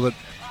radio that.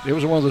 It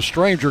was one of the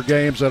stranger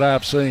games that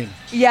I've seen.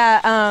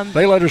 Yeah.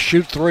 They let us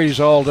shoot threes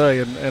all day,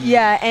 and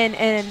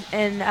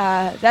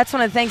that's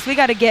one of the things we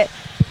got to get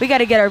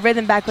our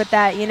rhythm back with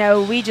that.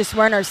 We just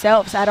weren't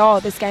ourselves at all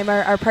this game.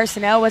 Our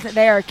personnel wasn't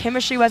there. Our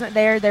chemistry wasn't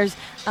there.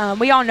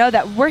 We all know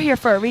that we're here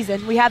for a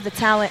reason. We have the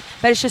talent,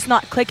 but it's just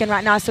not clicking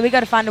right now. So we got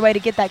to find a way to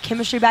get that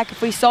chemistry back.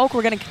 If we sulk,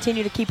 we're going to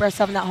continue to keep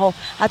ourselves in that hole.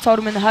 I told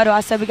them in the huddle, I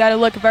said we got to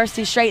look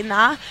adversity straight in the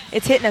eye.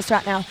 It's hitting us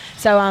right now.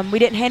 So we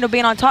didn't handle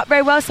being on top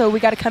very well. So we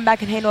got to come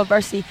back and handle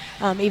adversity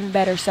even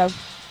better. So.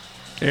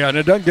 Yeah, and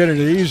it doesn't get any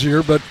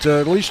easier, but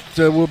at least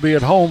we'll be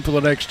at home for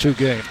the next two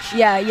games.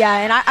 Yeah,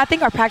 and I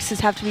think our practices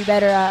have to be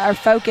better. Our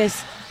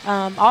focus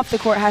off the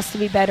court has to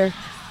be better.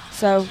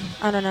 So,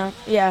 I don't know.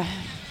 Yeah.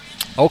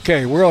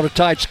 Okay, we're on a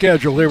tight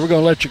schedule here. We're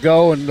going to let you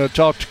go and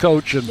talk to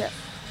Coach, and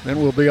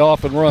then we'll be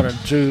off and running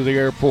to the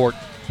airport.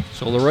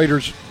 So the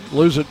Raiders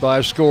lose it by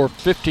a score of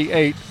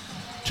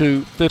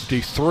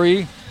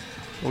 58-53.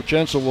 Coach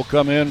Ensel will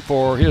come in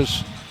for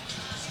his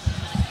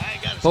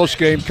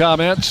post-game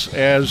comments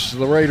as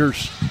the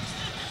Raiders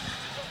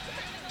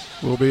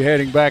will be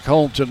heading back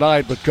home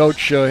tonight. But,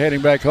 Coach,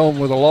 heading back home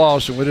with a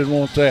loss, and we didn't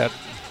want that.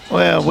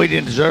 Well, we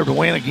didn't deserve to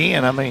win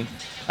again. I mean,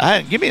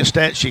 give me a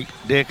stat sheet,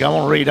 Dick. I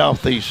want to read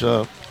off these.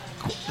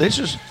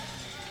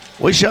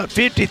 We shot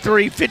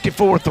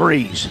 54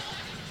 threes.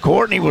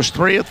 Courtney was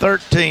 3 of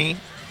 13.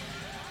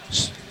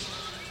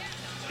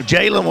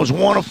 Jalen was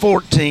 1 of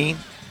 14.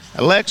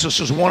 Alexis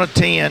was 1 of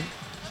 10.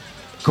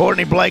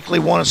 Courtney Blakely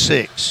 1 of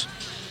 6.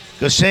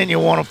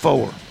 Ksenia 1 of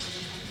 4.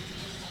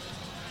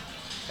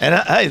 And,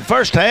 hey, the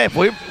first half,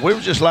 we were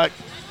just like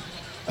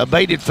a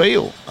baited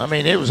field. I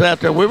mean, it was out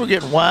there. We were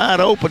getting wide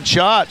open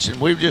shots,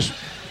 and we were just,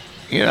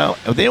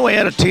 then we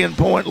had a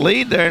 10-point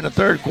lead there in the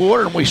third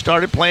quarter, and we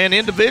started playing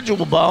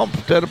individual ball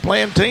instead of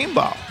playing team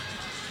ball.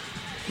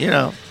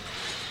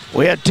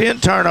 We had 10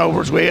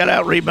 turnovers. We got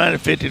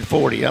out-rebounded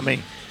 50-40. I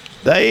mean,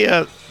 they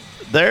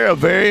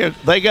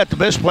got the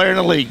best player in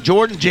the league.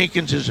 Jordan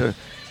Jenkins is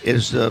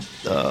the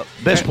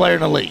best player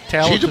in the league.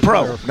 She's a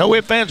pro. Player. No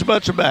ifs, ands, or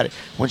buts about it.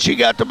 When she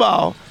got the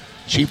ball,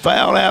 she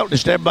fouled out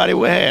just everybody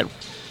we had.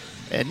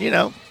 And, we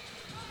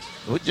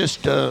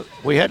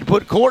had to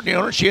put Courtney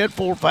on her. She had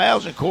 4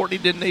 fouls, and Courtney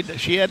didn't need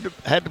 – she had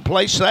to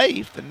play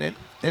safe. And then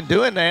in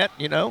doing that,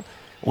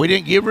 we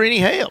didn't give her any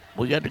help.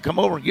 We got to come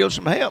over and give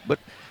some help. But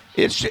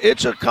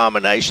it's a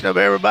combination of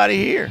everybody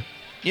here,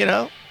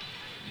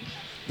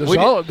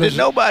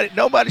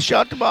 Nobody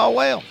shot the ball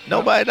well.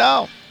 Nobody at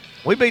all.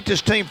 We beat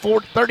this team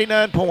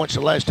 39 points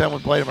the last time we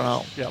played them at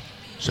home. Yep.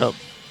 So,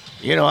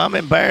 I'm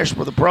embarrassed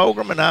with the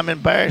program, and I'm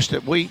embarrassed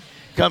that we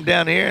come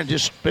down here and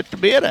just spit the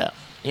bid out,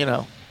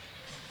 The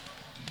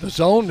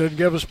zone didn't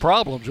give us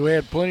problems. We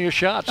had plenty of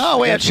shots. Oh,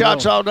 we had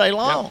shots all day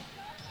long. Yep.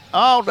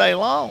 All day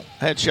long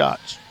had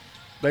shots.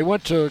 They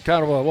went to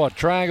kind of a,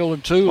 triangle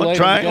and two?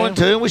 Triangle and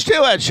two, and we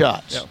still had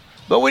shots. Yep.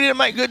 But we didn't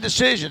make good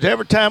decisions.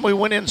 Every time we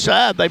went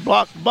inside, they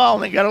blocked the ball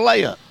and they got a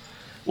layup.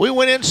 We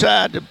went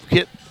inside to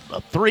get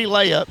 3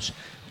 layups.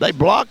 They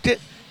blocked it,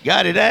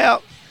 got it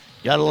out,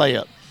 got a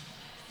layup.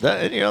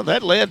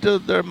 That led to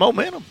their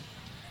momentum.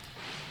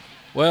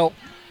 Well,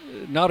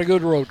 not a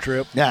good road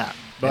trip. Nah.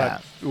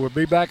 But we'll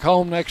be back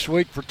home next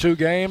week for 2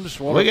 games.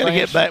 We got to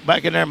get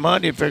back in there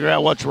Monday and figure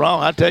out what's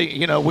wrong. I tell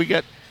you, we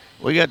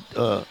We're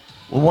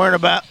worried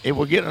about if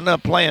we're getting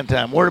enough playing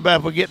time. Worried about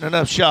if we're getting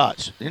enough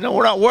shots. We're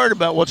not worried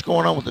about what's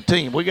going on with the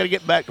team. We got to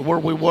get back to where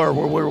we were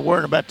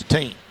worrying about the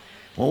team.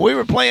 When we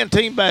were playing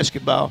team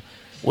basketball,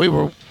 we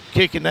were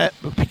kicking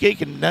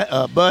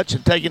butts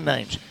and taking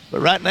names.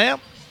 But right now,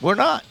 we're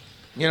not.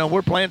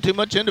 We're playing too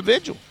much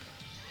individual.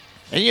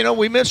 And,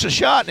 we miss a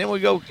shot, and then we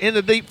go in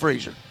the deep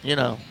freezer.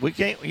 We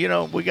can't,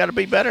 we got to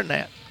be better than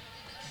that.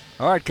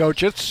 All right,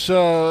 Coach, it's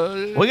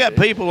we got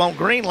people on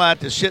green light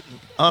that's sitting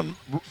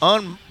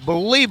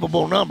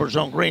unbelievable numbers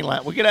on green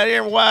light. We get out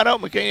here and wide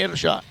open, we can't hit a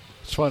shot.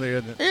 It's funny,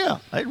 isn't it? Yeah,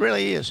 it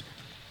really is.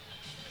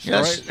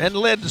 And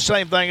led to the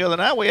same thing the other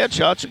night. We had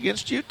shots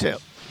against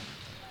UTEP.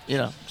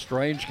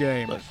 Strange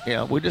game.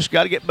 But, we just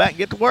got to get back and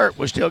get to work.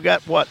 We still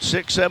got,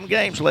 6-7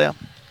 games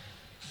left.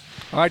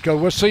 All right,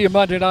 Coach, we'll see you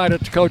Monday night at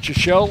the Coach's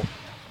Show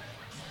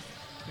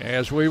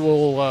as we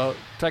will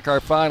take our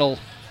final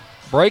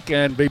break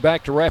and be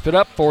back to wrap it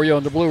up for you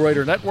on the Blue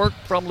Raider Network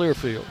from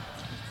Learfield.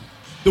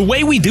 The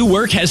way we do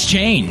work has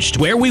changed.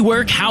 Where we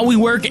work, how we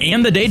work,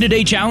 and the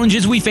day-to-day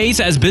challenges we face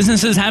as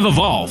businesses have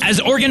evolved.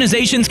 As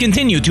organizations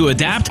continue to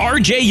adapt,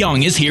 RJ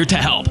Young is here to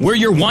help. We're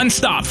your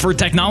one-stop for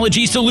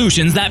technology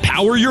solutions that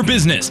power your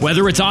business.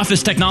 Whether it's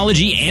office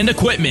technology and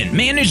equipment,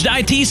 managed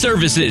IT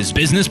services,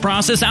 business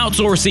process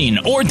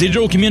outsourcing, or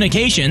digital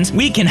communications,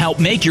 we can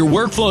help make your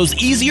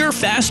workflows easier,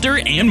 faster,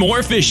 and more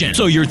efficient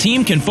so your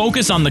team can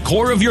focus on the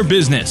core of your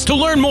business. To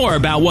learn more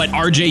about what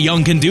RJ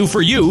Young can do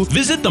for you,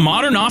 visit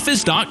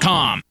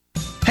themodernoffice.com.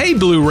 Hey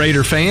Blue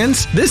Raider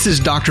fans, this is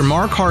Dr.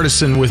 Mark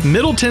Hardison with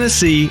Middle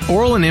Tennessee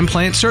Oral and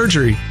Implant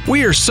Surgery.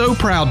 We are so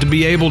proud to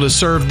be able to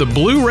serve the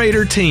Blue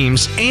Raider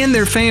teams and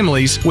their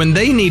families when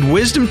they need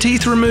wisdom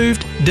teeth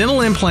removed,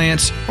 dental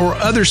implants, or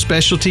other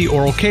specialty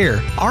oral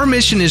care. Our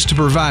mission is to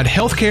provide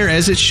health care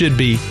as it should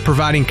be,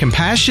 providing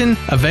compassion,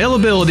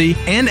 availability,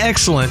 and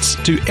excellence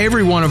to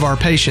every one of our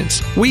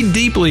patients. We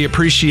deeply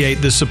appreciate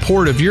the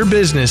support of your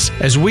business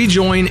as we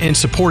join in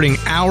supporting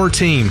our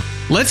team.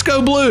 Let's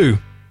go Blue!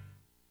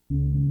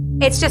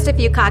 It's just a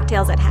few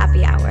cocktails at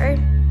happy hour.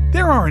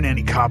 There aren't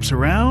any cops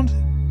around.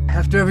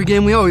 After every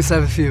game, we always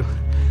have a few.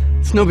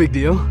 It's no big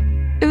deal.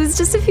 It was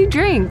just a few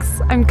drinks.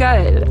 I'm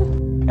good.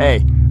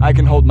 Hey, I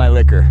can hold my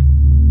liquor.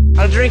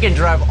 I drink and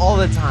drive all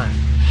the time.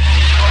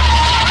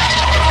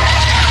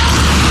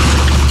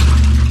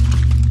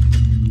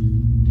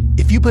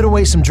 If you put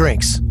away some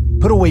drinks,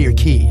 put away your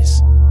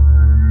keys.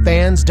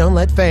 Fans don't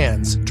let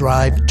fans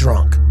drive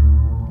drunk.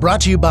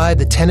 Brought to you by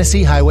the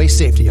Tennessee Highway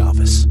Safety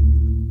Office.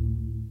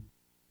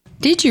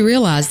 Did you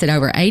realize that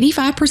over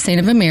 85%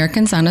 of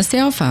Americans own a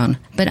cell phone,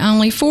 but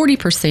only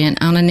 40%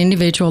 own an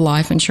individual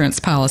life insurance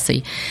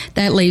policy?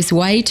 That leaves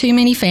way too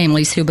many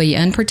families who'll be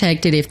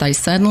unprotected if they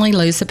suddenly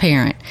lose a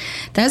parent.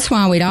 That's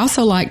why we'd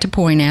also like to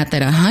point out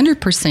that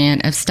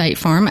 100% of State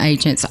Farm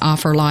agents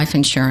offer life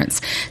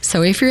insurance.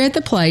 So if you're at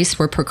the place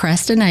where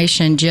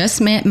procrastination just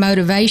met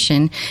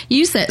motivation,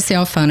 use that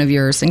cell phone of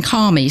yours and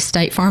call me,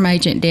 State Farm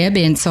agent Deb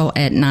Insel,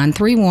 at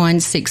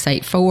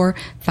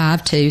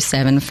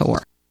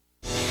 931-684-5274.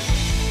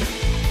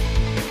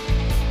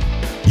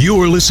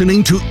 You're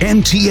listening to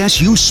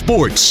MTSU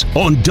Sports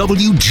on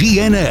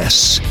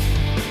WGNS.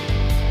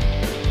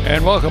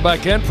 And welcome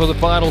back in for the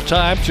final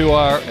time to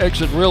our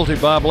Exit Realty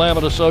Bob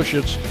Lamont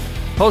Associates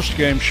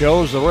post-game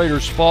show as the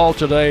Raiders fall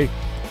today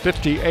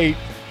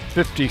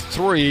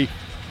 58-53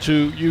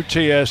 to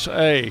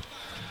UTSA.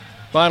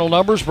 Final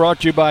numbers brought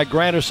to you by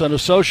Grantis &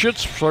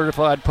 Associates,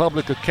 certified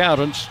public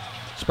accountants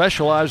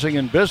specializing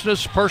in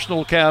business,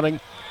 personal accounting,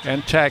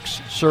 and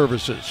tax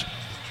services.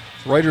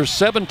 Raiders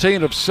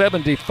 17 of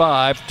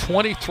 75,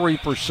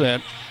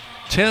 23%,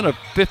 10 of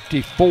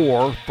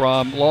 54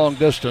 from long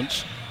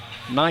distance,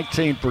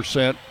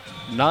 19%,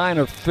 9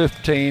 of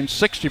 15,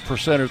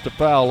 60% at the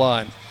foul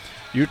line.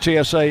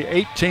 UTSA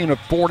 18 of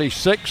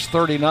 46,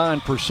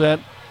 39%,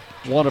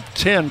 1 of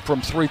 10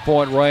 from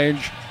three-point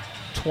range,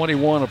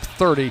 21 of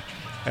 30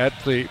 at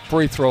the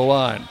free throw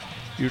line.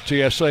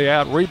 UTSA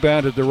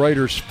out-rebounded the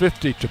Raiders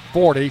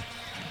 50-40,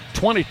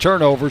 20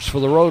 turnovers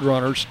for the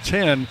Roadrunners,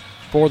 10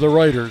 for the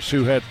Raiders,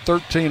 who had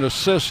 13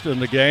 assists in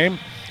the game.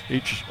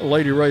 Each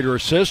Lady Raider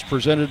assist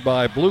presented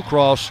by Blue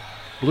Cross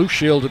Blue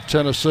Shield of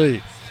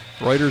Tennessee.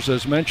 Raiders,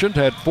 as mentioned,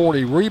 had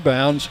 40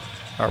 rebounds.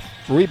 Our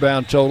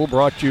rebound total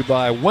brought to you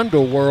by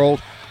Window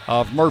World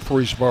of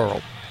Murfreesboro.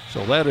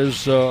 So that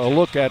is a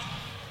look at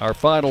our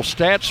final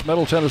stats.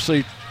 Middle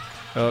Tennessee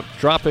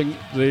dropping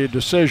the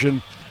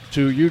decision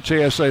to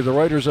UTSA. The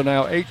Raiders are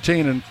now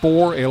 18-4,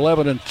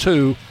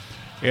 11-2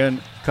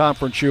 in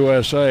Conference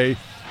USA.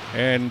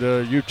 And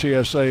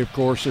UTSA, of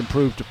course,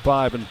 improved to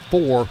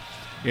 5-4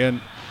 in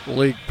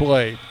league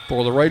play.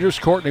 For the Raiders,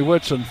 Courtney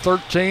Whitson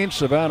 13,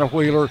 Savannah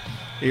Wheeler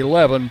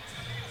 11.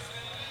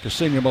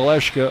 Ksenia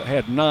Maleshka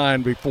had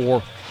 9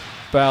 before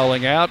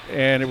fouling out,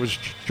 and it was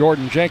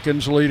Jordan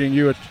Jenkins leading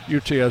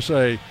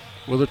UTSA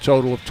with a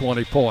total of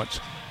 20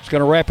 points. It's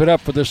going to wrap it up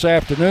for this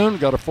afternoon.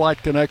 Got a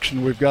flight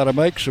connection we've got to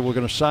make, so we're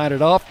going to sign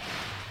it off.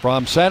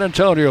 From San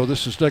Antonio,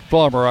 this is Dick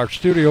Plummer. Our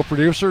studio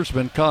producer has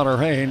been Connor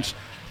Haynes.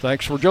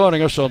 Thanks for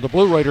joining us on the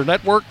Blue Raider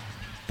Network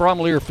from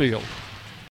Learfield.